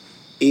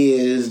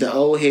is the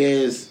old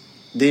heads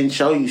didn't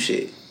show you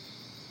shit.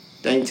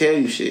 They didn't tell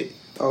you shit.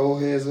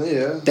 Old heads,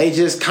 yeah. They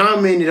just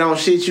commented on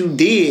shit you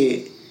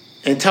did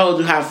and told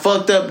you how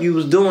fucked up you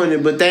was doing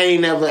it, but they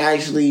ain't never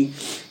actually...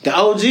 The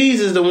OGs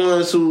is the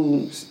ones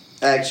who...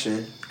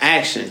 Action.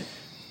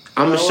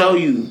 I'm going to show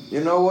you.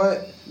 You know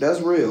what?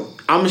 That's real.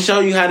 I'm going to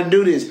show you how to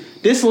do this.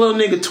 This little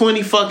nigga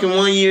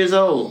 21 years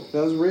old.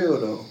 That's real,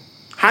 though.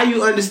 How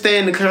you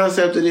understand the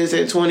concept of this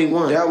at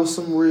 21? That was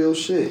some real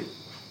shit.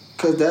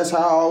 Because that's how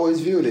I always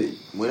viewed it.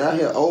 When I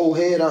hear old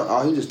head,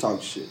 he just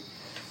talking shit.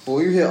 But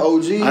when you hear OG...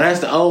 Oh,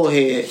 that's the old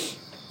head.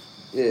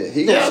 Yeah,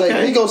 he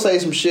gonna say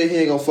some shit. He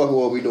ain't gonna fuck with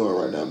what we doing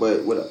right now,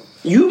 but whatever.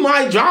 You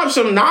might drop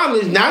some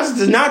knowledge,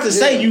 not to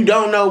say you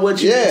don't know what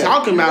you're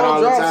talking about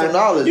all the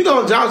time. You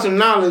gonna drop some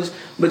knowledge,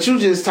 but you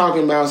just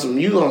talking about some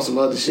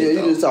other shit.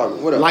 Yeah, you just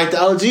talking, whatever. Like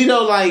the OG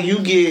though, like you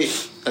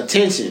get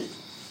attention.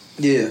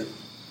 Yeah.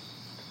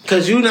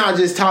 Cause you not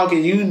just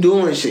talking, you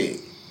doing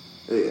shit.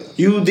 Yeah.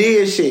 You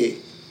did shit.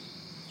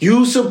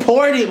 You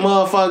supported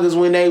motherfuckers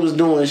when they was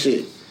doing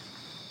shit.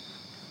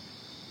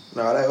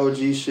 Nah, that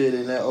OG shit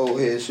and that old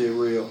head shit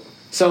real.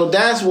 So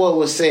that's what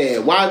was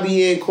said.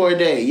 YBN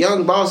Corday,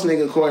 young boss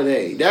nigga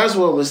Corday. That's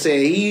what was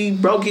said. He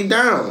broke it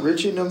down.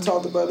 Richie and them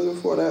talked about it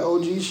before. That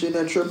OG shit,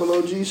 that triple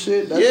OG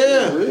shit. That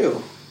yeah, shit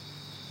real.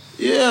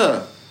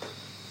 Yeah.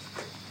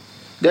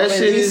 That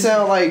shit these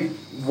sound like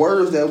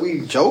words that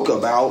we joke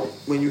about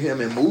when you hear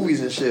them in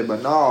movies and shit,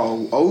 but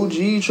no,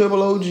 OG,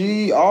 triple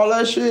OG, all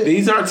that shit.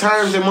 These are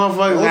terms that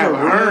motherfuckers have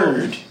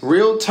earned.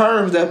 Real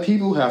terms that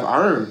people have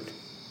earned.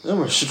 Them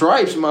are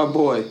stripes, my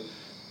boy.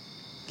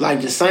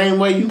 Like the same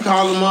way you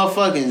call a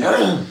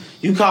motherfucking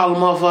you call a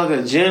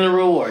motherfucker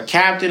general or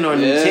captain or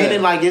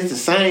lieutenant, like it's the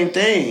same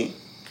thing.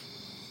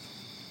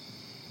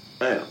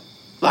 Damn.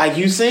 Like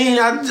you seen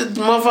the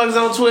motherfuckers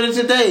on Twitter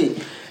today.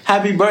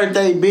 Happy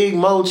birthday, Big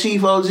Mo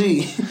Chief OG.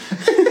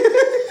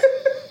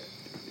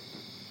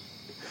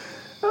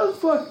 That's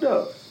fucked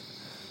up.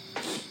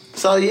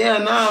 So yeah,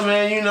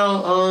 man, you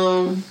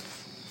know,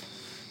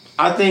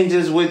 I think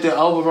just with the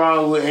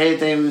overall, with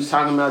everything we was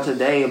talking about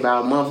today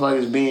about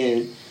motherfuckers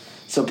being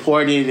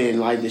supported and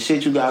like the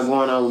shit you got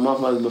going on with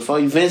motherfuckers before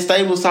you. Vince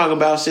Staples talk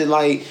about shit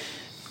like,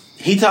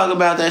 he talk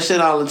about that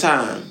shit all the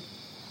time.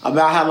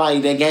 About how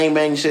like that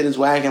gangbang shit is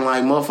whacking,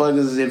 like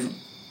motherfuckers, if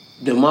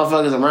the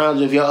motherfuckers around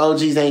you, if your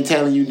OGs ain't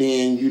telling you,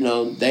 then you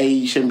know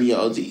they shouldn't be your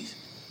OGs.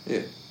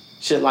 Yeah.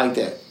 Shit like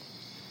that.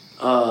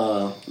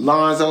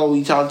 Lonzo,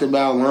 we talked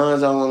about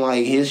Lonzo and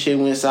like his shit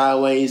went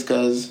sideways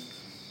because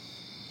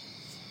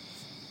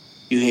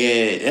you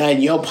had,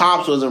 and your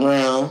pops was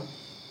around.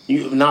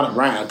 You not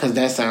around because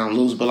that sound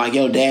loose, but like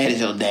your dad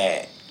is your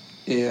dad.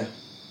 Yeah.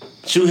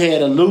 But you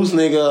had a loose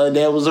nigga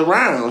that was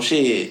around.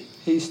 Shit.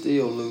 He's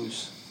still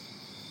loose.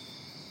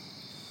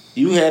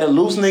 You had a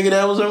loose nigga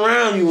that was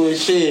around you and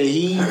shit.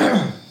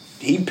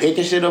 He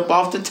picking shit up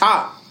off the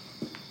top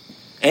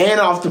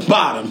and off the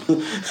bottom.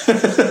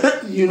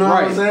 You know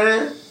what I'm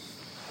saying?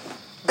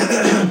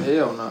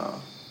 Hell no.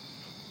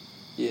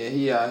 Yeah,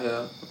 he out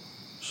here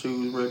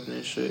shoes ripping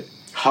and shit.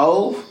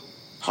 Hove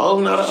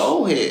not an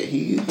old head.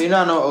 He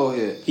not no old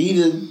head.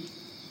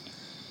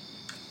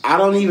 I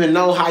don't even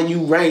know how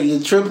you rank.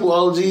 The triple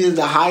OG is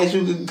the highest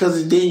you could,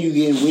 because then you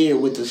get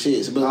weird with the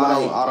shits. But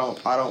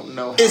I don't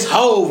know. It's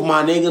Hove,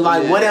 my nigga.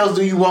 Like, what else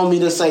do you want me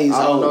to say?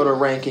 I don't know the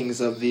rankings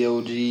of the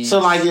OGs. So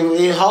like,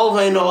 if Hove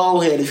ain't no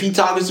old head, if he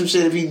talking some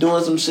shit, if he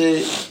doing some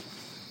shit,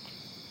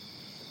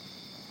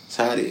 that's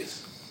how it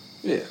is.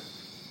 Yeah.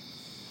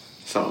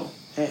 So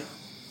yeah.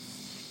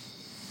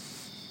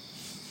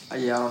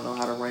 Yeah, I don't know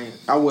how to rank.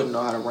 I wouldn't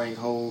know how to rank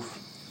Hove.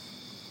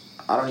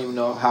 I don't even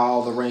know how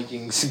all the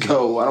rankings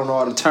go. I don't know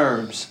all the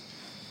terms.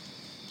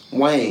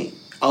 Wayne,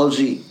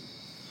 OG.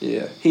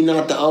 Yeah. He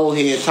not the old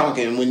head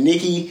talking. When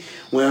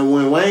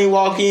Wayne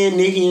walk in,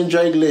 Nicki and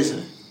Drake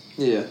listen.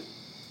 Yeah.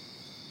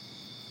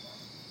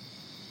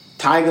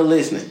 Tiger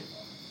listening.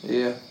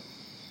 Yeah.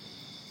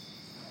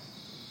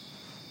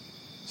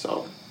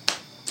 So,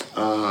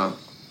 but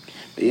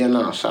yeah,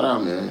 no, shout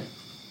out, man.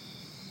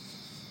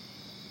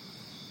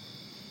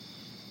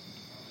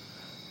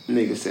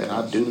 Nigga said,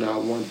 I do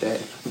not want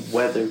that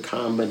weather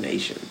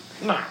combination.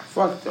 Nah,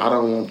 fuck that. I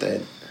don't want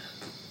that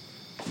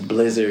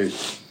blizzard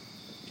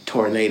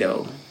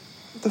tornado.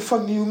 What the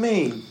fuck do you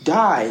mean?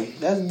 Die.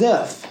 That's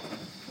death.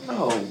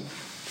 No.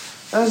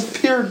 That's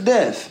pure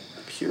death.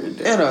 Pure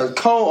death. In a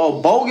cold,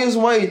 a bogus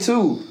way,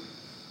 too.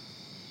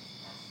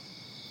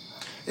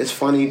 It's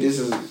funny,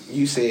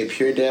 you said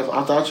pure death.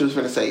 I thought you was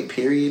going to say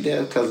period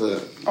death because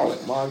of... Oh,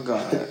 my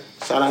God.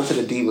 Shout out to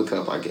the Diva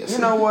Cup, I guess. You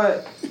know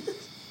what?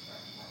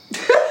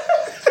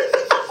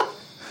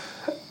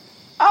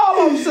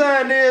 All I'm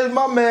saying is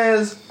my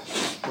man's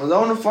was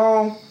on the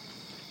phone,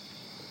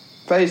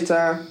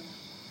 FaceTime,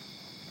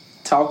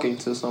 talking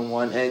to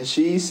someone, and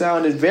she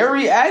sounded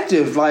very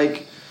active,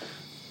 like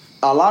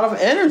a lot of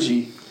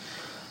energy.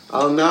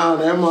 Oh no,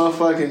 that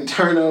motherfucking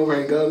turnover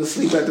and go to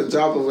sleep at the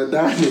drop of a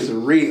dime is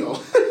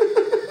real.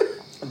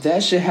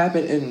 That shit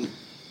happened in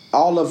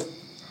all of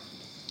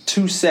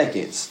 2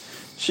 seconds.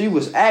 She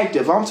was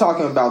active. I'm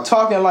talking about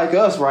talking like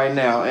us right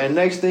now, and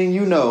next thing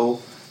you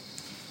know,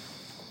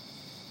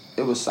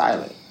 it was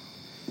silent.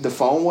 The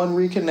phone wasn't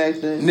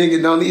reconnecting.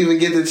 Nigga don't even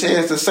get the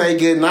chance to say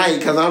goodnight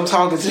because I'm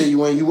talking to you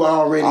when you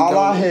already all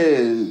gone. I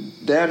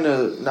had, damn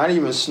near, not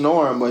even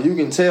snoring, but you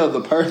can tell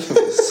the person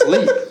was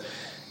asleep.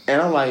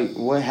 And I'm like,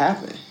 what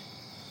happened?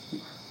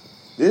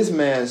 This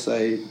man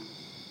say,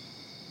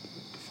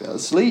 fell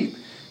asleep.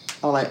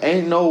 I'm like,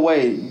 ain't no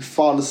way you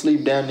fall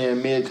asleep down there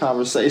in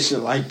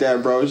mid-conversation like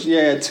that, bro. She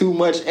had too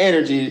much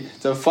energy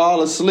to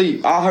fall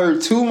asleep. I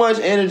heard too much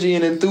energy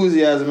and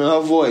enthusiasm in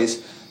her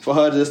voice for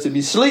her just to be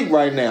asleep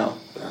right now.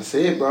 That's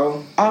it,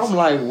 bro. I'm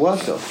like, what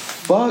the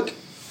fuck?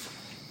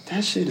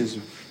 That shit is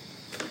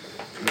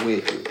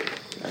wicked.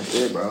 That's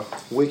it, bro.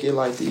 Wicked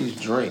like these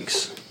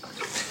drinks.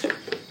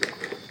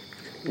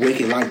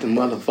 Wicked like the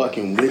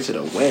motherfucking Witch of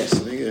the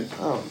West, nigga.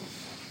 Oh,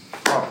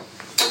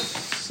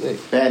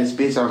 sick. Baddest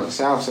bitch on the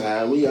south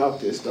side. We off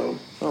this, though.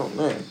 Oh,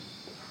 man.